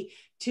me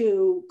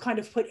to kind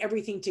of put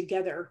everything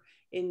together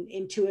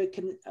into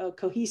a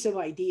cohesive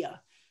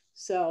idea.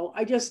 So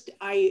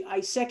I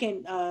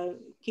second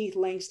Keith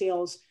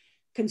Langsdale's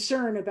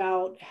concern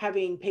about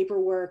having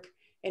paperwork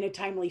in a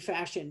timely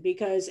fashion,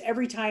 because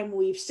every time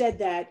we've said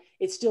that,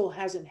 it still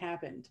hasn't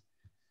happened.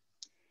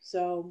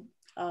 So,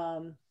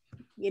 and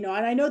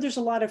I know there's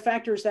a lot of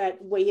factors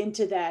that weigh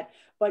into that,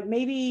 but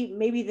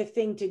maybe the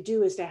thing to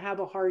do is to have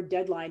a hard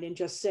deadline and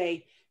just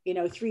say,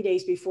 3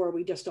 days before,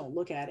 we just don't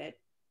look at it.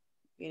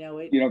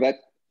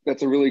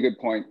 That's a really good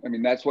point. I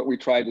mean, that's what we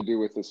tried to do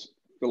with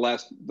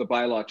the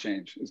bylaw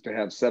change, is to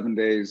have 7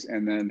 days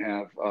and then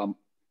have,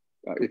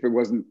 if it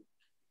wasn't,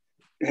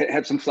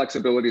 have some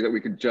flexibility that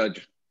we could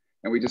judge.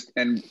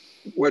 And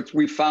what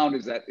we found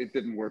is that it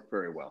didn't work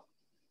very well.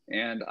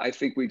 And I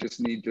think we just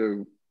need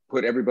to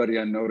put everybody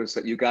on notice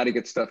that you got to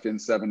get stuff in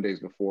 7 days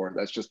before.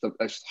 That's just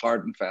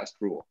hard and fast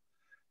rule.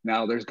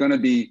 Now there's going to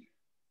be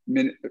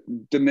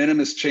de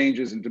minimis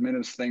changes and de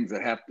minimis things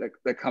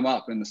that come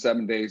up in the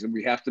 7 days, and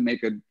we'll have to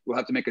make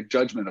a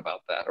judgment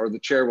about that, or the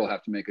chair will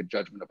have to make a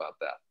judgment about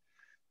that.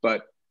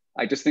 But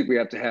I just think we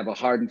have to have a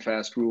hard and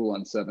fast rule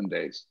on 7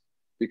 days,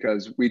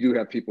 because we do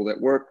have people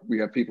that work. We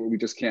have people we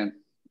just can't.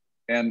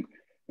 And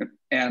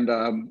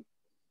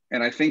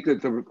I think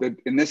that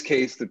in this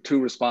case, the two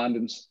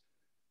respondents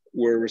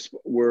were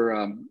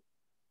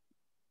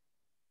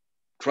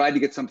tried to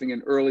get something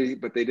in early,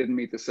 but they didn't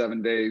meet the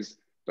 7 days.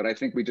 But I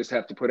think we just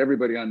have to put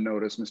everybody on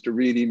notice, Mr.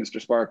 Reedy,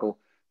 Mr. Sparkle,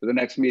 for the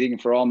next meeting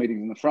and for all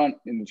meetings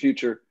in the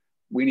future,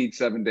 we need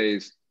 7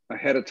 days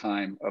ahead of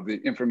time of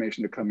the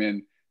information to come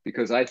in,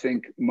 because I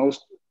think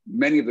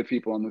many of the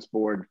people on this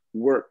board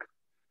work.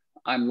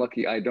 I'm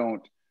lucky I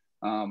don't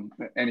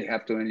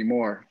have to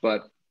anymore,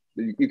 but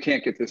you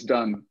can't get this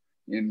done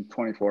in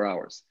 24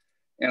 hours.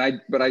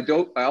 But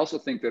I also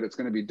think that it's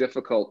going to be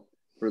difficult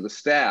for the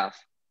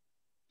staff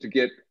to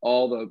get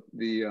all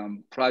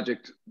the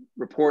project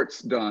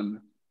reports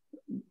done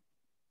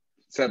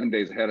 7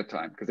 days ahead of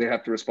time, because they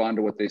have to respond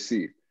to what they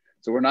see.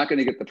 So we're not going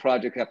to get the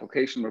project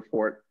application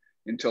report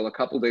until a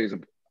couple days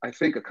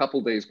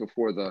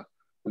before the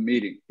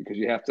meeting, because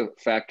you have to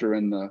factor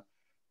in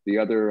the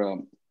other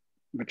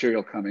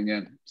material coming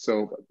in.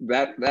 So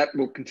that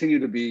will continue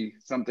to be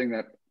something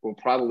that will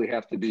probably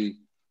have to be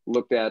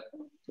looked at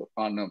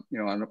on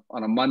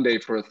a Monday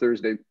for a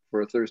Thursday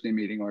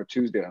meeting, or a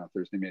Tuesday on a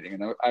Thursday meeting.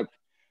 And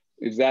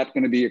is that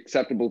going to be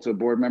acceptable to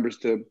board members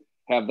to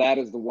have that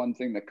as the one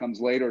thing that comes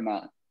late, or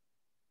not?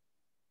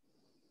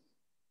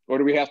 Or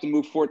do we have to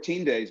move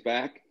 14 days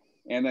back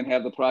and then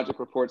have the project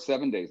report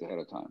 7 days ahead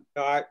of time?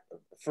 No,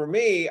 for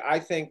me, I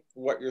think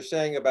what you're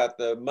saying about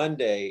the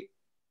Monday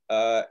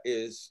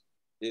is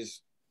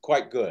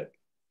quite good.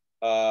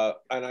 And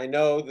I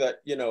know that,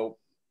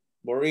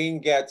 Maureen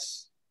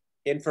gets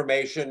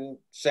information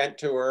sent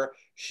to her.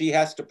 She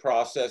has to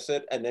process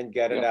it and then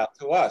get it out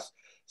to us.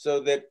 So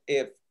that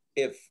if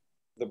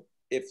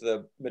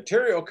the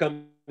material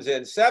comes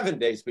in 7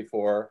 days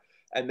before,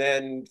 and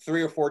then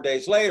 3 or 4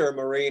 days later,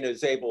 Maureen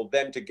is able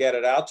then to get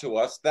it out to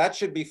us, that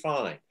should be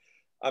fine.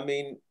 I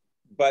mean,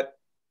 but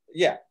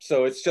yeah,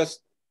 so it's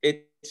just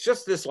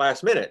this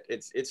last minute.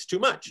 It's too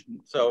much.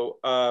 So,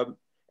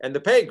 and the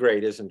pay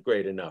grade isn't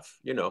great enough,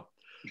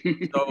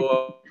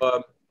 So,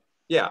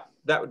 yeah,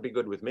 that would be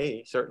good with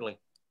me, certainly.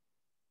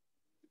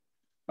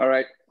 All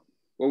right.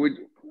 Well,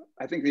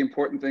 I think the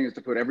important thing is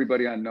to put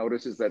everybody on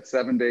notice is that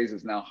 7 days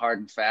is now hard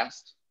and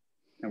fast.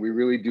 And we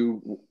really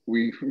do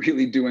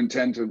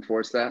intend to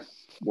enforce that,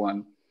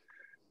 1.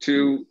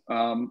 2,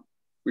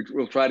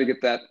 we'll try to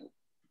get that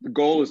the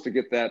goal is to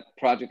get that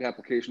project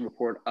application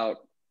report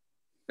out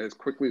as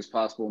quickly as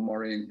possible,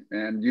 Maureen.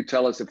 And you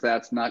tell us if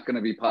that's not going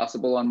to be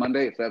possible on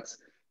Monday. If that's,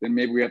 then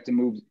maybe we have to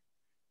move.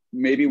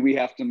 Maybe we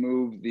have to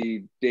move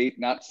the date,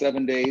 not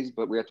 7 days,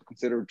 but we have to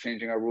consider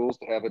changing our rules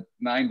to have it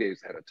 9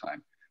 days ahead of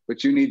time.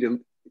 But you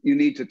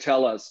need to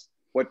tell us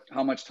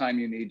how much time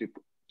you need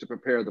to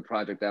prepare the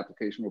project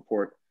application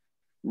report,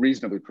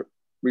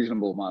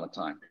 reasonable amount of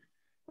time.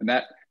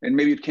 And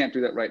maybe you can't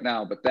do that right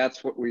now, but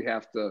that's what we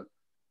have to.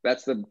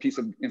 That's the piece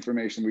of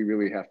information we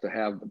really have to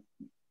have,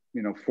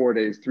 4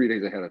 days, 3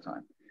 days ahead of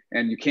time.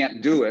 And you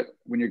can't do it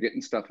when you're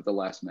getting stuff at the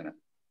last minute.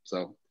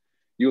 So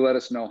you let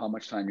us know how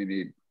much time you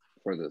need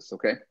for this,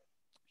 okay?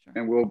 Sure.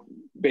 And we'll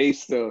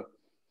base the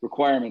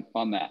requirement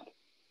on that.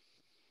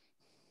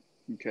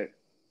 Okay.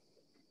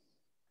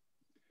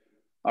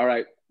 All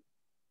right.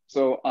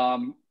 So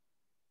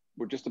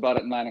we're just about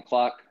at 9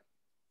 o'clock.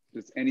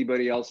 Does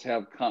anybody else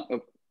have,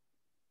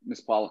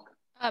 Ms. Pollock?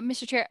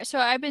 Mr. Chair, so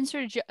I've been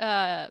sort of,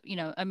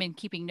 I've been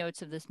keeping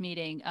notes of this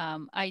meeting.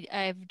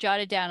 I've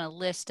jotted down a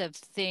list of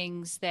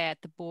things that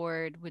the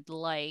board would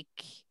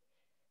like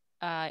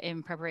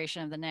in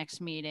preparation of the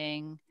next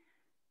meeting.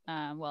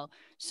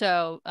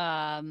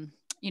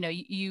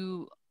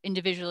 You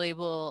individually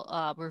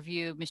will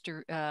review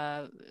Mr.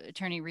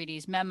 Attorney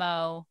Reedy's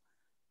memo.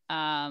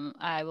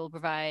 I will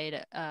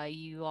provide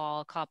you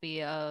all a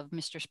copy of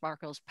Mr.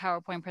 Sparkle's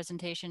PowerPoint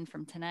presentation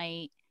from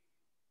tonight.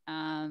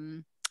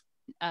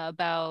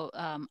 About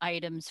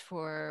items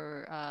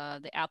for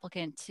the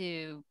applicant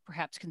to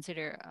perhaps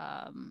consider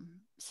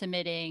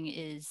submitting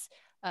is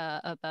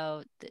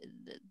about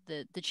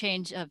the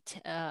change of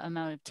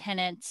amount of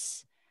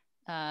tenants,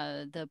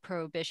 the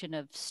prohibition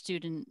of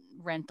student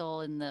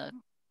rental in the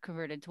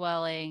converted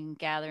dwelling,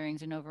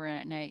 gatherings and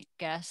overnight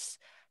guests.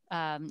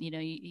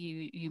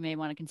 You may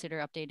want to consider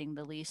updating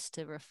the lease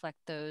to reflect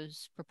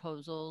those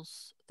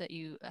proposals that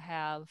you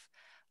have.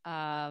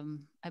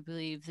 I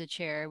believe the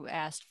chair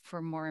asked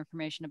for more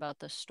information about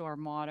the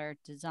stormwater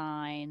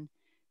design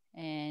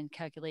and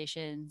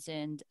calculations,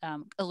 and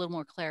a little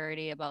more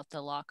clarity about the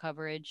lot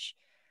coverage.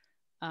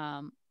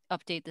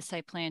 Update the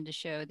site plan to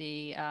show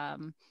the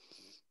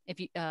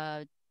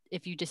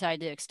if you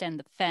decide to extend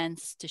the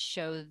fence, to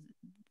show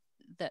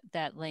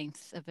that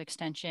length of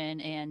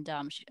extension, and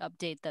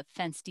update the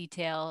fence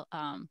detail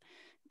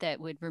that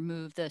would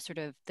remove the sort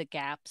of the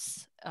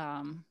gaps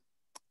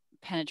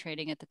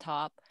penetrating at the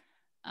top.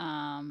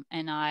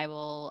 And I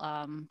will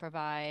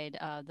provide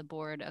the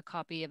board a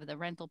copy of the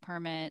rental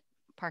permit,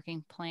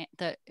 parking plan,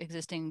 the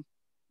existing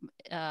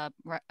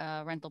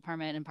rental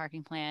permit and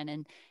parking plan,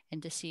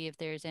 and to see if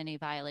there's any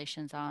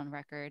violations on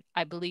record.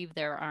 I believe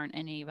there aren't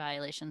any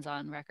violations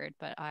on record,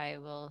 but I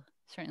will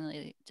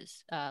certainly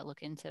just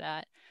look into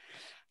that.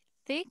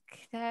 I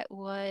think that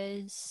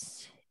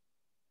was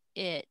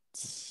it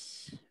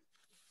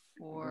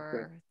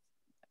for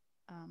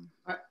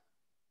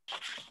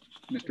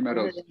Mr.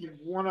 Meadows.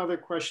 One other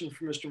question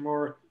for Mr.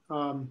 Moore.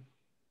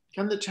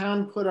 Can the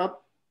town put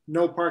up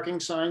no parking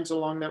signs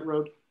along that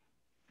road?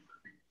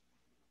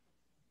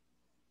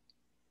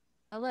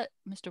 I'll let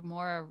Mr.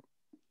 Moore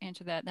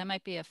answer that. That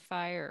might be a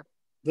fire.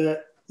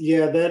 That's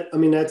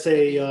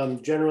a,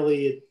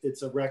 generally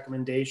it's a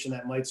recommendation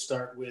that might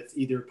start with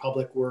either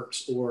Public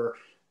Works or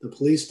the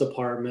police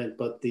department,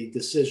 but the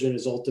decision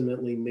is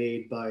ultimately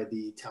made by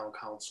the town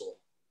council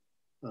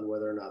on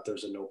whether or not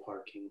there's a no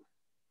parking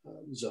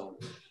zone.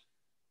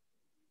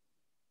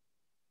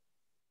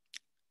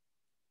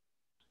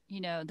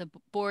 The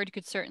board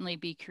could certainly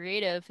be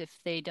creative if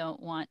they don't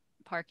want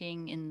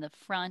parking in the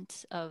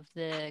front of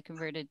the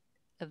converted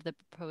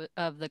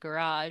of the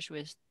garage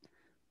with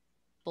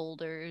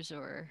boulders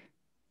or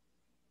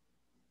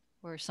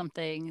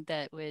something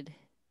that would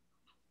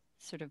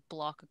sort of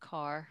block a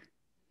car.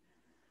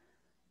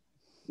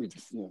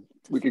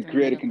 We could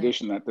create a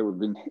condition that would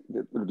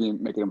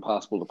make it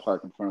impossible to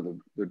park in front of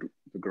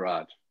the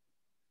garage.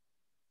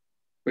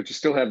 But you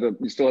still have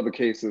the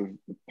case of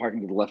parking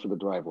to the left of the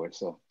driveway.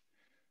 So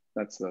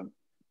that's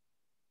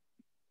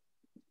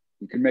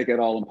you can make it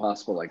all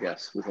impossible, I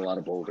guess, with a lot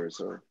of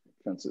boulders or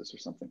fences or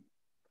something.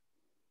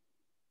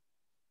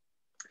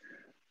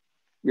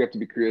 We have to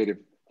be creative.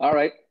 All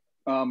right.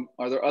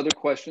 Are there other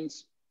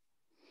questions,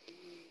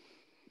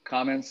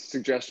 comments,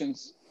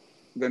 suggestions?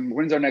 Then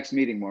when's our next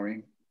meeting,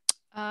 Maureen?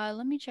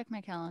 Let me check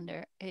my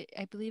calendar.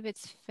 I believe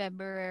it's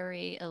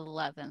February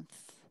 11th.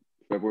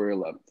 February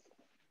 11th.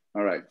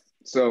 All right.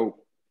 So,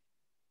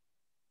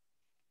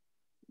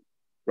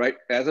 right,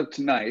 as of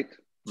tonight,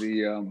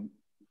 the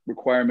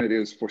requirement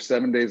is for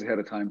 7 days ahead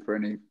of time for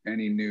any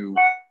new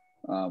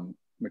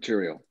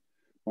material.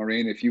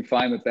 Maureen, if you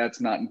find that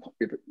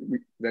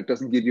that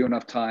doesn't give you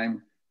enough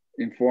time,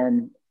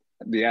 inform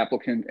the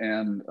applicant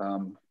and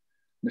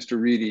Mr.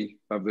 Reedy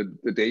of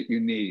the date you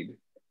need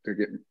to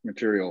get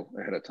material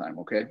ahead of time.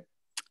 Okay.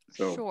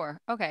 So sure.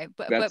 Okay.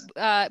 But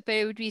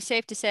it would be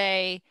safe to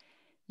say,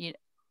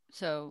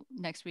 so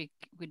next week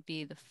would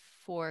be the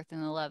 4th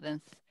and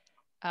 11th.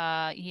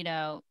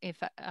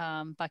 If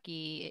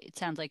Bucky, it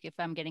sounds like if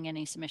I'm getting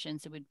any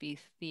submissions, it would be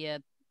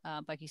via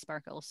Bucky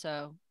Sparkle.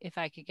 So if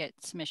I could get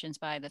submissions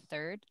by the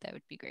 3rd, that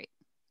would be great.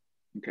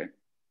 Okay.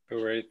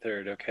 February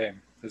 3rd. Okay.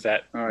 Is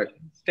that all right?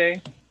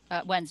 Wednesday?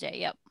 Wednesday.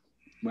 Yep.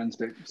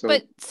 Wednesday. So,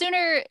 but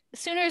sooner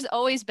is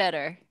always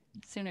better.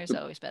 Sooner is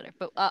always better.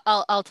 But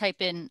I'll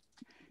type in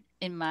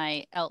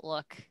my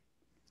Outlook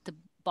to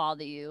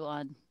bother you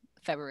on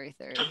February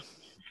 3rd. All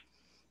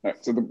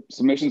right. So the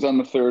submissions on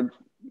the 3rd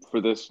for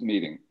this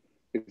meeting.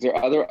 Is there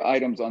other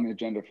items on the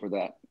agenda for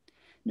that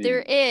meeting?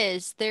 There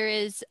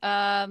is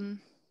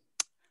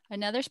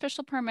another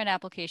special permit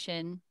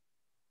application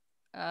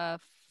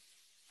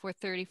for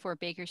 34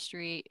 Baker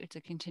Street. It's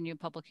a continued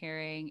public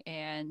hearing,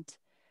 and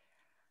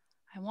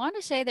I want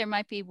to say there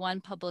might be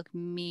one public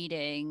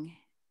meeting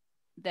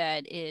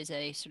that is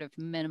a sort of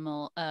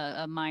minimal,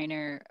 a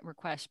minor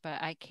request, but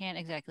I can't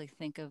exactly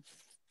think of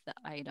the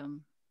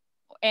item.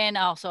 And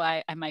also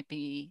I might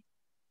be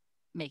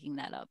making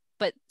that up,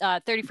 but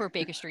 34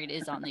 Baker Street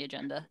is on the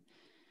agenda.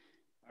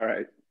 All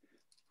right.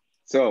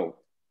 So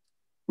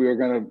we are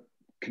going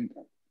to,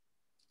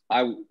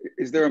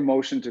 is there a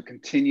motion to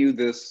continue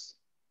this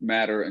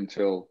matter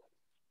until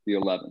the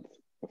 11th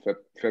of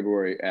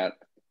February at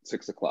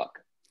 6 o'clock?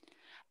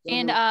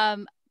 And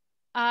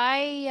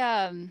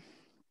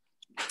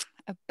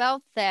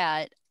about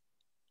that,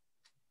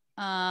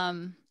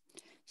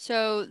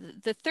 so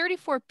the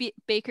 34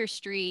 Baker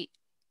Street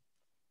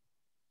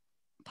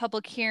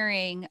public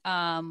hearing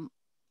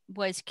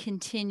was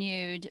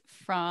continued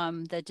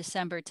from the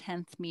December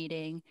 10th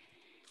meeting.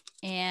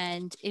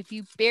 And if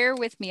you bear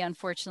with me,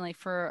 unfortunately,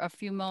 for a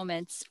few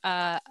moments,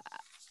 I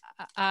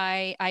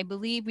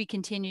believe we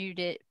continued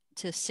it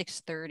to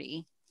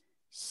 6:30.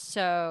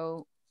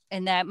 So,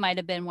 and that might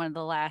have been one of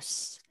the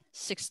last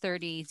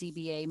 6:30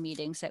 ZBA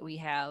meetings that we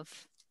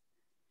have.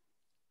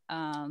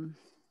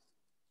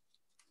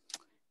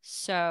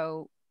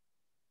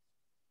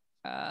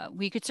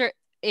 We could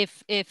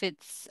if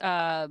it's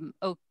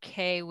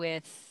okay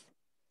with,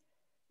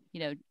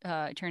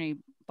 Attorney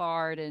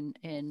Bard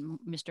and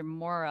Mr.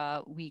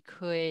 Mora, we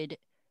could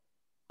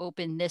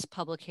open this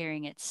public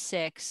hearing at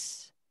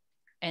 6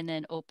 and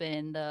then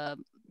open the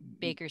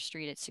Baker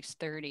Street at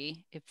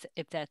 6:30,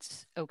 if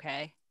that's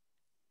okay.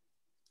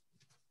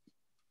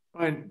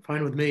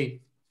 Fine with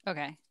me.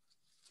 Okay.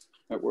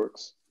 That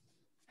works.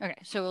 Okay,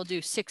 so we'll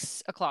do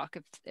 6 o'clock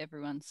if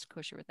everyone's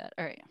kosher with that.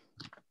 All right.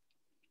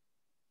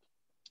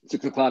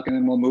 6 o'clock, and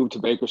then we'll move to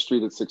Baker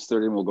Street at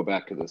 6:30, and we'll go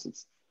back to this.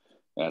 It's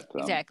at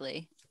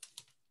exactly.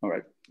 All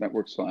right, that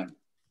works fine.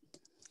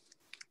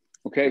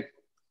 Okay,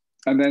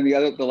 and then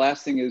the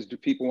last thing is, do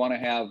people want to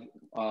have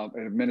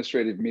an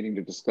administrative meeting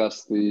to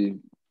discuss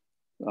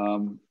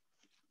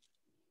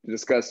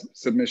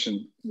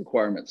submission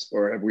requirements,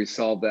 or have we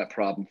solved that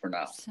problem for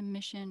now?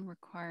 Submission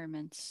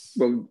requirements.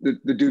 Well,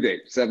 the due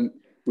date, 7.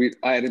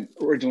 I had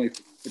originally,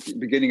 at the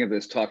beginning of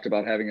this, talked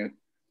about having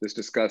this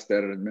discussed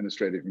at an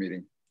administrative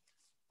meeting.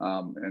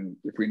 And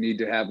if we need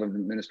to have an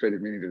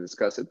administrative meeting to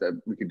discuss it,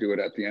 that we could do it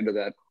at the end of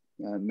that,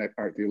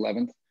 or the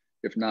 11th.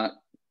 If not,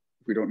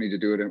 if we don't need to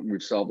do it and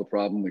we've solved the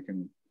problem, we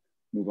can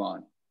move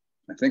on.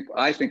 I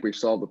think we've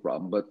solved the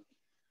problem, but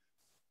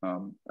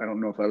I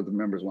don't know if other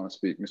members want to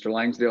speak. Mr.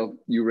 Langsdale,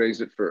 you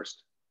raised it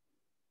first.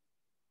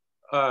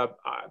 I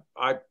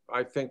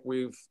think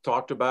we've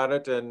talked about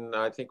it, and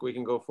I think we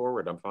can go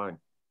forward. I'm fine.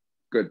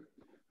 Good.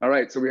 All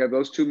right. So we have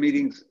those two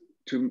meetings,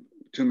 two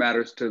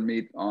matters to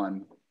meet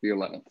on the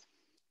 11th.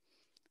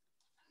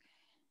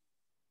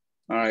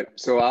 All right.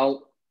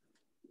 So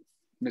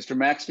Mr.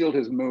 Maxfield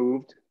has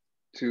moved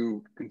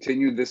to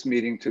continue this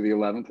meeting to the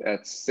 11th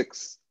at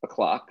 6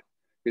 o'clock.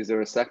 Is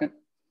there a second?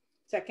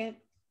 Second.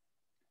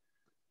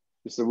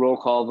 It's a roll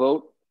call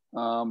vote.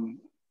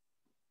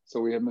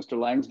 So we have Mr.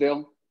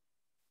 Langsdale.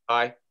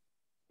 Aye.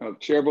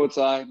 Chair votes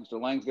aye.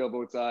 Mr. Langsdale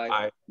votes aye.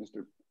 Aye.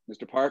 Ms.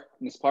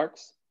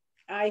 Parks.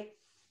 Aye.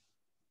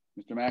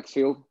 Mr.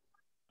 Maxfield.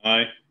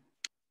 Aye.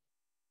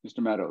 Mr.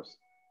 Meadows.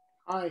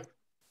 Aye.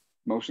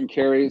 Motion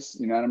carries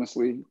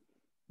unanimously.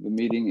 The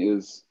meeting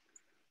is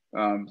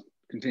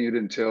continued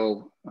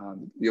until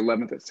the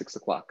 11th at 6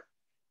 o'clock.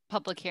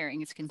 Public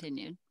hearing is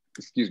continued.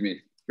 Excuse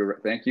me. You're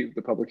right. Thank you.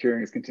 The public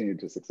hearing is continued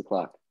to 6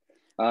 o'clock.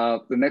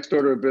 The next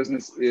order of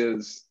business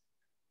is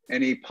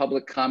any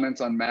public comments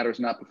on matters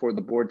not before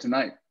the board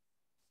tonight.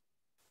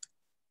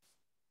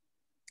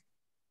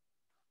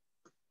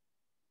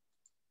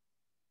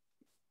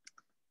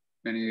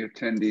 Any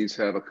attendees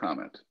have a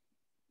comment?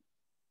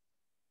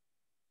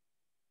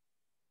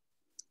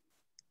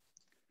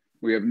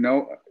 We have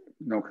no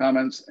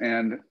comments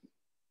and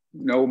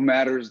no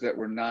matters that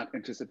were not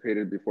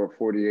anticipated before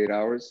 48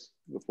 hours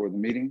before the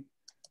meeting.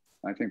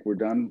 I think we're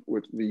done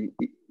with the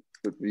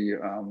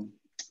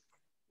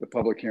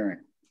public hearing.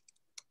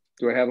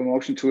 Do I have a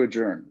motion to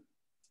adjourn?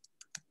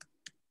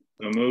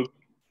 So moved.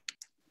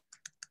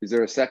 Is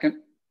there a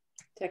second?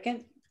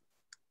 Second.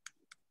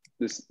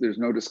 There's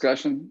no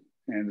discussion,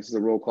 and this is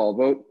a roll call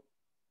vote.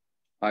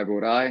 I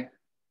vote aye.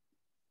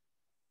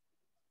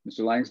 Mr.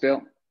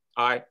 Langsdale?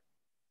 Aye.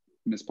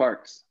 Ms.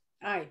 Parks?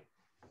 Aye.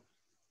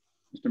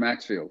 Mr.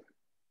 Maxfield?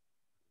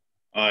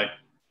 Aye.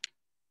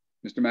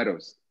 Mr.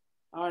 Meadows?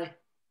 Aye.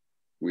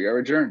 We are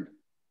adjourned.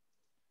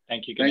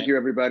 Thank you. Thank you,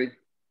 everybody.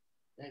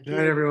 Thank Good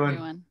night, everyone.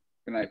 Everyone.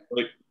 Good night.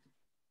 Bye.